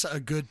 this is a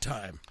good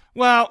time.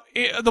 Well,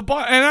 and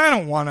I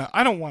don't want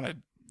to,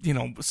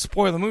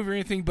 spoil the movie or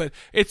anything, but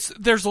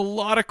there's a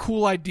lot of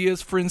cool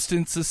ideas. For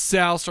instance, as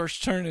Sal starts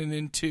turning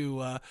into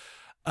what's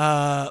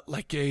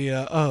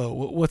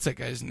that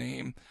guy's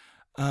name?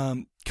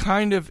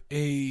 Kind of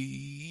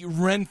a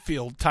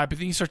Renfield type of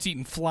thing. He starts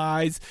eating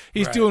flies.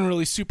 He's doing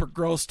really super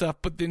gross stuff,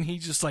 but then he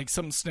just like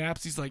something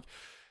snaps. He's like,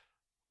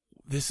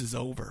 this is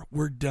over.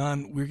 We're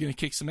done. We're going to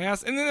kick some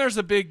ass. And then there's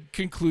a big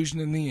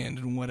conclusion in the end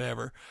and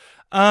whatever.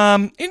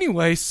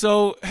 Anyway,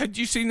 so had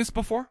you seen this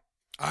before?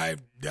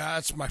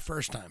 That's my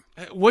first time.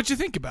 What'd you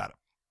think about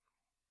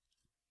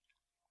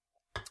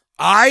it?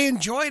 I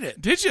enjoyed it.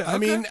 Did you? I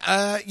mean,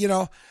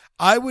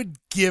 I would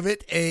give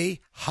it a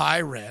high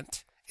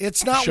rent.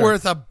 It's not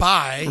worth a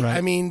buy. Right.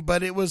 I mean,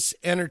 but it was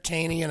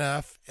entertaining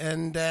enough.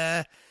 And,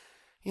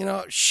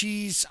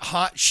 she's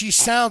hot. She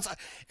sounds,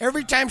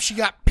 every time she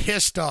got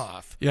pissed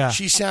off,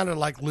 she sounded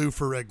like Lou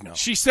Ferrigno.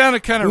 She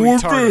sounded kind of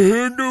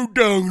retarded.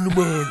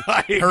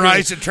 Her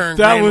eyes had turned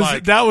that green was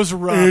like, that was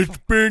rough. It's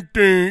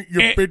bitten,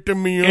 you're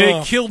picking me and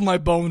off. It killed my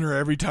boner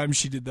every time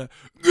she did that.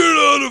 Get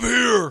out of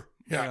here.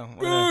 Yeah.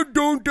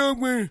 Don't tell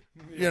me.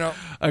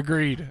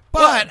 Agreed.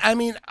 But, I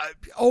mean,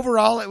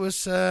 overall, it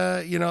was,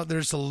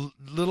 there's a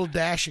little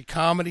dash of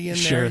comedy in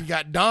there. You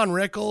got Don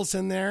Rickles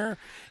in there.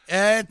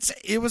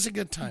 It was a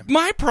good time.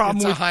 My problem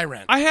it's with a high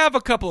rent. I have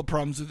a couple of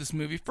problems with this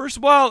movie. First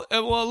of all,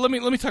 let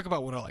me talk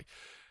about what I like.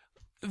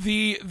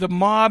 The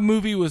mob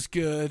movie was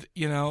good.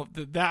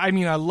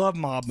 I love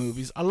mob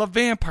movies. I love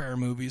vampire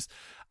movies.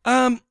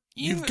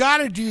 You've got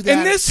to do that.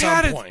 And this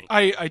at some point.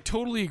 I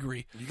totally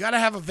agree. You got to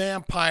have a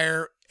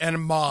vampire and a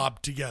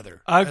mob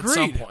together. Agreed. At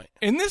some point.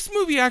 And this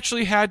movie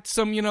actually had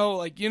some,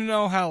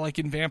 how like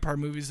in vampire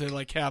movies they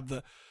like have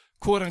the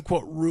quote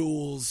unquote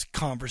rules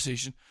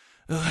conversation.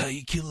 How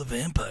you kill a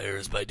vampire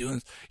is by doing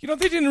this.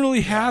 They didn't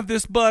really have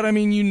this, but I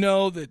mean,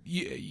 that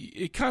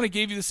it kind of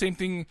gave you the same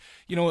thing,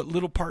 at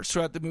little parts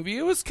throughout the movie.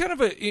 It was kind of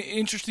an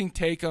interesting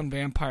take on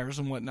vampires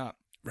and whatnot.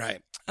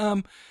 Right.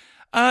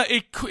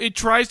 It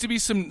tries to be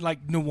some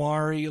like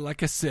noir-y,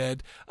 like I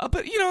said,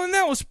 but and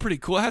that was pretty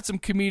cool. It had some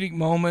comedic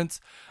moments.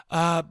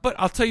 But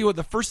I'll tell you what,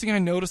 the first thing I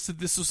noticed that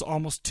this was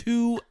almost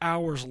 2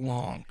 hours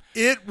long.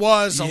 It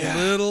was a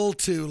little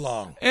too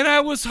long. And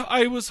I was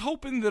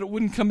hoping that it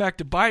wouldn't come back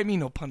to bite me,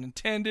 no pun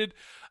intended.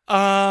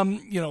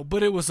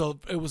 But it was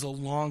a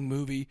long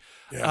movie.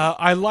 Yeah.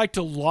 I liked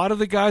a lot of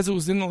the guys that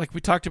was in it, like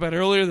we talked about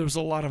earlier. There was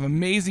a lot of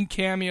amazing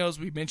cameos.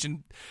 We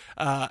mentioned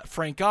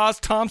Frank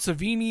Oz. Tom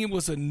Savini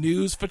was a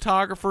news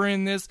photographer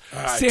in this.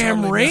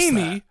 Sam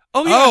Raimi.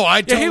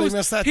 I totally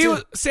missed that too.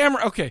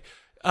 Okay.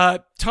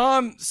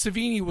 Tom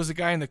Savini was a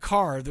guy in the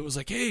car that was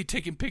like, hey,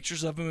 taking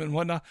pictures of him and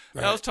whatnot.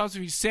 Right. That was Tom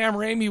Savini. Sam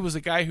Raimi was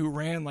a guy who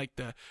ran like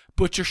the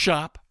butcher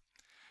shop.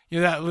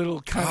 That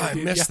little kind of.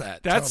 I missed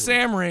that. That's totally.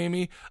 Sam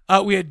Raimi.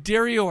 We had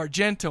Dario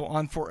Argento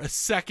on for a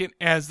second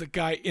as the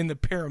guy in the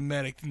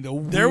paramedic.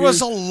 There was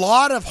a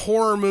lot of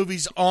horror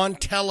movies on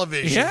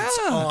television.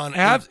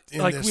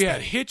 We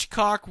had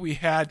Hitchcock. We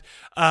had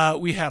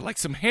like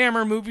some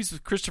Hammer movies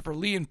with Christopher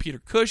Lee and Peter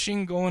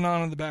Cushing going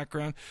on in the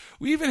background.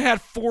 We even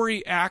had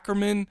Forey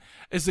Ackerman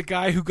as the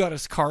guy who got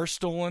his car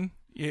stolen.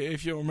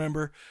 If you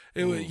remember,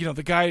 it was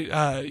the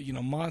guy.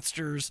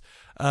 Monsters.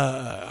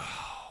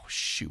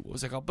 What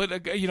was it called? But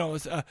it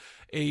was a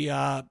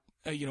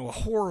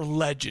horror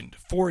legend,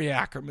 Forey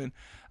Ackerman.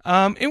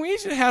 And we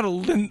even had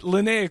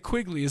Linnea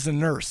Quigley as a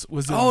nurse.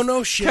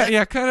 No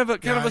shit. Kind of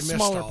a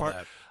smaller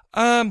part.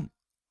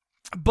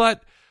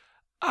 But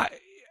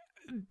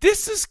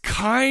this is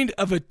kind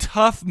of a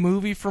tough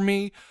movie for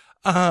me.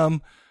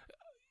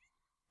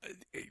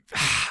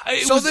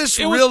 This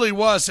really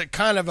was a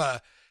kind of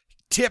a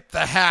tip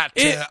the hat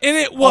to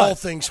all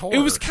things horror. It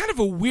was kind of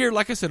a weird,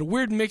 like I said, a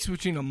weird mix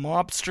between a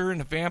mobster and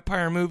a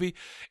vampire movie.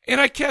 And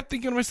I kept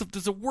thinking to myself,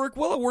 does it work?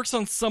 Well, it works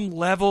on some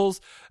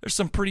levels. There's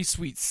some pretty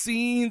sweet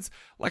scenes.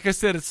 Like I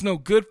said, it's no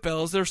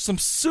Goodfellas. There's some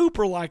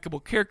super likable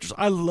characters.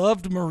 I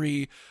loved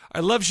Marie. I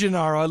love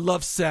Gennaro. I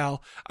love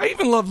Sal. I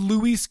even love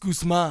Luis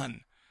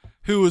Guzman,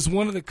 who was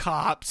one of the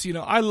cops.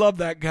 I love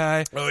that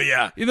guy. Oh,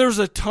 yeah. There's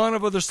a ton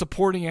of other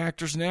supporting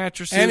actors and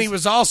actresses. And he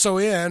was also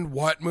in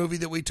what movie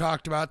that we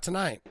talked about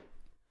tonight?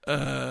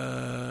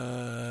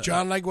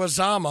 John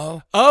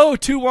Leguizamo. Oh,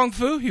 Tu Wong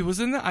Fu. He was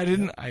in that.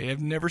 I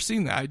have never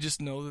seen that. I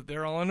just know that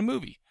they're all in a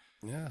movie.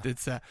 Yeah,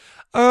 it's that.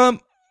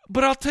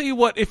 But I'll tell you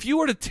what. If you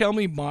were to tell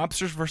me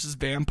mobsters versus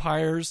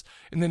vampires,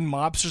 and then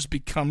mobsters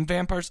become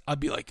vampires, I'd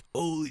be like,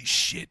 holy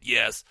shit,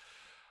 yes.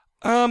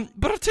 But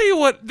I'll tell you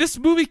what. This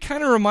movie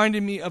kind of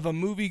reminded me of a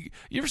movie.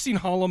 You ever seen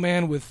Hollow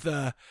Man with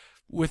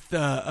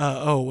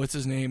what's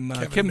his name?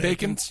 Kevin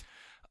Bacon.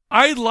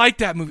 I liked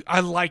that movie. I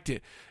liked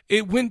it.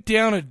 It went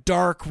down a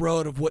dark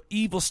road of what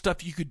evil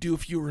stuff you could do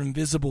if you were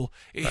invisible.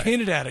 It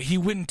hinted at it. He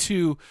went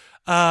into,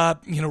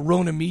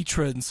 Rona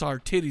Mitra and saw her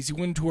titties. He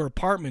went into her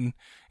apartment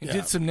and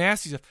did some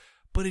nasty stuff,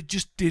 but it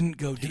just didn't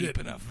go deep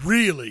enough.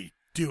 Really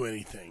do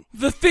anything.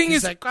 The thing is,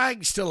 is, like, I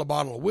can steal a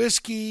bottle of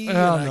whiskey.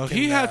 Oh no,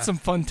 he had some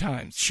fun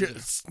times.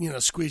 Squeeze your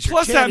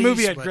Plus, titties, that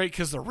movie had great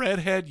because the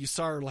redhead, you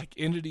saw her like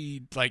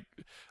entity, like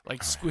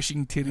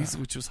squishing titties,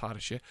 which was hot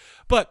as shit.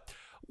 But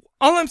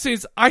all I'm saying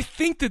is, I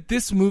think that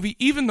this movie,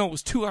 even though it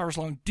was 2 hours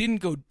long,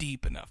 didn't go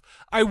deep enough.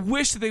 I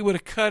wish that they would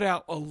have cut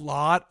out a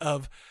lot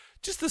of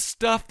just the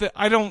stuff that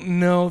I don't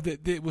know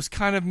that was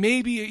kind of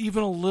maybe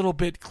even a little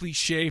bit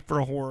cliche for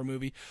a horror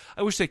movie.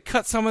 I wish they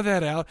cut some of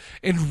that out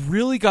and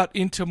really got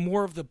into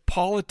more of the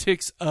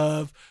politics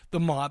of the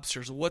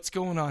mobsters, what's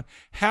going on,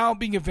 how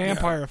being a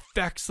vampire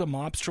affects the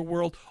mobster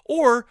world,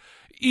 or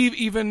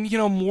even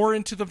more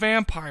into the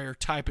vampire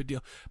type of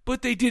deal.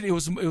 But they did. It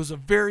was a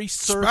very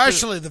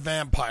especially the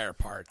vampire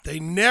part. They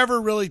never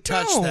really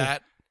touched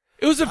that.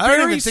 It was a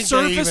very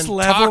surface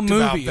level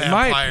movie. About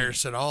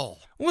vampires at all.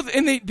 Well,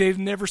 and they've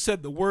never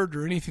said the word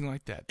or anything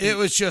like that. It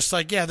was just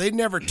like, they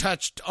never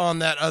touched on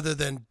that other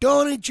than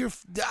don't eat your.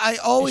 I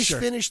always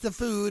finish the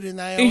food, and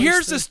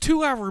here's this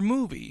 2 hour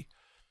movie.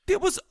 It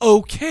was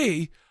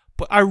okay.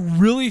 But I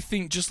really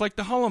think, just like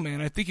the Hollow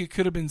Man, I think it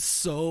could have been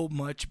so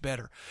much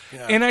better.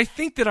 Yeah. And I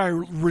think that I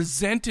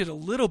resented a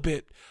little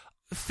bit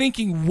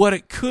thinking what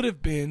it could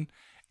have been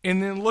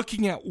and then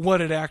looking at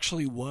what it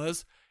actually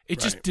was. It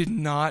just did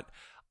not.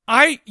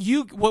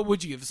 What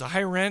would you give this? A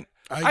high rent?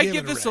 I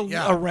give this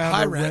around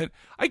a rent.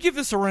 I give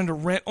this around a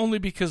rent only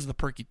because of the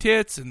perky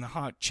tits and the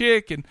hot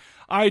chick, and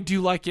I do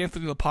like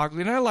Anthony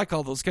LaPaglia, and I like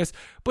all those guys.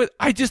 But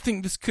I just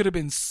think this could have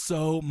been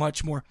so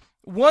much more.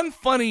 One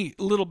funny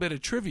little bit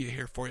of trivia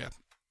here for you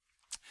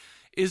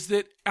is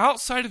that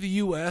outside of the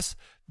U.S.,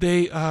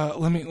 they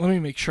let me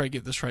make sure I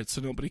get this right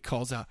so nobody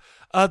calls out.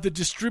 The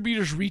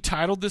distributors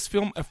retitled this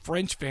film "A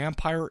French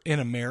Vampire in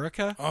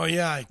America." Oh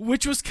yeah,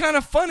 which was kind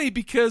of funny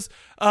because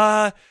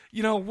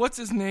what's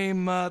his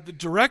name? The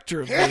director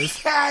of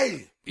this,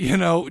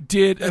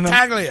 did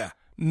Battaglia.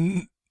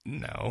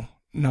 No.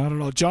 Not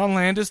at all. John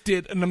Landis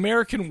did An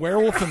American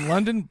Werewolf in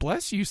London.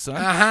 Bless you, son.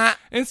 Uh-huh.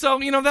 And so,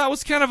 that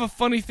was kind of a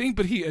funny thing,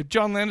 but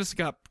John Landis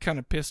got kind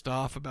of pissed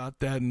off about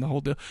that and the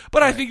whole deal.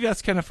 But I think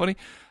that's kind of funny.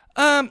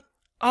 All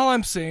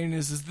I'm saying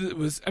is that it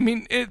was,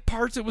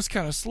 parts it was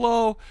kind of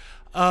slow,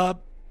 but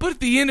at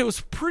the end it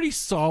was pretty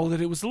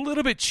solid. It was a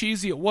little bit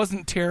cheesy. It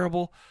wasn't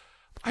terrible.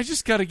 I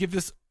just got to give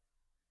this.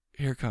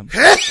 Here it comes.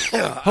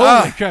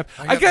 Holy crap.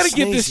 I got to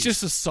give this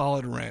just a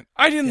solid rent.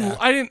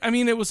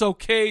 It was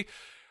okay.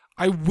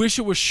 I wish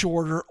it was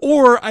shorter,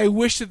 or I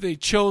wish that they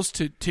chose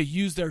to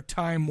use their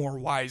time more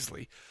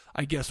wisely,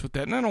 I guess, with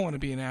that. And I don't want to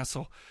be an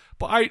asshole,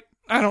 but I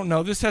don't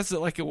know. This has,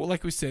 like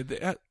we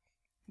said,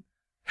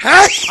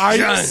 are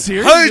you serious?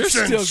 You're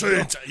still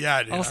good.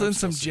 Yeah, dude. All of a sudden,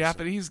 some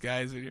Japanese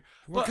guys in here.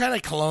 What kind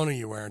of cologne are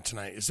you wearing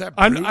tonight? Is that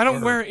Brute? I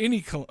don't wear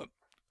any cologne.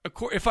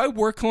 If I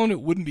wore cologne,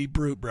 it wouldn't be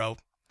Brute, bro.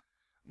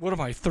 What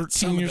am I,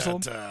 13 years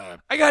old?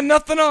 I got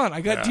nothing on.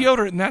 I got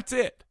deodorant, and that's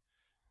it.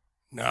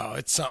 No,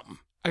 it's something.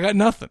 I got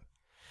nothing.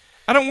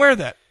 I don't wear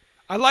that.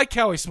 I like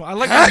how he smells. I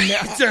like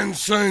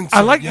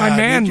my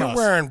man. You're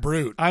wearing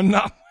Brute. I'm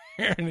not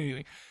wearing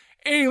anything.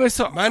 Anyway,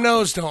 so my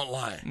nose don't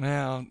lie.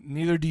 Well,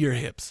 neither do your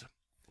hips.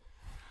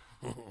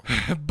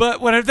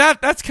 But whatever.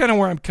 That's kind of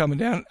where I'm coming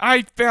down.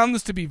 I found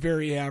this to be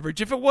very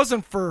average. If it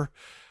wasn't for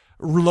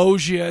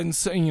Logia and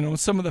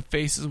some of the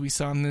faces we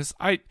saw in this,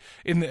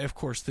 of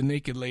course the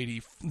naked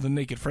lady, the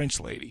naked French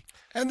lady,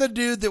 and the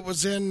dude that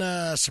was in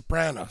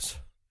Sopranos.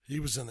 He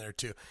was in there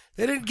too.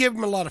 They didn't give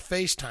him a lot of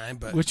face time,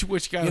 but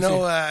which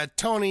guy?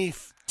 Tony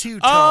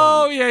Two-Tone.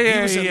 Oh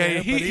yeah.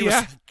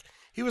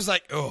 He was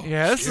like, oh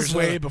yeah, this is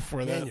way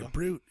before that. Your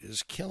Brute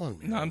is killing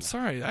me. No, I'm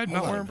sorry, I'm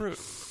not wearing Brute.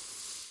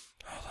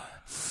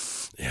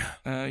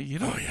 Yeah. You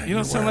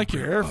don't sound like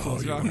your air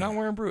flows. I'm not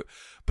wearing Brute.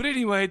 But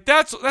anyway,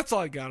 that's all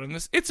I got on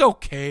this. It's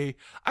okay.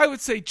 I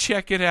would say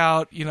check it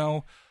out.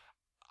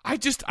 I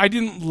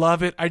didn't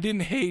love it. I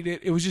didn't hate it.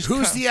 It was just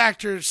who's the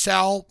actor?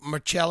 Sal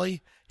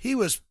Marcelli. He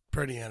was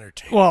pretty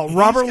entertaining. Well,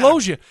 Robert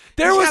Loggia.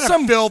 There was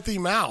some filthy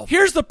mouth.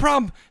 Here's the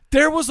problem.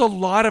 There was a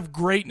lot of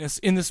greatness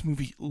in this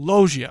movie.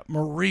 Loggia,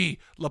 Marie,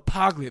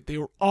 LaPaglia. They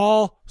were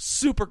all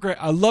super great.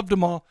 I loved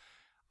them all.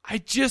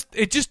 It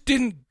just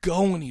didn't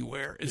go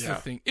anywhere is the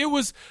thing. It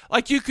was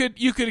like you could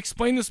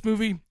explain this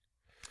movie.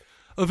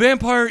 A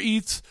vampire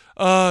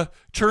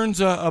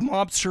turns a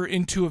mobster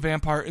into a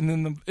vampire, and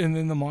then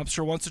the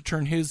mobster wants to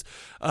turn his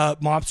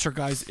mobster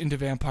guys into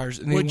vampires.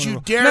 And would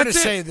you dare to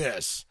say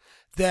this?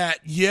 that,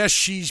 yes,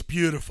 she's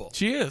beautiful.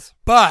 She is.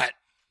 But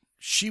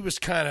she was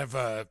kind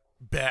of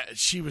bad.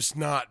 She was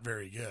not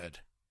very good,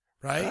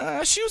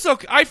 right? She was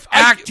okay.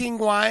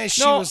 Acting-wise,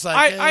 she was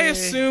like... I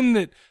assume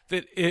that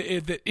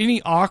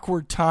any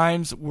awkward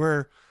times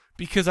were...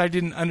 Because I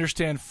didn't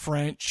understand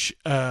French,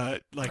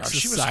 society.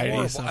 She was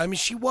horrible. I mean,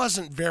 she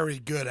wasn't very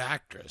good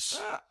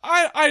actress.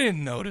 I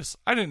didn't notice.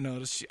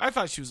 I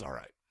thought she was all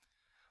right.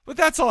 But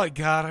that's all I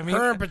got. I mean,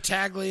 her and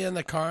Battaglia in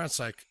the car. It's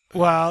like,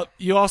 well,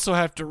 you also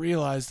have to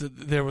realize that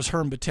there was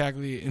her and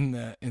Battaglia in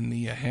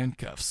the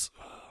handcuffs.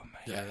 Oh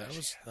man, yeah, that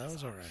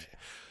was all right.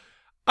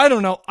 I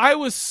don't know.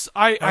 All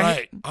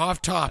right,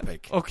 off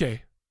topic.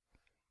 Okay,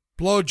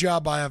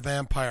 blowjob by a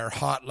vampire,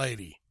 hot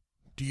lady.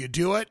 Do you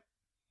do it?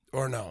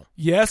 Or no?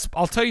 Yes,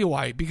 I'll tell you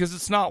why. Because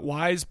it's not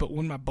wise, but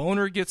when my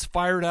boner gets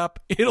fired up,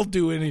 it'll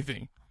do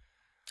anything.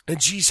 And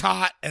she's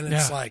hot, and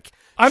it's like,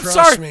 I'm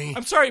trust me.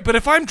 I'm sorry, but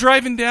if I'm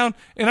driving down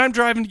and I'm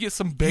driving to get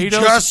some Betos, you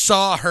just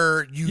saw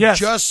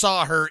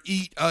her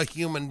eat a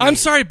human being. I'm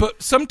sorry,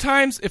 but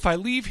sometimes if I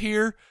leave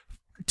here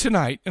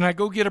tonight and I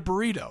go get a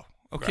burrito,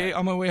 okay,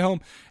 on my way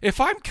home,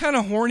 if I'm kind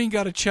of horny,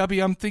 got a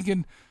chubby, I'm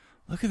thinking,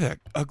 look at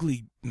that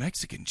ugly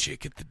Mexican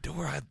chick at the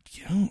door.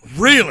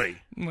 Really?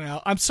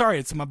 Well, I'm sorry,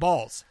 it's my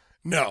balls.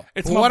 No,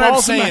 it's my what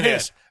balls I'm saying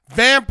is,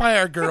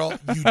 vampire girl,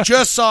 you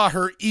just saw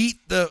her eat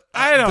the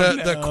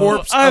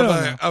corpse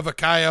of a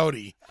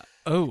coyote.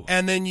 Oh,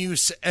 and then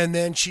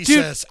she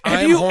says,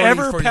 "I'm horny for you." Have you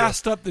ever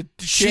passed up the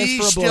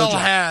chance for a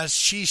blowjob?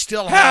 She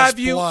still has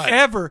blood.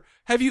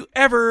 Have you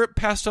ever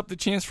passed up the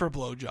chance for a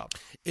blowjob?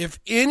 If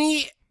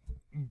any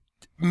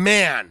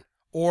man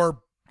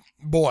or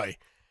boy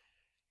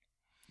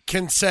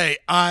can say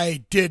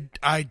I did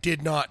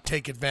not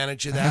take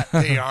advantage of that,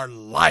 they are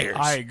liars.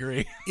 I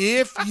agree.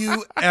 If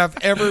you have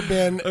ever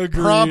been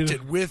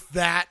prompted with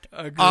that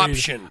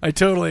option, I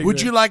totally agree.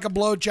 Would you like a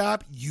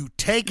blowjob? You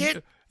take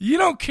it. You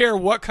don't care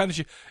what kind of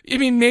shit. I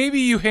mean,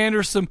 maybe you hand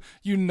her some.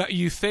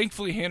 You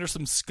thankfully hand her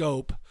some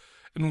scope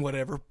and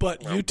whatever,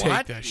 but you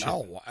take that shit.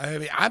 No, I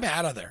mean, I'm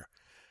out of there.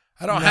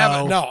 I don't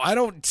have it. No, I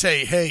don't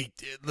say, hey,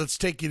 let's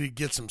take you to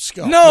get some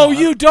scope. No,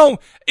 you don't.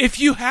 If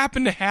you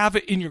happen to have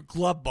it in your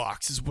glove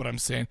box, is what I'm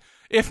saying.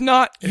 If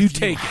not, you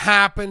take it.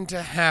 Happen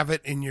to have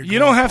it in your glove box. You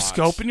don't have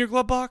scope in your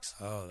glove box?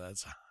 Oh,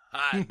 that's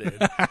hot,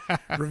 dude.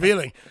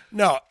 Revealing.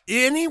 No,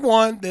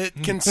 anyone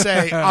that can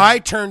say, I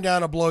turned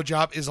down a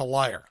blowjob is a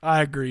liar.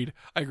 I agreed.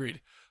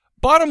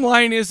 Bottom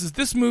line is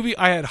this movie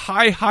I had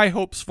high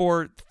hopes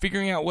for,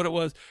 figuring out what it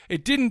was.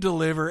 It didn't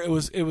deliver. It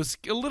was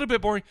a little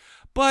bit boring.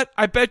 But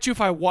I bet you if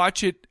I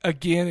watch it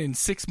again in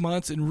 6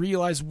 months and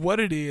realize what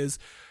it is,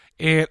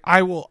 and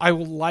I will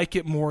like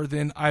it more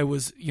than I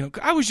was,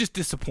 I was just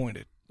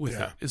disappointed with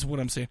it, is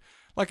what I'm saying.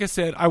 Like I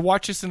said, I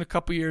watch this in a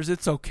couple years.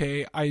 It's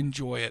okay. I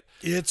enjoy it.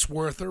 It's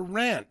worth a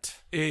rent.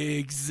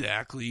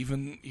 Exactly,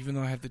 even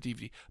though I have the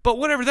DVD. But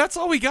whatever, that's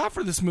all we got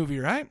for this movie,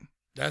 right?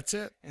 That's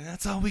it. And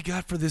that's all we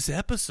got for this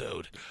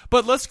episode.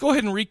 But let's go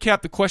ahead and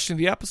recap the question of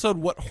the episode.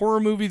 What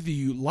horror movie do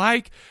you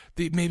like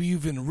that maybe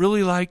you've even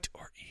really liked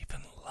or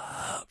even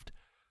loved,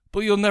 but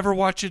you'll never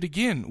watch it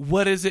again?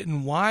 What is it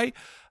and why?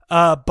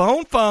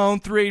 Bone phone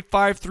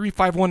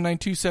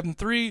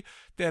 385-351-9273.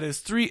 That is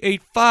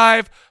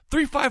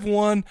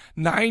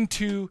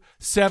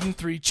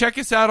 385-351-9273. Check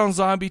us out on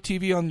Zombie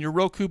TV on your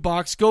Roku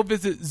box. Go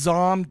visit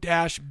zom-bee.com.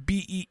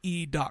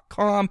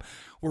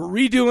 We're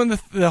redoing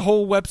the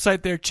whole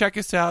website there. Check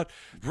us out.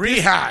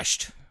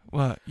 Rehashed.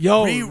 What?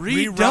 Yo,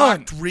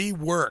 redone.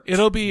 Reworked.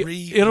 It'll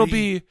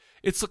be.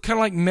 It's kind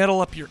of like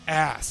metal up your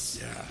ass.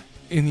 Yeah.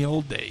 In the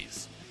old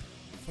days.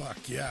 Fuck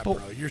yeah, bro.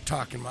 You're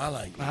talking my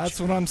language. That's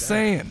what I'm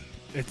saying.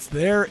 It's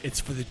there. It's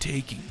for the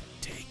taking.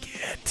 Take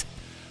it.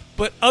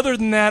 But other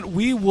than that,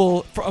 we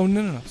will...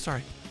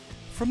 sorry.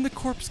 From the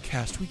Corpse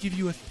Cast, we give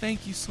you a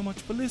thank you so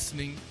much for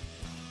listening.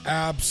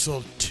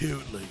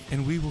 Absolutely.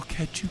 And we will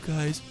catch you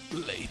guys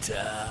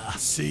later.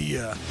 See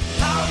ya.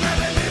 How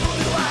many people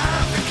do I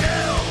have to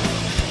kill?